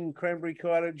between Cranberry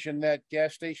Cottage and that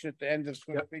gas station at the end of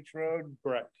Swiss Beach Road.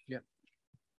 Correct. Yeah.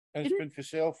 And it's been for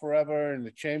sale forever and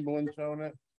the Chamberlains own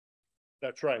it.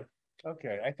 That's right.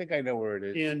 Okay, I think I know where it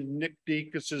is. And Nick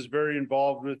Deacus is very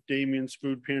involved with Damien's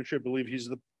Food Pantry. I believe he's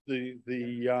the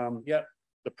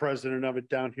president of it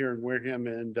down here in Wareham.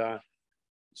 And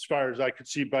as far as I could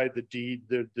see by the deed,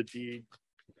 the deed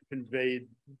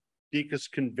Deacus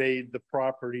conveyed the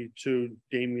property to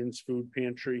Damien's Food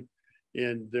Pantry,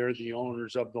 and they're the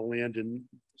owners of the land, and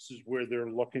this is where they're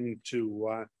looking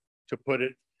to put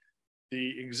it.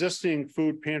 The existing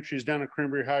food pantry is down at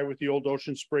Cranberry High with the old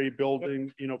Ocean Spray building,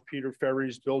 Peter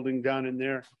Ferry's building down in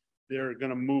there. They're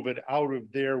gonna move it out of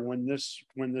there when this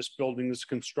building is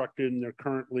constructed, and they're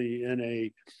currently in a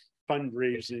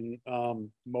fundraising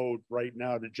mode right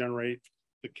now to generate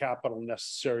the capital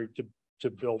necessary to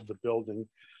build the building.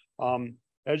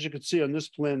 As you can see on this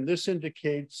plan, this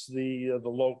indicates the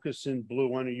locus in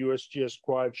blue on a USGS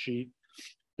quad sheet.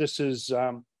 This is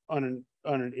on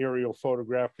an aerial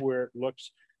photograph what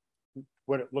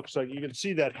it looks like. You can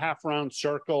see that half round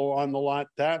circle on the lot.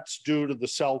 That's due to the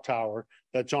cell tower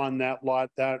that's on that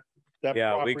lot. That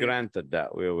yeah, property. we granted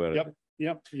that. We were.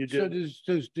 Yep, you So did.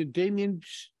 did Damien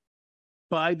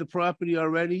buy the property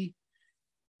already?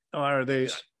 Or are they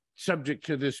subject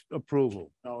to this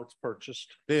approval? No, it's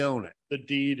purchased. They own it. The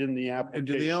deed and the application. And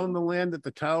do they own the land that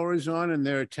the tower is on and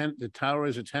the tower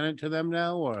is a tenant to them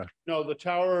now, or? No, the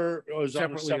tower was on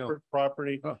a Separately owned. separate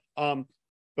property.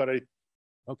 But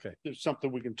Okay. there's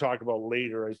something we can talk about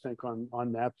later, I think,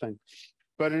 on that thing.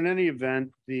 But in any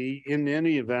event,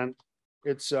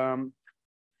 it's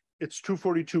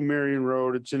 242 Marion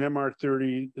Road. It's an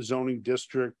MR30 zoning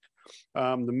district.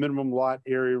 The minimum lot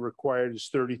area required is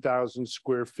 30,000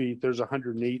 square feet. There's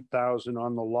 108,000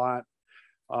 on the lot.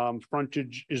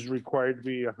 Frontage is required to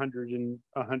be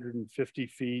 150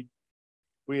 feet.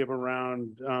 We have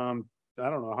around, I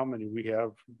don't know how many we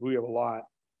have. We have a lot.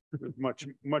 Much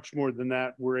more than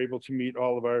that. We're able to meet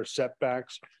all of our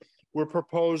setbacks. We're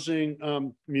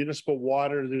proposing municipal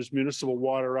water. There's municipal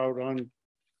water out on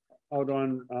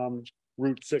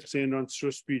Route 6 and on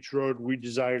Swiss Beach Road. We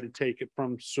desire to take it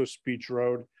from Swiss Beach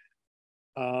Road.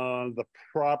 The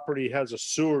property has a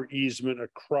sewer easement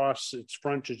across its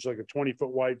frontage, like a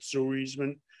 20-foot wide sewer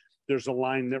easement. There's a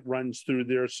line that runs through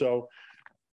there. So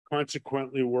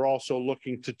consequently, we're also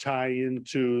looking to tie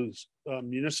into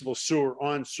municipal sewer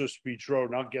on Swiss Beach Road.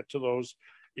 And I'll get to those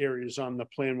areas on the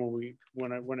plan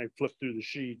when I flip through the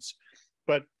sheets.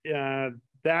 But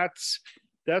that's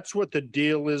what the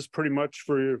deal is pretty much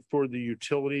for the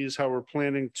utilities, how we're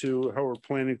planning to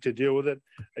deal with it.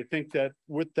 I think that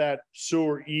with that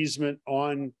sewer easement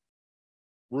on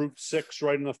Route 6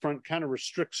 right in the front kind of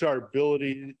restricts our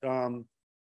ability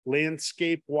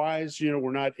landscape wise.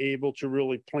 We're not able to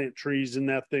really plant trees in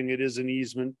that thing. It is an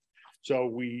easement. So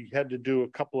we had to do a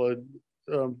couple of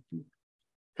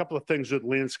things with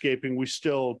landscaping. We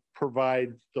still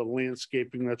provide the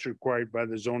landscaping that's required by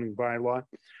the zoning bylaw.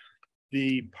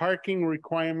 The parking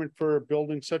requirement for a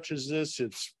building such as this,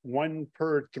 it's 1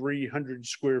 per 300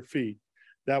 square feet.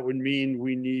 That would mean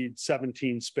we need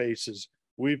 17 spaces.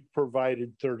 We've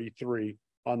provided 33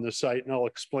 on the site, and I'll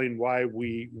explain why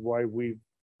we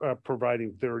are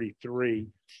providing 33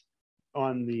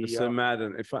 on the. Mr.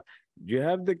 Madden, do you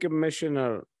have the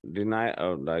commissioner deny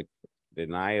or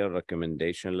denial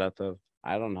recommendation letter.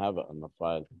 I don't have it on the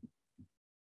file.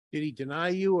 Did he deny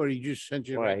you or he just sent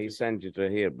you? Well, he sent you to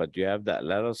here, but you have that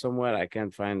letter somewhere? I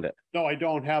can't find it. No, I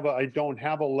don't have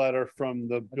a letter from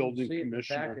the building see it in the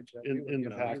commissioner package that in we the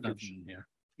were- package.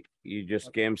 You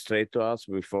just came straight to us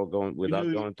before going, without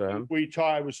You- going to him?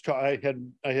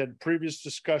 I had previous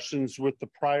discussions with the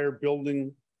prior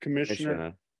building commissioner.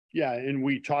 Commissioner. Yeah, and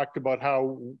we talked about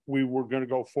how we were gonna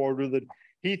go forward with it.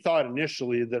 He thought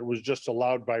initially that it was just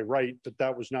allowed by right, but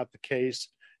that was not the case.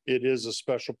 It is a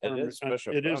special It is permit.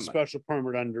 special It is permit. special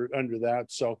permit under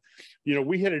that. So,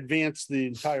 we had advanced the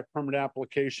entire permit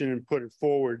application and put it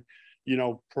forward,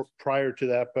 prior to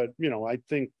that. But, I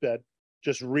think that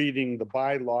just reading the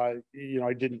bylaw,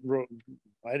 I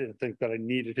didn't think that I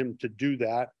needed him to do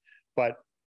that, but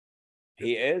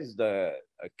He is the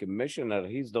commissioner.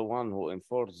 He's the one who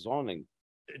enforced zoning.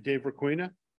 Dave Requena?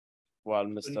 Well,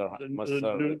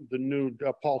 The new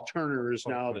Paul Turner is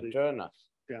now the the, Turner.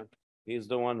 yeah. He's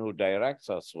the one who directs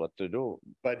us what to do.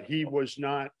 But he was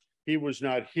not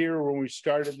here when we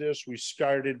started this. We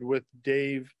started with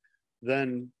Dave.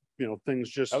 Then, things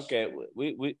just. Okay,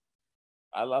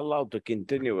 I'll allow to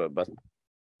continue it, but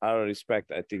out of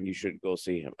respect, I think you should go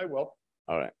see him. I will.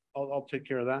 All right. I'll take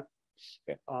care of that.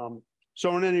 Okay.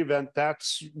 So in any event,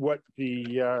 that's what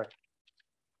where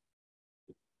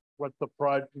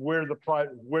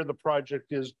the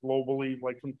project is globally,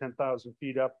 like from 10,000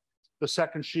 feet up. The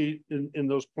second sheet in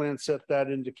those plan set that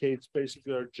indicates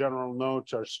basically our general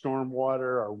notes, our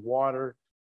stormwater, our water,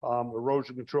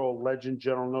 erosion control, legend,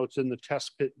 general notes in the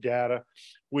test pit data.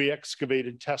 We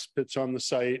excavated test pits on the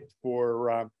site for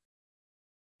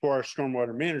our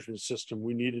stormwater management system.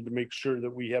 We needed to make sure that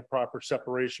we had proper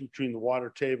separation between the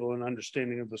water table and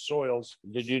understanding of the soils.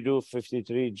 Did you do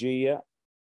 53G yet?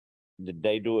 Did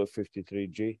they do a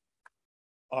 53G?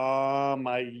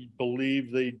 I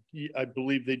believe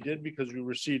they did because we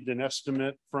received an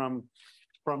estimate from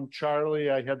Charlie.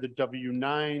 I had the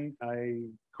W-9. I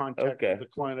contacted the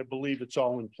client. I believe it's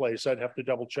all in place. I'd have to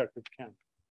double check with Ken.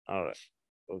 All right.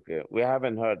 Okay. We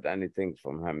haven't heard anything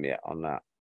from him yet on that.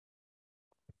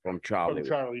 From Charlie. From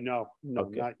Charlie, no,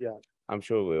 Okay. not yet. I'm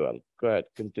sure we will. Go ahead,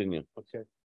 continue. Okay.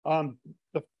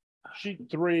 The sheet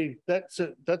 3, that's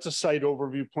a site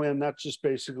overview plan. That just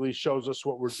basically shows us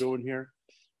what we're doing here.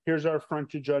 Here's our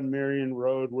frontage on Marion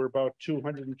Road. We're about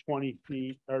 220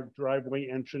 feet. Our driveway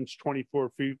entrance, 24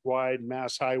 feet wide,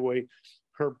 Mass Highway.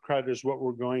 Curb cut is what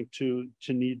we're going to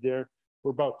need there.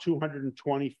 We're about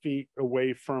 220 feet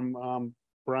away from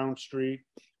Brown Street,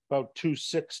 about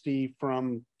 260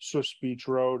 from Swift Beach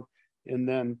Road. And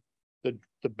then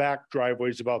the back driveway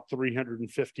is about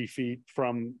 350 feet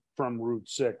from Route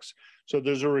 6. So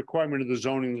there's a requirement of the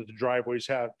zoning that the driveways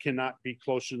cannot be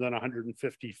closer than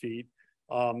 150 feet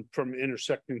from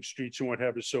intersecting streets and what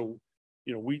have you. So,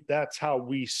 that's how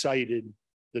we cited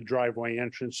the driveway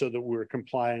entrance so that we're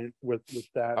compliant with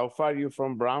that. How far are you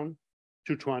from Brown?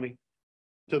 220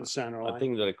 to the center line. I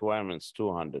think the requirement's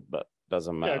 200, but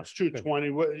doesn't matter. Yeah, it's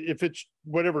 220. If it's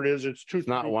whatever it is, it's 220. It's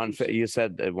not 150. You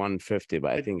said 150,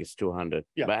 but I think it's 200.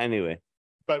 Yeah. But anyway.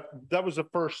 But that was the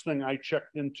first thing I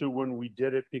checked into when we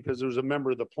did it, because there was a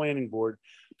member of the planning board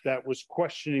that was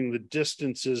questioning the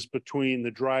distances between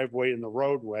the driveway and the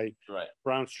roadway. Right.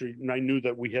 Brown Street, and I knew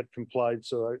that we had complied,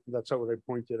 so that's what I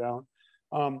pointed out.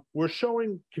 We're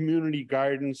showing community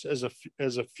gardens as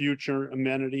a future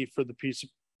amenity for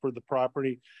the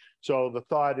property. So the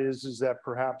thought is that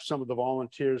perhaps some of the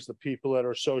volunteers, the people that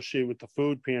are associated with the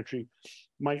food pantry,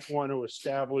 might want to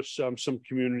establish some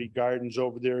community gardens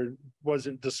over there. It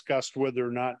wasn't discussed whether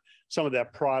or not some of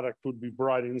that product would be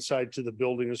brought inside to the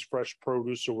building as fresh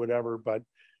produce or whatever, but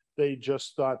they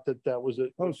just thought that was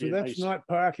it. Oh, so that's not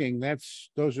parking.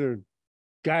 Those are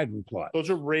garden plots.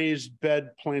 Those are raised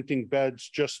planting beds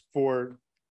just for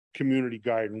community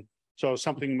garden. So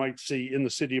something you might see in the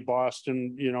city of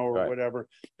Boston, or Right. whatever.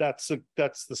 That's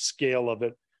the scale of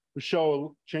it. We show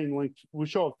a chain link, we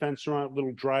show a fence around,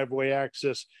 little driveway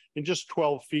access, and just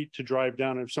 12 feet to drive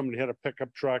down. If somebody had a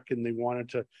pickup truck and they wanted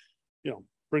to,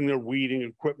 bring their weeding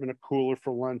equipment, a cooler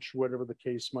for lunch, whatever the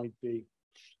case might be.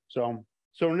 So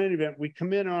in any event, we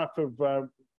come in off of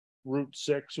Route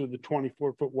 6 with the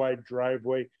 24-foot wide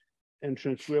driveway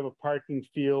entrance. We have a parking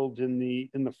field in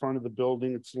the front of the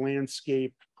building. It's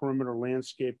landscaped, perimeter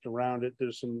landscaped around it.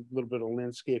 There's some little bit of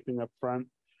landscaping up front.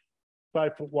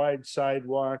 5-foot wide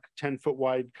sidewalk, 10-foot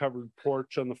wide covered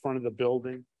porch on the front of the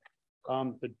building.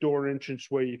 The door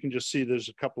entranceway, you can just see there's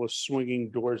a couple of swinging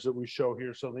doors that we show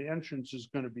here. So the entrance is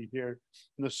going to be here,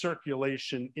 and the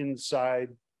circulation inside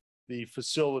the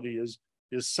facility is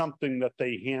is something that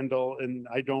they handle, and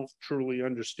I don't truly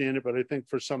understand it, but I think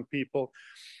for some people,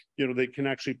 you know, they can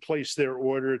actually place their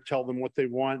order, tell them what they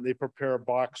want, they prepare a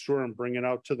box for and bring it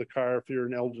out to the car if you're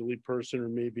an elderly person or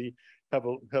maybe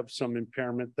have some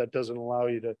impairment that doesn't allow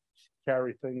you to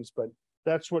carry things, but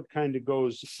that's what kind of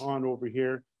goes on over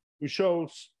here. We show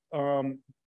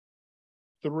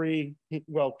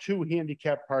two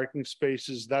handicap parking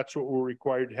spaces. That's what we're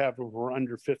required to have if we're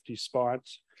under 50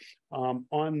 spots.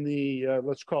 On the,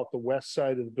 let's call it the west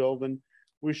side of the building,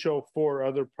 we show 4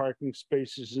 other parking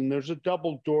spaces, and there's a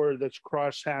double door that's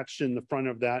cross-hatched in the front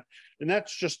of that. And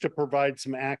that's just to provide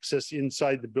some access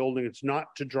inside the building. It's not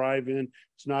to drive in.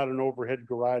 It's not an overhead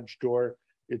garage door.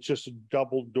 It's just a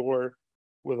double door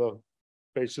with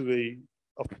basically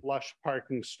a flush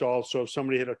parking stall. So if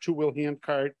somebody had a 2-wheel hand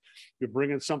cart, you're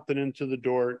bringing something into the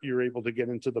door, you're able to get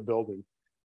into the building.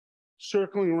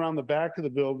 Circling around the back of the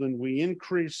building, we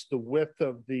increased the width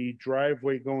of the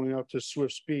driveway going out to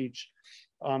Swift's Beach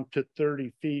to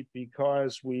 30 feet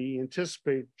because we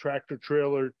anticipate tractor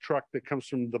trailer truck that comes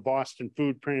from the Boston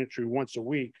Food Pantry once a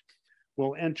week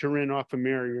will enter in off of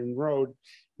Marion Road.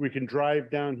 We can drive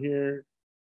down here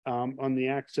on the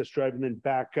access drive and then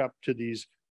back up to these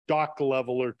dock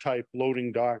leveler type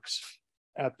loading docks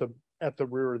at the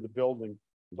rear of the building.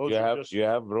 You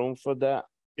have room for that?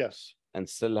 Yes. And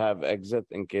still have exit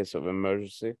in case of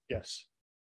emergency? Yes.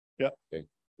 Yep. Okay.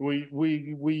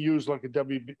 We use like a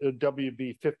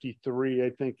WB 53, I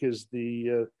think is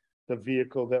the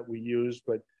vehicle that we use,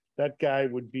 but that guy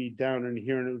would be down in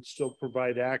here and it would still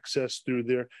provide access through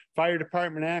there. Fire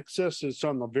department access is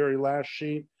on the very last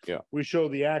sheet. Yeah. We show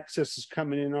the access is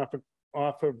coming in off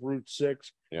of Route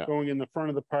 6, yeah, going in the front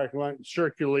of the parking lot,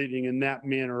 circulating in that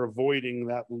manner, avoiding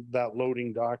that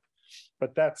loading dock.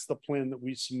 But that's the plan that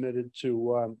we submitted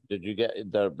to. Did you get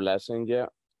their blessing yet?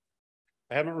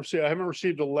 I haven't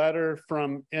received a letter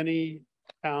from any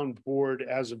town board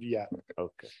as of yet.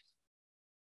 Okay.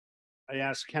 I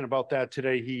asked Ken about that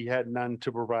today. He had none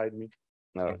to provide me.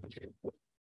 All right.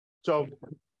 So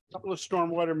a couple of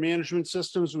stormwater management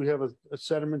systems. We have a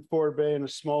sediment forebay and a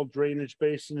small drainage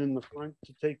basin in the front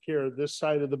to take care of this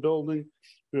side of the building.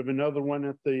 We have another one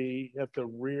at the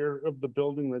rear of the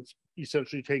building that's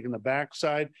essentially taking the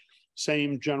backside.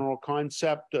 Same general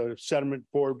concept, a sediment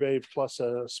forebay plus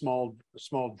a small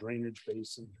drainage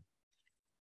basin.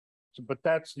 So, but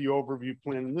that's the overview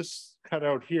plan. And this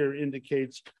cutout here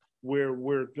indicates where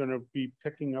we're going to be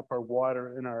picking up our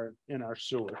water in our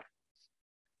sewer.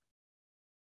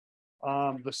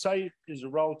 The site is a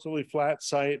relatively flat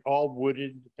site, all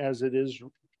wooded as it is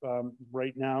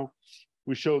right now.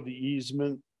 We show the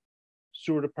easement,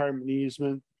 sewer department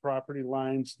easement, property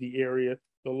lines, the area,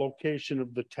 the location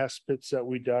of the test pits that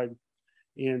we dug,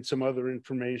 and some other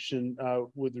information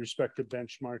with respect to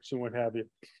benchmarks and what have you.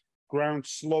 Ground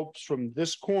slopes from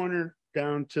this corner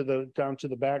down to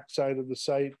the back side of the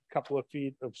site, a couple of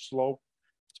feet of slope.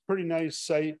 It's a pretty nice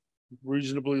site,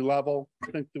 reasonably level. I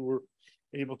think that we're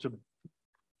able to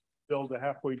build a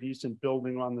halfway decent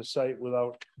building on the site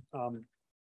without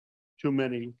too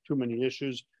many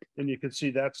issues. And you can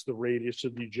see that's the radius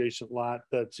of the adjacent lot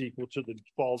that's equal to the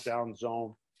fall down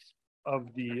zone of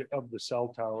the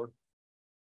cell tower.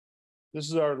 This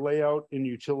is our layout and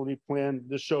utility plan.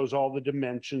 This shows all the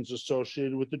dimensions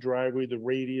associated with the driveway, the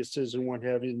radiuses and what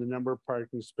have you, and the number of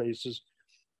parking spaces.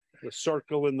 The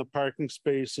circle in the parking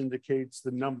space indicates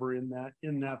the number in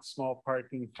that small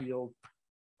parking field.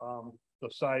 The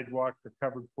sidewalk, the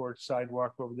covered porch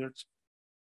sidewalk over there.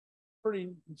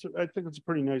 I think it's a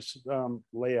pretty nice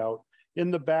layout.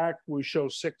 In the back, we show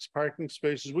 6 parking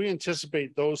spaces. We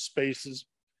anticipate those spaces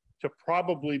to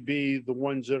probably be the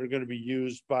ones that are going to be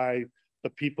used by the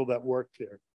people that work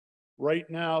there. Right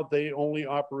now, they only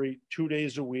operate 2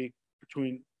 days a week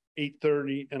between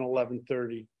 8:30 and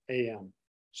 11:30 a.m.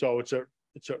 So it's a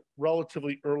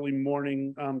relatively early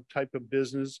morning type of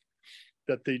business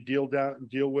that they deal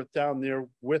with down there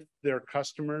with their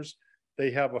customers.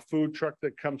 They have a food truck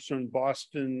that comes from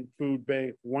Boston Food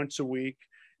Bank once a week,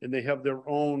 and they have their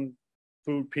own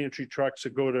food pantry trucks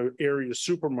that go to area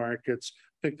supermarkets.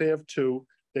 I think they have 2.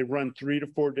 They run 3 to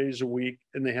 4 days a week,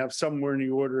 and they have somewhere in the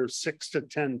order of 6 to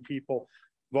 10 people,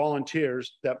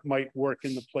 volunteers that might work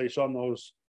in the place on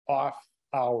those off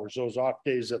hours, those off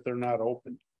days that they're not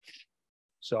open.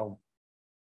 So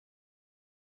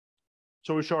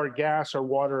we show our gas, our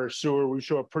water, our sewer. We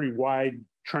show a pretty wide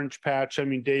trench patch. I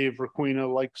mean, Dave Requena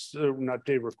likes, not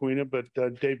Dave Requena, but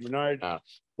Dave Menard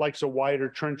likes a wider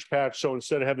trench patch. So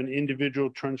instead of having individual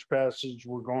trench passes,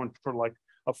 we're going for like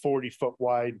a 40-foot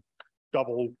wide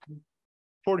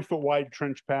 40-foot wide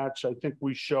trench patch. I think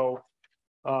we show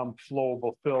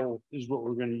flowable fill is what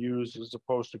we're gonna use as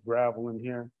opposed to gravel in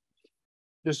here.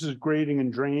 This is grading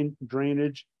and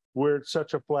drainage. Where it's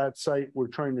such a flat site, we're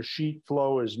trying to sheet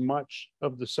flow as much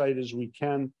of the site as we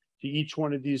can to each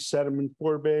one of these sediment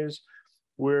bays.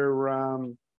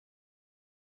 We're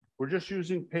just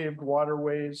using paved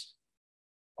waterways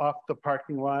off the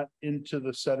parking lot into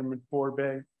the sediment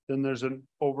bay. Then there's an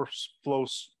overflow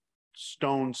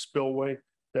stone spillway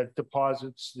that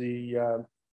deposits the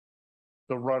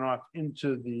runoff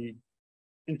into the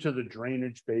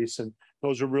drainage basin.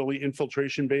 Those are really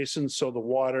infiltration basins. So the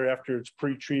water, after it's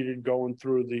pre-treated going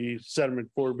through the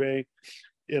sediment bay,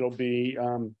 it'll be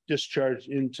discharged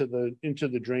into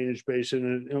the drainage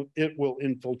basin, and it will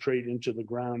infiltrate into the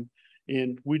ground.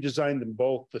 And we designed them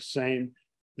both the same.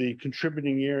 The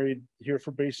contributing area here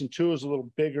for basin 2 is a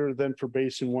little bigger than for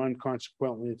basin 1.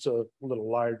 Consequently, it's a little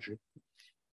larger.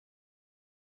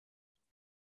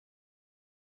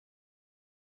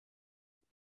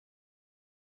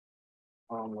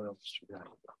 What else we got?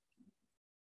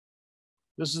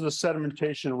 This is the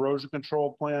sedimentation erosion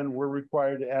control plan. We're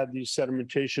required to add these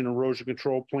sedimentation erosion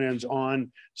control plans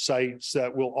on sites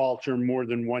that will alter more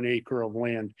than 1 acre of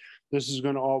land. This is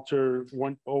going to alter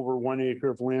over 1 acre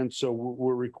of land, so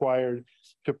we're required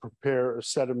to prepare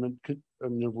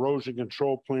an erosion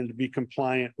control plan to be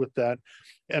compliant with that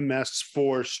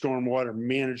MS4 stormwater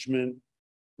management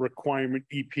requirement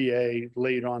EPA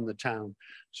laid on the town.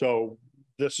 So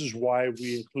this is why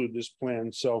we include this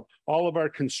plan. So all of our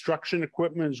construction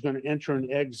equipment is going to enter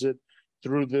and exit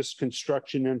through this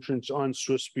construction entrance on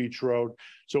Swiss Beach Road.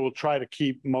 So we'll try to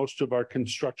keep most of our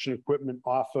construction equipment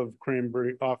off of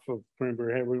Cranberry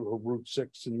Highway, or Route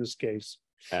 6 in this case.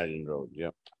 Marion Road,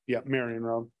 yep. Yeah, Marion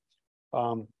Road.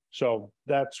 So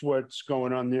that's what's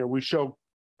going on there. We show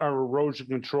our erosion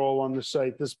control on the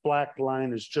site. This black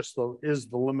line is just the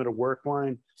limit of work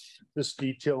line. This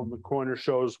detail in the corner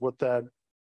shows what that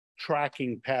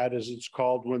tracking pad, as it's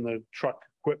called, when the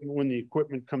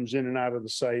equipment comes in and out of the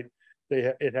site,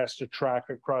 it has to track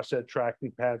across that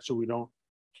tracking pad so we don't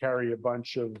carry a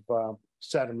bunch of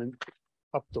sediment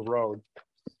up the road.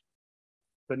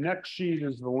 The next sheet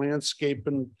is the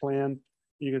landscaping plan.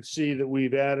 You can see that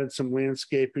we've added some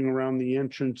landscaping around the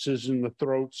entrances and the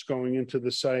throats going into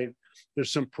the site.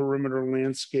 There's some perimeter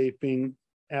landscaping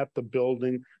at the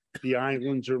building. The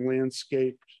islands are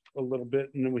landscaped a little bit,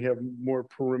 and then we have more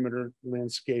perimeter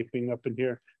landscaping up in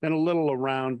here, and a little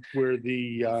around where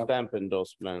the stamping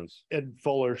those plans. Ed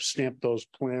Fuller stamped those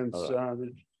plans.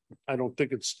 I don't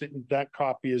think it's that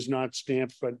copy is not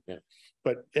stamped,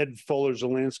 but Ed Fuller's a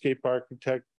landscape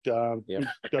architect. Who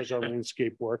does our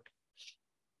landscape work.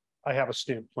 I have a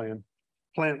stamp plan.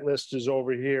 Plant list is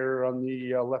over here on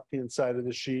the left-hand side of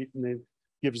the sheet, and it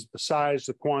gives the size,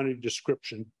 the quantity,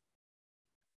 description.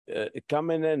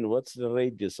 Coming in, what's the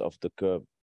radius of the curb?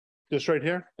 This right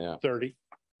here? Yeah. 30.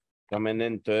 Coming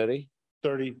in 30?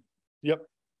 30. Yep.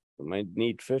 You might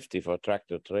need 50 for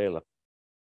tractor trailer.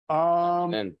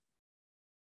 And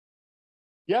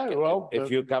yeah, well, if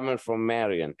you're coming from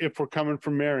Marion. If we're coming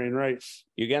from Marion, right.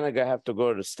 You're gonna have to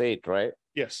go to the state, right?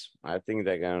 Yes. I think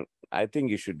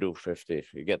you should do 50.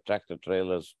 If you get tractor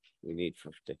trailers, we need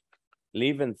 50.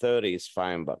 Leaving 30 is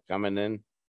fine, but coming in.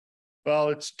 Well,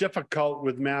 it's difficult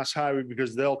with Mass Highway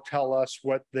because they'll tell us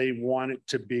what they want it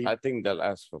to be. I think they'll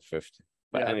ask for 50,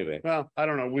 but anyway. Well, I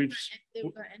don't know. They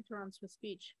were going to enter on Swiss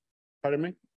Beach. Pardon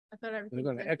me? I thought They're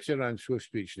going to exit on Swiss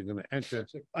Beach. They're going to enter.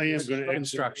 I am going to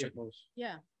construction.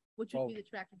 Yeah, which would be the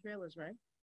tractor trailers, right?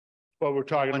 Well, we're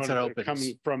talking Once about it opens.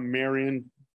 coming from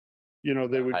Marion. You know,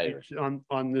 they would be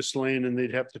on this lane and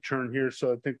they'd have to turn here.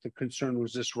 So I think the concern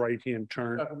was this right-hand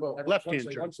turn, left-hand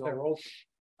turn.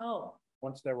 Oh.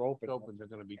 Once they're open, they're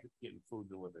going to be getting food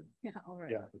delivered. Yeah, all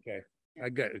right. Yeah. Okay. I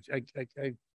got it.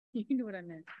 I You can do what I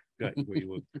meant. got where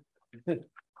you were.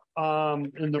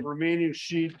 In the remaining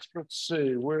sheets, let's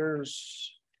see,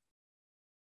 where's.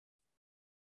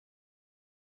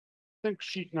 I think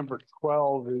sheet number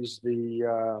 12 is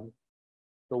the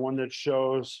one that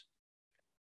shows.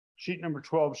 Sheet number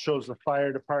 12 shows the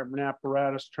fire department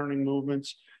apparatus turning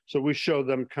movements. So we show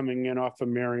them coming in off of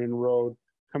Marion Road,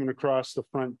 coming across the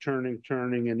front, turning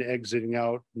and exiting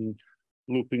out and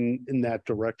looping in that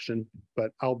direction.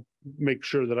 But I'll make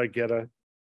sure that I get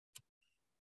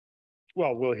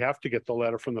we'll have to get the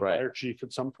letter from the fire chief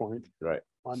at some point. Right.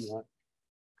 On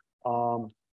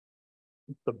that.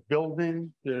 The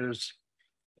building, there's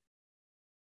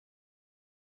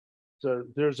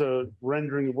a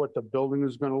rendering of what the building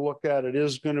is going to look at. It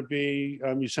is going to be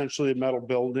essentially a metal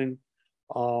building.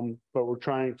 But we're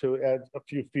trying to add a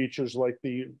few features like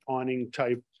the awning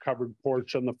type covered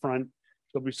porch on the front.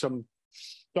 There'll be some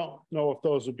Don't know if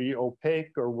those would be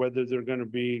opaque or whether they're gonna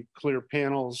be clear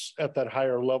panels at that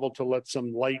higher level to let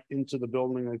some light into the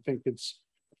building. I think it's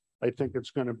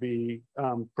gonna be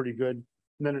pretty good.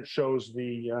 And then it shows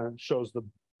the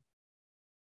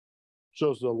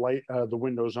light, the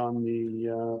windows on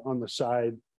the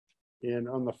side. And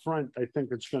on the front, I think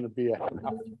it's gonna be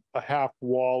a half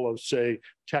wall of, say,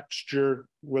 texture,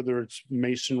 whether it's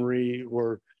masonry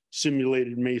or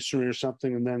simulated masonry or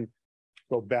something, and then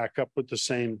go back up with the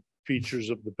same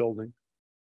features of the building.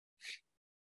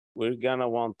 We're gonna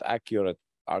want accurate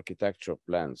architectural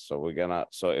plans, so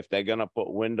if they're gonna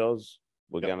put windows,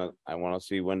 I wanna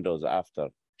see windows after.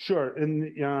 Sure,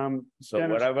 and So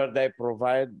Dennis- whatever they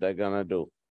provide, they're gonna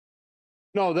do.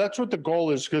 No, that's what the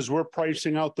goal is, because we're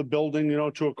pricing out the building,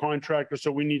 to a contractor,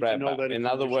 so we need to Right, know but that. in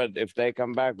other information. words, if they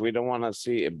come back, we don't wanna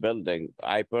see a building.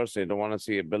 I personally don't wanna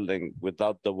see a building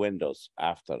without the windows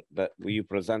after that. You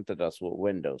presented us with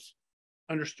windows.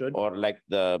 Understood. Or like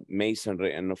the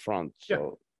masonry in the front,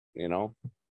 so,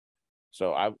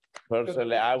 So I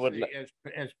personally, I would.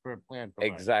 As per plan.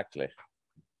 provided. Exactly.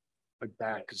 My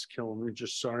back is killing me,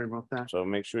 just sorry about that. So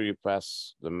make sure you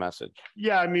pass the message.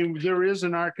 Yeah, I mean, there is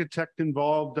an architect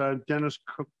involved. Dennis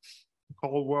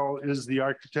Caldwell is the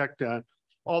architect.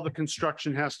 All the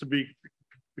construction has to be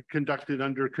conducted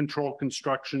under controlled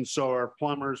construction. So our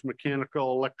plumbers,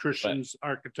 mechanical, electricians,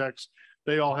 architects,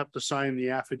 they all have to sign the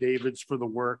affidavits for the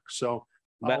work. So.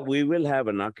 But we will have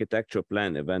an architectural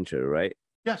plan eventually, right?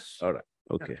 Yes. All right,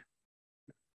 okay.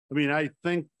 I mean, I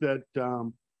think that,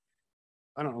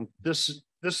 I don't know, this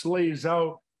lays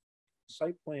out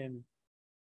Site plan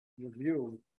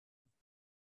review.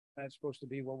 That's supposed to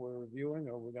be what we're reviewing,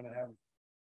 or we're gonna have,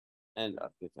 And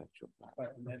architectural plan.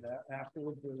 and then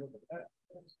afterwards, we'll look at that.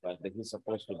 But he's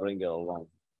supposed to bring it along.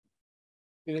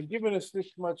 They've given us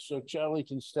this much so Charlie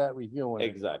can start reviewing. it.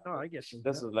 Exactly. Oh, I guess.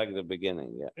 This is like the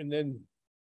beginning, yeah. And then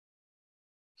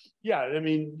yeah, I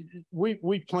mean,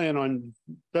 we plan on,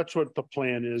 that's what the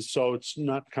plan is, so it's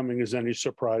not coming as any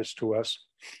surprise to us.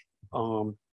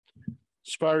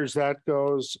 As far as that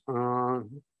goes,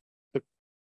 the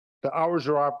hours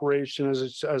of operation,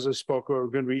 as I spoke, are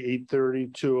gonna be 8:30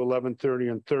 to 11:30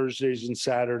 on Thursdays and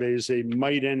Saturdays. They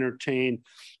might entertain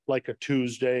like a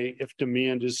Tuesday if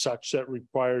demand is such that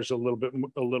requires a little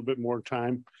bit more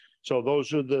time. So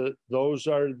those are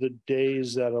the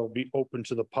days that'll be open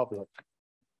to the public.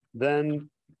 Then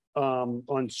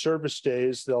on service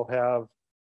days, they'll have,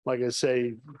 like I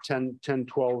say, 10,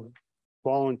 12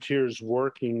 volunteers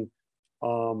working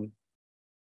on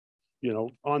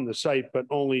the site, but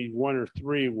only 1 or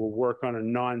 3 will work on a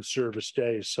non-service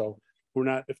day. So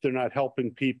if they're not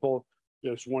helping people,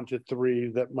 there's 1 to 3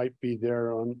 that might be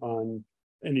there on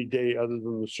any day other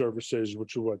than the service days,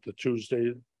 which are the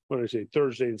Tuesday,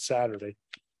 Thursday and Saturday.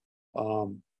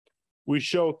 We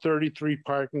show 33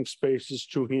 parking spaces,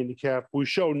 2 handicap. We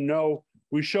show no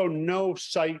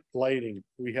site lighting.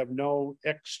 We have no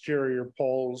exterior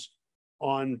poles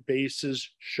on bases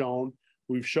shown.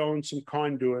 We've shown some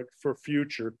conduit for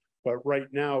future, but right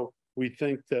now we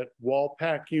think that wall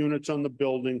pack units on the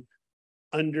building,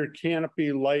 under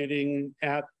canopy lighting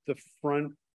at the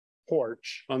front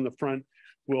porch on the front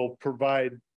will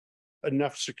provide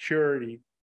enough security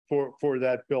for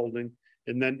that building.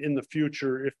 And then in the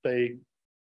future, if they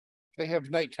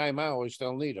have nighttime hours,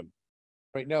 they'll need them.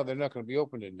 Right now, they're not gonna be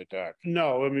open in the dark.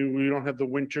 No, I mean, we don't have the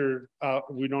winter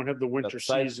The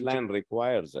site season. plan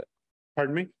requires it.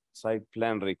 Pardon me? Site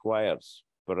plan requires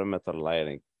perimeter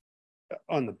lighting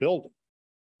On the building.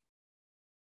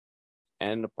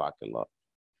 and the parking lot.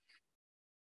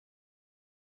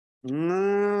 I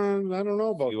don't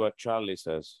know about. See what Charlie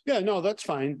says. Yeah, no, that's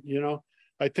fine.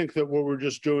 I think that what we're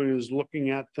just doing is looking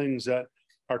at things that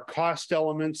are cost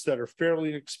elements that are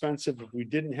fairly expensive. If we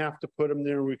didn't have to put them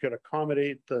there, we could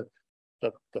accommodate the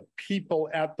people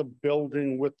at the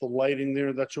building with the lighting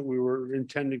there. That's what we were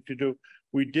intending to do.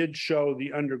 We did show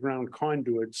the underground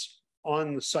conduits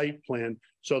on the site plan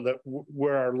so that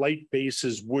where our light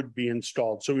bases would be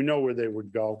installed. So we know where they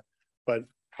would go. But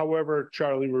however,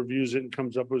 Charlie reviews it and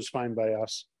comes up, it was fine by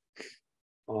us.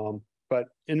 But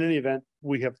in any event,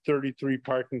 we have 33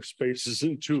 parking spaces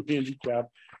and 2 handicap,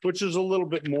 which is a little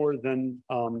bit more than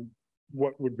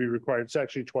what would be required. It's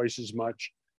actually twice as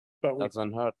much. But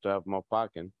Doesn't hurt to have more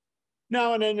parking.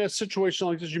 no, and in a situation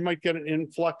like this, you might get an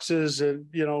influxes and,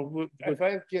 If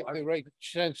I get the right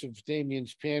sense of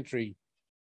Damien's Pantry,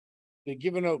 they're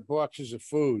giving out boxes of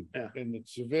food and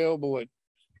it's available at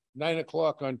 9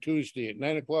 o'clock on Tuesday. At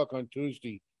 9 o'clock on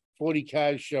Tuesday, 40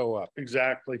 cars show up.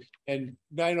 Exactly. And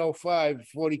 9:05,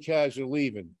 40 cars are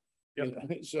leaving.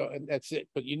 So and that's it.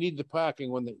 But you need the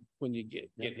parking when you get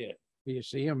hit. You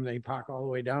see them, they park all the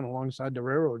way down alongside the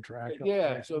railroad track.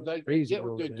 Yeah, so they Crazy get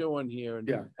what over they're there. doing here. And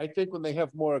Yeah. I think when they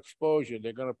have more exposure,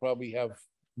 they're gonna probably have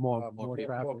More more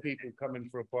traffic. people coming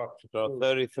for a box. of So food.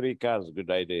 33 cars,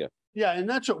 good idea. Yeah, and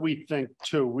that's what we think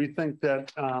too. We think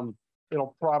that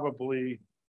it'll probably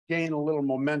gain a little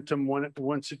momentum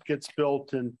once it gets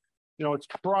built, and you know, it's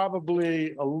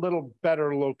probably a little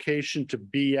better location to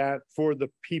be at for the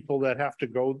people that have to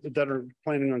go, that are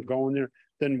planning on going there,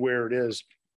 than where it is.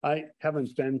 I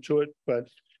haven't been to it, but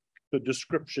the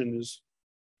description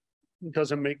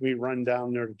doesn't make me run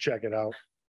down there to check it out.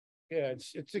 Yeah,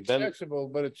 it's accessible,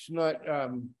 but it's not,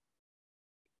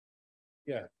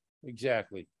 yeah,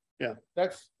 exactly. Yeah.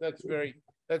 That's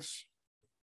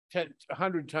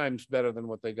 100 times better than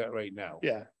what they got right now.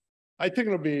 Yeah, I think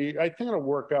it'll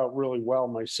work out really well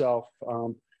myself.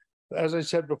 As I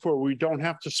said before, we don't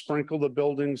have to sprinkle the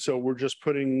building, so we're just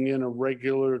putting in a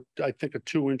regular, I think a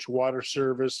 2-inch water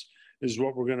service is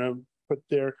what we're gonna put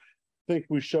there. I think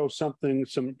we show some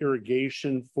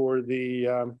irrigation for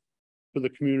the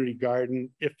community garden,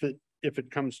 if it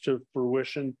comes to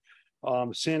fruition.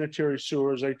 Sanitary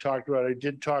sewers I talked about. I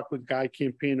did talk with Guy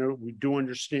Campino. We do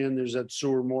understand there's that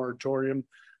sewer moratorium.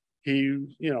 He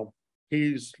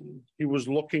was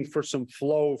looking for some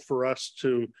flow for us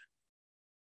to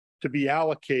be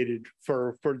allocated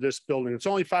for this building. It's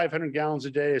only 500 gallons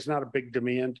a day. It's not a big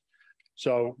demand.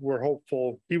 So we're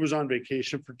hopeful. He was on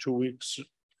vacation for 2 weeks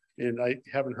and I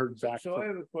haven't heard back. So I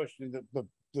have a question.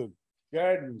 The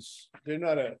gardens, they're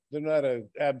not a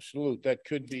absolute. That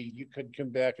could be, you could come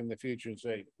back in the future and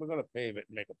say, we're gonna pave it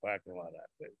and make a parking lot out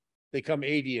of it. They come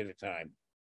 80 at a time.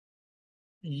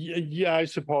 Yeah, I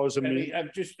suppose. I mean,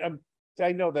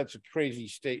 I know that's a crazy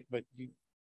state, but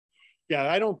yeah,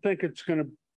 I don't think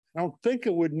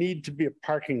it would need to be a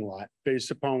parking lot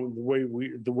based upon the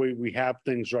way we have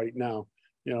things right now.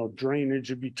 You know, drainage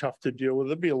would be tough to deal with.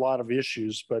 There'd be a lot of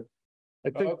issues, but I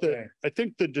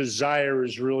think the desire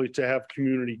is really to have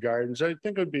community gardens. I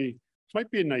think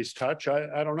might be a nice touch.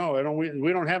 I don't know.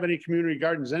 We don't have any community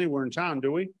gardens anywhere in town,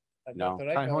 do we? No.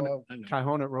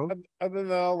 Tyhonet Road. Other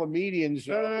than all the medians,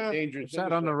 dangerous. It's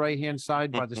that on the right-hand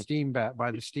side by the steam bath,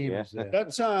 by the steamers there.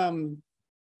 That's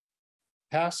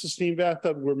past the steam bath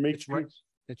that we're making.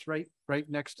 It's right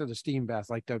next to the steam bath,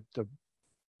 like the.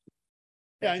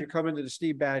 Yeah. As you come into the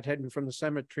steam bath heading from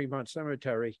the Tremont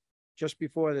Cemetery, just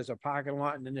before there's a parking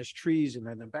lot and then there's trees, and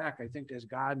then in the back, I think there's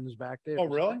gardens back there. Oh,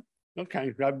 really?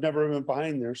 Okay, I've never been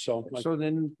behind there, so. So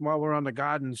then while we're on the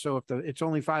garden, so if it's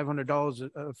only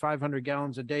 $500, 500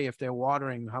 gallons a day, if they're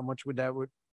watering, how much would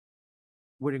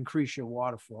increase your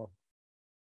water flow?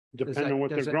 Depending on what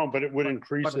they're growing, but it would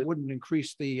increase But it wouldn't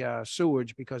increase the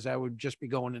sewage because that would just be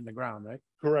going in the ground, right?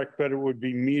 Correct, but it would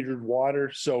be metered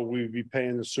water, so we'd be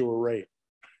paying the sewer rate.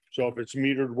 So if it's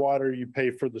metered water, you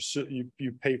pay for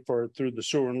you pay for it through the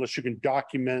sewer unless you can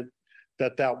document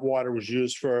that water was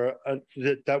used for,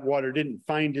 that water didn't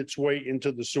find its way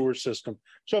into the sewer system.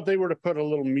 So if they were to put a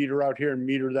little meter out here and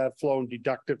meter that flow and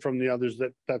deduct it from the others,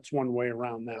 that's one way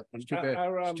around that. It's too bad.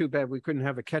 It's too bad we couldn't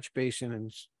have a catch basin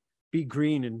and be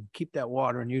green and keep that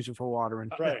water and use it for watering.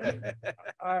 Right.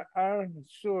 Our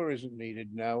sewer isn't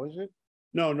needed now, is it?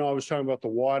 No, I was talking about the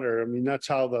water. I mean, that's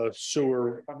how the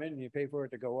sewer. Come in, you pay for it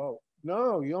to go out.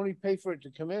 No, you only pay for it to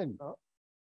come in.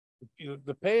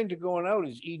 The paying to going out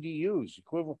is EDUs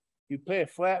equivalent. You pay a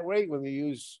flat rate when you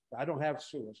use. I don't have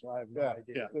sewer, so I have no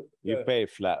idea. You pay a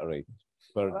flat rate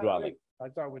per dwelling. I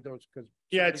thought with those, because.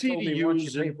 Yeah, it's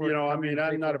EDUs, and you know, I mean,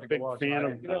 I'm not a big fan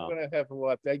of. You're not gonna have a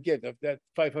lot. I get that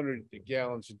 500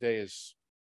 gallons a day is.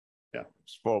 Yeah.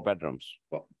 It's 4 bedrooms.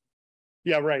 Well,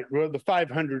 yeah, right. Well, the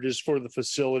 500 is for the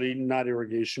facility, not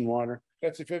irrigation water.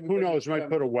 That's if Who knows, might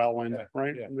put a well in,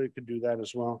 right? Yeah. They could do that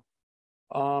as well.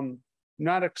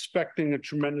 Not expecting a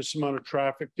tremendous amount of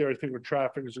traffic there. I think the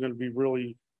traffic is gonna be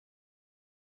really,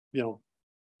 you know,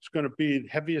 it's gonna be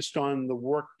heaviest on the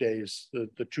work days,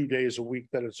 the 2 days a week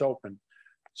that it's open.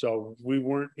 So we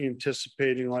weren't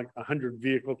anticipating like 100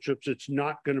 vehicle trips. It's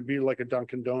not gonna be like a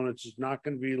Dunkin' Donuts. It's not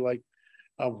gonna be like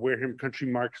a Wareham Country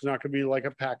Market. It's not gonna be like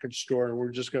a package store.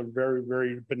 We're just gonna very,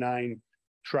 very benign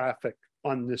traffic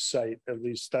on this site. At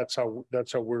least that's how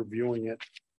we're viewing it.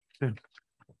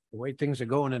 The way things are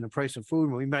going and the price of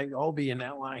food, we might all be in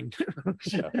that line.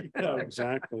 Yeah,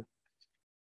 exactly.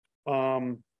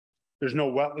 There's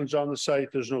no wetlands on the site.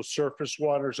 There's no surface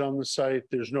waters on the site.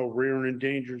 There's no rare and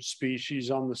endangered species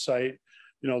on the site.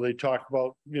 You know, they talk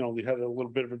about, you know, they had a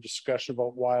little bit of a discussion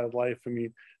about wildlife. I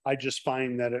mean, I just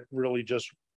find that it really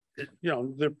just, you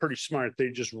know, they're pretty smart.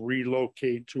 They just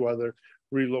relocate to other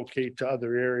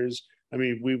areas. I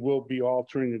mean, we will be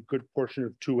altering a good portion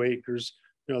of 2 acres.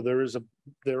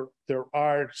 there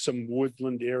are some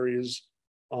woodland areas,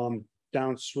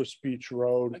 down Swiss Beach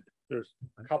Road. There's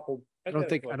a couple. I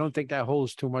don't think that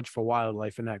holds too much for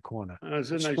wildlife in that corner.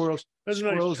 There's a nice, Squirrels, there's a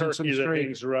nice squirrels and some turkey that stray.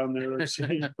 hangs around there. I've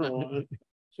seen for a while.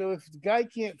 So if the guy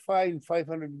can't find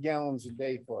 500 gallons a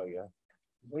day for you,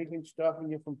 anything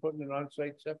stopping you from putting an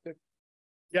on-site septic?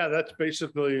 Yeah, that's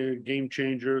basically a game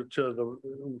changer to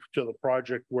the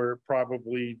project where it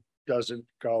probably doesn't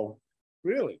go.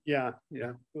 Really? Yeah,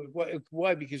 yeah.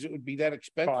 Why? Because it would be that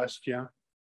expensive? Cost, yeah.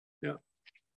 Yeah.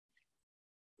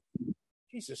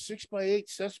 Geez, a 6x8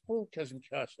 cesspool doesn't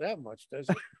cost that much, does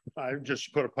it? I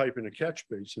just put a pipe in a catch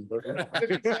basin, but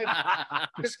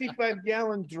 55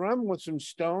 gallon drum with some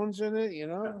stones in it, you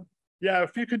know? yeah,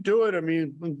 if you could do it, I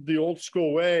mean, the old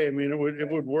school way, I mean, it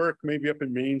would work maybe up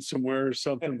in Maine somewhere or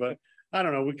something, but I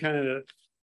don't know, we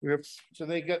have. So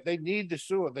they need the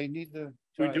sewer, they need the.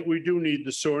 We do need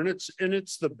the sewer, and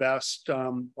it's the best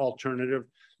alternative.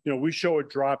 You know, we show a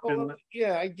drop in.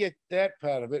 Yeah, I get that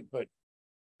part of it, but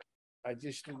I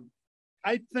just.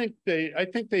 I think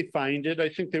they find it. I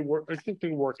think they're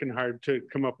working hard to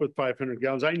come up with 500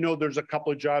 gallons. I know there's a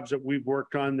couple of jobs that we've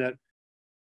worked on that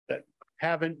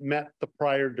haven't met the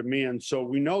prior demand. So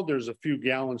we know there's a few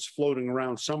gallons floating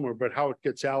around somewhere, but how it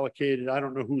gets allocated, I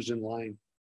don't know who's in line.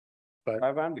 But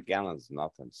 500 gallons,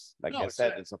 nothing. Like No, I it's said,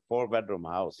 not. it's a 4-bedroom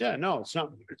house. yeah, no, it's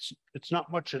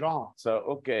not much at all. So,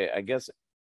 okay, I guess,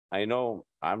 I know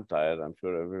I'm tired. I'm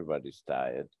sure everybody's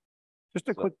tired. Just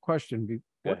a So- quick question.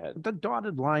 Go ahead. The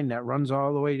dotted line that runs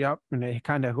all the way up and it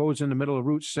kind of goes in the middle of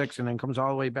Route 6 and then comes all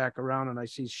the way back around and I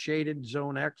see shaded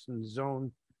zone X and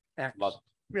zone X. Flood.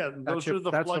 Yeah, That's those are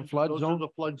the that's the flood, flood those are zone? the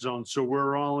flood zones. So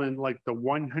we're all in like the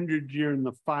 100-year and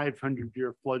the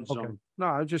 500-year flood Okay. zone. No,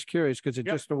 I was just curious because it's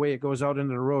Yep. just the way it goes out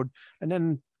into the road. And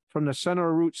then from the center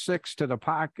of Route 6 to the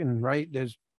park and right,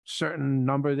 there's certain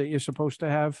number that you're supposed to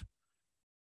have.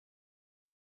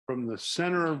 From the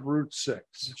center of Route 6.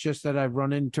 It's just that I've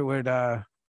run into it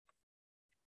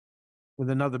with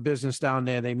another business down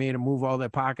there. They made them move all their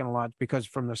parking lots because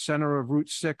from the center of Route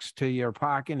 6 to your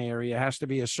parking area has to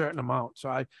be a certain amount. So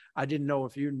I didn't know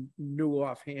if you knew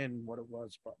offhand what it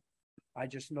was, but I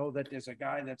just know that there's a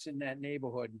guy that's in that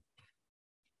neighborhood.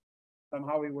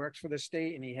 Somehow he works for the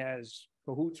state and he has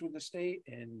cahoots with the state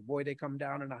and boy, they come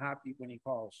down in a heartbeat when he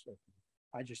calls. So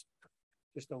I just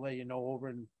to let you know over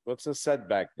and What's the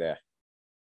setback there?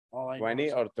 all I know 20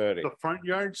 is- or 30? The front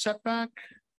yard setback?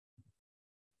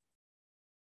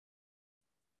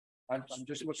 I'm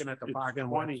just looking at the It's parking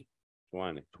lot.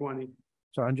 20. 20.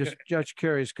 So I'm just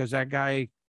curious, because that guy,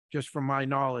 just from my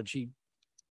knowledge, he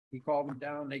called them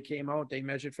down, they came out, they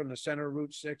measured from the center of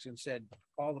Route 6 and said,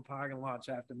 all the parking lots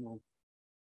have to move.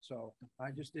 So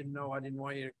I just didn't know, I didn't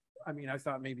want you, I mean, I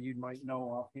thought maybe you might know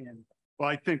offhand. Well,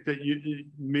 I think that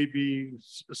maybe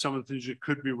some of the things you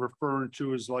could be referring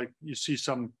to is like, you see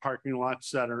some parking lots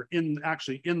that are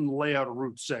actually in the layout of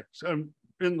Route 6,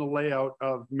 in the layout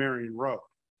of Marion Road.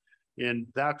 And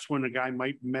that's when a guy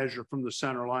might measure from the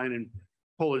center line and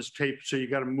pull his tape. So you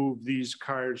got to move these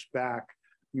cars back.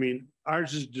 I mean,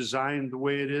 ours is designed the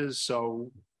way it is.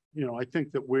 So, you know, I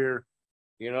think that we're.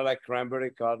 You know, like Cranberry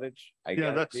Cottage? I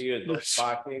Yeah, guarantee you those that's-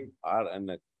 parking are out on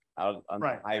the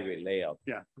Right. highway layout.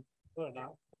 Yeah.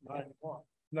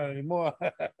 Not anymore.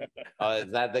 Oh,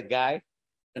 is that the guy?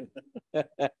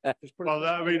 Well,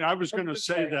 I mean, I was going to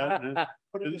say that.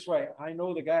 Put it this way, I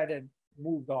know the guy that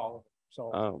moved all of them,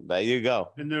 so. Oh, there you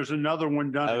go. And there's another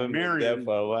one down I in haven't been there Marion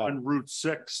for a while. on Route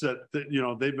 6 that, you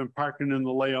know, they've been parking in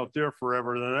the layout there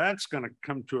forever. That's going to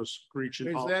come to a screeching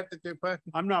Is halt. that they're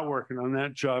parking? I'm not working on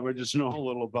that job. I just know a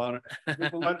little about it.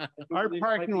 But our There might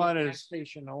parking be a lot gas is,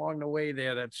 Station along the way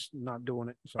there that's not doing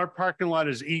it. So our parking lot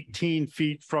is 18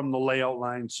 feet from the layout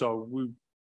line. So we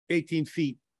 18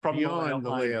 feet from beyond the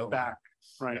line layout. back,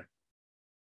 right?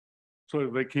 So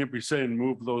they can't be saying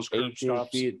move those curb 18 stops.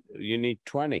 feet, you need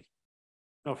 20.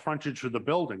 No frontage for the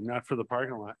building, not for the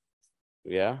parking lot.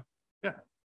 Yeah? Yeah.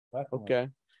 Okay.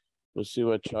 We'll see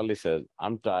what Charlie says.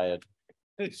 I'm tired.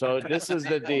 So this is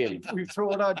the deal. we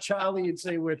throw it on Charlie and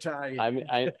say we're tired. I mean,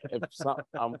 if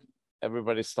some,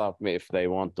 everybody stop me if they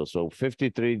want to. So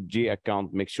 53G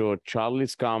account, make sure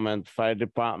Charlie's comment, fire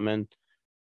department,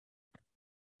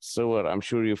 sewer, I'm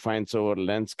sure you find sewer,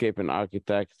 landscape and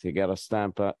architect, you gotta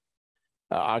stamp it.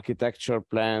 Architecture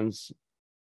plans.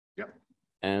 Yep.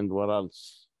 And what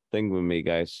else? Think with me,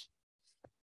 guys.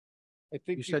 I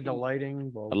think You said the can-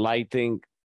 lighting. well, Lighting.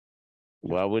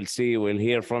 Well, we'll see. We'll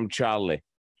hear from Charlie.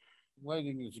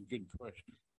 Lighting is a good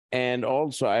question. And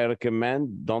also, I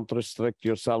recommend don't restrict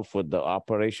yourself with the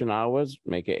operation hours.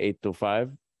 Make it 8 to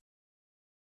 5.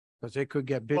 Because it could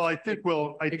get busy. Well, I think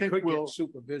we'll, It could get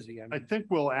super busy. I think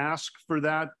we'll ask for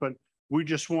that, but we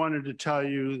just wanted to tell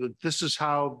you that this is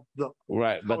how the.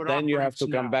 Right, how but it then you have to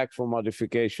operates come now. back for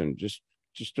modification. Just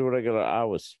do regular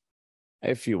hours.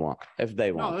 If you want, if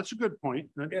they No, want. that's a good point.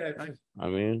 I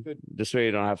mean, this way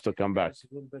you don't have to come back.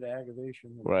 A little bit of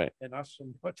aggravation. Right. And us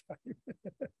some more time.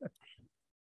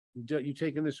 You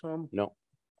taking this home? No,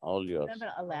 all yours.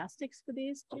 Remember elastics for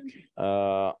these, Jim?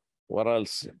 What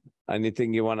else?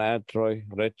 Anything you want to add, Troy,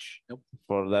 Rich? Nope.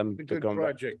 For them A to good come back?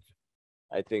 project.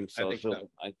 I think so. think too. so.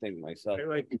 I think myself. I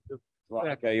like it.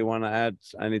 Okay, you want to add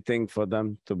anything for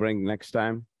them to bring next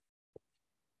time?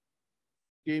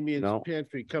 Damien's No.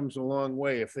 Pantry comes a long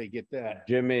way if they get that.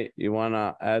 Jimmy, you want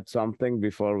to add something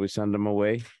before we send them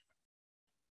away?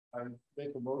 I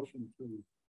make a motion to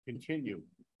continue.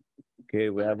 Okay,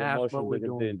 we have a Half what motion we're to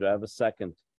doing. continue. Do I have a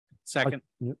second? Second.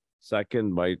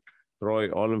 Second by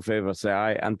Troy. All in favor, say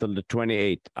aye until the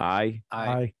 28th. Aye.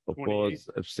 Aye. Oppose,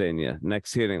 abstain. Yeah.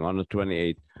 Next hearing on the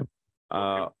 28th.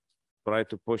 Try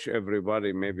to push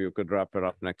everybody. Maybe you could wrap it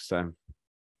up next time.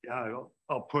 Yeah,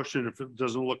 I'll push it. If it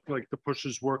doesn't look like the push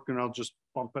is working, I'll just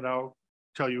bump it out,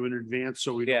 tell you in advance,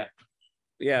 so we. don't- Yeah.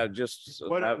 Yeah, just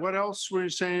What else were you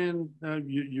saying?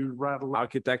 You rattle.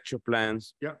 architecture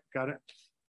plans, Yeah, got it.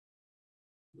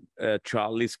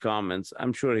 Charlie's comments.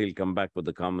 I'm sure he'll come back with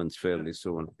the comments fairly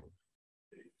soon.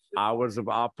 Hours of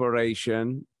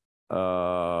operation,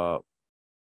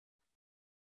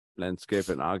 landscape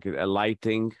and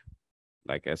lighting.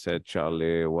 Like I said,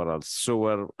 Charlie, what else?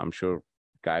 Sewer, I'm sure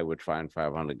guy would find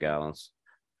 500 gallons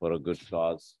for a good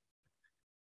cause.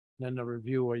 Then the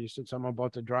review where you said something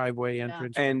about the driveway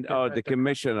entrance. And the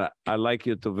commissioner, I'd like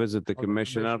you to visit the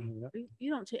commissioner.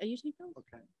 You don't take, are you taking those?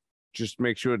 Okay. Just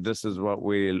make sure this is what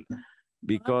we'll,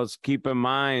 because keep in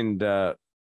mind,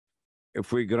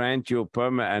 if we grant you a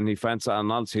permit and he finds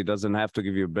something else, he doesn't have to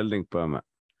give you a building permit.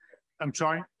 I'm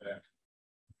sorry?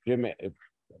 Jimmy,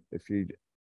 if you,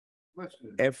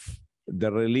 Listen, if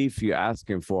the relief you're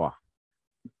asking for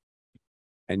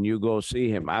and you go see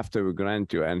him after we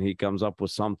grant you and he comes up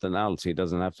with something else, he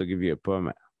doesn't have to give you a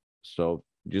permit. So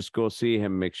just go see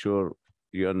him, make sure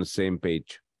you're on the same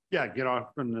page. Yeah, get off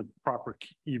in the proper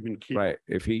even key. Right.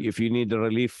 If you need the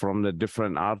relief from the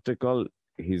different article,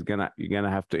 you're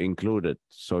gonna have to include it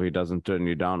so he doesn't turn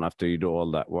you down after you do all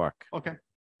that work. Okay.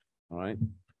 All right.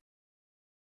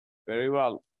 Very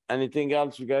well. Anything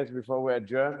else, you guys, before we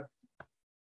adjourn?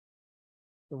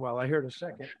 Well, I heard a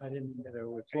second. I didn't get a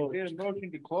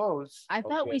motion to close. I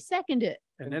thought Okay. we seconded.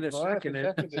 And then a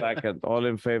second. Second, all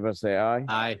in favor, say aye.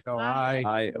 Aye. So I,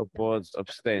 Aye, oppose,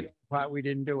 abstain. part we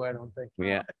didn't do, I don't think.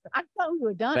 Yeah. I thought we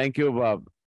were done. Thank you, Bob.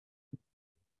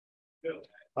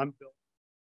 I'm Bill.